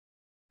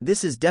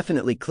 "This is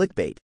definitely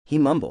clickbait," he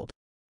mumbled.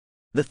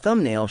 The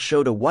thumbnail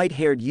showed a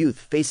white-haired youth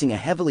facing a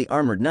heavily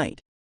armored knight,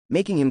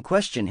 making him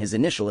question his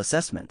initial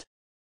assessment.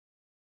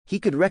 He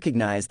could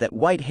recognize that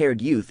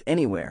white-haired youth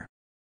anywhere.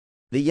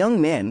 The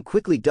young man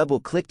quickly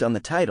double-clicked on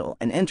the title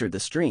and entered the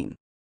stream.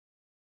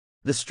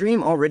 The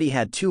stream already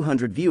had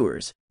 200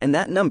 viewers, and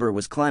that number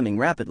was climbing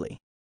rapidly.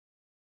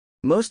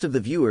 Most of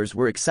the viewers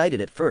were excited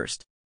at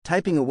first,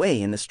 typing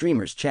away in the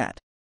streamer's chat.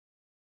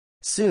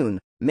 Soon,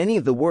 many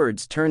of the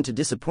words turned to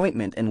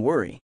disappointment and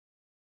worry.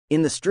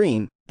 In the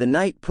stream, the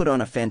knight put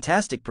on a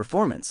fantastic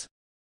performance.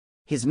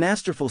 His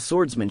masterful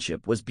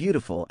swordsmanship was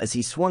beautiful as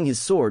he swung his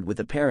sword with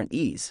apparent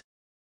ease.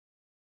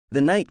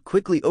 The knight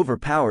quickly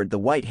overpowered the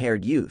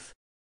white-haired youth.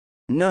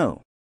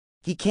 "No.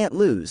 He can't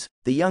lose,"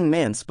 the young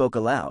man spoke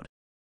aloud.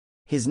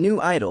 His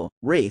new idol,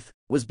 Wraith,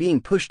 was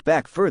being pushed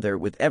back further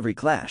with every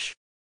clash.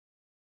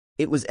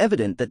 It was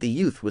evident that the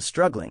youth was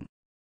struggling.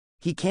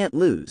 He can't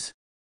lose.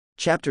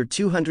 Chapter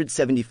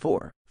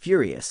 274,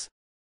 Furious.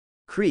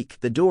 Creak.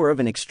 The door of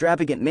an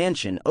extravagant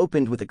mansion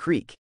opened with a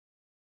creak.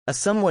 A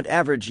somewhat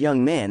average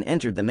young man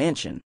entered the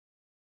mansion.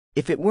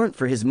 If it weren't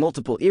for his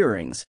multiple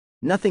earrings,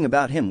 nothing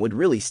about him would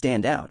really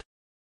stand out.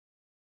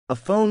 A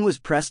phone was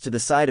pressed to the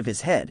side of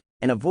his head,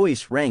 and a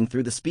voice rang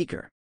through the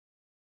speaker.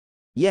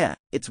 "Yeah,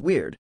 it's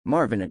weird,"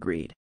 Marvin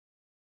agreed.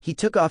 He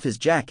took off his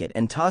jacket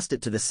and tossed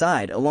it to the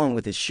side along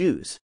with his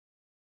shoes.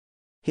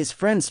 His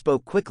friend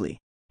spoke quickly,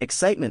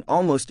 excitement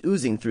almost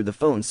oozing through the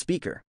phone's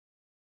speaker.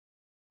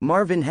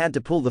 Marvin had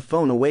to pull the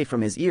phone away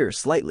from his ear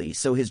slightly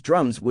so his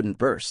drums wouldn't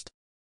burst.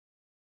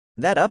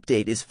 That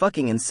update is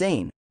fucking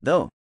insane,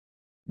 though.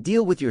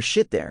 Deal with your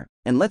shit there,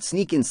 and let's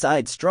sneak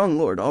inside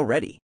Stronglord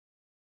already.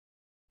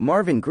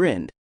 Marvin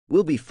grinned.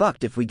 We'll be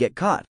fucked if we get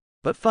caught,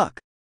 but fuck.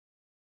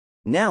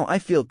 Now I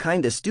feel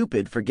kinda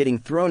stupid for getting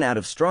thrown out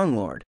of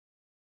Stronglord.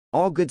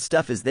 All good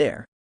stuff is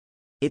there.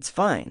 It's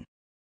fine.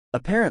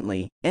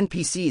 Apparently,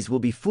 NPCs will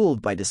be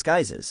fooled by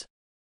disguises.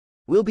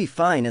 We'll be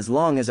fine as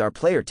long as our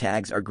player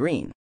tags are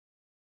green.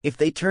 If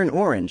they turn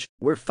orange,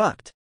 we're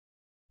fucked.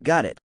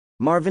 Got it.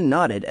 Marvin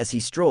nodded as he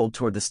strolled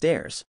toward the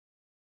stairs.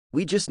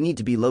 We just need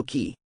to be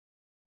low-key.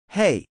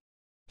 Hey!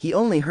 He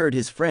only heard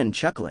his friend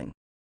chuckling.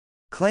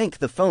 Clank,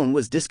 the phone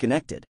was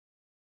disconnected.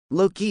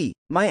 Low-key,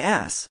 my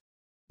ass!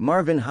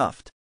 Marvin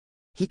huffed.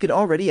 He could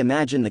already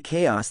imagine the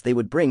chaos they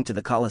would bring to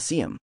the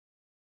Coliseum.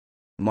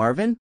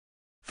 Marvin?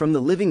 From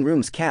the living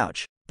room's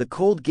couch, the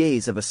cold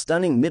gaze of a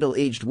stunning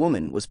middle-aged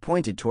woman was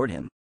pointed toward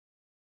him.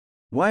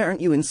 Why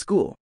aren't you in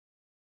school?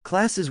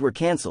 Classes were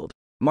cancelled,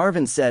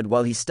 Marvin said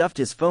while he stuffed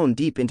his phone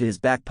deep into his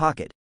back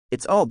pocket.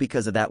 It's all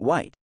because of that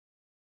white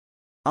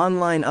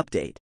online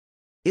update.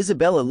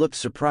 Isabella looked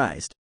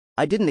surprised.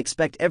 I didn't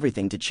expect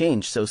everything to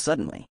change so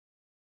suddenly.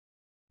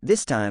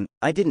 This time,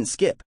 I didn't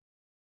skip.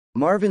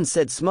 Marvin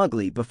said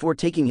smugly before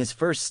taking his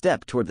first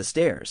step toward the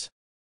stairs.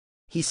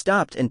 He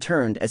stopped and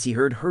turned as he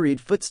heard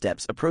hurried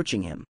footsteps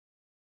approaching him.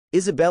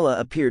 Isabella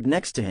appeared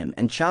next to him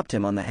and chopped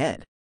him on the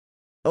head.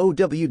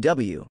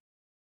 OWW.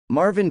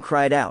 Marvin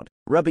cried out,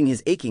 rubbing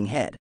his aching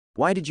head.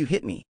 Why did you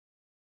hit me?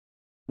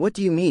 What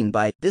do you mean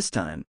by this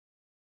time?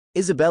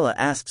 Isabella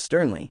asked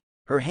sternly,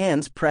 her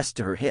hands pressed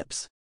to her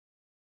hips.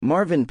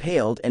 Marvin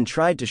paled and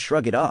tried to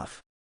shrug it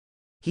off.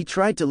 He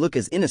tried to look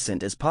as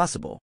innocent as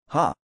possible.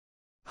 Ha!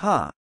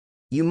 Ha!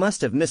 You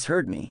must have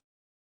misheard me.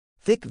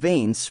 Thick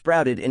veins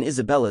sprouted in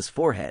Isabella's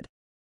forehead.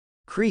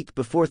 Creak.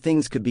 Before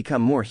things could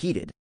become more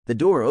heated, the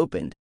door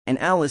opened, and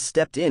Alice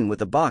stepped in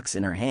with a box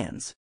in her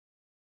hands.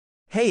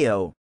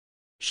 Heyo!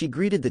 She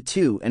greeted the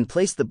two and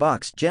placed the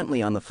box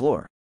gently on the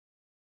floor.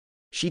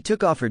 She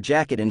took off her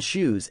jacket and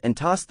shoes and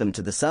tossed them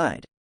to the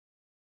side.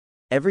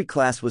 Every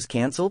class was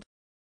cancelled?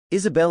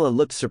 Isabella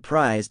looked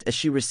surprised as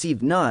she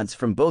received nods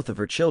from both of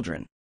her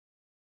children.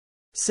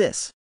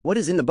 Sis, what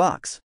is in the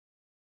box?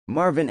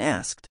 Marvin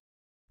asked.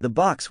 The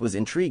box was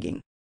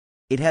intriguing.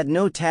 It had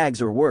no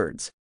tags or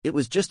words, it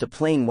was just a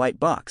plain white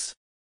box.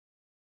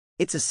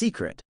 It's a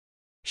secret,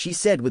 she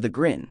said with a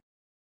grin.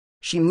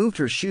 She moved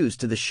her shoes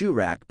to the shoe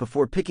rack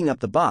before picking up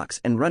the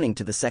box and running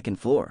to the second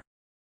floor.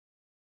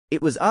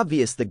 It was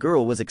obvious the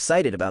girl was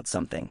excited about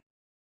something.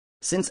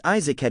 Since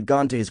Isaac had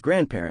gone to his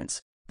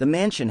grandparents, the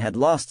mansion had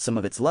lost some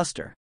of its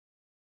luster.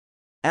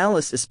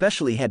 Alice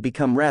especially had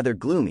become rather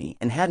gloomy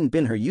and hadn't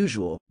been her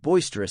usual,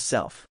 boisterous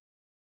self.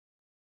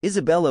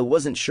 Isabella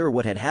wasn't sure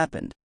what had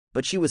happened,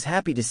 but she was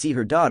happy to see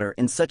her daughter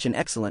in such an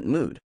excellent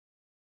mood.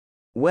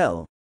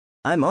 Well,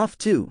 I'm off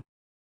too.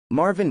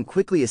 Marvin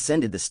quickly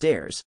ascended the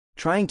stairs,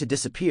 trying to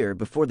disappear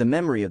before the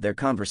memory of their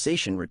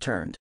conversation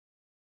returned.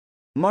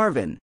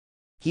 Marvin!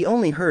 He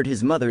only heard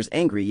his mother's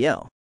angry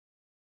yell.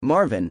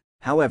 Marvin,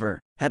 however,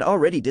 had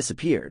already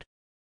disappeared.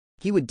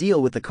 He would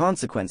deal with the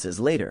consequences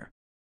later.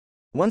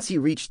 Once he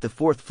reached the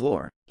fourth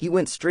floor, he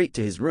went straight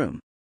to his room.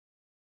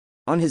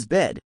 On his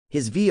bed,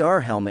 his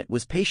VR helmet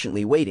was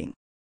patiently waiting.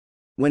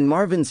 When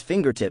Marvin's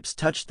fingertips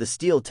touched the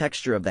steel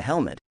texture of the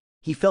helmet,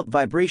 he felt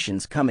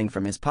vibrations coming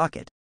from his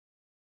pocket.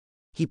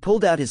 He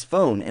pulled out his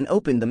phone and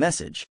opened the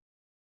message.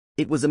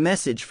 It was a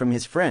message from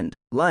his friend,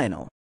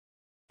 Lionel.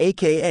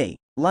 AKA,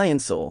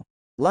 Lionsoul.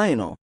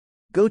 Lionel,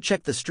 go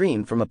check the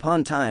stream from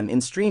Upon Time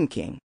in Stream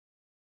King.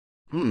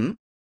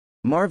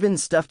 Marvin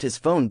stuffed his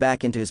phone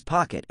back into his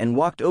pocket and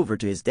walked over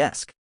to his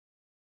desk.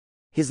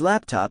 His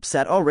laptop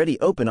sat already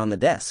open on the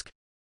desk.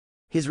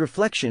 His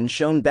reflection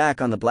shone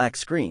back on the black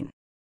screen.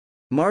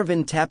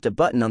 Marvin tapped a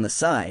button on the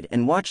side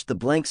and watched the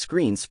blank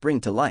screen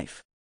spring to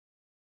life.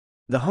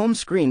 The home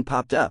screen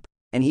popped up,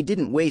 and he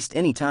didn't waste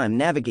any time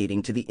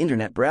navigating to the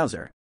internet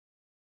browser.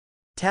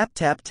 Tap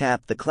tap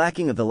tap. The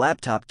clacking of the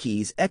laptop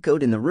keys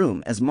echoed in the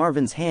room as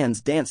Marvin's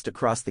hands danced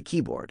across the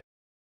keyboard.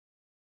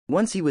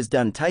 Once he was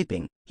done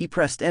typing, he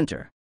pressed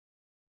enter.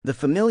 The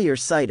familiar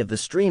site of the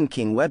Stream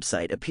King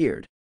website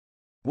appeared.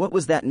 What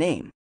was that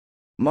name?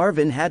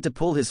 Marvin had to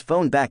pull his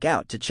phone back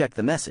out to check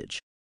the message.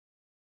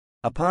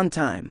 Upon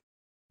Time.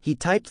 He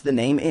typed the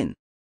name in.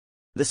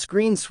 The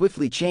screen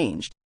swiftly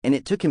changed, and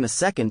it took him a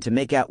second to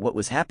make out what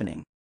was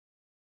happening.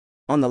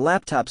 On the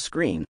laptop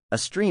screen, a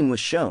stream was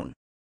shown.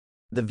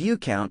 The view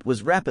count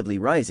was rapidly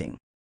rising.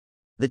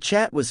 The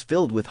chat was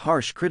filled with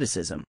harsh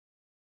criticism.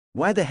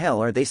 Why the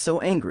hell are they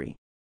so angry?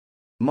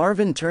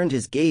 Marvin turned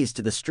his gaze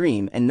to the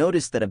stream and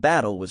noticed that a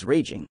battle was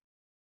raging.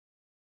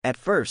 At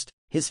first,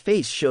 his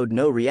face showed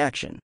no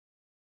reaction.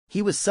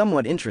 He was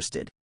somewhat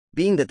interested,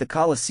 being that the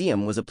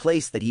Colosseum was a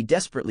place that he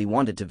desperately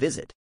wanted to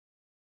visit.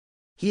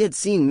 He had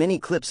seen many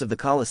clips of the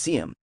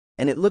Colosseum,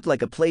 and it looked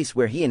like a place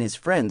where he and his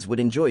friends would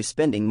enjoy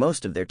spending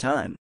most of their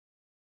time.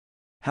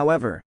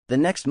 However, the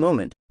next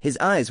moment, his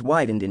eyes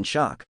widened in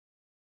shock.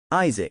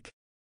 Isaac.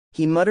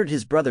 He muttered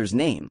his brother's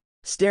name,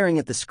 staring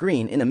at the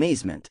screen in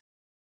amazement.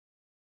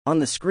 On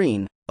the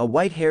screen, a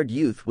white-haired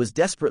youth was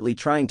desperately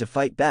trying to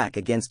fight back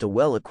against a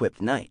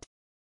well-equipped knight.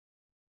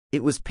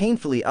 It was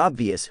painfully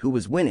obvious who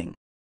was winning.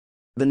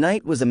 The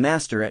knight was a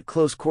master at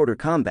close-quarter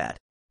combat,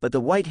 but the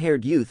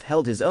white-haired youth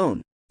held his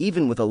own,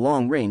 even with a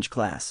long-range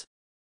class.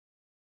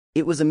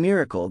 It was a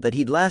miracle that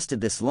he'd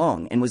lasted this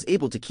long and was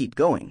able to keep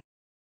going.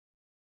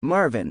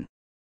 Marvin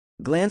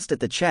glanced at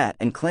the chat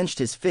and clenched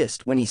his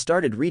fist when he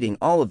started reading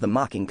all of the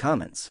mocking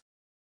comments.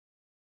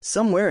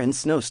 Somewhere in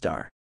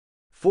Snowstar,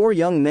 4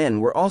 young men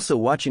were also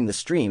watching the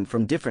stream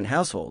from different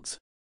households.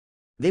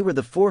 They were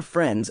the 4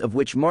 friends of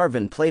which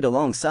Marvin played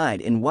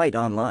alongside in White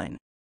Online.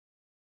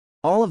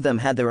 All of them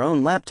had their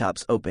own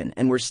laptops open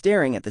and were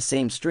staring at the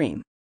same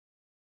stream.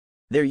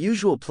 Their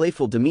usual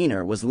playful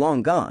demeanor was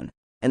long gone,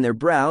 and their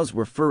brows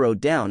were furrowed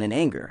down in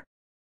anger.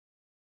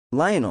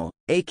 Lionel,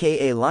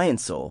 aka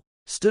Lionsoul,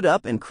 stood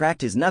up and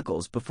cracked his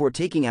knuckles before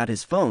taking out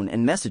his phone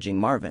and messaging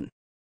Marvin.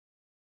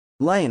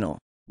 Lionel,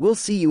 we'll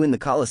see you in the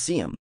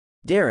Coliseum.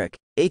 Derek,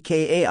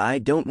 aka I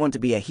don't want to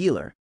be a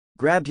healer,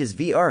 grabbed his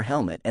VR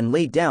helmet and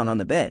laid down on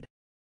the bed.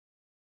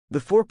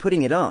 Before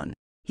putting it on,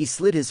 he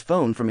slid his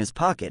phone from his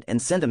pocket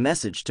and sent a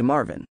message to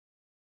Marvin.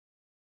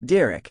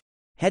 Derek,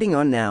 heading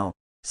on now,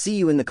 see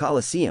you in the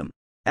Coliseum.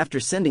 After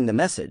sending the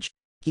message,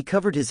 he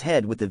covered his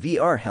head with the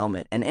VR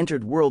helmet and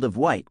entered World of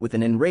White with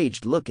an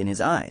enraged look in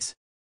his eyes.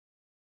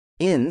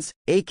 Inns,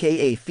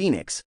 aka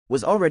Phoenix,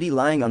 was already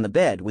lying on the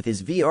bed with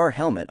his VR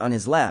helmet on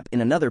his lap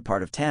in another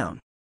part of town.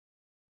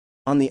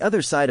 On the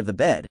other side of the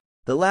bed,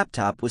 the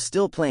laptop was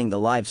still playing the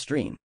live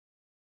stream.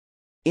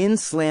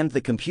 Inns slammed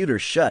the computer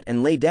shut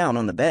and lay down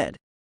on the bed.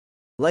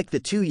 Like the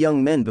 2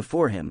 young men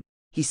before him,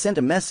 he sent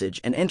a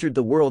message and entered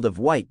the World of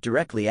White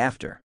directly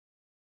after.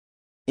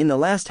 In the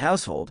last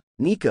household,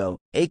 Nico,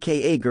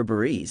 aka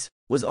Gerberiz,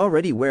 was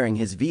already wearing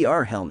his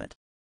VR helmet.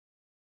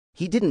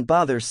 He didn't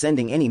bother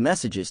sending any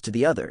messages to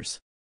the others.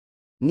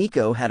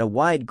 Nico had a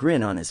wide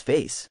grin on his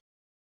face.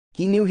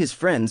 He knew his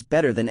friends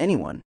better than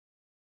anyone.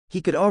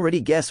 He could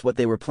already guess what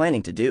they were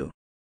planning to do.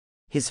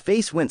 His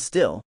face went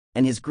still,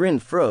 and his grin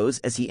froze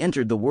as he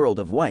entered the World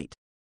of White.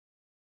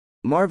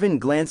 Marvin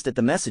glanced at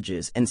the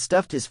messages and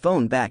stuffed his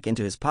phone back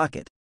into his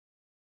pocket.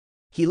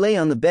 He lay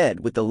on the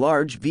bed with the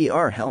large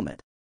VR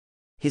helmet.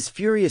 His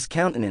furious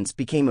countenance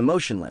became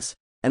emotionless,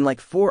 and like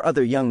 4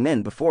 other young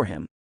men before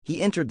him,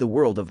 he entered the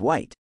World of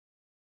White.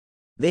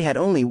 They had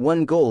only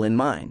one goal in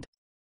mind.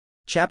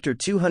 Chapter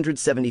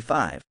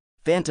 275,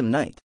 Phantom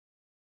Knight.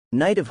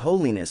 Knight of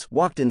Holiness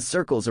walked in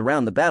circles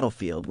around the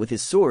battlefield with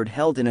his sword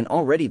held in an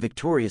already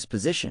victorious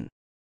position.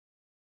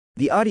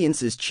 The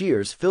audience's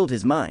cheers filled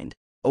his mind,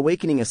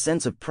 awakening a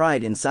sense of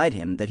pride inside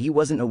him that he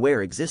wasn't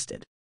aware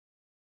existed.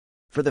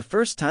 For the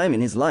first time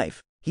in his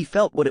life, he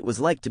felt what it was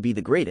like to be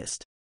the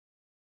greatest.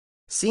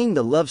 Seeing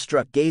the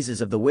love-struck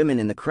gazes of the women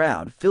in the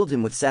crowd filled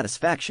him with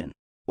satisfaction,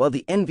 while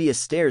the envious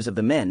stares of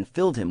the men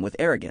filled him with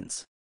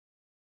arrogance.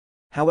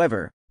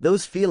 However,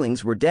 those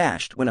feelings were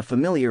dashed when a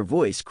familiar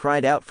voice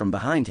cried out from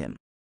behind him.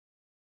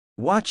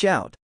 Watch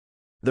out!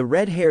 The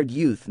red-haired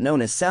youth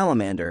known as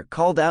Salamander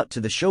called out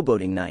to the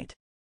showboating knight.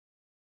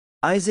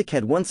 Isaac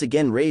had once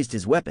again raised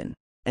his weapon,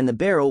 and the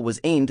barrel was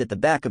aimed at the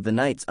back of the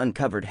knight's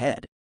uncovered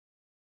head.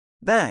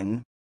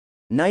 Bang!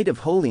 Knight of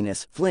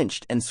Holiness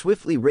flinched and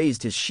swiftly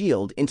raised his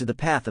shield into the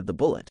path of the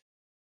bullet.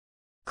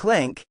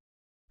 Clank!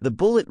 The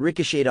bullet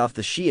ricocheted off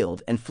the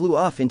shield and flew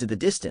off into the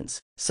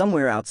distance,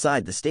 somewhere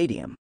outside the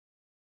stadium.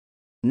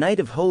 Knight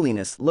of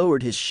Holiness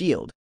lowered his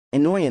shield,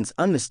 annoyance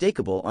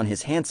unmistakable on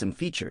his handsome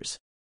features.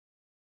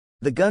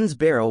 The gun's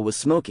barrel was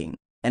smoking,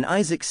 and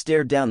Isaac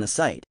stared down the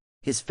sight,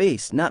 his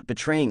face not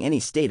betraying any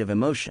state of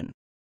emotion.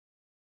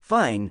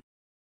 Fine.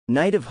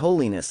 Knight of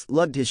Holiness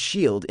lugged his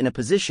shield in a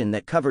position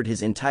that covered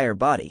his entire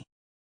body.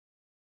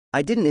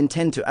 I didn't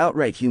intend to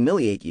outright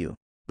humiliate you,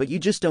 but you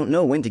just don't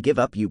know when to give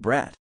up, you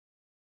brat.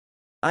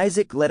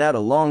 Isaac let out a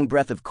long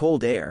breath of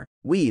cold air.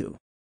 Whew.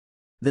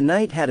 The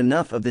knight had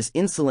enough of this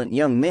insolent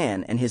young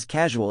man and his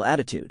casual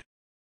attitude.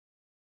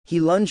 He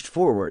lunged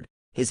forward,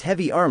 his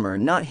heavy armor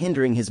not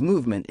hindering his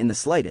movement in the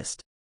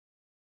slightest.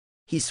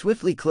 He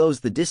swiftly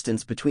closed the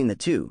distance between the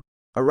two,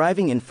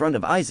 arriving in front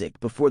of Isaac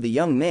before the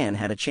young man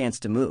had a chance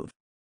to move.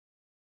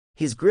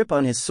 His grip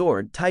on his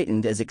sword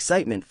tightened as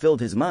excitement filled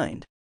his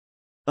mind.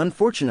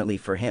 Unfortunately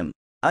for him,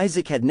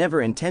 Isaac had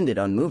never intended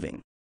on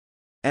moving.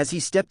 As he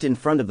stepped in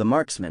front of the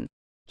marksman,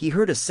 he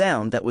heard a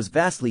sound that was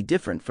vastly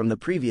different from the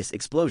previous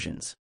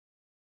explosions.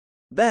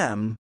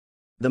 Bam!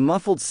 The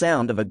muffled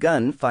sound of a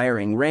gun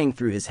firing rang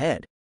through his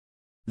head.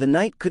 The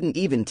knight couldn't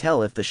even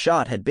tell if the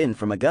shot had been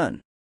from a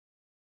gun.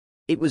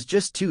 It was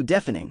just too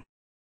deafening.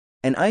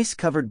 An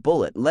ice-covered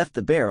bullet left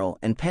the barrel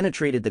and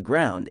penetrated the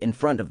ground in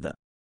front of the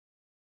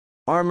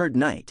armored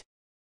knight.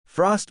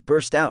 Frost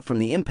burst out from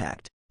the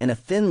impact, and a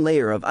thin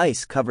layer of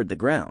ice covered the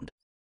ground.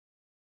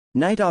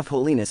 Knight of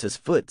Holiness's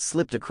foot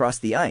slipped across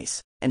the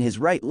ice, and his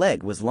right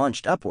leg was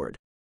launched upward.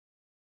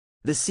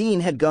 The scene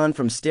had gone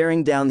from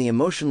staring down the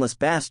emotionless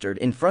bastard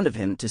in front of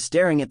him to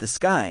staring at the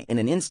sky in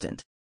an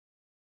instant.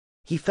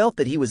 He felt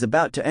that he was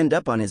about to end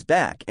up on his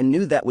back and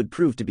knew that would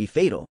prove to be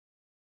fatal.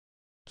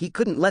 He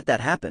couldn't let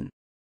that happen.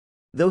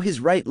 Though his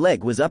right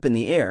leg was up in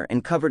the air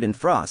and covered in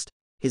frost,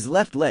 his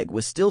left leg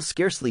was still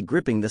scarcely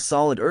gripping the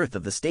solid earth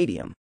of the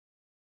stadium.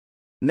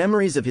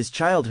 Memories of his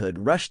childhood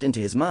rushed into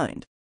his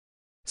mind.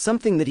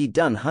 Something that he'd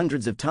done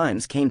hundreds of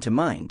times came to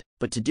mind,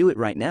 but to do it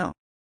right now?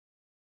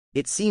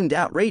 It seemed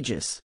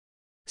outrageous.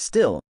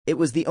 Still, it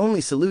was the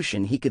only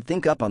solution he could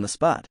think up on the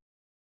spot.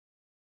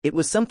 It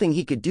was something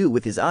he could do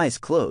with his eyes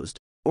closed,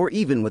 or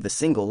even with a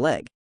single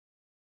leg.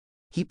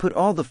 He put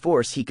all the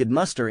force he could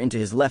muster into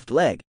his left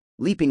leg,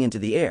 leaping into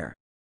the air.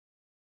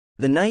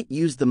 The knight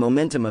used the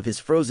momentum of his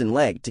frozen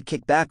leg to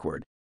kick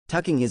backward,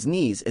 tucking his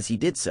knees as he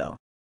did so.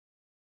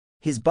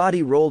 His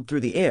body rolled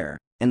through the air,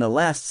 and the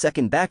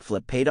last-second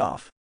backflip paid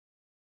off.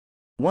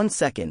 1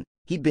 second,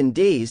 he'd been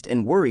dazed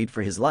and worried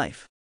for his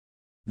life.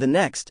 The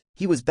next,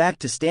 he was back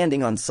to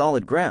standing on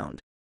solid ground.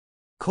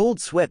 Cold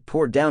sweat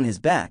poured down his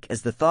back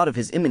as the thought of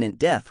his imminent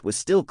death was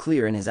still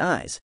clear in his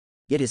eyes,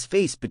 yet his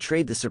face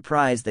betrayed the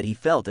surprise that he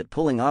felt at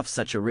pulling off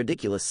such a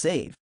ridiculous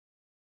save.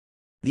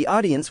 The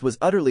audience was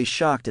utterly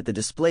shocked at the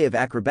display of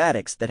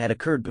acrobatics that had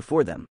occurred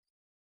before them.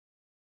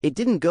 It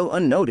didn't go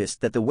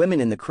unnoticed that the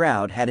women in the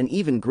crowd had an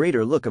even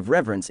greater look of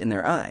reverence in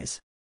their eyes.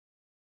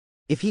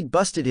 If he'd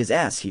busted his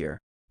ass here,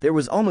 there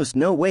was almost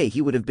no way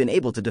he would have been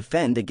able to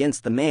defend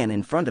against the man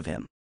in front of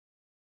him.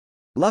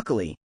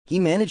 Luckily, he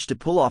managed to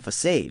pull off a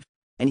save,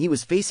 and he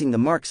was facing the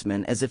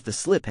marksman as if the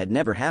slip had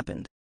never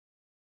happened.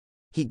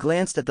 He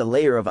glanced at the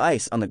layer of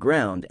ice on the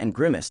ground and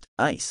grimaced,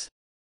 "Ice.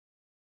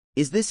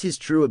 Is this his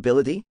true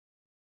ability?"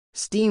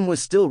 Steam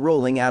was still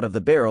rolling out of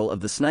the barrel of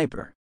the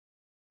sniper.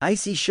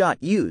 Icy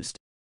shot used.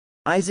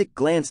 Isaac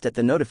glanced at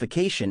the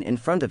notification in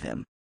front of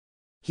him.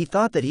 He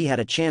thought that he had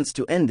a chance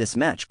to end this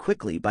match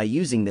quickly by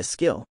using this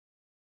skill.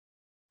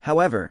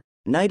 However,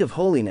 Knight of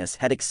Holiness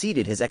had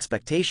exceeded his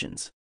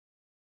expectations.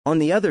 On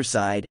the other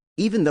side,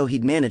 even though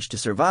he'd managed to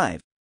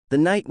survive, the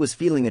knight was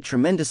feeling a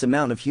tremendous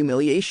amount of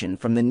humiliation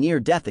from the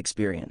near-death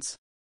experience.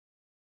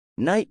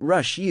 Knight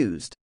Rush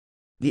used.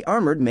 The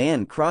armored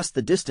man crossed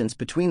the distance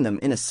between them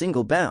in a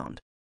single bound.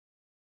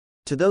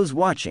 To those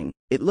watching,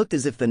 it looked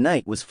as if the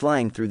knight was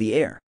flying through the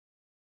air.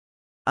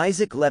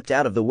 Isaac leapt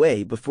out of the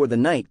way before the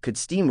knight could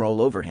steamroll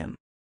over him.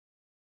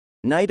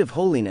 Knight of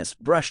Holiness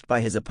brushed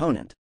by his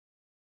opponent.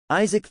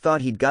 Isaac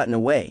thought he'd gotten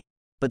away,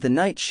 but the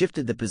knight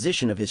shifted the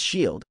position of his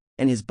shield,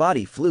 and his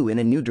body flew in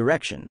a new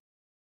direction.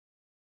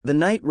 The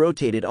knight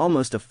rotated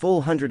almost a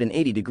full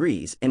 180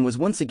 degrees and was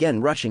once again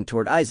rushing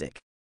toward Isaac.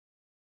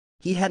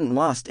 He hadn't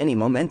lost any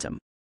momentum.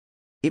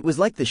 It was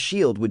like the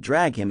shield would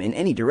drag him in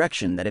any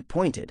direction that it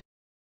pointed.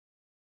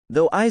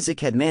 Though Isaac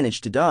had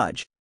managed to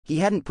dodge, he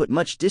hadn't put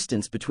much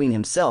distance between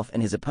himself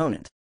and his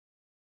opponent.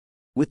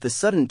 With the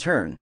sudden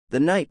turn, the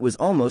knight was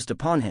almost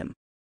upon him.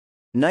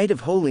 Knight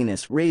of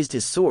Holiness raised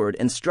his sword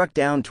and struck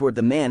down toward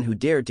the man who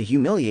dared to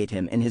humiliate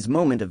him in his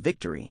moment of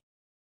victory.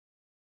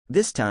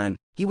 This time,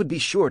 he would be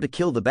sure to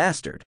kill the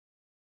bastard.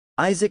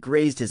 Isaac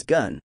raised his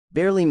gun,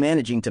 barely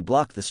managing to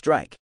block the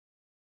strike.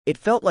 It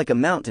felt like a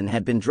mountain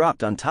had been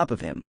dropped on top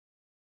of him.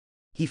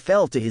 He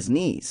fell to his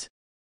knees.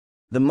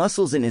 The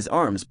muscles in his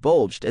arms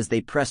bulged as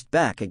they pressed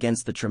back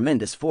against the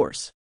tremendous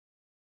force.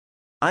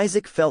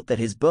 Isaac felt that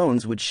his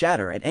bones would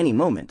shatter at any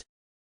moment.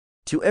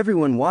 To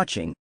everyone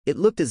watching, it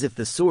looked as if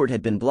the sword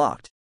had been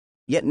blocked,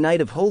 yet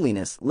Knight of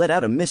Holiness let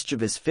out a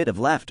mischievous fit of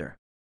laughter.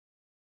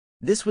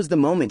 This was the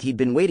moment he'd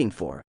been waiting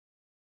for.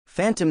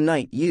 Phantom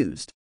Knight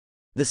used.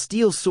 The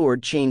steel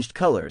sword changed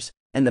colors,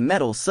 and the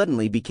metal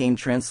suddenly became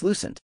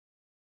translucent.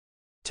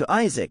 To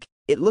Isaac,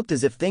 it looked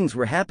as if things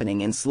were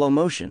happening in slow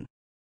motion.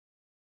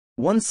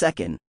 1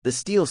 second, the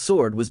steel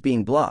sword was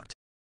being blocked.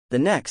 The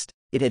next,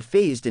 it had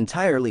phased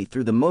entirely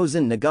through the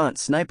Mosin Nagant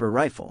sniper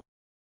rifle.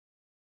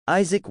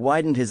 Isaac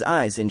widened his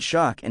eyes in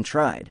shock and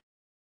tried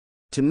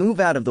to move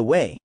out of the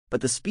way,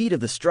 but the speed of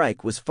the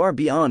strike was far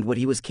beyond what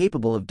he was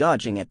capable of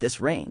dodging at this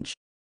range.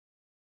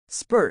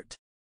 Spurt.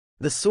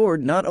 The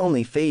sword not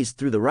only phased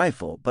through the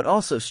rifle but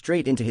also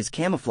straight into his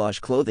camouflage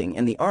clothing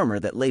and the armor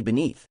that lay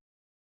beneath.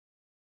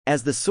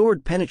 As the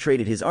sword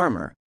penetrated his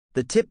armor,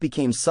 the tip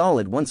became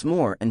solid once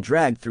more and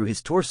dragged through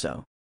his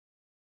torso.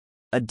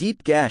 A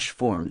deep gash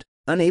formed,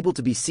 unable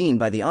to be seen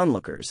by the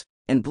onlookers,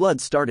 and blood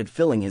started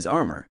filling his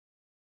armor.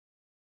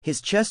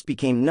 His chest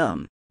became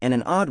numb, and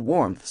an odd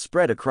warmth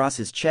spread across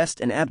his chest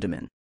and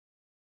abdomen.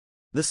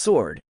 The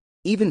sword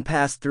even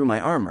passed through my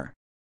armor.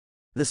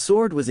 The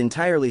sword was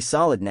entirely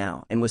solid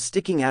now and was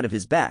sticking out of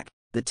his back,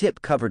 the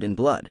tip covered in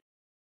blood.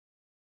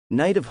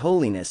 Knight of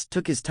Holiness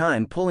took his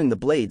time pulling the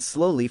blade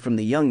slowly from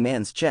the young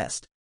man's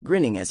chest,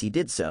 grinning as he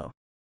did so.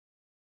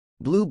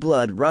 Blue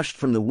blood rushed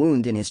from the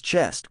wound in his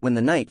chest when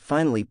the knight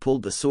finally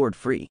pulled the sword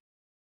free.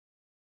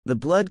 The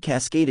blood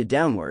cascaded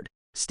downward,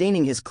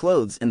 staining his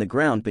clothes and the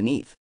ground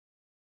beneath.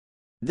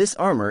 This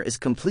armor is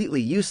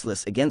completely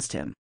useless against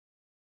him.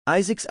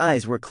 Isaac's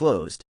eyes were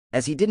closed,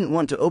 as he didn't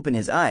want to open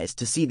his eyes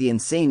to see the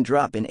insane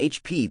drop in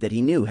HP that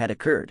he knew had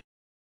occurred.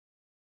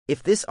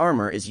 If this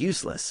armor is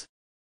useless,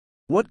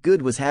 what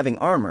good was having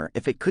armor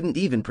if it couldn't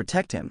even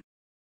protect him?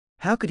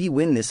 How could he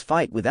win this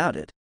fight without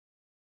it?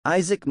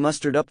 Isaac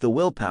mustered up the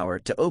willpower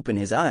to open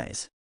his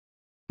eyes.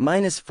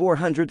 Minus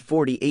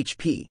 440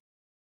 HP.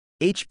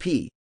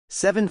 HP,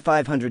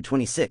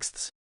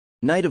 7/526.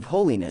 Knight of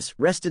Holiness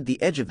rested the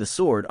edge of the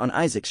sword on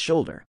Isaac's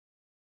shoulder.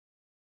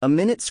 A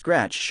minute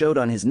scratch showed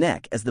on his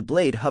neck as the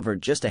blade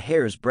hovered just a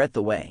hair's breadth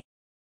away.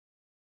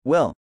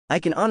 Well, I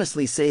can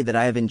honestly say that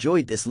I have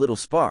enjoyed this little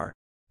spar.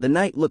 The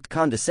knight looked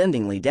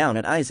condescendingly down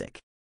at Isaac.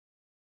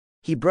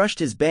 He brushed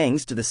his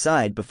bangs to the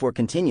side before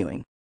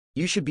continuing.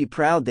 You should be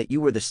proud that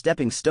you were the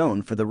stepping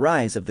stone for the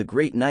rise of the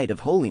great Knight of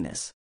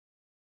Holiness.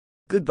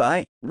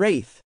 Goodbye,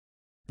 Wraith.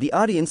 The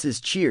audience's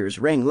cheers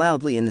rang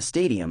loudly in the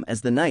stadium as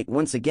the knight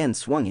once again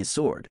swung his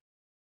sword.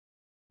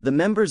 The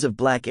members of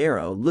Black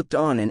Arrow looked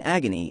on in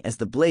agony as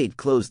the blade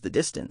closed the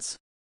distance.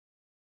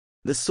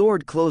 The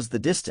sword closed the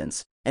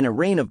distance, and a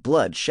rain of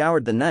blood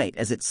showered the knight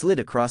as it slid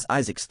across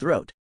Isaac's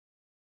throat.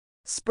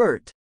 Spurt.